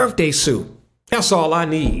 your birthday suit. That's all I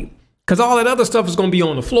need. Because all that other stuff is going to be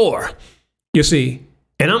on the floor. You see?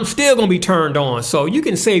 And I'm still going to be turned on. So you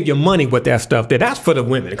can save your money with that stuff there. That's for the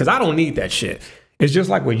women, because I don't need that shit. It's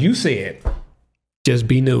just like what you said. Just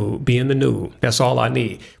be nude, be in the nude. That's all I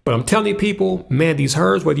need. But I'm telling you people, man, these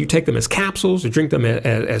herbs, whether you take them as capsules or drink them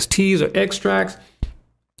as teas or extracts,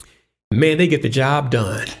 man, they get the job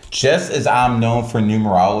done. Just as I'm known for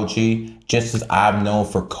numerology, just as I'm known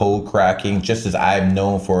for code cracking, just as I'm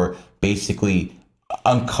known for basically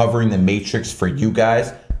uncovering the matrix for you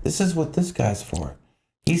guys, this is what this guy's for.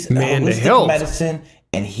 He's holistic medicine,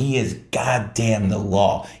 and he is goddamn the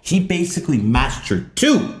law. He basically mastered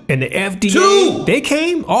two. And the FDA, they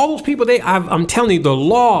came, all those people, I'm telling you, the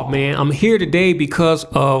law, man, I'm here today because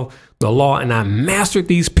of the law, and I mastered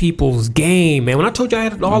these people's game, man. When I told you I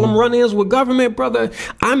had all them run-ins with government, brother,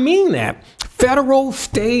 I mean that. Federal,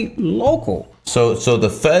 state, local. So the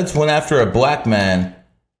feds went after a black man,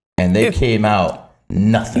 and they came out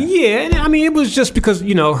nothing. Yeah, and I mean, it was just because,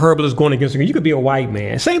 you know, herbalists going against you. You could be a white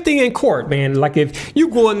man. Same thing in court, man. Like if you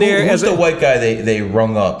go in there who's the white guy they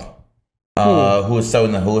rung up? Who was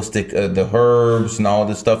selling the holistic, the herbs and all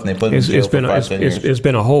this stuff, and they put him in jail for 5 years. It's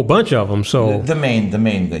been a whole bunch of them. So the main,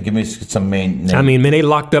 give me some main names. I mean, man, they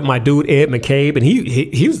locked up my dude Ed McCabe, and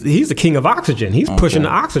he's the king of oxygen. He's pushing the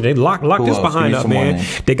oxygen. They locked this behind up, man.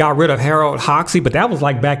 They got rid of Harold Hoxie, but that was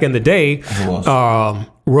like back in the day. Who else?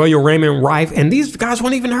 Royal Raymond Rife, and these guys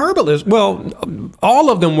weren't even herbalists. Well, all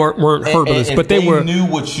of them weren't herbalists, but they were. Knew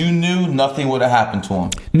what you knew, nothing would have happened to them.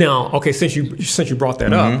 Now, okay, since you brought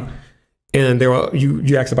that up. And there were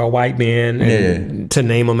you asked about white men and to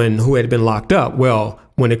name them and who had been locked up. Well,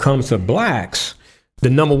 when it comes to blacks, the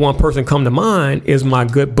number one person come to mind is my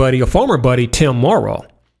good buddy, a former buddy, Tim Morrow.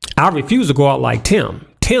 I refuse to go out like Tim.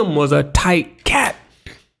 Tim was a tight cat,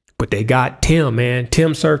 but they got Tim, man.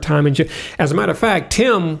 Tim served time in jail. As a matter of fact,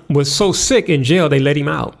 Tim was so sick in jail, they let him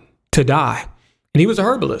out to die. And he was a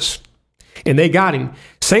herbalist. And they got him.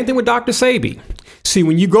 Same thing with Dr. Sebi. See,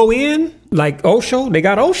 when you go in, like Osho, they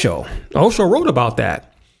got Osho. Osho wrote about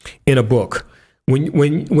that in a book.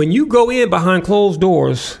 When you go in behind closed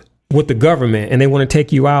doors with the government and they want to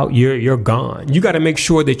take you out, you're gone. You got to make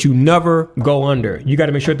sure that you never go under. You got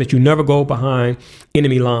to make sure that you never go behind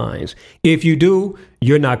enemy lines. If you do,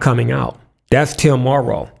 you're not coming out. That's Tim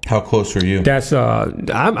Morrow. How close are you? That's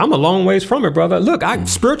I'm a long ways from it, brother. Look,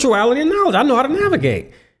 spirituality and knowledge. I know how to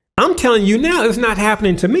navigate. I'm telling you now, it's not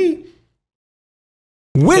happening to me.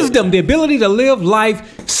 Wisdom, the ability to live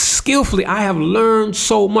life skillfully. I have learned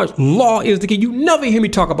so much. Law is the key. You never hear me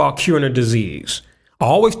talk about curing a disease. I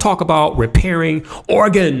always talk about repairing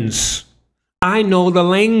organs. I know the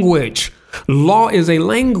language. Law is a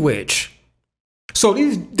language. So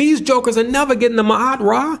these jokers are never getting the Ma'at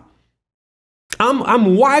Ra.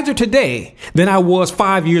 I'm wiser today than I was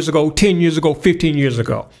 5 years ago, 10 years ago, 15 years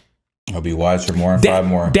ago. I'll be wiser more and 5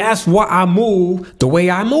 more. That's why I move the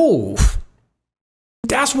way I move.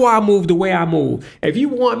 That's why I move the way I move. If you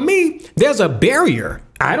want me, there's a barrier.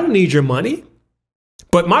 I don't need your money.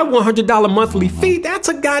 But my $100 monthly fee, that's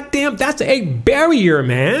a barrier,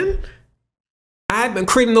 man. I've been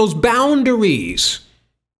creating those boundaries.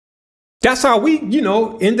 That's how we,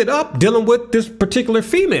 ended up dealing with this particular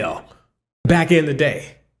female back in the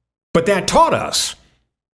day. But that taught us.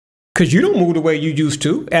 Because you don't move the way you used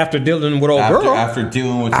to after dealing with old girl. After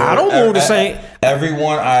dealing with her. I don't move the same.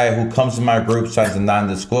 Everyone who comes to my group signs a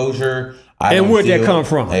non-disclosure. And where'd that come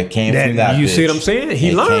from? It came from that bitch. You see what I'm saying?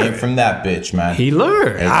 He learned. It came from that bitch, man. He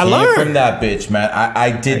learned. I learned from that bitch, man. I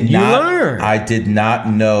did not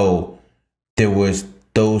know there was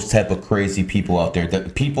those type of crazy people out there. The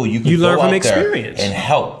people you could go out there and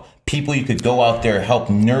help. People you could go out there, help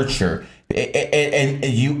nurture.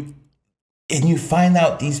 And you find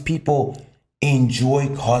out these people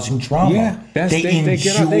enjoy causing drama. Yeah, they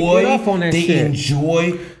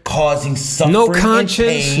enjoy causing suffering no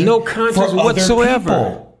conscience, and pain for whatsoever. Other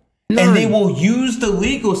people. And they will use the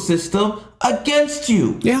legal system against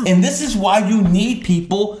you. Yeah. And this is why you need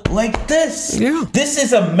people like this. Yeah. This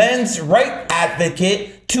is a men's right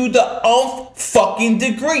advocate to the nth fucking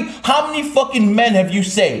degree. How many fucking men have you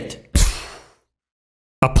saved?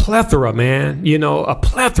 A plethora, man. A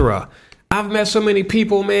plethora. I've met so many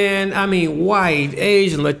people, man. I mean, white,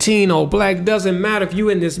 Asian, Latino, black, doesn't matter if you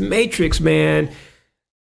in this matrix, man.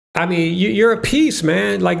 I mean, you're a piece,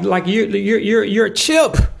 man. Like you're a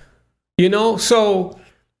chip, So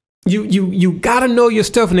you gotta know your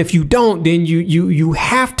stuff, and if you don't, then you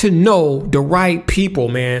have to know the right people,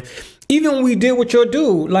 man. Even when we did with your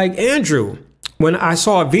dude, like Andrew, when I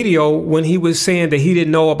saw a video when he was saying that he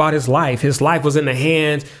didn't know about his life was in the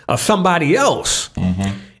hands of somebody else.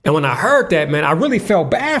 Mm-hmm. And when I heard that, man, I really felt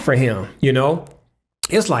bad for him.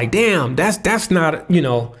 It's like, damn, that's not,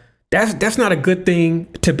 that's not a good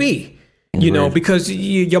thing to be. You know, because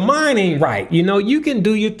your mind ain't right. You know, you can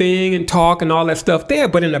do your thing and talk and all that stuff there,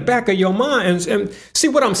 but in the back of your mind, and see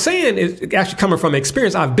what I'm saying is actually coming from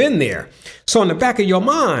experience. I've been there. So in the back of your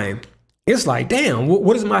mind, it's like, damn,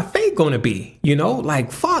 what is my fate going to be? You know,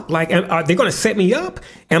 like, fuck, like, are they going to set me up?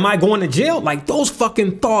 Am I going to jail? Like, those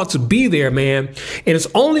fucking thoughts be there, man. And it's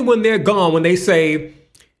only when they're gone, when they say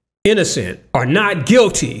innocent or not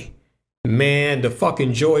guilty, man, the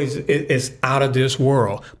fucking joy is out of this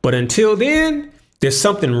world. But until then, there's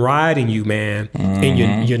something riding you, man,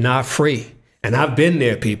 and you're not free. And I've been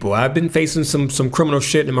there, people. I've been facing some criminal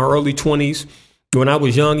shit in my early 20s when I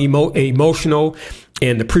was young, emotional,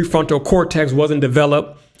 and the prefrontal cortex wasn't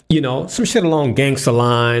developed. You know, some shit along gangster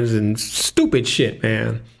lines and stupid shit,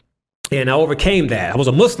 man. And I overcame that. I was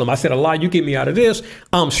a Muslim. I said, Allah, you get me out of this,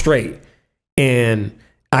 I'm straight. And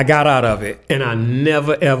I got out of it, and I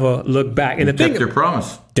never, ever looked back. And the thing, kept your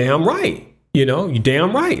promise. Damn right. You know, you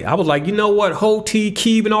damn right. I was like, you know what, Hotep,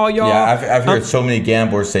 Keeb, and all y'all. Yeah, I've heard so many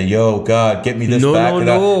gamblers say, yo, God, get me this back. And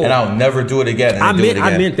I'll never do it again. I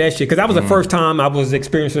meant that shit, because that was the first time I was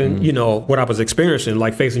experiencing, you know, what I was experiencing,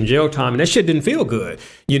 like facing jail time. And that shit didn't feel good,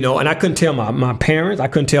 you know. And I couldn't tell my parents. I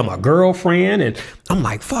couldn't tell my girlfriend. And I'm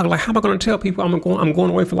like, fuck, like, how am I going to tell people I'm going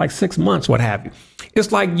away for like 6 months, what have you?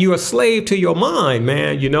 It's like you're a slave to your mind,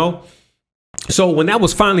 man, you know. So when that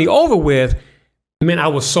was finally over with, man, I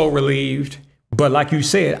was so relieved. But like you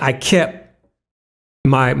said, I kept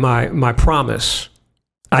my promise.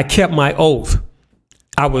 I kept my oath.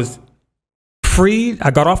 I was freed.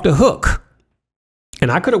 I got off the hook. And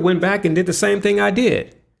I could have went back and did the same thing I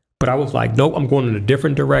did. But I was like, nope, I'm going in a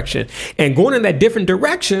different direction. And going in that different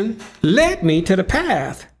direction led me to the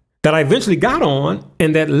path that I eventually got on,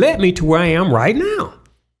 and that led me to where I am right now.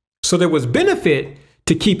 So there was benefit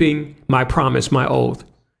to keeping my promise, my oath,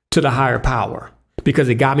 to the higher power, because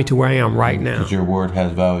it got me to where I am right now. Because your word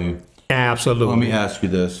has value. Absolutely. Let me ask you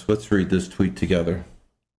this. Let's read this tweet together.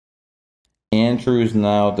 Andrew's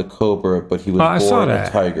now the cobra, but he was born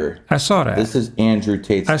a tiger. I saw that. This is Andrew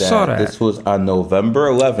Tate's dad. I saw that. This was on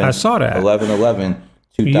November 11th. I saw that.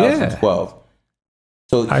 11/11/2012. Yeah.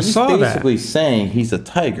 So he's basically saying he's a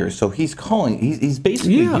tiger. So he's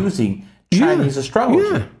basically using Chinese astrology.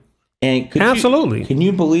 Yeah. And absolutely. Can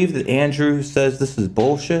you believe that Andrew says this is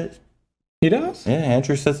bullshit? He does? Yeah,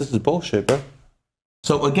 Andrew says this is bullshit, bro.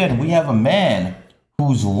 So again, we have a man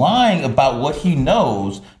who's lying about what he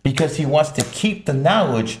knows because he wants to keep the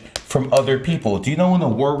knowledge from other people. Do you know in the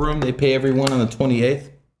war room they pay everyone on the 28th?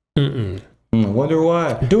 I wonder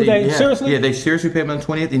why. Do they seriously? Yeah, they seriously pay them on the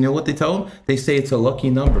 28th. You know what they tell them? They say it's a lucky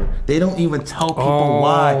number. They don't even tell people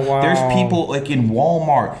why. Wow. There's people like in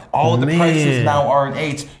Walmart. All of the prices now are in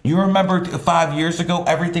 8s. You remember 5 years ago,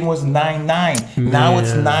 everything was 9.9. Now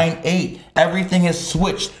it's 9.8. Everything has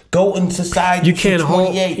switched. Go in society. You can't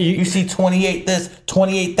 28. You see 28 this,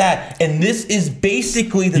 28 that. And this is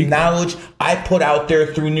basically the knowledge I put out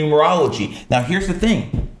there through numerology. Now, here's the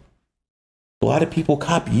thing. A lot of people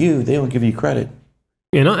copy you. They don't give you credit.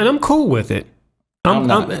 And I'm cool with it. I'm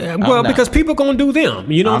not. Because people gonna do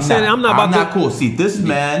them. You know what I'm saying? I'm not cool. See, this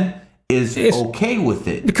man is okay with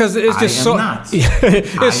it. Because it's just it's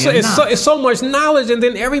so much knowledge, and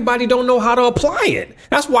then everybody don't know how to apply it.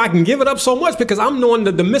 That's why I can give it up so much, because I'm knowing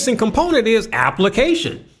that the missing component is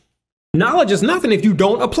application. Knowledge is nothing if you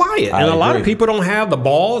don't apply it. And a lot of people don't have the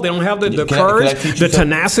ball. They don't have the courage, the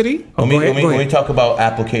tenacity. Let me talk about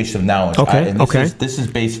application of knowledge. Okay, This is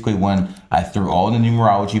basically when I threw all the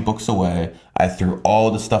numerology books away. I threw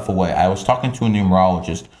all the stuff away. I was talking to a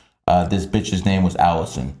numerologist. This bitch's name was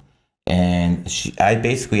Allison. And I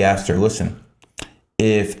basically asked her, listen,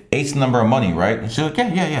 if 8's the number of money, right? And she's like,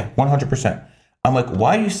 yeah, 100%. I'm like,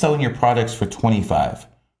 why are you selling your products for 25,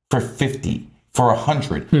 for 50? For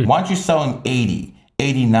 100. Why aren't you selling 80,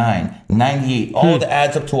 89, 98? All that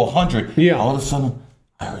adds up to 100. Yeah. All of a sudden,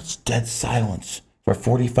 I heard dead silence for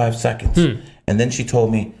 45 seconds. And then she told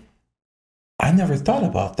me, I never thought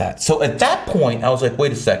about that. So at that point, I was like,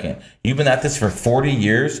 wait a second. You've been at this for 40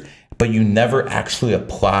 years, but you never actually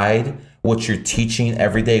applied what you're teaching in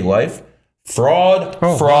everyday life? Fraud,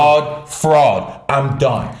 fraud. I'm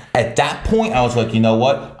done. At that point, I was like, you know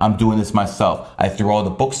what? I'm doing this myself. I threw all the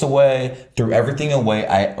books away, threw everything away.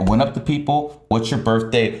 I went up to people, what's your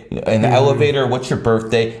birthday? In the elevator, what's your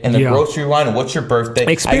birthday? In the grocery line, what's your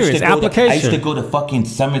birthday? Experience, application. I used to go to fucking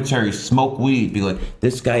cemeteries, smoke weed, be like,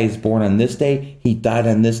 this guy is born on this day, he died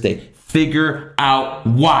on this day. Figure out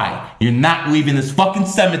why. You're not leaving this fucking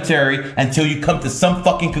cemetery until you come to some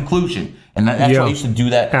fucking conclusion. And that's why I used to do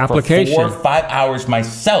that for 4 or 5 hours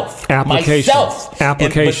myself. Application.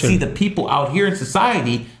 But see, the people out here in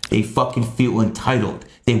society, they fucking feel entitled.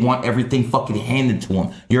 They want everything fucking handed to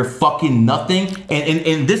them. You're fucking nothing.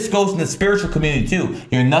 And this goes in the spiritual community too.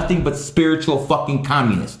 You're nothing but spiritual fucking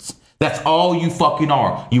communists. That's all you fucking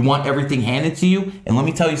are. You want everything handed to you. And let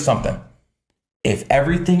me tell you something. If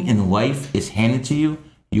everything in life is handed to you,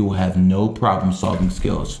 you will have no problem solving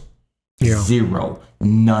skills. Yeah. Zero.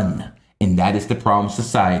 None. And that is the problem with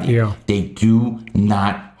society. Yeah. They do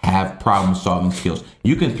not have problem solving skills.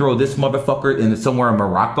 You can throw this motherfucker in somewhere in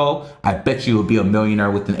Morocco. I bet you will be a millionaire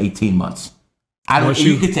within 18 months.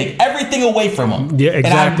 You can take everything away from him. Yeah,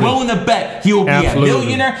 exactly. And I'm willing to bet he will be a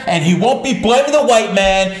millionaire, and he won't be blaming the white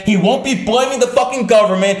man. He won't be blaming the fucking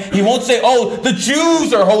government. He won't say, oh, the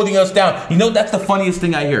Jews are holding us down. You know, that's the funniest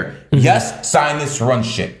thing I hear. Mm-hmm. Yes, scientists run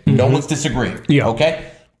shit. Mm-hmm. No one's disagreeing. Yeah.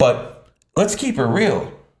 Okay? But let's keep it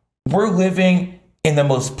real. We're living in the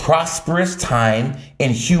most prosperous time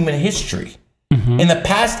in human history. Mm-hmm. In the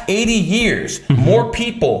past 80 years, more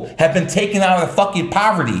people have been taken out of fucking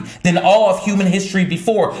poverty than all of human history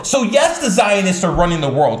before. So yes, the Zionists are running the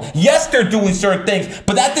world. Yes, they're doing certain things,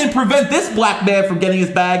 but that didn't prevent this black man from getting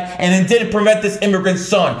his bag, and it didn't prevent this immigrant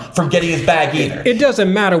son from getting his bag either. It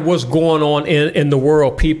doesn't matter what's going on in the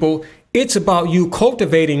world, people. It's about you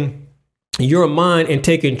cultivating your mind and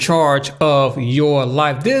taking charge of your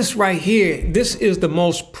life. This right here, this is the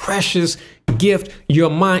most precious gift. Your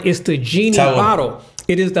mind is the genie bottle.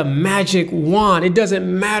 It is the magic wand. It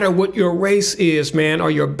doesn't matter what your race is, man, or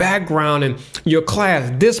your background and your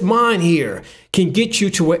class. This mind here can get you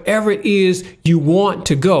to wherever it is you want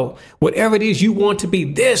to go. Whatever it is you want to be,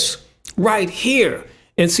 this right here.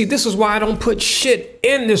 And see, this is why I don't put shit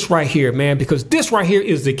in this right here, man, because this right here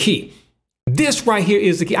is the key. This right here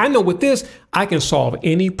is the key. I know with this, I can solve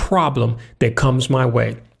any problem that comes my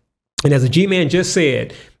way. And as the G-Man just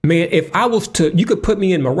said, man, if I was to, you could put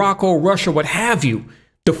me in Morocco, Russia, what have you.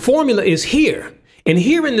 The formula is here. And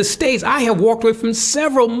here in the States, I have walked away from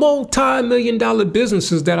several multi-million-dollar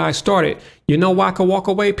businesses that I started. You know why I could walk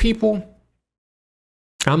away, people?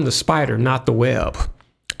 I'm the spider, not the web.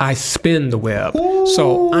 I spin the web. Ooh.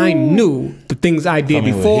 So I knew the things I did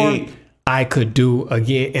before, I could do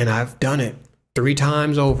again, and I've done it 3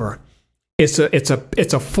 times over. It's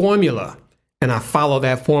a formula, and I follow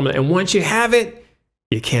that formula. And once you have it,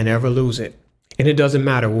 you can't ever lose it. And it doesn't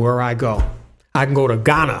matter where I go. I can go to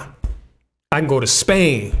Ghana. I can go to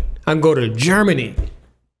Spain. I can go to Germany.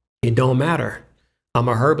 It don't matter. I'm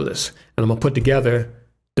a herbalist, and I'm gonna put together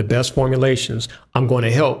the best formulations. I'm going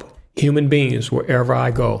to help human beings wherever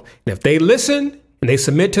I go. And if they listen and they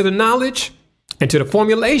submit to the knowledge and to the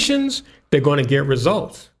formulations, they're going to get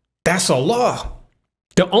results. That's a law.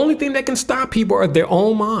 The only thing that can stop people are their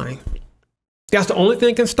own mind. That's the only thing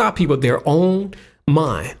that can stop people, their own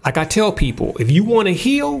mind. Like I tell people, if you want to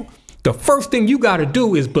heal, the first thing you got to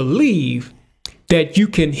do is believe that you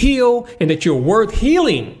can heal and that you're worth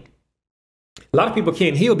healing. A lot of people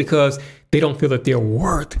can't heal because they don't feel that they're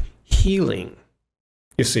worth healing.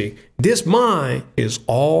 You see, this mind is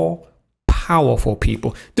all powerful,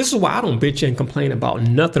 people. This is why I don't bitch and complain about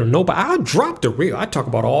nothing or nobody. I drop the real. I talk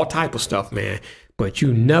about all type of stuff, man. But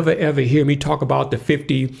you never ever hear me talk about the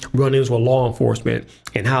 50 run-ins with law enforcement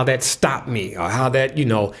and how that stopped me, or how that, you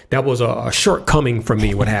know, that was a shortcoming for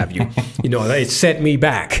me, what have you. You know, it set me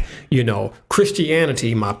back. You know,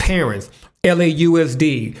 Christianity, my parents,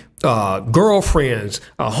 LAUSD, girlfriends,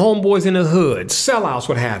 homeboys in the hood, sellouts,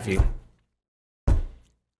 what have you.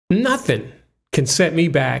 Nothing can set me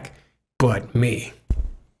back but me.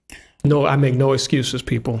 No, I make no excuses,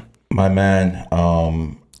 people. My man,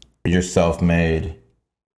 you're self-made.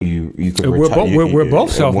 You can we're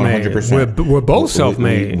both self-made. 100%. We're both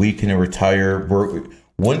self-made. We can retire.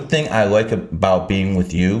 One thing I like about being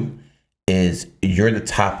with you is you're the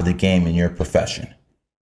top of the game in your profession.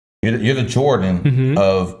 You're the Jordan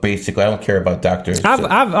of basically. I don't care about doctors.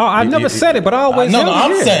 I've never said it, but I always. No,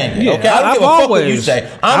 I'm saying it. Okay, I don't give a fuck what you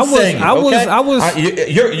say. I'm saying it.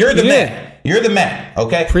 You're the man. You're the man.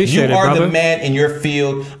 Okay, appreciate it, brother. You are the man in your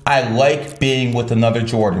field. I like being with another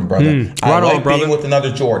Jordan, brother. I like being with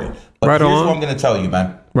another Jordan. But here's what I'm going to tell you,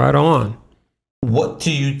 man. Right on. What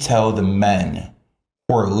do you tell the men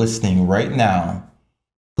who are listening right now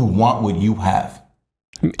who want what you have?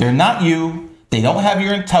 They're not you. They don't have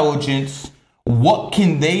your intelligence. What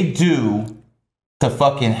can they do to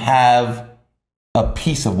fucking have a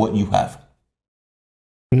piece of what you have?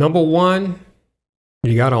 Number one,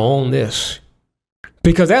 you got to own this,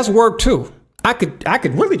 because that's work too. I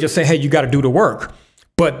could really just say, hey, you got to do the work,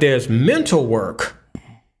 but there's mental work.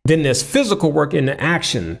 Then there's physical work in the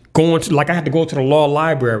action. Like I had to go to the law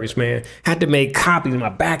libraries, man. Had to make copies. My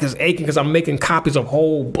back is aching because I'm making copies of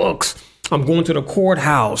whole books. I'm going to the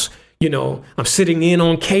courthouse. I'm sitting in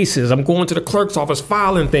on cases. I'm going to the clerk's office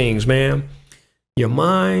filing things, man. Your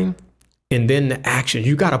mind and then the action.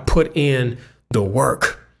 You got to put in the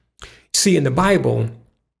work. See, in the Bible,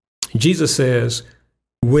 Jesus says,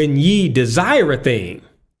 when ye desire a thing,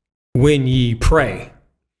 when ye pray,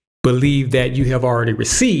 believe that you have already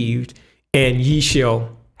received and ye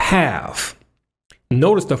shall have.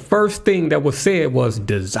 Notice the first thing that was said was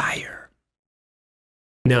desire.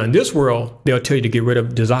 Now, in this world, they'll tell you to get rid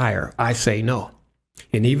of desire. I say no.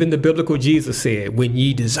 And even the biblical Jesus said, when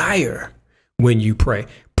ye desire, when you pray.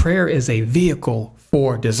 Prayer is a vehicle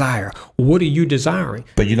for desire. What are you desiring?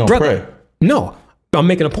 But you don't pray. No, I'm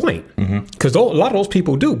making a point. Because a lot of those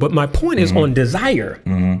people do. But my point is on desire.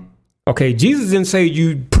 Okay, Jesus didn't say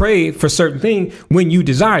you pray for certain thing when you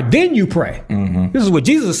desire, then you pray. This is what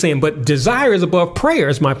Jesus is saying. But desire is above prayer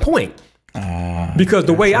is my point. Because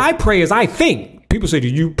the way I pray is I think. People say, do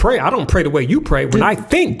you pray? I don't pray the way you pray. When I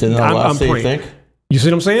think, I'm praying. Think? You see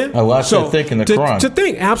what I'm saying? Allah said think in the Quran. To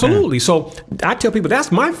think, absolutely. So I tell people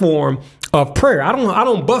that's my form of prayer. I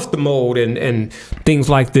don't bust the mold and things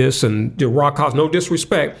like this and the rock house. No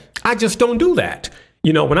disrespect. I just don't do that.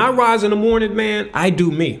 When I rise in the morning, man, I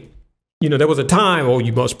do me. There was a time,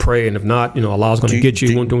 you must pray, and if not, Allah's going to get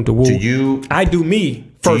you. I do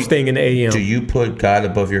me first thing in the a.m. Do you put God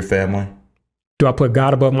above your family? Do I put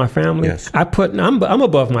God above my family? Yes. I'm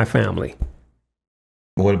above my family.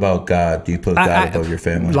 What about God? Do you put God above your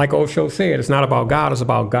family? Like Osho said, it's not about God. It's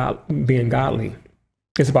about God being godly.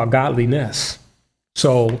 It's about godliness.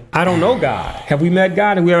 So I don't know God. Have we met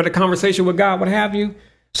God? Have we had a conversation with God? What have you?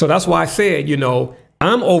 So that's why I said,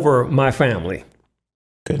 I'm over my family.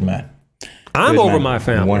 Good man. I'm over my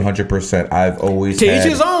family. 100%. I've always to each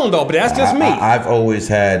his own, though, but that's just me. I've always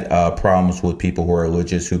had problems with people who are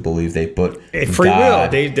religious who believe they put free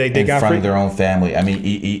God will. They in got front free of their own family. I mean,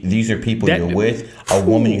 these are people you're with, a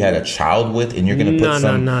woman you had a child with, and you're going to put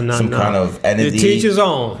some kind of entity. To each his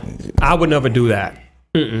own. I would never do that.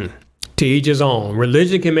 To each his own.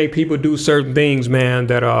 Religion can make people do certain things, man,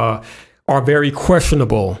 that are very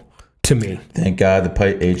questionable to me. Thank God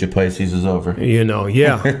the age of Pisces is over.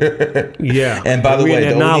 Yeah. Yeah. And by the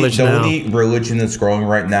way, the only religion that's growing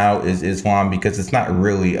right now is Islam, because it's not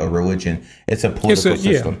really a religion. It's a political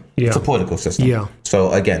system. Yeah. It's a political system. Yeah.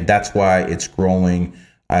 So again, that's why it's growing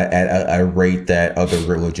at a rate that other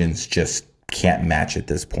religions just can't match at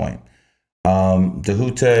this point.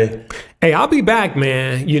 Djehuty. Hey, I'll be back,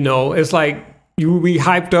 man. It's like, we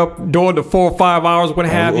hyped up during the 4 or 5 hours, what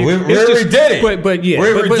have you. We already did it. But yeah,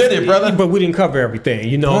 we already did it, brother. But we didn't cover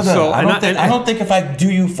everything, Brother, So I don't think if I do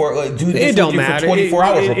you for do this for 24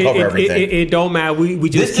 hours, we'll cover everything. It don't matter. We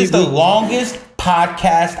just this is the longest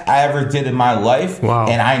podcast I ever did in my life. Wow.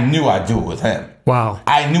 And I knew I'd do it with him. Wow.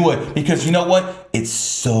 I knew it because you know what? It's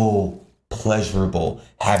so pleasurable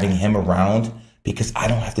having him around. Because I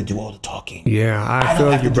don't have to do all the talking. Yeah, I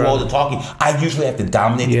don't have to do all the talking. I usually have to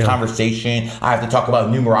dominate the conversation. I have to talk about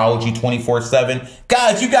numerology 24/7.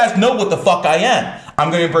 Guys, you guys know what the fuck I am. I'm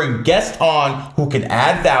going to bring guests on who can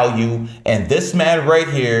add value. And this man right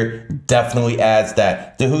here definitely adds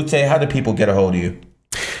that. Djehuty, how do people get a hold of you?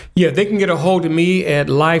 Yeah, they can get a hold of me at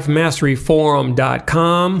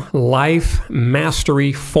lifemasteryforum.com,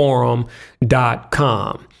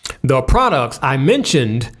 lifemasteryforum.com. The products I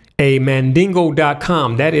mentioned, a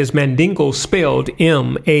mandingo.com. That is Mandingo spelled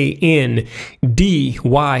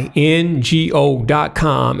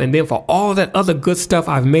MANDYNGO.com. And then for all that other good stuff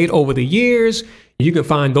I've made over the years, you can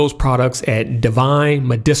find those products at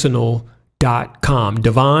divinemedicinal.com.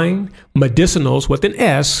 Divine Medicinals with an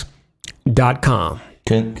S.com.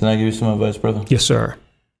 Can I give you some advice, brother? Yes, sir.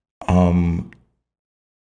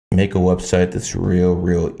 Make a website that's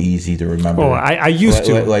real easy to remember. Oh, I used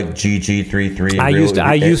to like GG33. I used to,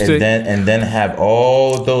 and then have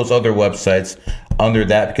all those other websites under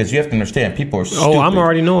that, because you have to understand, people are stupid. Oh, I'm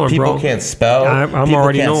already knowing, people bro. People can't spell. I'm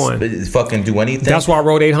already knowing. Fucking do anything. That's why I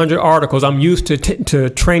wrote 800 articles. I'm used to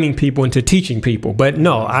training people and to teaching people. But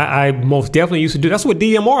no, I most definitely used to do. That's what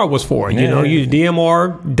DMR was for. You use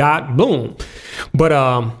DMR dot boom. But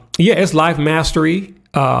it's Life Mastery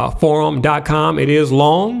forum.com. It is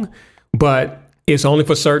long, but it's only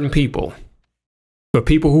for certain people. For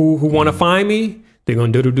people who want to find me, they're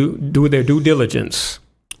going to do their due diligence.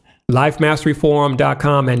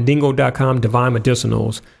 Lifemasteryforum.com, mandingo.com,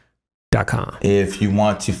 divinemedicinals.com. If you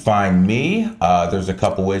want to find me, there's a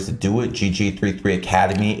couple ways to do it. GG33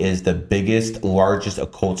 Academy is the biggest, largest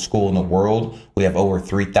occult school in the world. We have over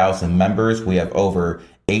 3,000 members. We have over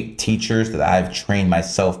 8 teachers that I've trained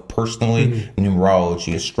myself personally.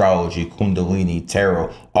 Numerology, astrology, kundalini,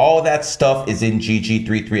 tarot, all that stuff is in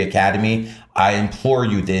GG33 Academy. I implore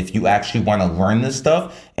you that if you actually want to learn this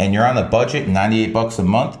stuff and you're on a budget, $98 a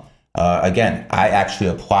month, again, I actually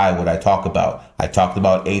apply what I talk about. I talked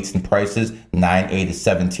about 8s and prices, 9, 8 is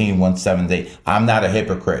 17, 1, 7 is 8. I'm not a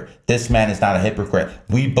hypocrite. This man is not a hypocrite.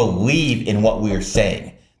 We believe in what we are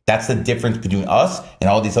saying. That's the difference between us and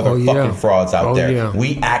all these other fucking frauds out there. Yeah.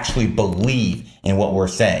 We actually believe in what we're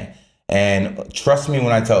saying. And trust me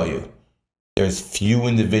when I tell you, there's few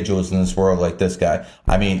individuals in this world like this guy.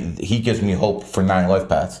 I mean, he gives me hope for 9 life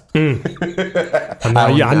paths.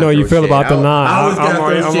 I know you feel about the 9. I'm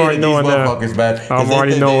already knowing that. I'm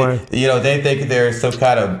already knowing. You know, they think they're some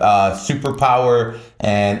kind of superpower,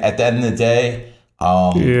 and at the end of the day,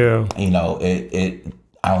 you know,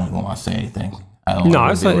 I don't even want to say anything. I don't know.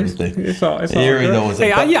 It's all good.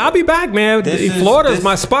 Hey, I'll be back, man. Florida's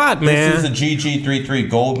my spot, man. This is a GG33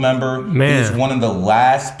 gold member. Man. He's one of the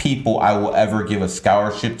last people I will ever give a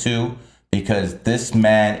scholarship to because this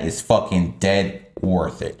man is fucking dead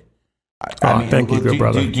worth it. I mean, thank you, good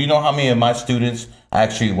brother. Do you know how many of my students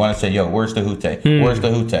actually want to say, yo, where's the Djehuty? Where's the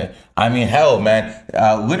Djehuty? I mean, hell, man.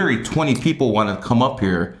 Literally 20 people want to come up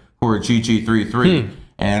here who are GG33,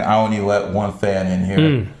 and I only let one fan in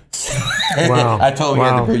here. Wow. I told him he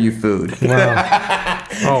had to bring you food. Wow.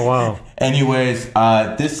 Oh, wow. Anyways,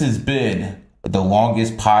 this has been the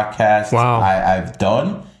longest podcast I've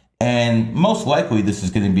done. And most likely this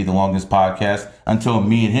is going to be the longest podcast until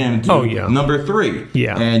me and him do number 3.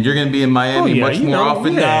 Yeah. And you're going to be in Miami much more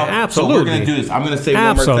often now. Absolutely. So we're going to do this. I'm going to say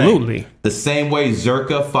one more thing. The same way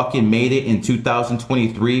Zerka fucking made it in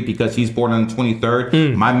 2023 because he's born on the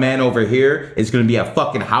 23rd. My man over here is going to be a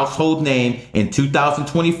fucking household name in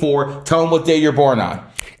 2024. Tell him what day you're born on.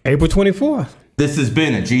 April 24th. This has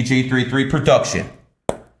been a GG33 production.